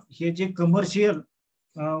जेव्हा हे जे कमर्शियल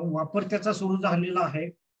वापर त्याचा सुरू झालेला आहे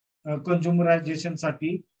कंझ्युमरायझेशन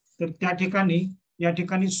साठी तर त्या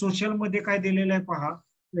ठिकाणी सोशल मध्ये काय दिलेलं आहे पहा.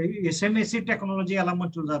 SMAC टेक्नॉलॉजी याला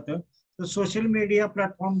म्हटलं जातं. तर social media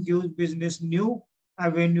platform gives business new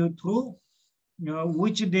avenue through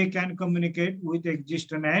which they can communicate with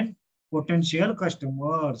existent and potential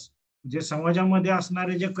customers. जे समाजामध्ये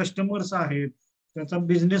असणारे जे कस्टमर्स आहेत त्याचा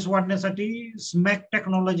बिझनेस वाढण्यासाठी स्मॅक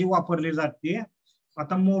टेक्नॉलॉजी वापरली जाते.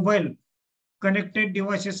 आता mobile connected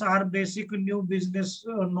devices R basic new business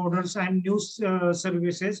nodules and new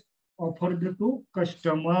services offered to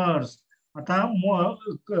customers. आता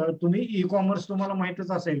तुम्ही ई कॉमर्स तुम्हाला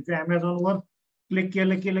माहितच असेल की अमेझॉनवर क्लिक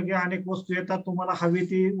केलं की लगे अनेक वस्तू येतात, तुम्हाला हवी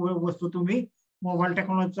ती वस्तू तुम्ही मोबाईल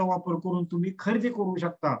टेक्नॉलॉजीचा वापर करून तुम्ही खरेदी करू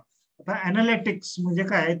शकता. आता अनालिटिक्स म्हणजे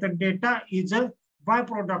काय, तर data is a by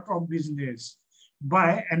product of business.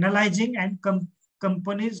 Bye analysing and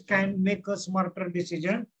companies can make a smarter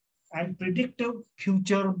decision and predict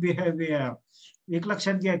future behaviour. एक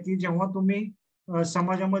लक्षात घ्या की जेव्हा तुम्ही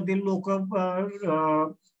समाजामधील लोक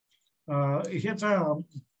ह्याचा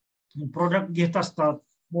प्रोडक्ट घेत असतात,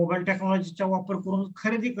 मोबाईल टेक्नॉलॉजीचा वापर करून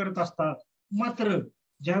खरेदी करत असतात, मात्र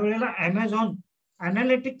ज्या वेळेला अमेझॉन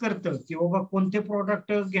अनालिटिक करतं की बाबा कोणते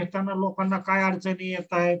प्रोडक्ट घेताना लोकांना काय अडचणी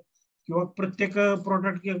येत आहेत किंवा प्रत्येक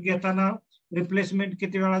प्रोडक्ट घेताना रिप्लेसमेंट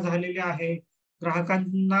किती वेळा झालेली आहे,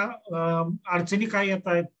 ग्राहकांना अडचणी काय येत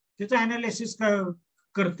आहेत, त्याचं अनालिसिस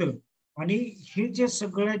करतं. आणि हे जे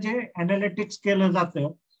सगळं जे अनालिटिक्स केलं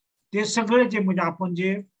जातं ते सगळं जे म्हणजे आपण जे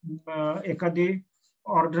एखादी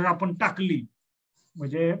ऑर्डर आपण टाकली,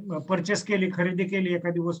 म्हणजे परचेस केली, खरेदी केली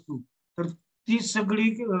एखादी वस्तू, तर ती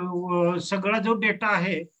सगळा जो डेटा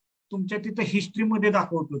आहे तुमच्या तिथं हिस्ट्रीमध्ये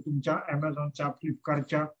दाखवतो. तुमच्या अमेझॉनच्या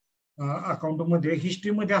फ्लिपकार्टच्या अकाउंटमध्ये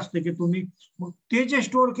हिस्ट्रीमध्ये असतं की तुम्ही, मग ते जे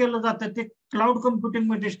स्टोअर केलं जातं ते क्लाउड कम्प्युटिंग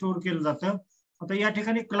मध्ये स्टोअर केलं जातं. आता या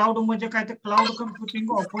ठिकाणी क्लाउड म्हणजे काय, तर cloud computing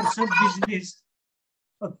offers a business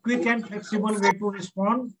a quick and flexible way to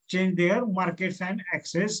respond, change their markets and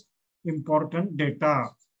access important data.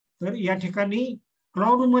 तर या ठिकाणी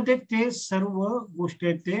क्लाउड मध्ये ते सर्व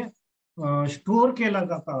गोष्टी ते स्टोअर केल्या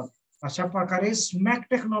जातात. अशा प्रकारे स्मॅक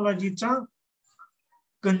टेक्नॉलॉजीचा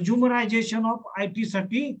कंझ्युमरायझेशन ऑफ IT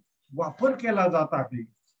साठी वापर केला जात आहे.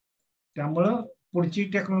 त्यामुळं पुढची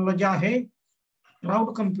टेक्नॉलॉजी आहे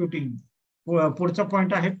क्लाउड कम्प्युटिंग. पुढचा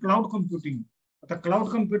पॉइंट आहे क्लाउड कम्प्युटिंग. आता क्लाउड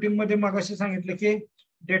कम्प्युटिंग मध्ये मगाशी सांगितलं की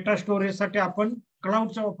डेटा स्टोरेजसाठी आपण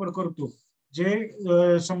क्लाउडचा वापर करतो.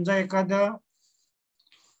 जे समजा एखाद्या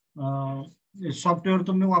सॉफ्टवेअर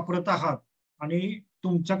तुम्ही वापरत आहात आणि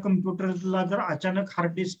तुमच्या कम्प्युटरला जर अचानक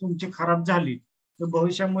हार्ड डिस्क तुमची खराब झाली तर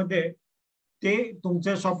भविष्यामध्ये ते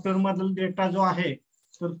तुमच्या सॉफ्टवेअर मधील डेटा जो आहे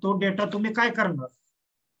तर तो डेटा तुम्ही काय करणार,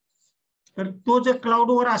 तर तो जर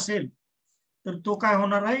क्लाउडवर असेल तर तो काय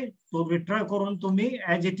होणार आहे, तो रिट्राय करून तुम्ही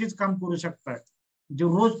ऍज इट इज काम करू शकताय. जो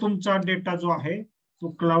रोज तुमचा डेटा जो आहे तो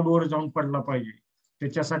क्लाउडवर जाऊन पडला पाहिजे.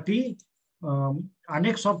 त्याच्यासाठी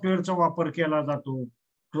अनेक सॉफ्टवेअरचा वापर केला जातो.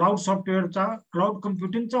 क्लाउड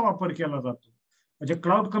कम्प्युटिंगचा वापर केला जातो. म्हणजे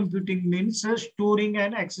cloud computing means storing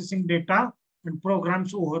and ऍक्सेसिंग data and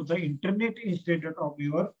programs over the internet instead of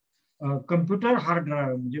your computer hard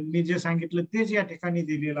drive. म्हणजे मी जे सांगितलं तेच या ठिकाणी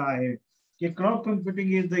दिलेलं आहे की cloud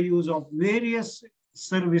computing is the use of various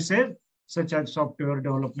services such as software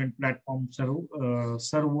development platform,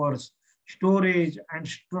 servers, storage and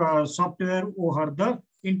software over the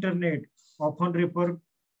internet, often referred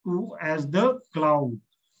to as the cloud.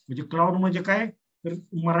 म्हणजे क्लाउड म्हणजे काय, तर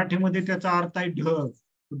मराठीमध्ये त्याचा अर्थ आहे ढग.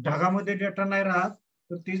 ढगामध्ये डेटा नाही राहत,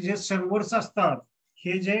 तर ते जे सर्व्हर्स असतात,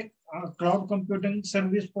 हे जे क्लाउड कम्प्युटिंग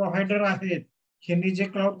सर्व्हिस प्रोव्हायडर आहेत, ह्यांनी जे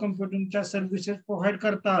क्लाउड कम्प्युटिंगच्या सर्व्हिसेस प्रोव्हाइड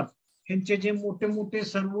करतात, ह्यांचे जे मोठे मोठे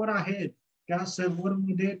सर्व्हर आहेत त्या सर्व्हर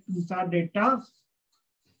मध्ये तुमचा डेटा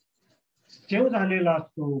सेव्ह झालेला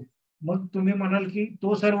असतो. मग तुम्ही म्हणाल की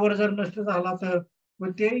तो सर्व्हर जर नष्ट झाला तर,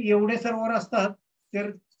 ते एवढे सर्व्हर असतात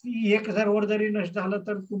तर एक सर्व्हर जरी नष्ट झालं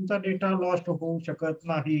तर तुमचा डेटा लॉस्ट होऊ शकत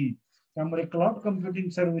नाही. त्यामुळे क्लाउड कम्प्युटिंग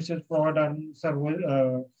सर्व्हिसेस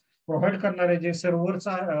प्रोव्हाइड करणारे जे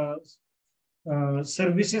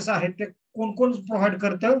सर्व्हिसेस आहेत ते कोण कोण प्रोव्हाइड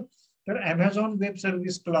करतं, तर Amazon web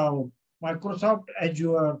service cloud, Microsoft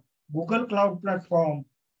ॲज्युअर, Google Cloud Platform,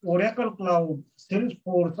 Oracle Cloud,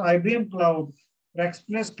 Salesforce, IBM Cloud,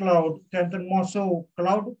 Rackspace Cloud, त्यानंतर Mosso,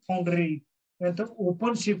 Cloud Foundry, त्यानंतर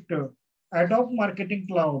OpenShift, Adobe Marketing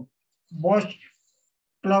Cloud, Bosch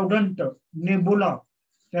Cloudant, Nebula,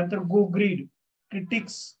 त्यानंतर GoGrid,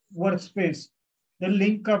 Critics Workspace, The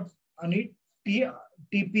LinkUp आणि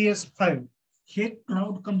TPS5 हे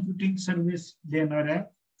cloud computing service देणाऱ्या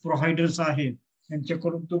providers आहेत.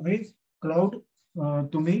 त्यांच्याकडून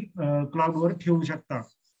तुम्ही क्लाउडवर ठेवू शकता.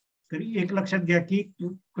 तरी एक लक्षात घ्या की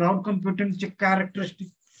क्लाउड कम्प्युटिंगचे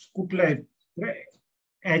कॅरेक्टरिस्टिक्स कुठले आहेत, तर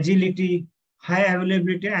agility, high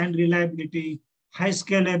availability and reliability, high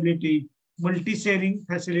scalability, multi sharing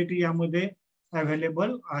facility यामध्ये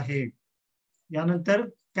अवेलेबल आहे. यानंतर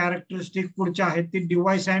कॅरेक्टरिस्टिक पुढचे आहेत ते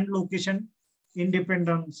डिव्हाइस अँड लोकेशन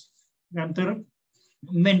इंडिपेंडन्स, नंतर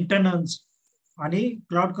मेंटेनन्स. आणि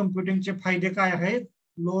क्लाउड कम्प्युटिंगचे फायदे काय आहेत,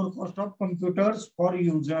 lower cost of computers for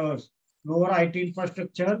users, lower IT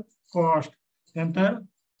infrastructure cost, नंतर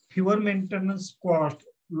fewer maintenance cost,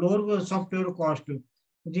 lower software cost,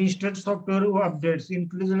 instant software updates,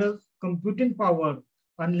 increased computing power,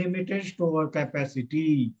 unlimited store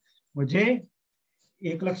capacity. म्हणजे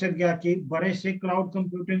एक लक्षात घ्या की बरेचसे क्लाउड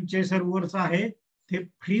कम्प्युटिंगचे सर्व्हर्स आहे ते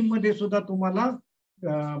फ्री मध्ये सुद्धा तुम्हाला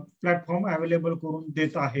प्लॅटफॉर्म अवेलेबल करून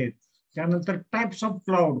देत आहेत. त्यानंतर टाइप्स ऑफ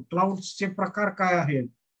क्लाउड, क्लाउडचे प्रकार काय आहेत,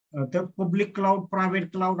 तर पब्लिक क्लाउड,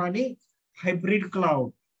 प्रायव्हेट क्लाउड आणि हायब्रिड क्लाउड.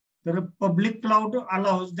 तर public cloud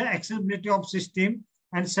allows the accessibility of system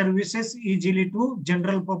and services easily to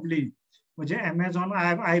general public. म्हणजे अमेझॉन,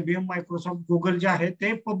 IBM, मायक्रोसॉफ्ट, गुगल जे आहे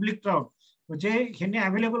ते पब्लिक क्लाउड म्हणजे ह्यांनी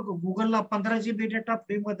अवेलेबल, गुगलला 15 GB डेटा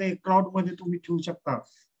फ्री मध्ये क्लाउड मध्ये तुम्ही ठेवू शकता.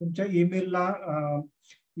 तुमच्या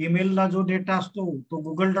ईमेलला जो डेटा असतो तो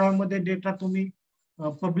गुगल ड्राईव्ह मध्ये डेटा तुम्ही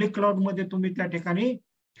पब्लिक क्लाउड मध्ये तुम्ही त्या ठिकाणी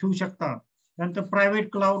ठेवू शकता. त्यानंतर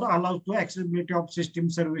private cloud allows to accessibility of system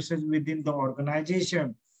services within the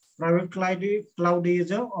organisation. Private cloud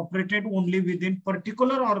is operated only within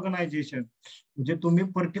particular organisation. म्हणजे तुम्ही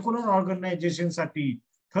पर्टिक्युलर ऑर्गनायझेशन साठी,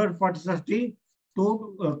 थर्ड पार्टीसाठी तो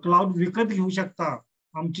क्लाउड विकत घेऊ शकता.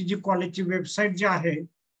 आमची जी कॉलेजची वेबसाईट जी आहे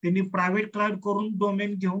त्यांनी प्रायव्हेट क्लाउड करून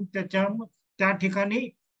डोमेन घेऊन त्या ठिकाणी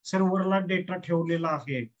सर्व्हरला डेटा ठेवलेला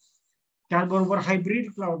आहे. त्याचबरोबर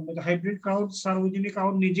हायब्रिड क्लाउड, म्हणजे हायब्रिड क्लाउड सार्वजनिक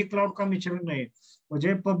क्लाउड, निजी क्लाउड का मिश्रण आहे.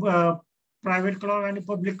 म्हणजे प्रायव्हेट क्लाउड आणि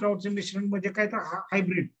पब्लिक क्लाउडचे मिश्रण म्हणजे काय, तर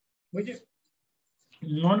हायब्रिड म्हणजे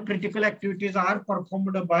non critical activities R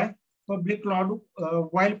performed by public cloud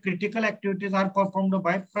while critical activities R performed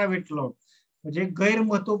by private cloud. म्हणजे गैर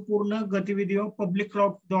महत्वपूर्ण गतिविधियों पब्लिक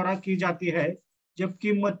क्लाउड द्वारा की जाती है,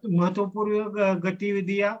 जबकि महत्वपूर्ण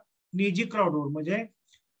गतिविधियां निजी क्लाउडवर, म्हणजे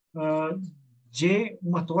जे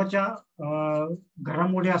महत्वाच्या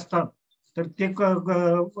घडामोडी असतात तर ते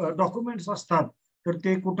डॉक्युमेंट्स असतात तर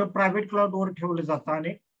ते कुठं प्रायव्हेट क्लाउडवर ठेवले जातात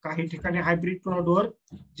आणि काही ठिकाणी हायब्रिड क्लाउडवर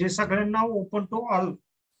जे सगळ्यांना ओपन टू ऑल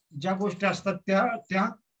ज्या गोष्टी असतात त्या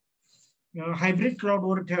हायब्रिड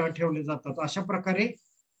क्लाउडवर ठेवले जातात. अशा प्रकारे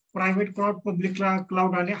प्रायव्हेट क्लाउड, पब्लिक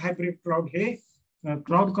क्लाउड आणि हायब्रिड क्लाउड हे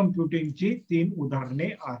क्लाउड कम्प्युटिंगची 3 उदाहरणे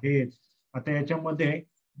आहेत. आता याच्यामध्ये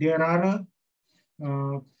there R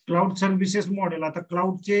cloud services model. आता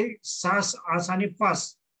क्लाउडचे सास, आस आणि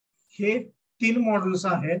पास हे 3 मॉडेल्स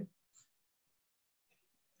आहेत.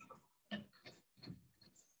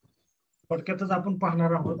 थोडक्यातच आपण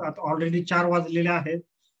पाहणार आहोत. आता ऑलरेडी 4 वाजलेले आहेत.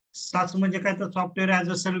 सास म्हणजे काय, तर सॉफ्टवेअर ऍज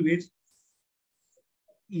अ सर्व्हिस.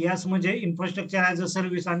 यास म्हणजे इन्फ्रास्ट्रक्चर ऍज अ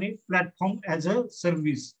सर्व्हिस आणि प्लॅटफॉर्म ऍज अ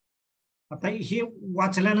सर्व्हिस. आता हे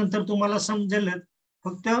वाचल्यानंतर तुम्हाला समजेल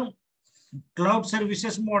फक्त क्लाउड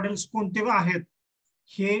सर्व्हिसेस मॉडेल्स कोणते आहेत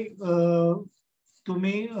हे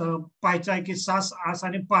तुम्ही पाहायचं आहे की सास, आस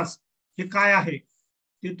आणि पास हे काय आहे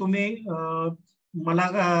ते तुम्ही मला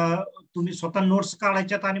तुम्ही स्वतः नोट्स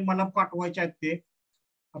काढायच्यात आणि मला पाठवायचे आहेत ते.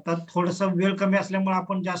 आता थोडस वेळ कमी असल्यामुळे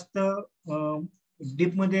आपण जास्त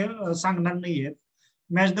डीप मध्ये सांगणार नाहीये.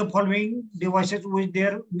 Match the following devices with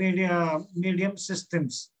their medium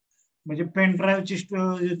systems. म्हणजे पेन ड्राईव्हची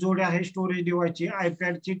जोडी आहे storage डिव्हाइसची,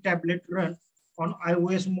 आयपॅडची tablet run on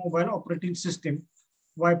iOS mobile operating system,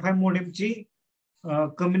 wifi मोडेमची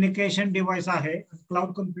communication device आहे,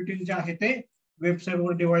 क्लाउड कम्प्युटिंग जे आहे ते वेब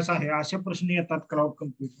सर्व्हर डिव्हाइस आहे. असे प्रश्न येतात क्लाउड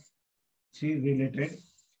कम्प्युटिंगशी रिलेटेड.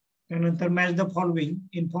 त्यानंतर match the following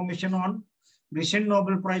information on recent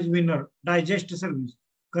Nobel price winner, digest service,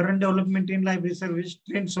 current development in library service,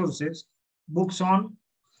 trend sources, books on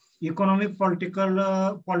economic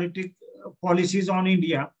policies on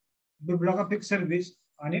India, bibliographic service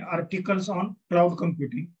आणि articles on cloud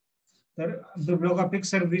computing. तर bibliographic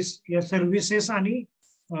service या services आणि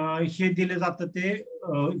हे दिले जातं ते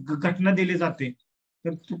घटना दिली जाते.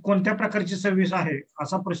 तर कोणत्या प्रकारची सर्व्हिस आहे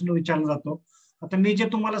असा प्रश्न विचारला जातो. आता मी जे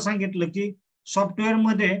तुम्हाला सांगितलं की सॉफ्टवेअर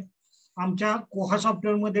मध्ये आमच्या कोहा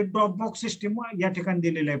सॉफ्टवेअर मध्ये ड्रॉपबॉक्स सिस्टीम या ठिकाणी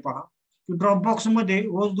दिलेलं आहे. पहा की ड्रॉपबॉक्स मध्ये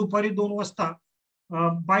रोज दुपारी 2 वाजता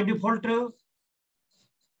बाय डिफॉल्ट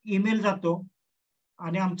ईमेल जातो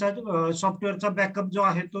आणि आमचा सॉफ्टवेअरचा बॅकअप जो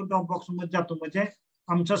आहे तो ड्रॉपबॉक्स मध्ये जातो. म्हणजे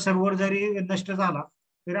आमचा सर्व्हर जरी नष्ट झाला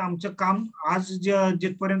तरी आमचं काम आज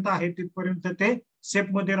जिथपर्यंत आहे तिथपर्यंत ते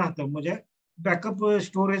सेफ मध्ये राहतं. म्हणजे बॅकअप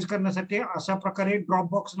स्टोरेज करण्यासाठी अशा प्रकारे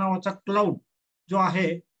ड्रॉपबॉक्स नावाचा क्लाउड जो आहे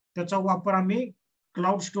त्याचा वापर आम्ही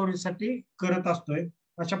क्लाउड स्टोरेज साठी करत असतोय.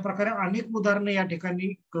 अशा प्रकारे अनेक उदाहरणे या ठिकाणी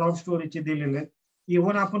क्लाउड स्टोरेजचे दिलेले आहेत.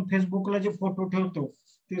 इव्हन आपण फेसबुकला जे फोटो ठेवतो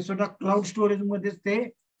ते सुद्धा क्लाउड स्टोरेज मध्ये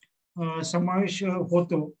ते समावेश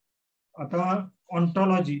होतो. आता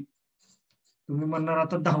ऑन्टॉलॉजी तुम्ही म्हणणार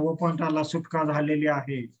आता 10वा पॉइंट आला, सुटका झालेली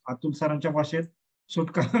आहे. अतुल सरांच्या भाषेत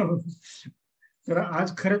सुटका. तर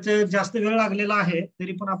आज खरंच जास्त वेळ लागलेला आहे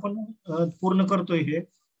तरी पण आपण पूर्ण करतोय हे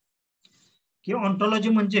की ऑन्टॉलॉजी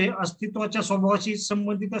म्हणजे अस्तित्वाच्या स्वभावाशी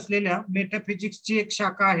संबंधित असलेल्या मेटाफिजिक्सची एक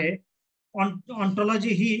शाखा आहे. ऑन्टॉलॉजी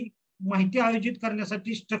ही माहिती आयोजित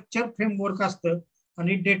करण्यासाठी स्ट्रक्चर फ्रेमवर्क असतं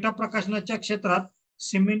आणि डेटा प्रकाशनाच्या क्षेत्रात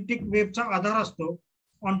सिमेंटिक वेबचा आधार असतो.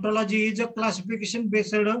 ontology is a classification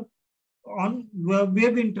based on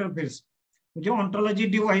web interface. म्हणजे ontology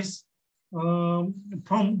device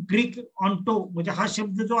from Greek onto, म्हणजे हा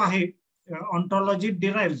शब्द जो आहे ontology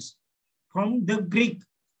derives from the Greek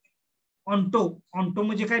onto. onto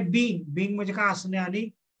म्हणजे काय, being म्हणजे काय असणे, आणि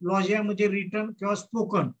लॉजिया म्हणजे रिटन किंवा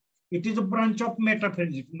spoken. It is a branch of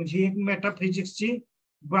metaphysics, म्हणजे एक मेटाफिजिक्सची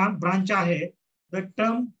ब्रांच आहे. The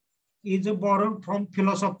term is borrowed from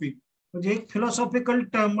philosophy, म्हणजे एक फिलॉसॉफिकल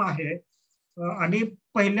टर्म आहे. आणि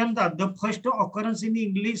पहिल्यांदा the first occurrence in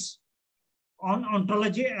English on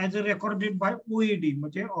ऑन्टॉलॉजी as a recorded bye OED,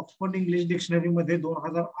 म्हणजे ऑक्सफोर्ड इंग्लिश डिक्शनरी मध्ये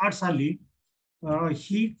 2008 साली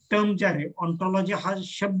ही टर्म जी आहे ऑन्टॉलॉजी हा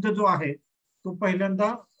शब्द जो आहे तो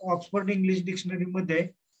पहिल्यांदा ऑक्सफोर्ड इंग्लिश डिक्शनरी मध्ये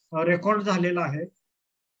रेकॉर्ड झालेला आहे.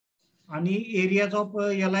 आणि एरियाज ऑफ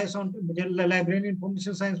LIS म्हणजे लायब्ररी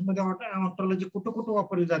इन्फॉर्मेशन सायन्स मध्ये ऑन्टॉलॉजी कुठं कुठं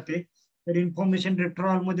वापरली जाते, तर इन्फॉर्मेशन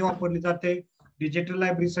रिट्रॉवल मध्ये वापरली जाते, डिजिटल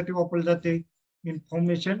लायब्ररीसाठी वापरली जाते,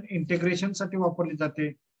 इन्फॉर्मेशन इंटिग्रेशन साठी वापरली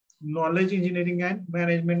जाते, नॉलेज इंजिनिअरिंग अँड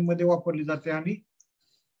मॅनेजमेंट मध्ये वापरली जाते, आणि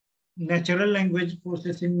नॅचरल लँग्वेज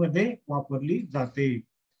प्रोसेसिंग मध्ये वापरली जाते.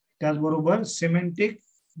 त्याचबरोबर सिमेंटिक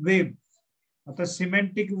वेब. आता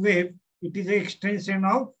semantic web it is a extension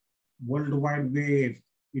of world wide web.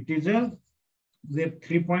 It is a web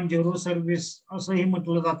 3.0 service असंही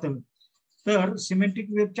म्हटलं जातं. तर सिमेंटिक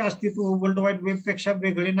वेबचे अस्तित्व वर्ल्ड वाईड वेब पेक्षा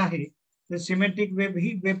वेगळे नाही. तर सिमेंटिक वेब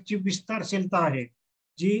ही वेबची विस्तारशीलता आहे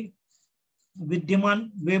जी विद्यमान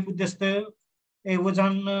वेब दस्तऐवजांसाठी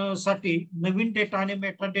नवीन डेटा आणि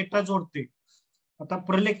मेटा डेटा जोडते. आता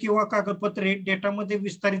प्रलेख किंवा कागदपत्रे डेटामध्ये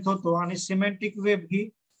विस्तारित होतो, आणि सिमेंटिक वेब ही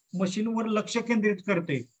मशीनवर लक्ष केंद्रित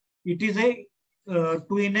करते. It is a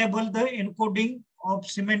to enable the encoding of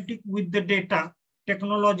semantic with the data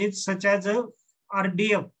technologies such as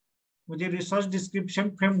RDF, म्हणजे resource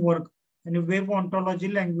description framework, आणि web ontology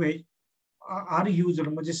language are used.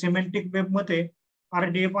 म्हणजे सिमेंटिक वेब मध्ये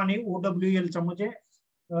RDF आणि OWL चा, म्हणजे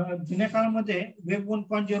जुन्या काळामध्ये वेब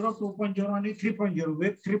 1.0, 2.0 आणि 3.0.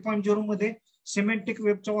 वेब 3.0 मध्ये सिमेंटिक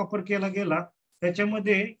वेबचा वापर केला गेला.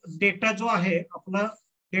 त्याच्यामध्ये डेटा जो आहे आपला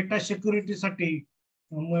डेटा सिक्युरिटीसाठी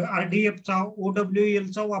RDF चा,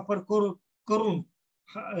 OWL चा वापर करून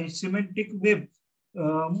सिमेंटिक वेब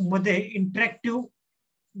मध्ये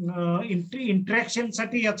इंटरॅक्शन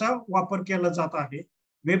साठी याचा वापर केला जात आहे.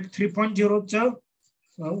 वेब 3.0 च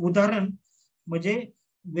उदाहरण म्हणजे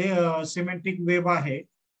सिमेंटिक वेब आहे.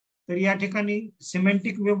 तर या ठिकाणी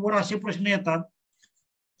सिमेंटिक वेबवर असे प्रश्न येतात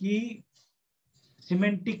की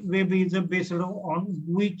semantic web is based on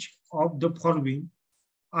which of the following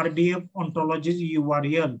RDF ontologies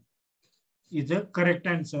URL is a correct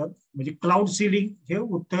answer. म्हणजे क्लाउड सीडिंग हे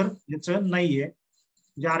उत्तर याचं नाहीये.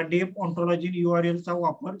 म्हणजे RDF ontology URL चा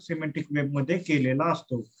वापर सिमेंटिक वेब मध्ये केलेला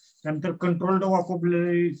असतो. त्यानंतर controlled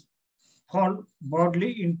व्होकॅब्युलरीज fall broadly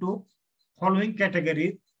into following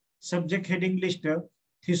categories, subject heading list,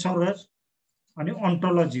 thesaurus आणि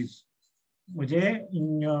ऑन्टॉलॉजीज. म्हणजे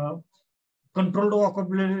कंट्रोल्ड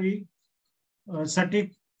व्होकॅब्युलरी साठी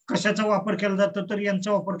कशाचा वापर केला जातो, तर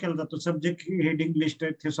यांचा वापर केला जातो, सब्जेक्ट हेडिंग लिस्ट,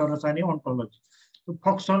 थिसॉरस आणि ऑन्टॉलॉजी.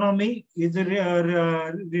 Taxonomy is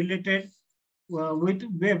related with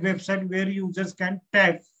website where users can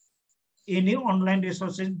tag any online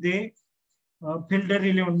resources they feel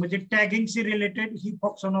relevant. म्हणजे टॅगिंग शी रिलेटेड ही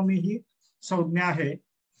टॅक्सॉनॉमी ही संज्ञा आहे.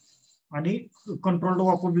 आणि कंट्रोल्ड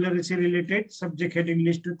व्होकॅब्युलरी शी related subject heading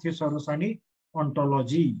list, thesaurus आणि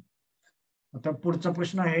ऑन्टॉलॉजी. आता पुढचा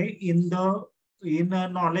प्रश्न आहे, in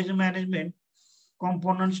knowledge management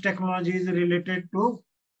components technology is related to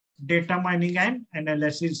data mining and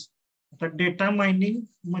analysis. आता डेटा मायनिंग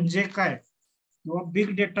म्हणजे काय किंवा बिग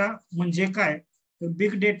डेटा म्हणजे काय, तर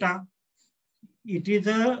big data it is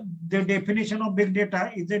the definition of big data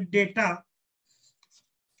is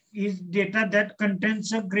data that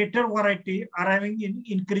contains a greater variety arriving in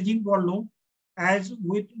increasing volume as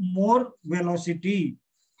with more velocity.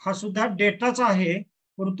 हा सुद्धा डेटाच आहे,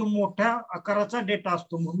 परंतु मोठ्या आकाराचा डेटा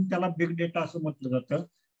असतो म्हणून त्याला बिग डेटा असं म्हटलं जातं.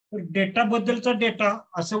 तर डेटा बद्दलचा डेटा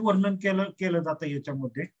असं वर्णन केलं जातं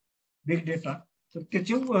याच्यामध्ये बिग डेटा. तर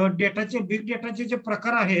त्याचे बिग डेटाचे जे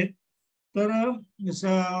प्रकार आहेत, तर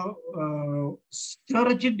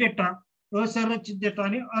संरचित डेटा, असंरचित डेटा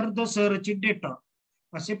आणि अर्धसंरचित डेटा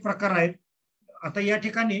असे प्रकार आहेत. आता या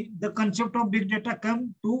ठिकाणी the concept of big data come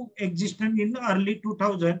to existence in early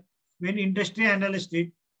 2000 Wien industry analyst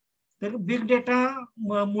it. तर बिग डेटा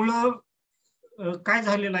मुळे काय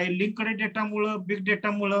झालेलं आहे, लिंक्ड डेटामुळं, बिग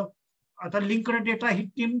डेटामुळं. आता लिंक्ड डेटा ही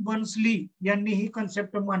टिम बर्न्स-ली यांनी ही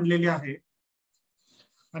कन्सेप्ट मांडलेली आहे.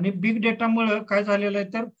 आणि बिग डेटामुळे काय झालेलं आहे,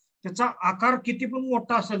 तर त्याचा आकार किती पण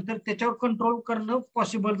मोठा असेल तर त्याच्यावर कंट्रोल करणं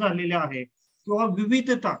पॉसिबल झालेले आहे. किंवा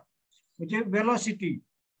विविधता म्हणजे वेलॉसिटी,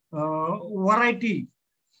 व्हरायटी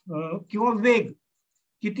किंवा वेग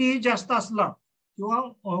कितीही जास्त असला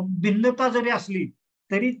किंवा भिन्नता जरी असली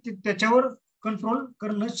तरी त्याच्यावर कंट्रोल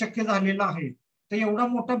करणं शक्य झालेलं आहे. तर एवढा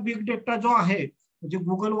मोठा बिग डेटा जो आहे, म्हणजे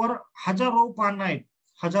गुगलवर हजारो पानं आहेत,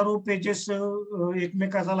 हजारो पेजेस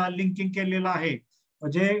एकमेकाला लिंकिंग केलेलं आहे.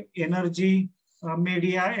 म्हणजे energy,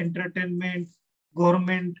 media, entertainment,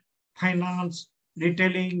 government, finance,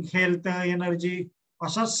 retailing, health, energy,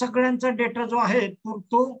 असा सगळ्यांचा डेटा जो आहे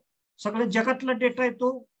तो सगळ्या जगातला डेटा आहे तो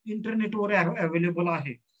इंटरनेटवर अवेलेबल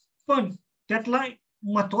आहे. पण त्यातला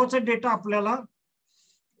महत्वाचा डेटा आपल्याला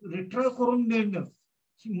रिट्रीव्ह करून देणं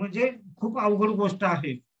म्हणजे खूप अवघड गोष्ट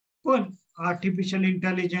आहे. पण artificial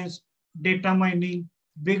intelligence, data mining,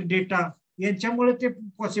 big data यांच्यामुळे ते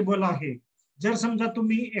पॉसिबल आहे. जर समजा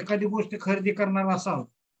तुम्ही एखादी गोष्ट खरेदी करणार असाल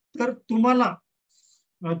तर तुम्हाला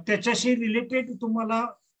त्याच्याशी रिलेटेड तुम्हाला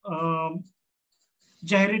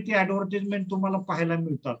जाहिराती, ऍडव्हर्टाइजमेंट तुम्हाला पाहायला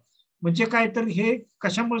मिळतात. म्हणजे काय, तर हे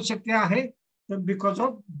कशामुळे शक्य आहे, तर because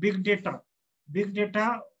of big data. Big data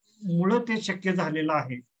मुळे ते शक्य झालेलं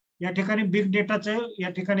आहे. या ठिकाणी बिग डेटाचं या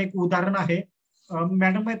ठिकाणी एक उदाहरण आहे.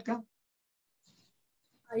 मॅडम आहेत का?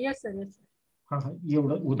 Yes sir, yes. हा हा,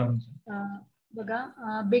 एवढं उदाहरण.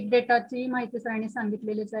 बघा, बिग डेटाची माहिती सरांनी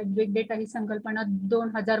सांगितलेलीच आहे. बिग डेटा ही संकल्पना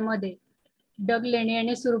 2000 मध्ये डग लेणे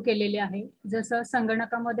यांनी सुरू केलेली आहे. जसं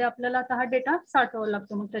संगणकामध्ये आपल्याला आता हा डेटा साठवावा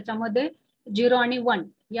लागतो, मग त्याच्यामध्ये 0 आणि 1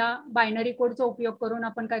 या बायनरी कोडचा उपयोग करून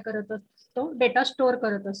आपण काय करत असतो, डेटा स्टोअर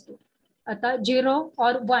करत असतो. आता 0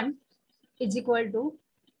 or 1 is equal to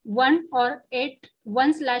 1 or 8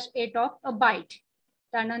 1/8 of a bite.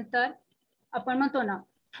 त्यानंतर आपण म्हणतो ना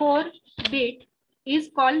 4 bit is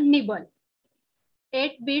called nibble,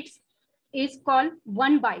 8 beats is called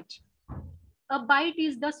 1 bite. A byte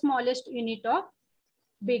is the smallest unit of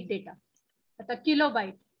big data. आता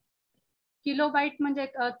किलोबाईट, किलोबाईट म्हणजे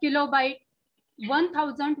kilobyte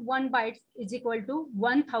 1001 bytes is equal to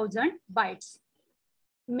 1000 bytes.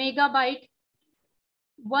 Megabyte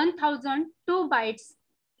 1002 bytes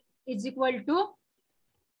is equal to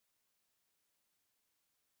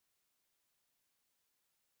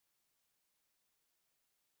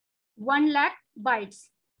 1,00,000 bytes.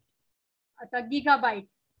 आता गिगाबाईट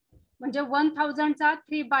म्हणजे 1000 चा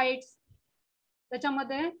 3 bytes,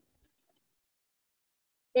 त्याच्यामध्ये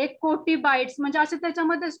 1 कोटी bytes. म्हणजे असं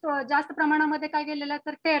त्याच्यामध्ये जास्त प्रमाणामध्ये काय केलेलं आहे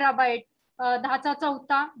तर टेराबाईट, 10चा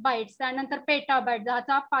 4था बाइट्स, त्यानंतर पेटाबाईट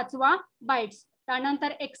 10चा 5वा बाइट्स,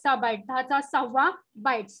 त्यानंतर एक्साबाईट 10चा 6वा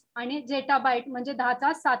बाइट्स आणि जेटाबाईट म्हणजे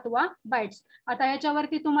 10चा 7वा बाइट्स. आता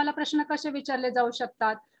ह्याच्यावरती तुम्हाला प्रश्न कसे विचारले जाऊ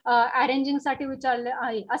शकतात, अरेंजिंग साठी विचारले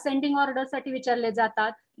आहे, असेंडिंग ऑर्डर साठी विचारले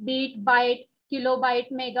जातात. बीट, बाईट, किलोबाईट,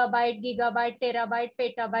 मेगाबाईट, गिगाबाईट, टेराबाईट,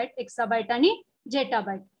 पेटाबाईट, एक्साबाईट आणि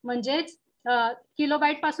जेटाबाईट. म्हणजेच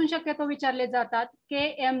किलोबाईट पासून शक्यतो विचारले जातात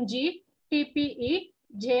KMG TPE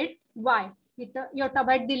ZY. इथं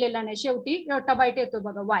योटाबाईट दिलेला नाही, शेवटी योटाबाईट येतो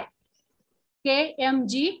बघा Y.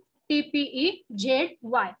 KMG TPE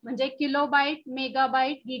ZY म्हणजे किलोबाईट,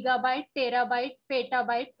 मेगाबाईट, गिगाबाईट, टेराबाईट,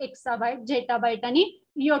 पेटाबाईट, एक्साबाईट, जेटाबाईट आणि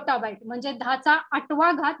योटाबाईट. म्हणजे 10चा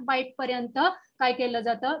 8वा घात बाईट पर्यंत काय केलं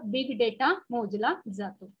जातं, बिग डेटा मोजला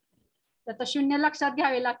जातो. तर शून्य लक्षात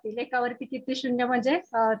घ्यावे लागतील, एकावरती किती शून्य म्हणजे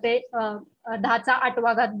ते 10चा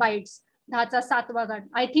 8वा घात बाईट्स, 10चा 7वा घात.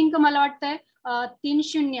 आय थिंक मला वाटतंय 3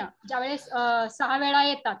 शून्य ज्यावेळेस 6 वेळा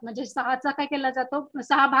येतात, म्हणजे 6चा काय केला जातो,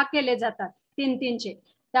 6 भाग केले जातात 3 3चे,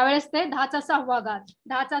 त्यावेळेस ते 10चा 6वा घात.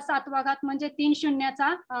 10चा 7वा घात म्हणजे 3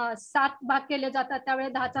 शून्याचा 7 भाग केले जातात,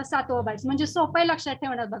 त्यावेळेस 10चा 7वा बाईट्स. म्हणजे सोपं लक्षात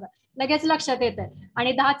ठेवणार बघा, लगेच लक्षात येत आहे.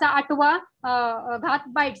 आणि 10चा 8वा घात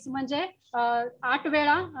बाईट्स म्हणजे 8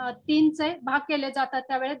 वेळा 3चे भाग केले जातात,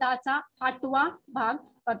 त्यावेळेस 10चा 8वा भाग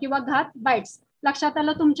किंवा घात बाईट्स. लक्षात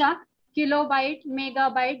आलं तुमच्या? किलोबाईट,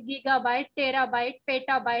 मेगाबाईट, गिगाबाईट, टेराबाईट,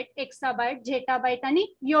 पेटाबाईट, एक्साबाईट, झेटाबाईट आणि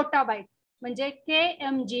योटाबाईट म्हणजे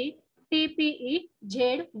KMG TPE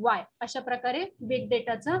ZY. अशा प्रकारे बिग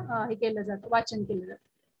डेटाचं हे केलं जातं, वाचन केलं जातं.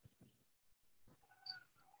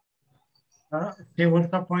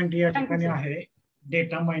 शेवटचा पॉइंट या ठिकाणी आहे,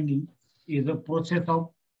 data mining is a process of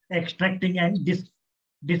extracting and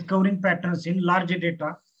discovering patterns in large data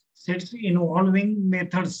sets involving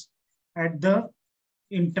methods at the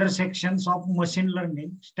intersections of machine learning,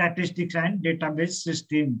 statistics, and database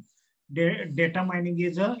system. Data mining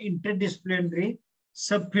is an interdisciplinary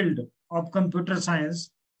subfield of computer science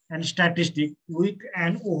and statistics with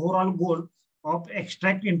an overall goal of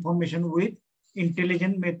extract information with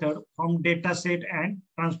intelligent method from data set and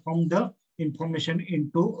transform the information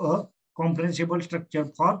into a कॉम्प्रेन्सिबल structure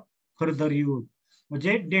for further use.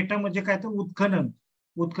 म्हणजे data म्हणजे काय तर उत्खनन.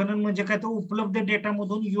 उत्खनन म्हणजे काय तर उपलब्ध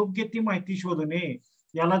डेटामधून योग्य ती माहिती शोधणे,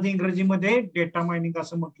 यालाच इंग्रजीमध्ये डेटा मायनिंग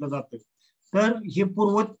असं म्हटलं जातं. तर हे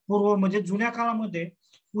पूर्व म्हणजे जुन्या काळामध्ये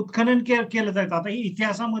उत्खनन केलं जायचं. आता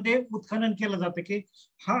इतिहासामध्ये उत्खनन केलं जातं की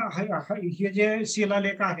हे जे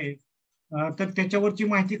शिलालेख आहे तर त्याच्यावरची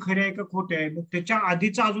माहिती खरी आहे का खोटी आहे, मग त्याच्या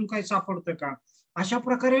आधीचं अजून काही सापडतं का, अशा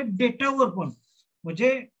प्रकारे डेटावर पण म्हणजे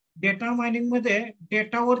डेटा मायनिंग मध्ये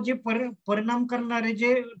डेटावर जे परिणाम करणारे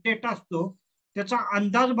जे डेटा असतो त्याचा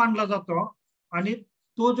अंदाज बांधला जातो आणि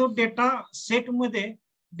तो जो डेटा सेटमध्ये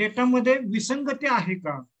डेटामध्ये विसंगती आहे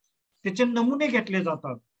का त्याचे नमुने घेतले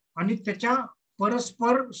जातात आणि त्याच्या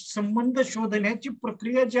परस्पर संबंध शोधण्याची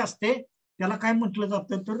प्रक्रिया जी असते त्याला काय म्हटलं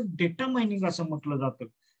जातं तर डेटा मायनिंग असं म्हटलं जातं.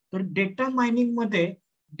 तर डेटा मायनिंग मध्ये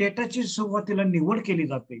डेटाची सुरुवातीला निवड केली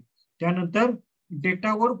जाते, त्यानंतर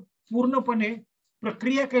डेटावर पूर्णपणे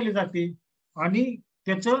प्रक्रिया केली जाते आणि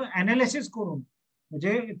त्याचं अनालिसिस करून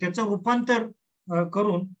म्हणजे त्याचं रूपांतर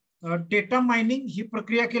करून डेटा मायनिंग ही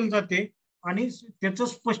प्रक्रिया केली जाते आणि त्याचं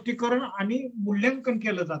स्पष्टीकरण आणि मूल्यांकन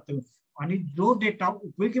केलं जातं आणि जो डेटा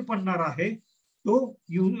उपयोगी पडणार आहे तो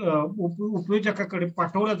उपयोजकाकडे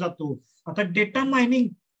पाठवला जातो. आता डेटा मायनिंग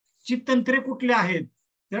ची तंत्रे कुठली आहेत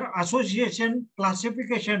तर association,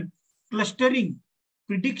 classification, clustering,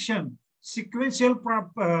 prediction,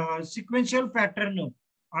 sequential pattern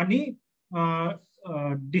आणि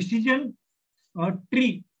डिसिजन ट्री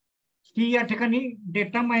ही या ठिकाणी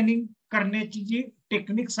डेटा मायनिंग करण्याची जी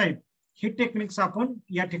टेक्निक्स आहेत हे टेक्निक्स आपण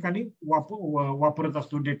या ठिकाणी वापरत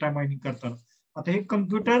असतो डेटा मायनिंग करताना. आता हे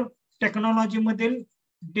कम्प्युटर टेक्नॉलॉजी मधील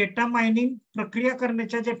डेटा मायनिंग प्रक्रिया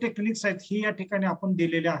करण्याच्या ज्या टेक्निक्स आहेत ही या ठिकाणी आपण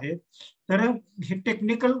दिलेल्या आहेत. तर हे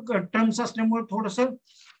टेक्निकल टर्म्स असल्यामुळे थोडस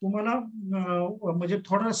तुम्हाला म्हणजे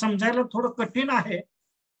थोडं समजायला थोडं कठीण आहे,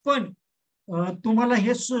 पण तुम्हाला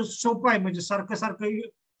हे सोपं आहे. म्हणजे सारखं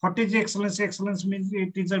what is excellence, excellence means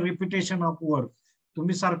it is a repetition of work.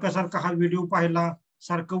 तुम्ही सारखं हा व्हिडिओ पाहिला,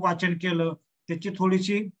 सारखं वाचन केलं, त्याची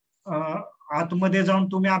थोडीशी आतमध्ये जाऊन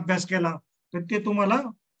तुम्ही अभ्यास केला तर ते तुम्हाला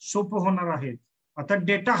सोपं होणार आहे. आता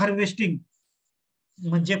डेटा हार्वेस्टिंग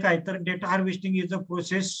म्हणजे काय तर data harvesting is a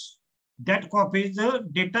process that copies the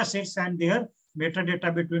data sets and there Meta data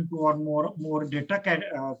between two और more data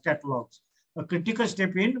catalogues, a critical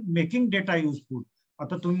step in making data useful.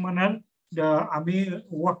 आता तुम्ही म्हणाल आम्ही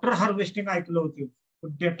वॉटर हार्वेस्टिंग ऐकलं होतं,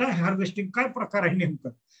 डेटा हार्वेस्टिंग काय प्रकार आहे नेमका.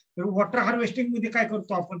 तर वॉटर हार्वेस्टिंग मध्ये काय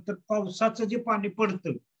करतो आपण तर पावसाचं जे पाणी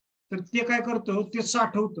पडतं तर ते काय करतो ते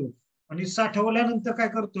साठवतो आणि साठवल्यानंतर काय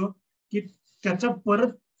करतो की त्याचा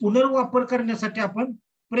परत पुनर्वापर करण्यासाठी आपण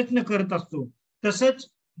प्रयत्न करत असतो. तसंच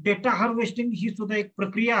डेटा हार्वेस्टिंग ही सुद्धा एक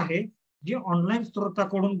प्रक्रिया आहे जी ऑनलाईन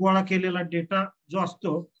स्रोताकडून गोळा केलेला डेटा जो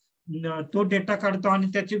असतो तो डेटा काढतो आणि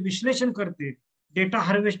त्याचे विश्लेषण करते. डेटा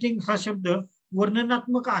हार्वेस्टिंग हा शब्द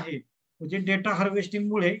वर्णनात्मक आहे, म्हणजे डेटा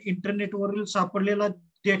हार्वेस्टिंगमुळे इंटरनेटवरील सापडलेला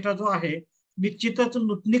डेटा जो आहे निश्चितच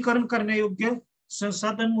नूतनीकरण करण्यायोग्य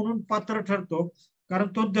संसाधन म्हणून पात्र ठरतो, कारण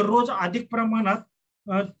तो दररोज अधिक प्रमाणात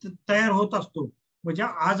तयार होत असतो. म्हणजे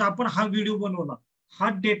आज आपण हा व्हिडिओ बनवला, हा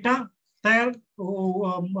डेटा तयार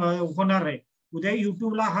होणार आहे, उद्या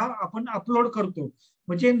युट्यूबला हा आपण अपलोड करतो,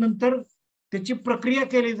 म्हणजे नंतर त्याची प्रक्रिया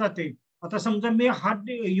केली जाते. आता समजा मी हा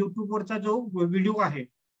युट्यूबवरचा जो व्हिडिओ आहे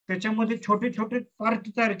त्याच्यामध्ये छोटे छोटे पार्ट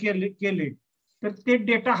तयार केले तर ते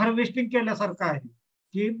डेटा हार्वेस्टिंग केल्यासारखं आहे.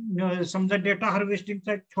 की समजा डेटा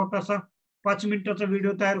हार्वेस्टिंगचा एक छोटासा 5 मिनिटाचा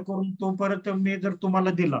व्हिडिओ तयार करून तो परत मी जर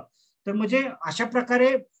तुम्हाला दिला तर म्हणजे अशा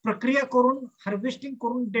प्रकारे प्रक्रिया करून हार्वेस्टिंग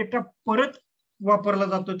करून डेटा परत वापरला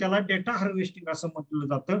जातो, त्याला डेटा हार्वेस्टिंग असं म्हटलं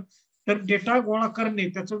जातं. तर डेटा गोळा करणे,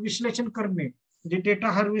 त्याचं विश्लेषण करणे म्हणजे डेटा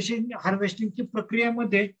हार्वेस्टिंगची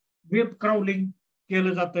प्रक्रियेमध्ये वेब क्राउलिंग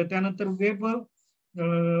केलं जातं, त्यानंतर वेब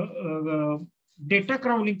डेटा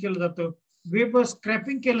क्राउलिंग केलं जातं, वेब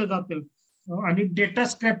स्क्रॅपिंग केलं जातं आणि डेटा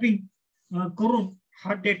स्क्रॅपिंग करून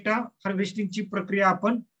हा डेटा हार्वेस्टिंगची प्रक्रिया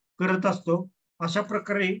आपण करत असतो. अशा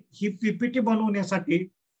प्रकारे ही पीपीटी बनवण्यासाठी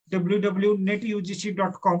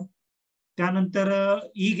www.netugc.com, त्यानंतर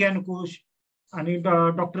ई ज्ञानकोश आणि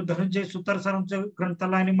डॉक्टर धनंजय सुतार सरांचं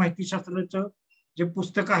ग्रंथालय आणि माहितीशास्त्राचं जे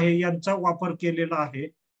पुस्तक आहे यांचा वापर केलेला आहे.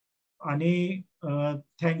 आणि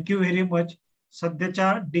थँक्यू व्हेरी मच.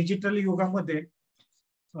 सध्याच्या डिजिटल युगामध्ये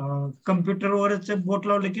कम्प्युटरवरच बोट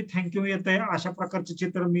लावलं की थँक्यू येत आहे, अशा प्रकारचं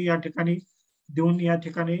चित्र मी या ठिकाणी देऊन या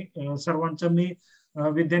ठिकाणी सर्वांचं मी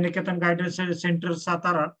विद्यानिकेतन गायडन्स सेंटर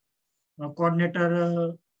सातारा कोऑर्डिनेटर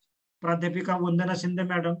प्राध्यापिका वंदना शिंदे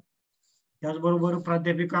मॅडम, त्याचबरोबर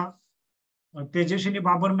प्राध्यापिका तेजस्विनी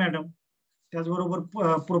बाबर मॅडम, त्याचबरोबर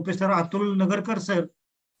प्रोफेसर अतुल नगरकर सर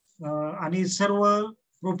आणि सर्व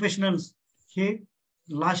प्रोफेशनल्स हे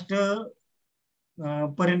लास्ट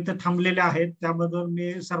पर्यंत थांबलेले आहेत, त्याबद्दल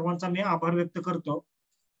मी सर्वांचा आभार व्यक्त करतो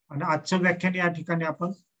आणि आजचं व्याख्यान या ठिकाणी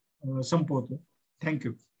आपण संपवतो.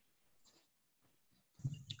 Thank you.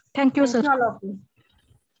 Thank you sir.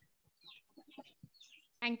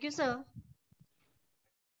 Thank you, sir.